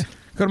 Gomez.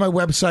 Go to my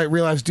website,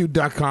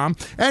 reallifedude.com.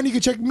 And you can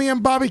check me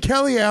and Bobby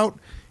Kelly out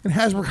in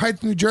Hasbrook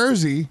Heights, New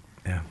Jersey,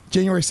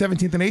 January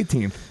 17th and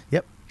 18th.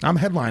 Yep. I'm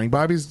headlining.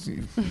 Bobby's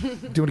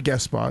doing a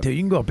guest spot. Dude,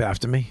 you can go up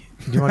after me.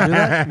 Do you want to do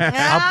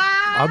that?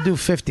 I'll do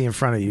 50 in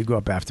front of you. You go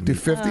up after me. Do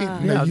 50?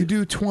 No, you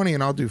do 20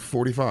 and I'll do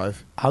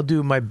 45. I'll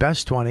do my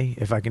best 20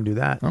 if I can do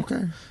that. Okay.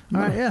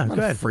 All right, yeah, I'm go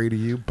not ahead. afraid of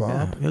you,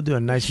 Bob. Yeah, you'll do a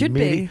nice Should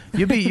meaty.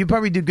 You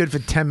probably do good for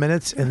 10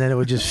 minutes and then it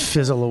would just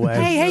fizzle away.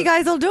 Hey, how you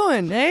guys all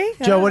doing? Hey,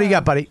 Joe, what do you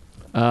got, buddy?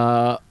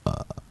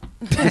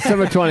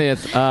 December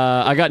 20th.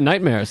 I got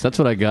nightmares. That's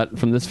what I got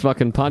from this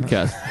fucking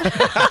podcast.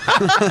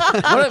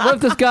 what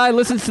if this guy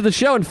listens to the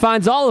show and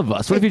finds all of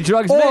us? What if he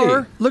drugs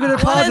Or me? look at it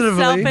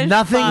positively.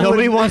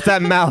 Nobody wants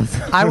that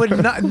mouth. I would.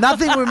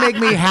 Nothing would make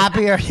me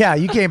happier. Yeah,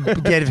 you can't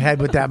get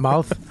ahead with that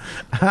mouth.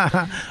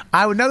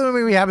 Nothing would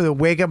make me happy to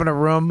wake up in a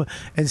room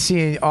and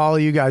seeing all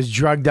of you guys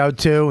drugged out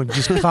too, and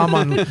just come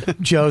on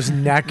Joe's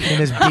neck and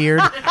his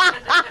beard.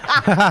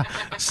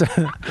 So,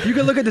 you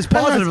can look at this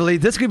positively.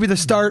 This could be the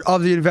start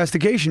of the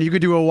investigation. You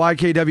could do a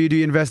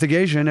YKWd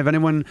investigation. If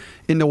anyone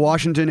in the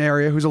Washington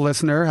area who's a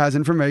listener has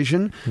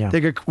information, they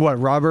could,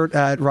 Robert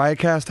at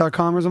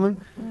riotcast.com or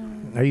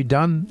something? Are you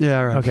done?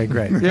 Yeah, right. Okay,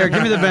 great. Yeah,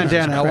 give me the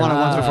bandana. I want it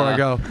once before I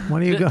go.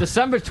 When do you go?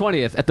 December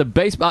 20th at the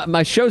baseball.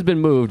 My show's been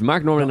moved.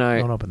 Mark Norman and I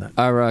don't open that.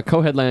 are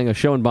co-headlining a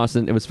show in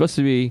Boston. It was supposed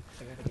to be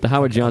at the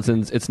Howard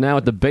Johnson's. It's now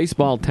at the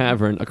Baseball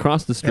Tavern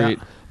across the street,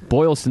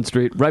 Boylston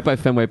Street, right by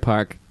Fenway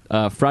Park.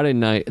 Friday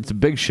night. It's a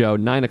big show,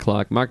 9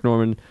 o'clock. Mark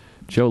Norman,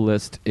 Joe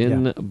List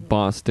in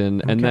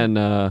Boston. And then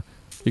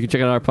you can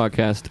check out our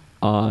podcast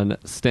on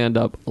Stand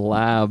Up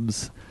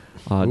Labs.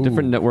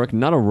 Different network,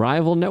 not a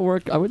rival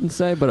network, I wouldn't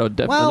say, but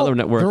another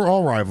network. They're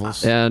all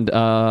rivals. And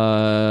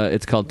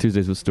it's called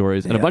Tuesdays with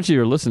Stories. And a bunch of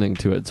you are listening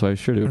to it, so I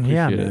sure do appreciate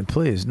Yeah, it. man,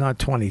 please. Not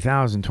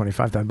 20,000,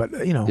 25,000,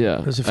 but, you know,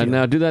 there's a few. And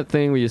now do that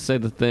thing where you say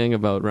the thing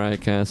about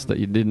Riotcast that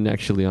you didn't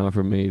actually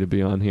offer me to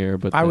be on here.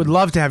 But I would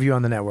love to have you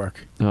on the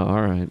network. Oh,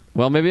 all right.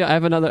 Well, maybe I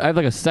have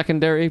like a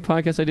secondary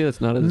podcast idea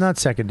that's not as... Not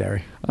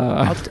secondary.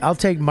 I'll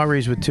take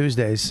Murray's with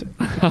Tuesdays.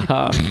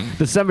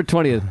 December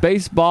 20th,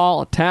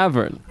 Baseball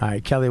Tavern. All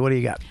right, Kelly, what do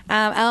you got?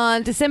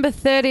 On December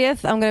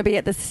 30th, I'm going to be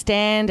at the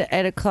Stand at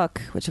 8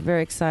 o'clock, which I'm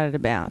very excited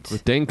about.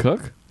 With Dane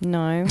Cook?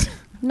 No. What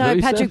No,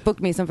 you Patrick said?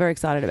 booked me, so I'm very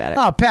excited about it.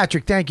 Oh,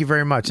 Patrick, thank you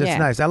very much. That's Yeah,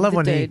 nice. I love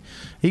he's a when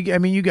he. I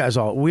mean, you guys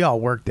we all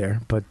work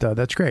there, but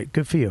that's great.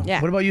 Good for you. Yeah.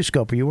 What about you,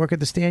 Scoper? You work at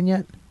the Stand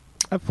yet?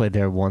 I've played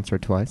there once or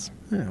twice.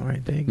 Yeah, all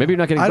right, there you go. Maybe you're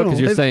not getting I booked don't because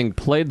you're live- saying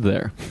played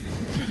there.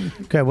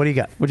 Okay, what do you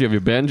got? What do you have,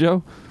 your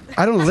banjo?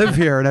 I don't live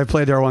here, and I've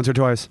played there once or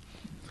twice.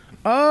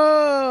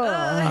 Oh,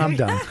 I'm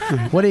done.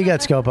 What do you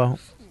got, Scopo?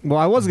 Well,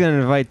 I was going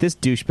to invite this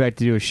douchebag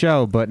to do a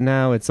show, but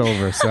now it's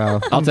over, so...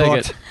 I'll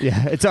take it.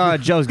 Yeah, it's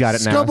Joe's got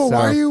it now. Scubba, so.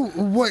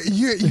 why are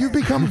you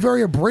become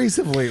very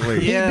abrasive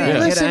lately? Yeah.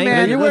 Listen, Get man.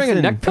 angry. You're wearing a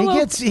listen, neck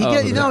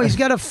pillow? He's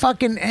got a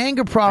fucking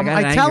anger problem.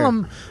 I got I tell anger.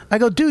 him, I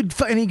go, dude,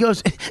 and he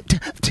goes,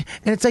 and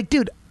it's like,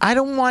 dude, I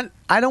don't want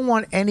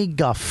any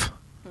guff.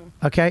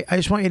 Okay, I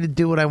just want you to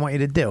do what I want you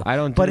to do. I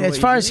don't do But as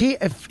what far you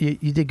as if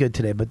you did good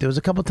today, but there was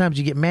a couple times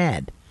you get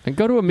mad. And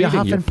go to a meeting,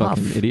 huff you and puff.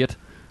 fucking idiot.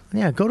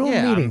 Yeah, go to a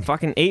Yeah, meeting. I'm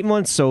fucking 8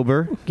 months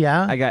sober.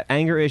 Yeah, I got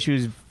anger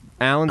issues.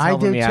 Alan's I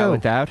helping do me too. out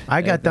with that.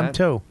 I got them That.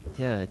 too.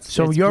 Yeah, it's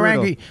So it's you're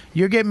brutal. angry.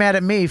 You get mad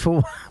at me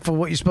for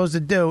what you're supposed to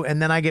do, and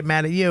then I get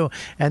mad at you,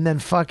 and then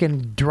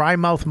fucking dry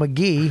mouth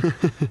McGee.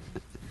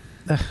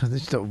 This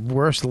is the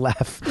worst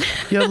laugh.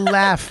 Your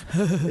laugh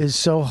is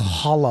so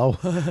hollow.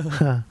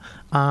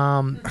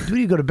 Do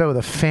you go to bed with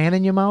a fan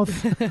in your mouth?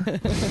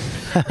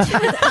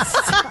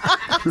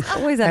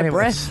 Always out of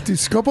breath. Dude,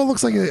 Scopo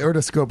looks like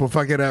Scopo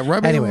fucking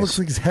Robbie Anyways. looks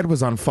like his head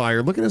was on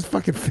fire. Look at his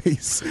fucking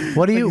face.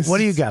 What do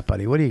you got,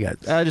 buddy? What do you got?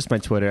 Just my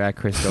Twitter at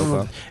Chris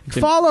Scopo.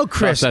 Follow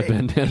Chris. Toss that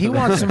bandana. He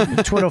wants some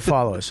Twitter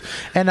followers.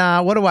 And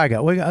what do I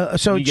got?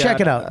 So You check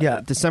got, it out.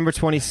 Yeah. December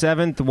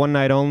 27th, one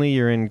night only.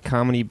 You're in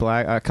Comedy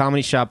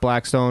Shop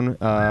Blackstone.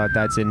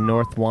 That's in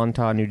North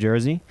Wantagh, New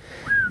Jersey.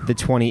 The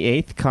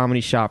 28th,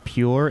 Comedy Shop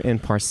Pure in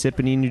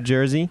Parsippany, New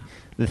Jersey.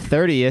 The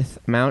 30th,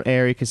 Mount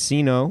Airy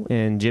Casino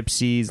in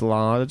Gypsy's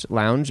Lounge,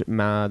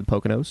 the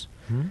Poconos.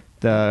 Mm-hmm.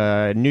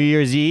 The New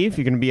Year's Eve,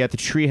 you're going to be at the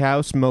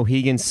Treehouse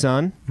Mohegan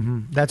Sun.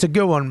 That's a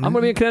good one. I'm going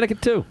to be in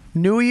Connecticut, too.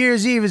 New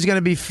Year's Eve is going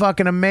to be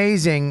fucking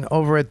amazing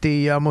over at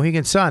the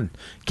Mohegan Sun.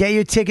 Get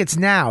your tickets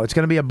now. It's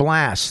going to be a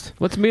blast.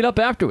 Let's meet up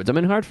afterwards. I'm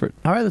in Hartford.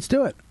 All right, let's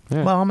do it.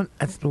 Yeah. Well,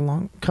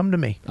 come to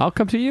me. I'll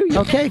come to you. you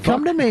Okay, fuck.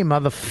 come to me,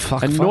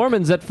 motherfucker. And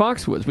Norman's at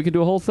Foxwoods. We could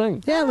do a whole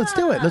thing. Yeah, let's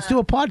do it. Let's do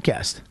a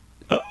podcast.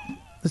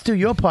 Let's do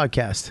your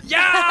podcast.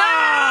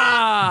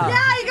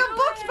 Yeah, you got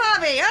books,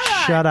 Bobby. All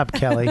right. Shut up,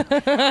 Kelly.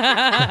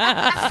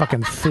 Fucking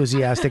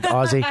enthusiastic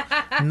Aussie.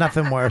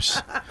 Nothing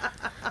worse.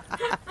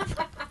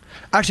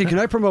 Actually, can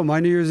I promote my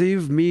New Year's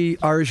Eve? Me,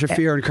 Ari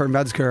Shafir, and Kurt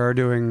Metzger are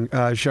doing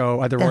a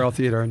show at the Royal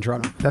Theatre in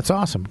Toronto. That's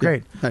awesome.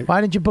 Great. Yeah. Why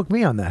didn't you book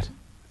me on that?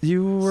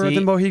 You were at the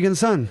Mohegan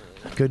Sun.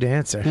 Good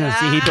answer. Yeah.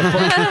 See, Go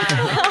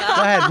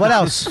ahead. What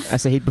else? I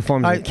say he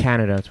performs in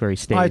Canada. That's where he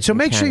stays. All right, so in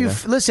make sure you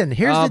Canada. listen.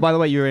 Here's Oh, the. by the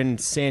way, you're in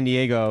San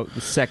Diego,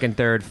 the 2nd,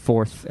 3rd,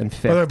 4th, and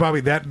 5th. By the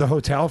way, Bobby, the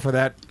hotel for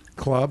that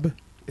club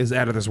is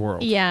out of this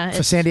world. Yeah, For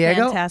it's San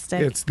Diego?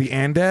 fantastic. It's the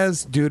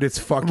Andes, dude. It's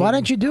fucking. Why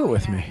don't you do it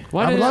with me?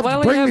 Why I would did- love why to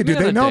don't you bring have me, dude. me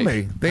on They a know date?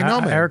 me. They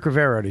know me. Eric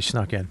Rivera already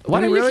snuck in.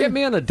 Why Did didn't he you really? get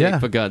me on a date, Yeah.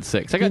 for God's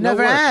sakes? I You got no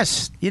never work.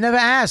 asked. You never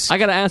asked. I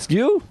got to ask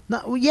you?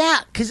 No,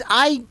 yeah, because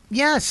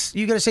yes.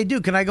 You got to say,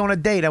 dude, can I go on a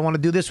date? I want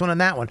to do this one and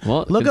that one.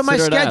 Well, Look at my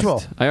consider it schedule.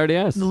 asked. I already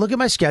asked. Look at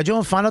my schedule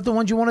and find out the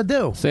ones you want to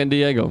do. San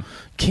Diego.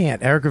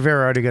 Can't. Eric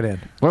Rivera already got in.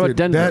 What about Dude,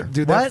 Denver?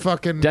 That What?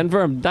 fucking.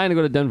 Denver? I'm dying to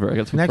go to Denver. I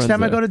got some Next friends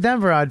time I there. go to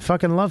Denver, I'd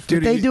fucking love to.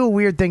 Dude, They you- do a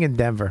weird thing in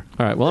Denver.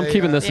 All right, well, I'm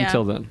keeping this Yeah.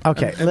 until then.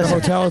 Okay, In the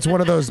listen. hotel, it's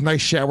one of those nice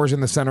showers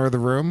in the center of the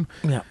room.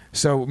 Yeah.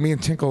 So me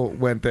and Tinkle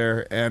went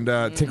there, and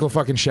Tinkle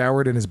fucking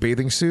showered in his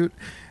bathing suit,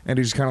 and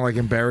he just kind of like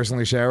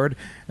embarrassingly showered,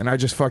 and I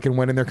just fucking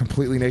went in there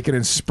completely naked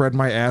and spread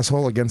my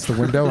asshole against the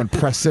window and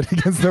pressed it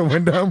against the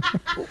window.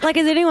 Like,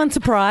 is anyone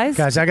surprised?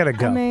 Guys, I gotta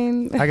go. I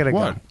mean, I gotta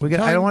What? go. I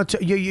Tell don't me. want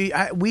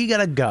to. We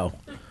gotta go.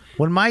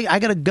 I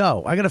gotta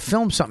go. I gotta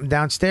film something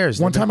downstairs.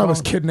 One They've been time I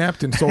was calling-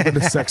 kidnapped and sold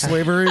into sex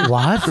slavery.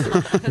 What?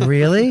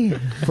 Really?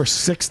 For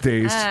 6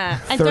 days, and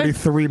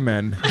 33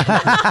 men.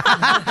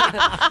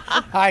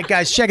 All right,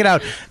 guys, check it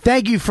out.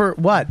 Thank you for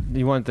what?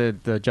 You want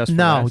the Just for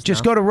No, Laughs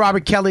just now? go to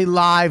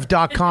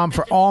robertkellylive.com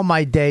for all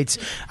my dates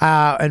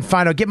and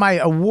find out. Get my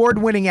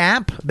award-winning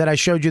app that I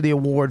showed you the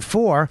award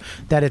for.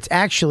 That it's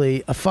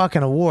actually a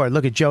fucking award.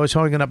 Look at Joe is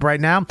holding it up right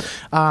now.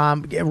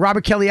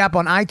 Robert Kelly app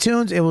on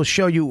iTunes. It will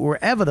show you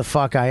wherever the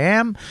fuck I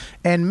am.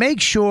 And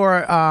make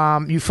sure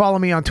you follow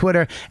me on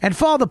Twitter and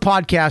follow the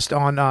podcast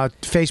on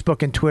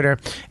Facebook and Twitter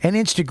and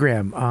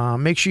Instagram.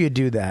 Make sure you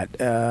do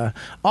that.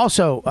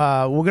 Also,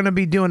 we're going to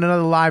be doing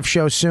another live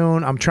show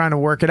soon. I'm trying to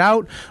work it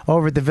out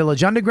over at the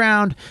Village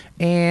Underground.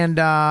 And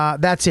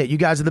that's it. You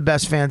guys are the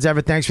best fans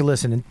ever. Thanks for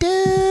listening.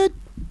 Dude.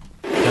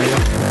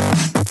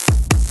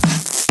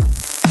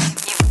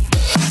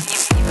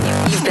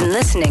 You've been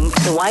listening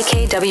to the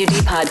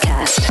YKWD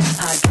podcast.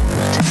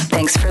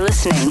 Thanks for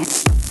listening.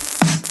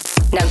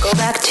 Now go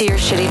back to your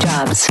shitty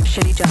jobs.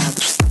 Shitty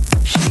jobs.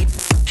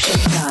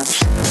 Shitty jobs.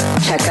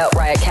 Check out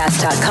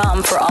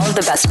riotcast.com for all of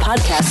the best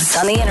podcasts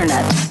on the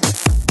internet.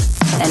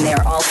 And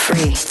they're all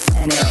free.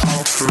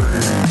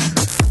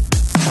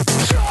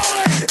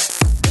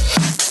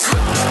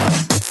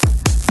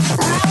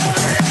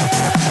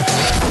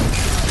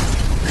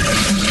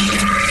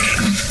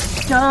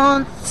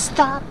 Don't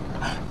stop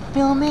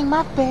filming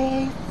my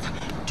face.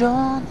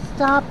 Don't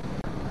stop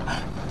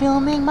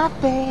filming my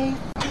face.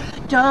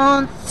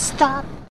 Don't stop